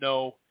not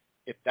know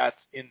if that's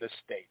in the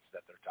States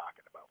that they're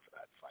talking about for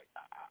that fight.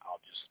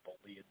 I'll just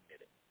fully admit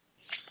it.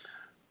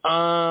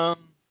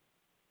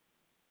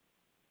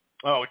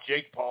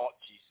 Jake Paul.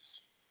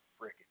 Jesus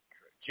freaking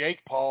Christ.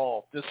 Jake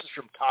Paul. This is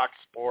from Talk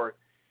Sport.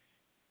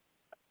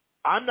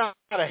 I'm not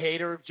a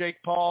hater of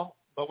Jake Paul,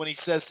 but when he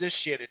says this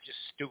shit, it's just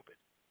stupid.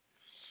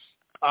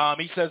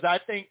 He says, I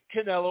think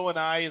Canelo and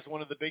I is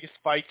one of the biggest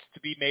fights to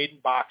be made in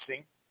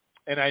boxing,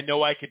 and I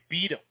know I could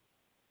beat him.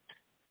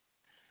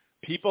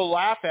 People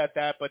laugh at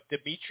that, but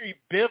Dimitri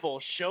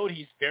Bivol showed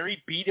he's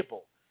very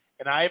beatable,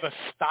 and I have a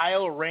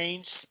style,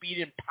 range, speed,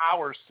 and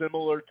power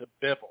similar to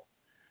Bivol.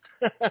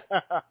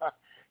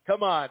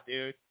 Come on,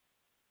 dude.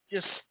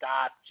 Just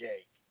stop,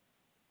 Jake.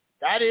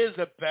 That is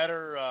a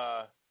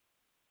better,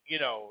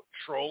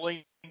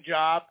 trolling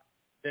job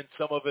than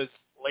some of his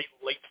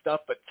late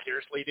stuff, but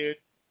seriously, dude.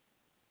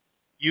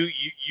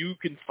 You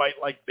can fight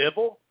like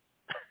Bivol?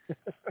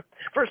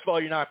 First of all,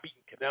 you're not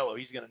beating Canelo.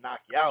 He's going to knock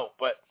you out.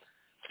 But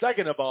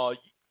second of all,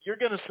 you're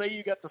going to say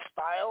you got the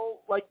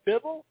style like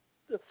Bivol?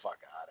 Get the fuck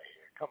out of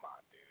here. Come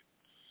on, dude.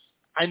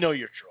 I know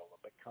you're trolling,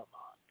 but come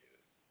on,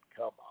 dude.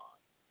 Come on.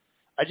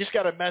 I just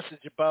got a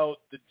message about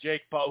the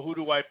Jake Paul. Who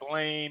do I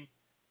blame?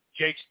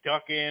 Jake's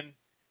ducking.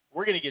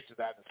 We're going to get to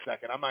that in a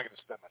second. I'm not going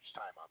to spend much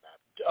time on that.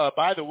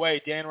 By the way,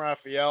 Dan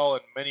Raphael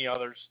and many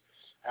others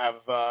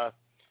have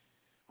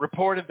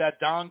reported that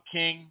Don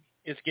King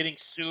is getting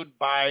sued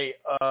by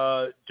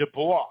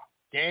Dubois,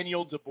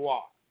 Daniel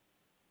Dubois,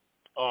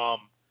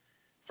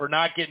 for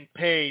not getting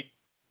paid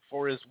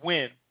for his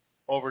win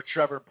over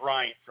Trevor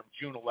Bryant from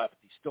June 11th.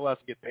 He still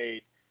hasn't get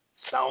paid.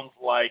 Sounds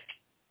like,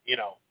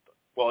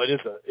 well, it is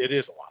a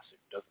lawsuit.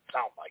 Doesn't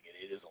sound like it.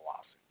 It is a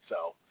lawsuit.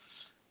 So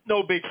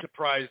no big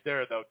surprise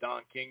there, though.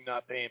 Don King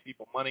not paying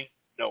people money.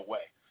 No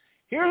way.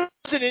 Here's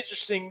an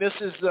interesting, this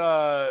is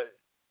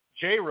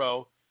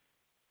J-Ro.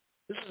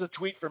 This is a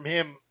tweet from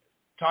him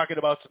talking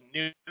about some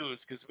news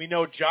because we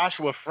know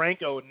Joshua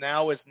Franco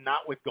now is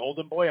not with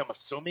Golden Boy. I'm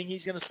assuming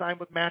he's going to sign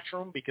with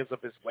Matchroom because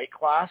of his weight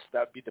class.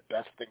 That would be the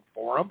best thing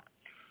for him.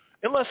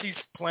 Unless he's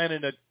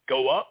planning to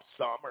go up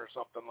some or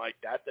something like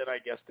that, then I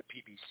guess the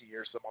PBC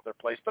or some other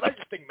place. But I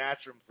just think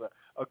Matchroom's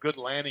a good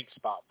landing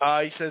spot.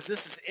 He says, this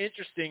is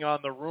interesting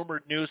on the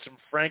rumored news from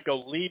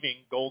Franco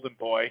leaving Golden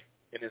Boy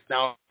and is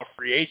now a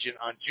free agent.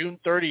 On June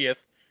 30th,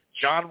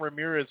 John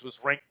Ramirez was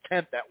ranked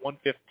 10th at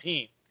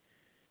 115.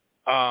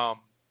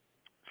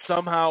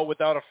 Somehow,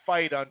 without a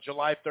fight on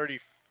July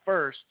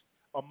 31st,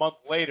 a month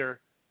later,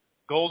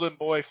 Golden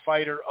Boy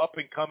fighter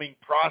up-and-coming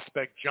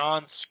prospect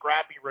John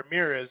Scrappy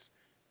Ramirez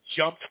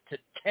jumped to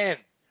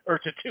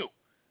 2.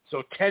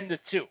 So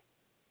 10-2.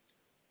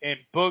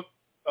 And Boog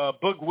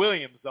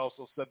Williams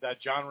also said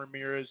that John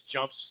Ramirez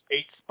jumps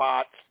 8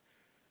 spots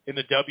in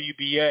the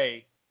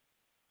WBA.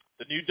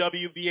 The new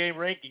WBA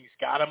rankings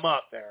got him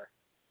up there.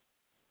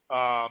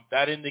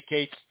 That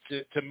indicates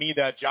to me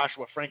that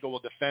Joshua Franco will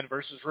defend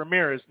versus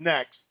Ramirez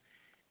next,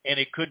 and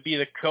it could be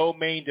the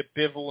co-main to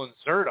Bivol and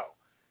Zerto.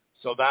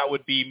 So that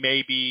would be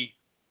maybe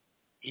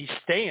he's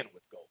staying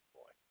with Golden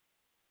Boy.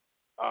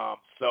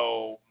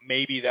 So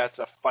maybe that's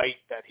a fight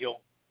that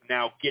he'll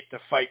now get to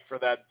fight for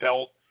that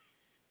belt.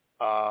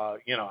 I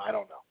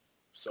don't know.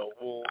 So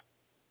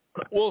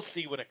we'll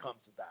see when it comes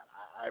to that.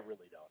 I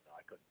really don't know.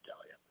 I couldn't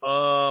tell you.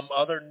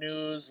 Other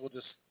news, we'll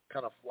just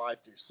kind of fly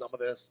through some of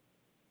this.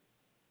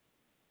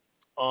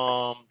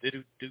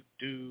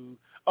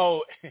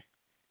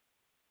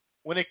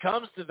 When it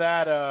comes to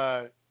that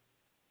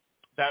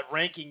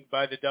ranking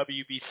by the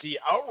WBC,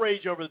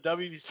 outrage over the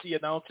WBC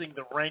announcing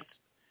the ranked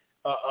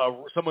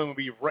someone would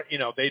be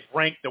they'd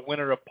rank the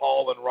winner of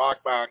Paul and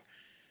Rockman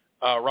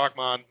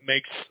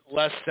makes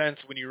less sense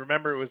when you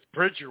remember it was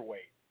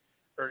Bridgerweight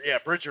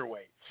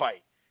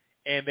fight,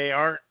 and they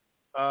aren't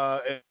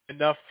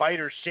enough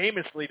fighters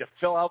shamelessly to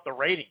fill out the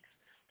ratings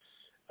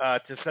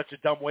to such a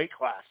dumb weight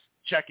class.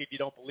 Check if you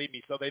don't believe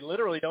me. So they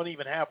literally don't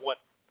even have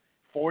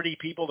 40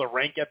 people to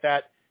rank at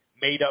that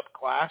made-up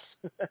class,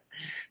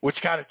 which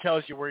kind of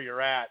tells you where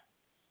you're at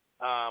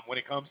when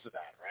it comes to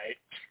that, right?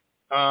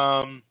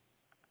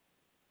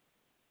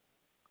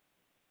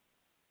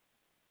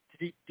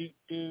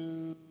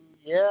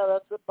 Yeah,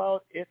 that's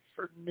about it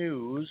for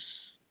news.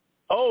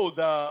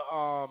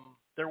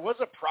 There was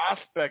a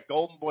prospect,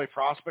 Golden Boy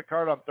prospect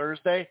card on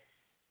Thursday.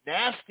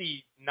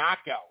 Nasty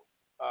knockout.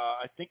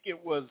 I think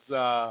it was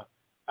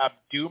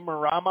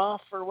Abdulmaramov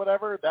or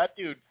whatever. That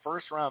dude,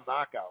 first round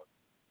knockout.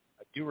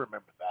 I do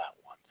remember that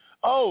one.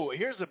 Oh,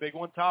 here's a big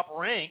one. Top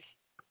Rank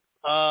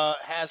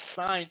has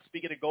signed,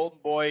 speaking of Golden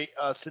Boy,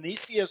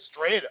 Senicia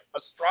Estrada.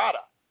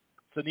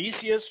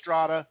 Senicia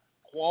Estrada,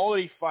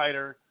 quality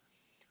fighter,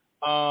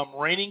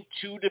 reigning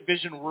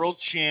 2-division world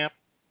champ.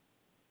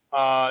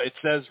 It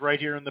says right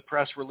here in the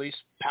press release,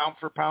 pound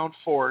for pound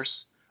force.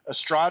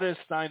 Estrada has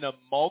signed a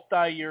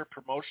multi-year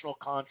promotional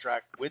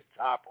contract with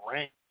Top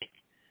Rank.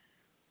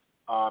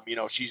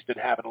 She's been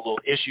having a little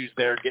issues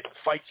there getting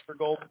fights for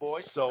Golden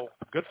Boy, so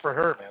good for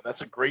her, man.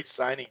 That's a great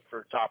signing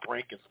for Top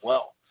Rank as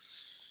well.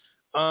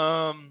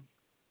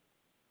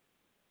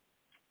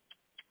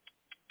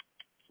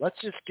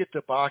 Let's just get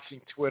to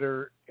boxing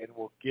Twitter, and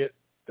we'll get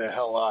the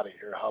hell out of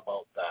here. How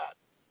about that?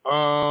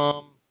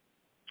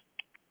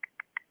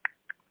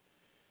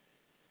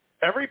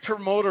 Every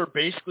promoter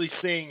basically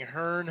saying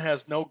Hearn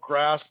has no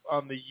grasp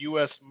on the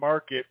U.S.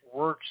 market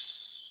works,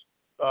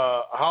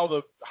 how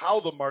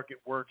the market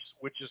works,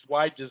 which is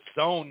why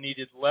DAZN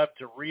needed Lev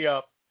to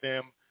re-up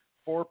them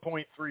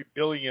 $4.3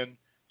 billion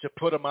to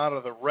put him out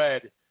of the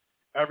red,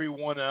 every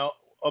one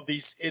of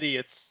these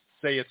idiots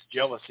say it's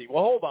jealousy.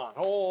 Well,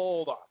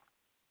 hold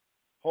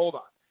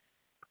on.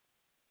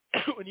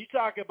 When you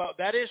talk about,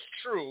 that is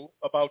true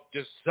about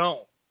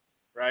DAZN,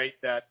 right?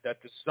 That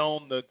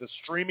DAZN, the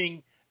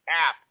streaming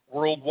app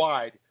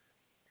worldwide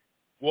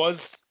was,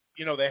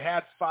 they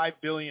had $5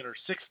 or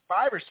 $6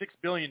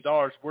 billion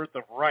worth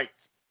of rights,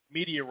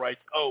 media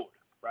rights owed,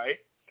 right,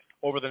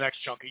 over the next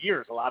chunk of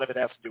years. A lot of it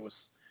has to do with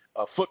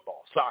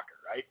football, soccer,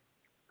 right?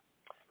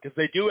 Because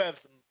they do have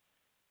some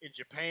in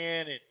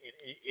Japan and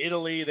in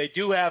Italy. They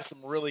do have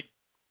some really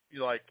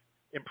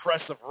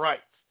impressive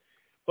rights.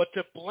 But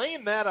to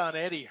blame that on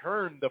Eddie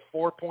Hearn, the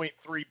 $4.3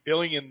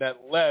 billion that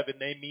Lev, and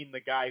they mean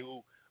the guy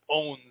who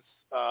owns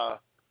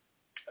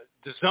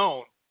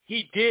DAZN,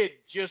 he did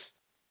just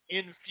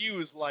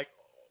infuse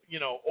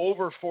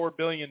over $4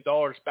 billion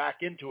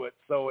back into it,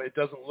 so it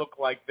doesn't look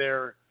like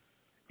they're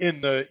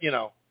in the,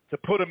 to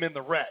put them in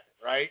the red,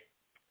 right?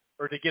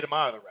 Or to get them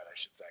out of the red, I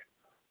should say.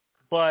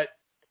 But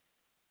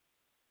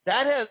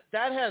that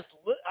has,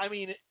 I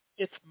mean,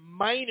 it's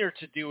minor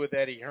to do with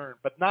Eddie Hearn,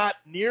 but not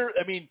near,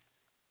 I mean,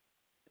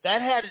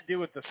 that had to do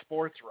with the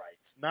sports rights,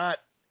 not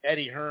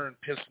Eddie Hearn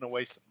pissing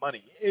away some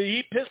money.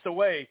 He pissed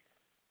away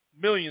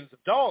millions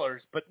of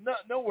dollars, but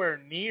nowhere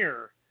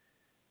near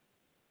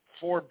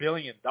 $4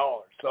 billion.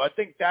 So I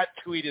think that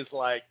tweet is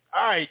like,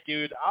 all right,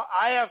 dude,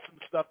 I have some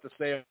stuff to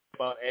say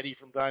about Eddie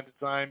from time to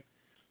time,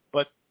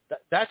 but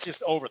that's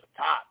just over the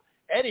top.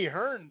 Eddie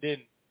Hearn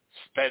didn't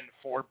spend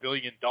 $4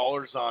 billion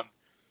on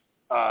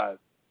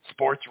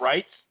sports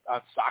rights,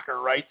 on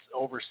soccer rights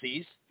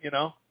overseas,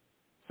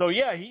 So,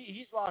 yeah,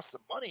 he's lost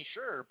some money,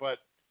 sure, but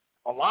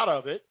a lot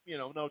of it,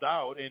 no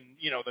doubt, and,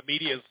 the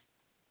media's,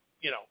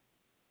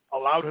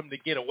 allowed him to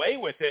get away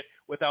with it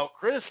without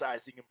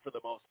criticizing him for the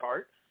most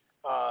part,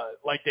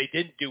 like they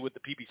didn't do with the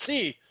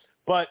PBC.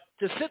 But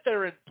to sit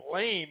there and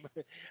blame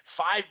 $5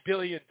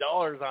 billion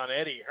on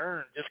Eddie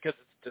Hearn just because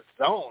it's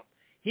DAZN,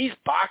 he's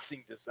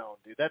boxing DAZN,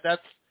 dude.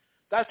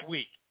 That's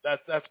weak.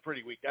 That's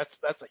pretty weak.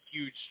 That's a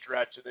huge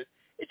stretch, and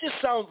it just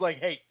sounds like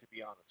hate, to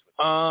be honest with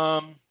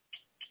you.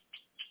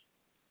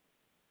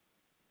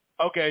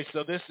 Okay,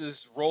 so this is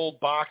Roll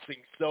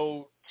Boxing.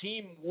 So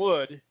Lee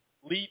Wood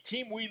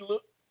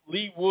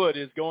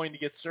is going to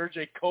get the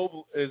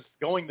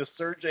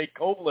Sergey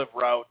Kovalev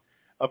route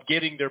of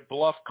getting their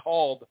bluff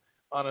called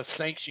on a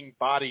sanctioned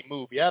body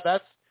move. Yeah,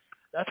 that's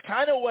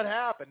kind of what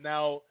happened.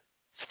 Now,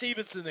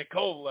 Stevenson and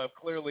Kovalev,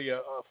 clearly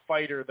a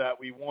fighter that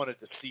we wanted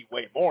to see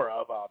way more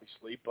of,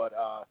 obviously, but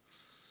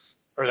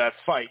or that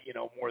fight,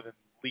 more than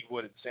Lee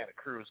Wood and Santa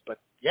Cruz. But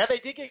yeah, they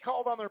did get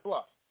called on their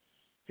bluff.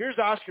 Here's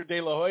Oscar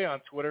De La Hoya on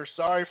Twitter.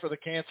 Sorry for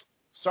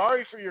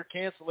your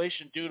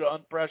cancellation due to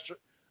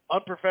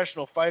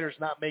unprofessional fighters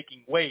not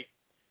making weight.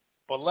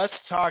 But let's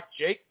talk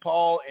Jake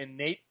Paul and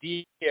Nate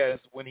Diaz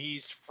when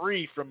he's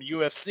free from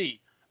UFC.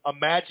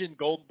 Imagine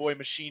Golden Boy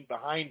Machine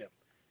behind him.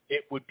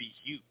 It would be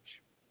huge.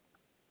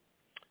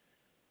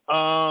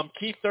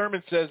 Keith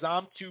Thurman says,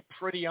 I'm too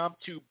pretty, I'm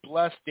too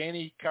blessed.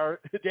 Danny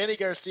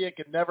Garcia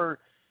could never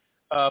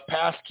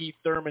pass Keith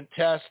Thurman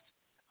test.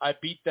 I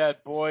beat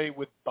that boy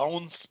with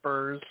bone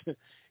spurs.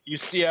 You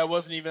see, I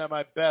wasn't even at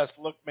my best.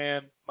 Look,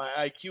 man, my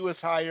IQ is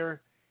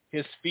higher.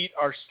 His feet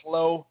are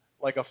slow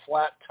like a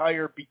flat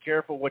tire. Be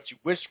careful what you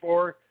wish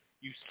for.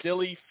 You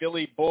silly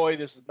Philly boy.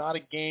 This is not a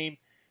game.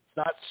 It's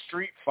not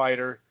Street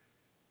Fighter.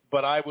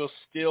 But I will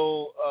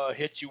still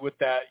hit you with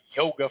that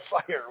yoga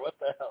fire. What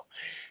the hell?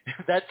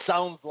 That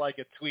sounds like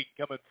a tweet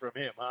coming from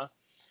him, huh?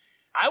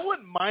 I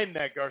wouldn't mind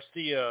that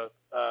Garcia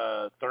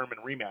Thurman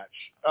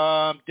rematch.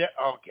 Oh,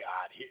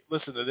 God.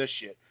 Listen to this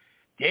shit.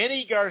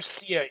 Danny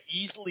Garcia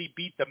easily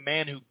beat the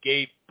man who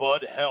gave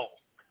Bud hell.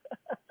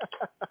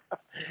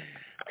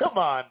 Come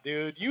on,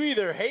 dude. You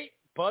either hate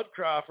Bud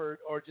Crawford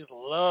or just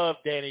love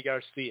Danny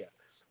Garcia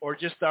or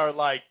just are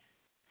like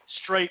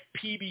straight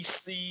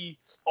PBC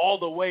all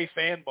the way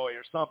fanboy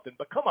or something.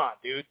 But come on,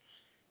 dude.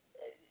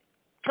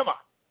 Come on.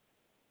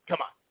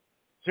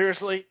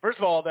 Seriously? First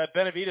of all, that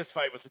Benavidez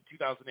fight was in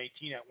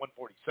 2018 at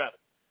 147.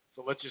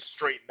 So let's just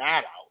straighten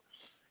that out.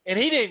 And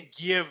he didn't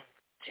give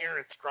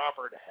Terrence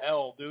Crawford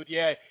hell, dude.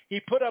 Yeah, he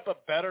put up a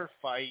better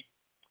fight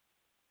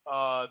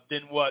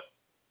than what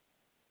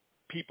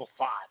people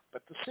thought.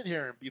 But to sit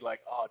here and be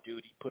like, oh,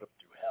 dude, he put him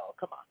through hell.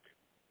 Come on, dude.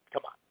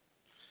 Come on.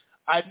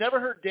 I've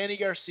never heard Danny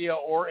Garcia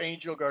or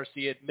Angel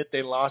Garcia admit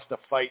they lost a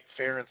fight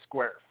fair and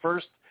square.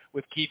 First,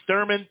 with Keith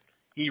Thurman,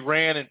 he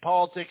ran in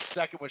politics.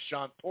 Second, with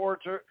Sean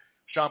Porter,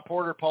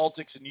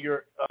 politics in New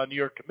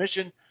York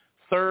Commission.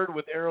 Third,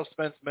 with Errol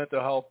Spence, mental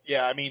health.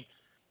 Yeah, I mean,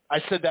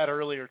 I said that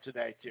earlier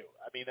today, too.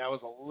 I mean, that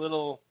was a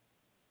little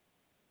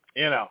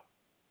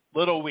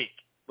weak,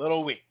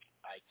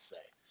 I'd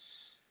say.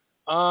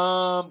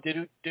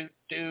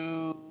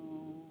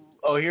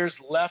 Oh, here's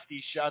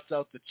Lefty. Shouts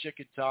out to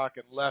Chicken Talk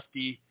and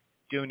Lefty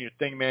doing your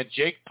thing, man.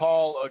 Jake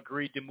Paul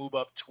agreed to move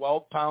up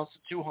 12 pounds to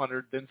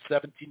 200, then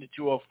 17 to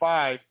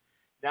 205.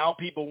 Now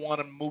people want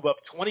to move up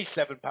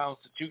 27 pounds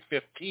to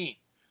 215.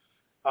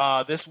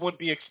 This wouldn't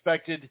be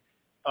expected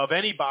of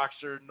any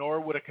boxer, nor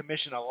would a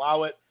commission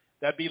allow it.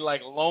 That'd be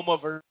like Loma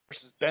versus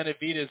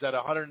Benavidez at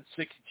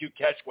 162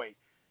 catch weight.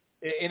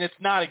 And it's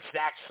not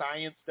exact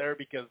science there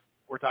because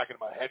we're talking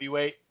about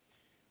heavyweight.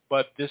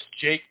 But this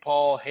Jake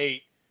Paul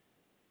hate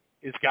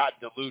has gotten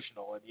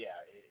delusional. And, yeah,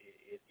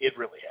 it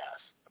really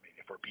has. I mean,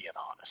 if we're being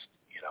honest,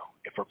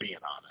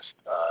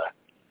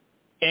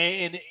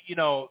 And,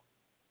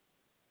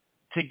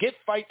 to get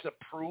fights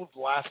approved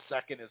last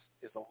second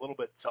is a little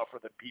bit tougher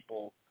than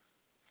people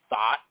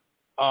thought.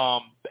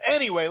 But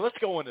anyway, let's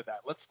go into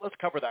that. Let's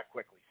cover that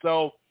quickly.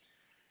 So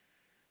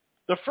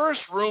the first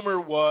rumor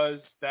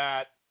was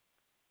that,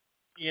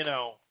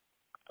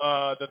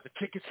 that the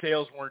ticket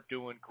sales weren't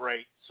doing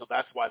great, so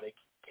that's why they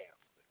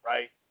canceled it,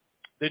 right?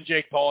 Then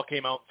Jake Paul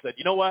came out and said,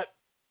 you know what?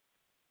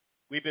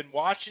 We've been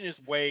watching his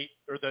weight,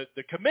 or the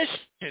commission,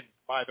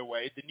 by the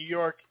way, the New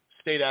York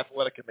State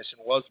Athletic Commission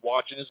was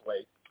watching his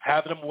weight,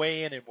 having him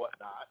weigh in and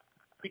whatnot,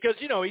 because,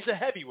 he's a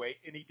heavyweight,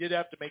 and he did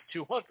have to make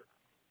 200.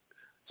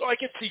 So I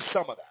can see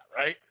some of that,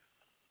 right?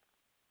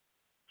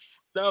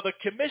 Now, the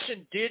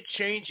commission did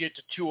change it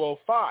to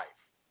 205,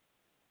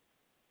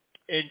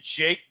 and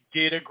Jake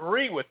did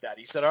agree with that.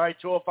 He said, all right,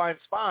 205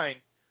 is fine.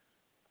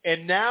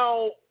 And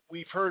now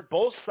we've heard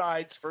both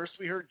sides. First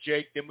we heard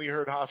Jake, then we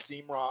heard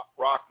Hasim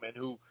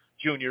Rahman,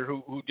 Jr.,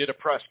 who did a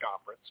press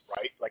conference,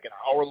 right, like an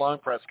hour-long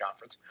press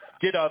conference,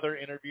 did other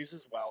interviews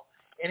as well.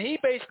 And he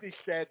basically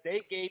said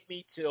they gave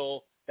me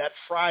till that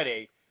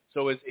Friday.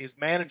 So his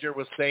manager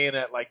was saying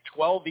at like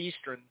 12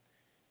 Eastern,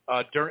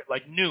 during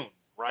like noon,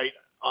 right,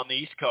 on the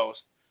East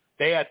Coast,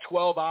 they had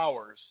 12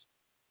 hours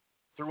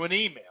through an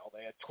email.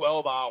 They had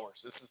 12 hours.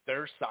 This is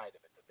their side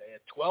of it. They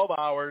had 12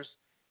 hours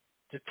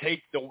to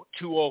take the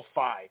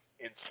 205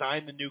 and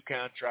sign the new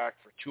contract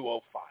for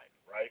 205,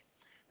 right?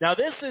 Now,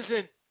 this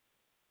isn't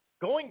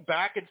going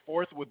back and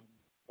forth with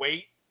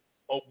weight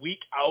a week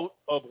out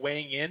of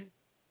weighing in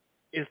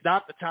is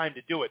not the time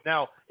to do it.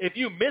 Now, if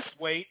you miss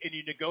weight and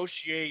you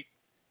negotiate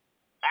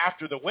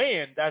after the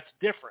weigh-in, that's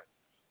different.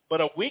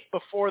 But a week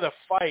before the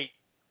fight,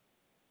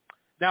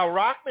 now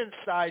Rahman's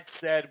side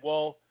said,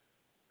 well,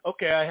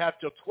 okay, I have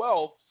till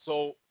 12,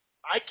 so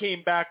I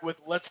came back with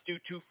let's do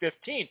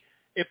 215.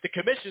 If the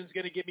commission's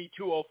going to give me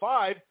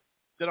 205,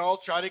 then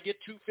I'll try to get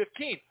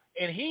 215.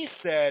 And he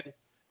said,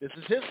 this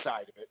is his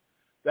side of it,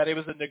 that it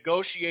was a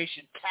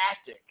negotiation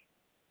tactic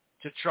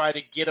to try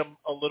to get him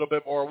a little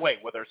bit more weight,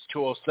 whether it's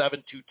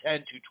 207, 210,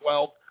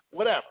 212,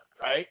 whatever,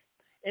 right?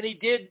 And he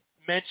did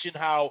mention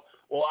how,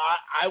 well,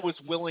 I was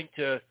willing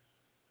to,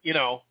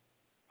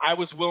 I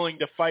was willing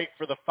to fight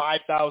for the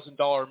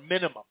 $5,000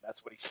 minimum. That's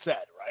what he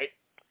said, right?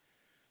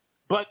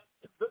 But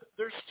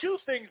there's two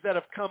things that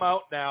have come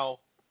out now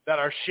that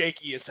are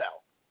shaky as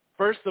hell.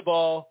 First of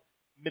all,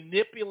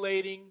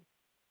 manipulating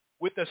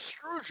with a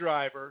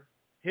screwdriver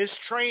his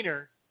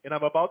trainer, and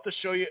I'm about to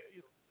show you,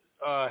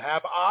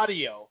 have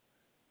audio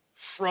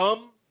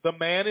from the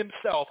man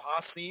himself,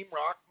 Hasim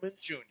Rahman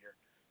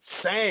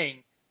Jr.,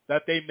 saying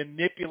that they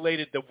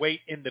manipulated the weight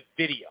in the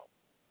video,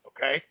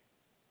 okay,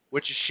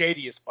 which is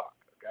shady as fuck,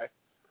 okay?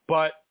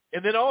 But,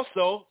 and then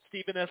also,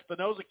 Stephen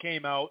Espinoza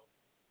came out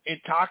and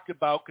talked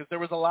about, because there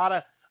was a lot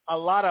of,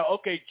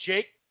 okay,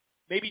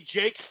 maybe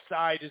Jake's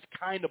side is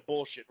kind of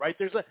bullshit, right?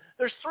 There's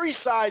three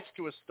sides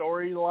to a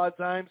story a lot of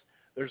times.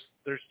 There's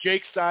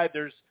Jake's side,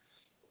 there's,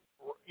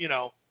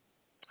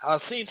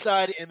 Hasim's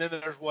side, and then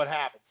there's what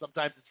happens.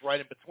 Sometimes it's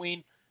right in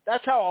between.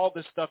 That's how all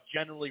this stuff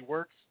generally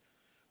works.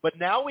 But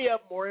now we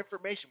have more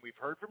information. We've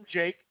heard from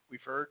Jake.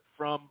 We've heard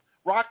from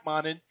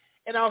Rahman.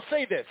 And I'll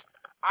say this.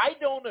 I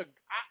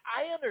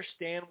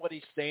understand what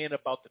he's saying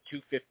about the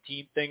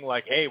 215 thing,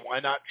 like, hey, why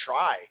not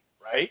try,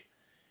 right?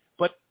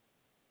 But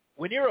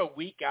when you're a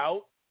week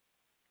out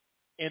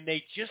and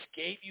they just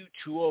gave you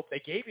they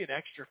gave you an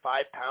extra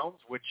 5 pounds,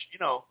 which,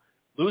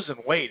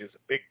 losing weight is a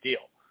big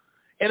deal.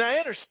 And I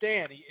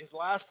understand his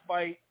last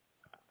fight,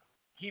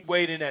 he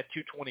weighed in at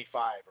 225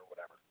 or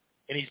whatever,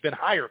 and he's been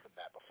higher than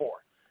that before.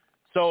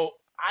 So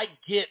I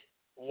get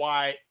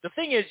why. The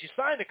thing is, you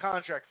signed a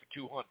contract for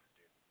 200,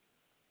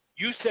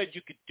 dude. You said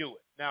you could do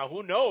it. Now,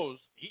 who knows?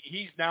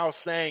 He's now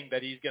saying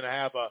that he's going to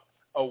have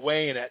a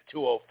weigh-in at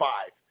 205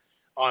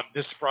 on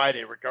this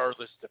Friday,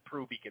 regardless, to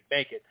prove he could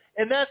make it.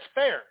 And that's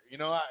fair,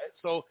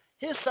 So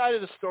his side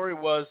of the story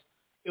was,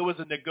 it was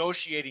a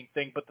negotiating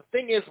thing. But the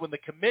thing is,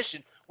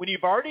 when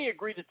you've already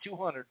agreed to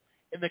 200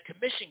 and the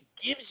commission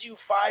gives you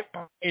 5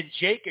 pounds and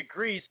Jake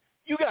agrees,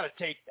 you got to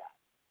take that.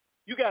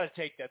 You got to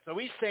take that. So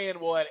he's saying,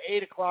 well, at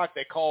 8 o'clock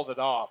they called it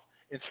off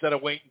instead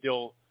of waiting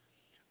till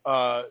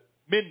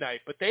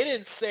midnight. But they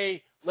didn't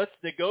say, let's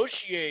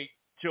negotiate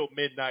till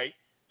midnight.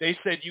 They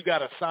said, you got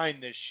to sign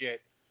this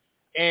shit.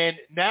 And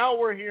now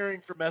we're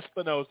hearing from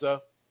Espinoza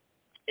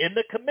in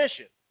the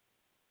commission,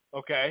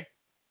 okay?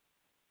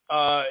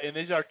 And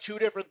these are two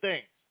different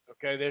things,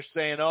 okay? They're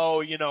saying,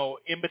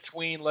 in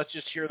between, let's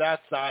just hear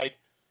that side.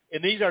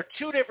 And these are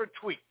two different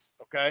tweets,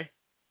 okay?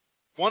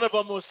 One of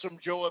them was from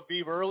Joe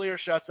Abib earlier.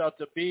 Shouts out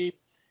to Abib.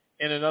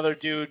 And another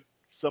dude,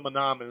 some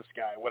anonymous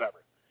guy,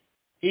 whatever.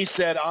 He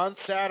said, on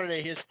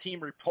Saturday, his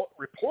team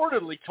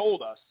reportedly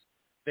told us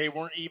they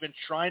weren't even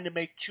trying to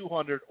make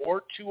 200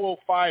 or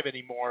 205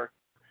 anymore,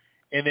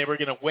 and they were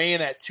going to weigh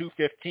in at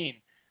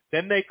 2:15.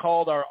 Then they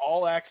called our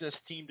All Access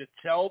team to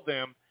tell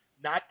them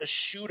not to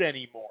shoot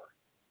anymore.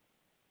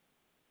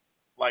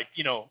 Like,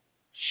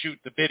 shoot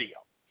the video.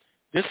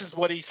 This is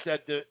what he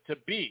said to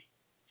be.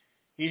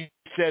 He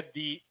said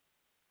the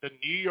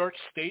New York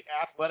State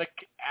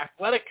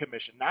Athletic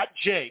Commission, not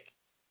Jake,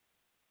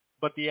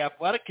 but the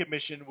Athletic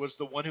Commission was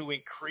the one who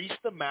increased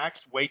the max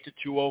weight to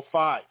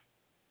 205.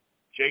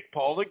 Jake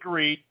Paul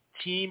agreed.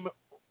 Team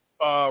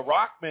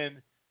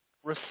Rockman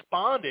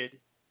responded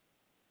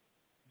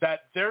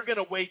that they're going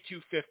to weigh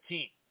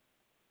 215.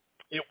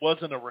 It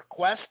wasn't a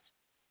request.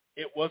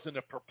 It wasn't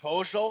a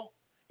proposal.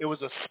 It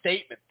was a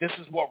statement. This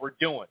is what we're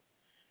doing.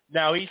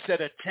 Now, he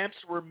said attempts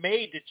were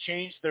made to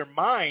change their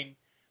mind,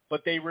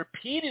 but they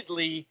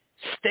repeatedly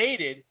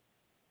stated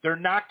they're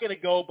not going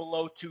to go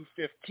below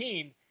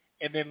 215,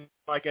 and then,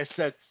 like I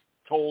said,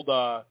 told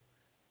us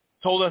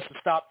to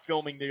stop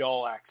filming the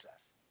All Access.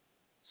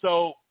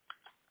 So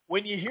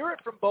when you hear it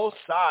from both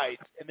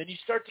sides, and then you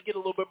start to get a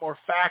little bit more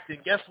fact,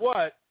 and guess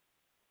what?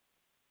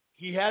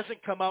 He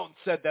hasn't come out and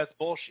said that's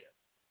bullshit.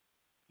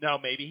 Now,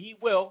 maybe he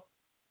will.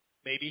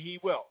 Maybe he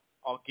will.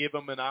 I'll give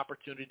him an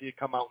opportunity to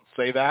come out and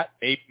say that.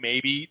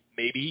 Maybe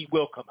he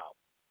will come out.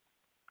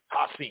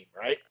 Hassim,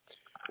 right?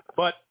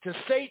 But to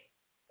say,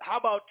 how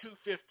about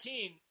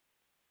 215,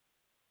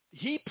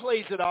 he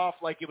plays it off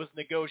like it was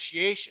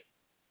negotiation.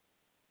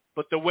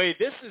 But the way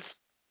this is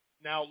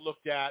now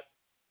looked at,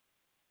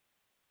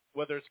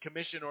 whether it's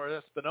Commission or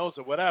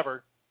Espinoza,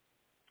 whatever,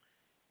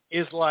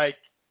 is like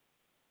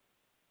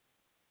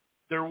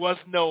there was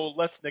no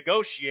let's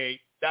negotiate,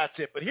 that's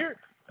it. But here's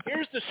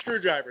the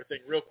screwdriver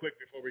thing real quick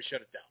before we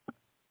shut it down.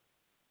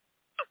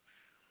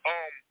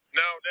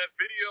 Now that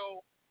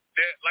video,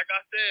 that like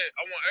I said,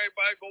 I want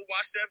everybody to go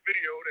watch that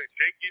video that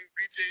Jake and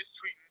BJ is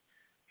tweeting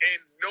and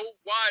know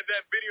why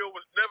that video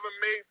was never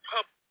made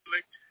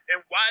public and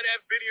why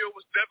that video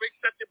was never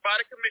accepted by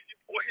the commission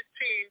for his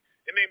team,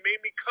 and they made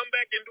me come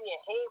back and do a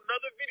whole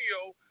nother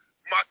video.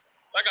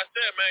 Like I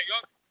said, man,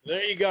 y'all.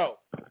 There you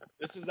go.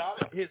 This is out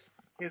of his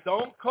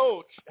own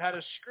coach had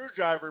a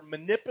screwdriver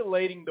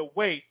manipulating the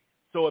weight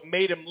so it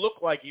made him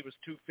look like he was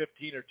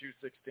 215 or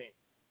 216.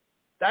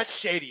 That's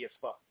shady as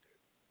fuck,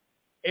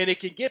 dude. And it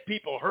can get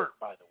people hurt,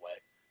 by the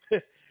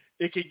way.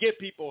 It can get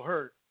people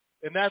hurt.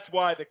 And that's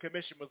why the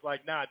commission was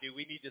like, nah, dude,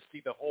 we need to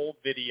see the whole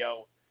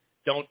video.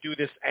 Don't do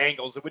this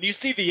angles. And when you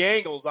see the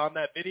angles on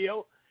that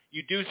video,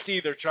 you do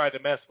see they're trying to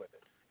mess with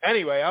it.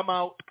 Anyway, I'm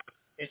out.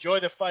 Enjoy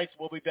the fights.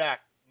 We'll be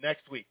back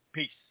next week.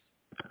 Peace.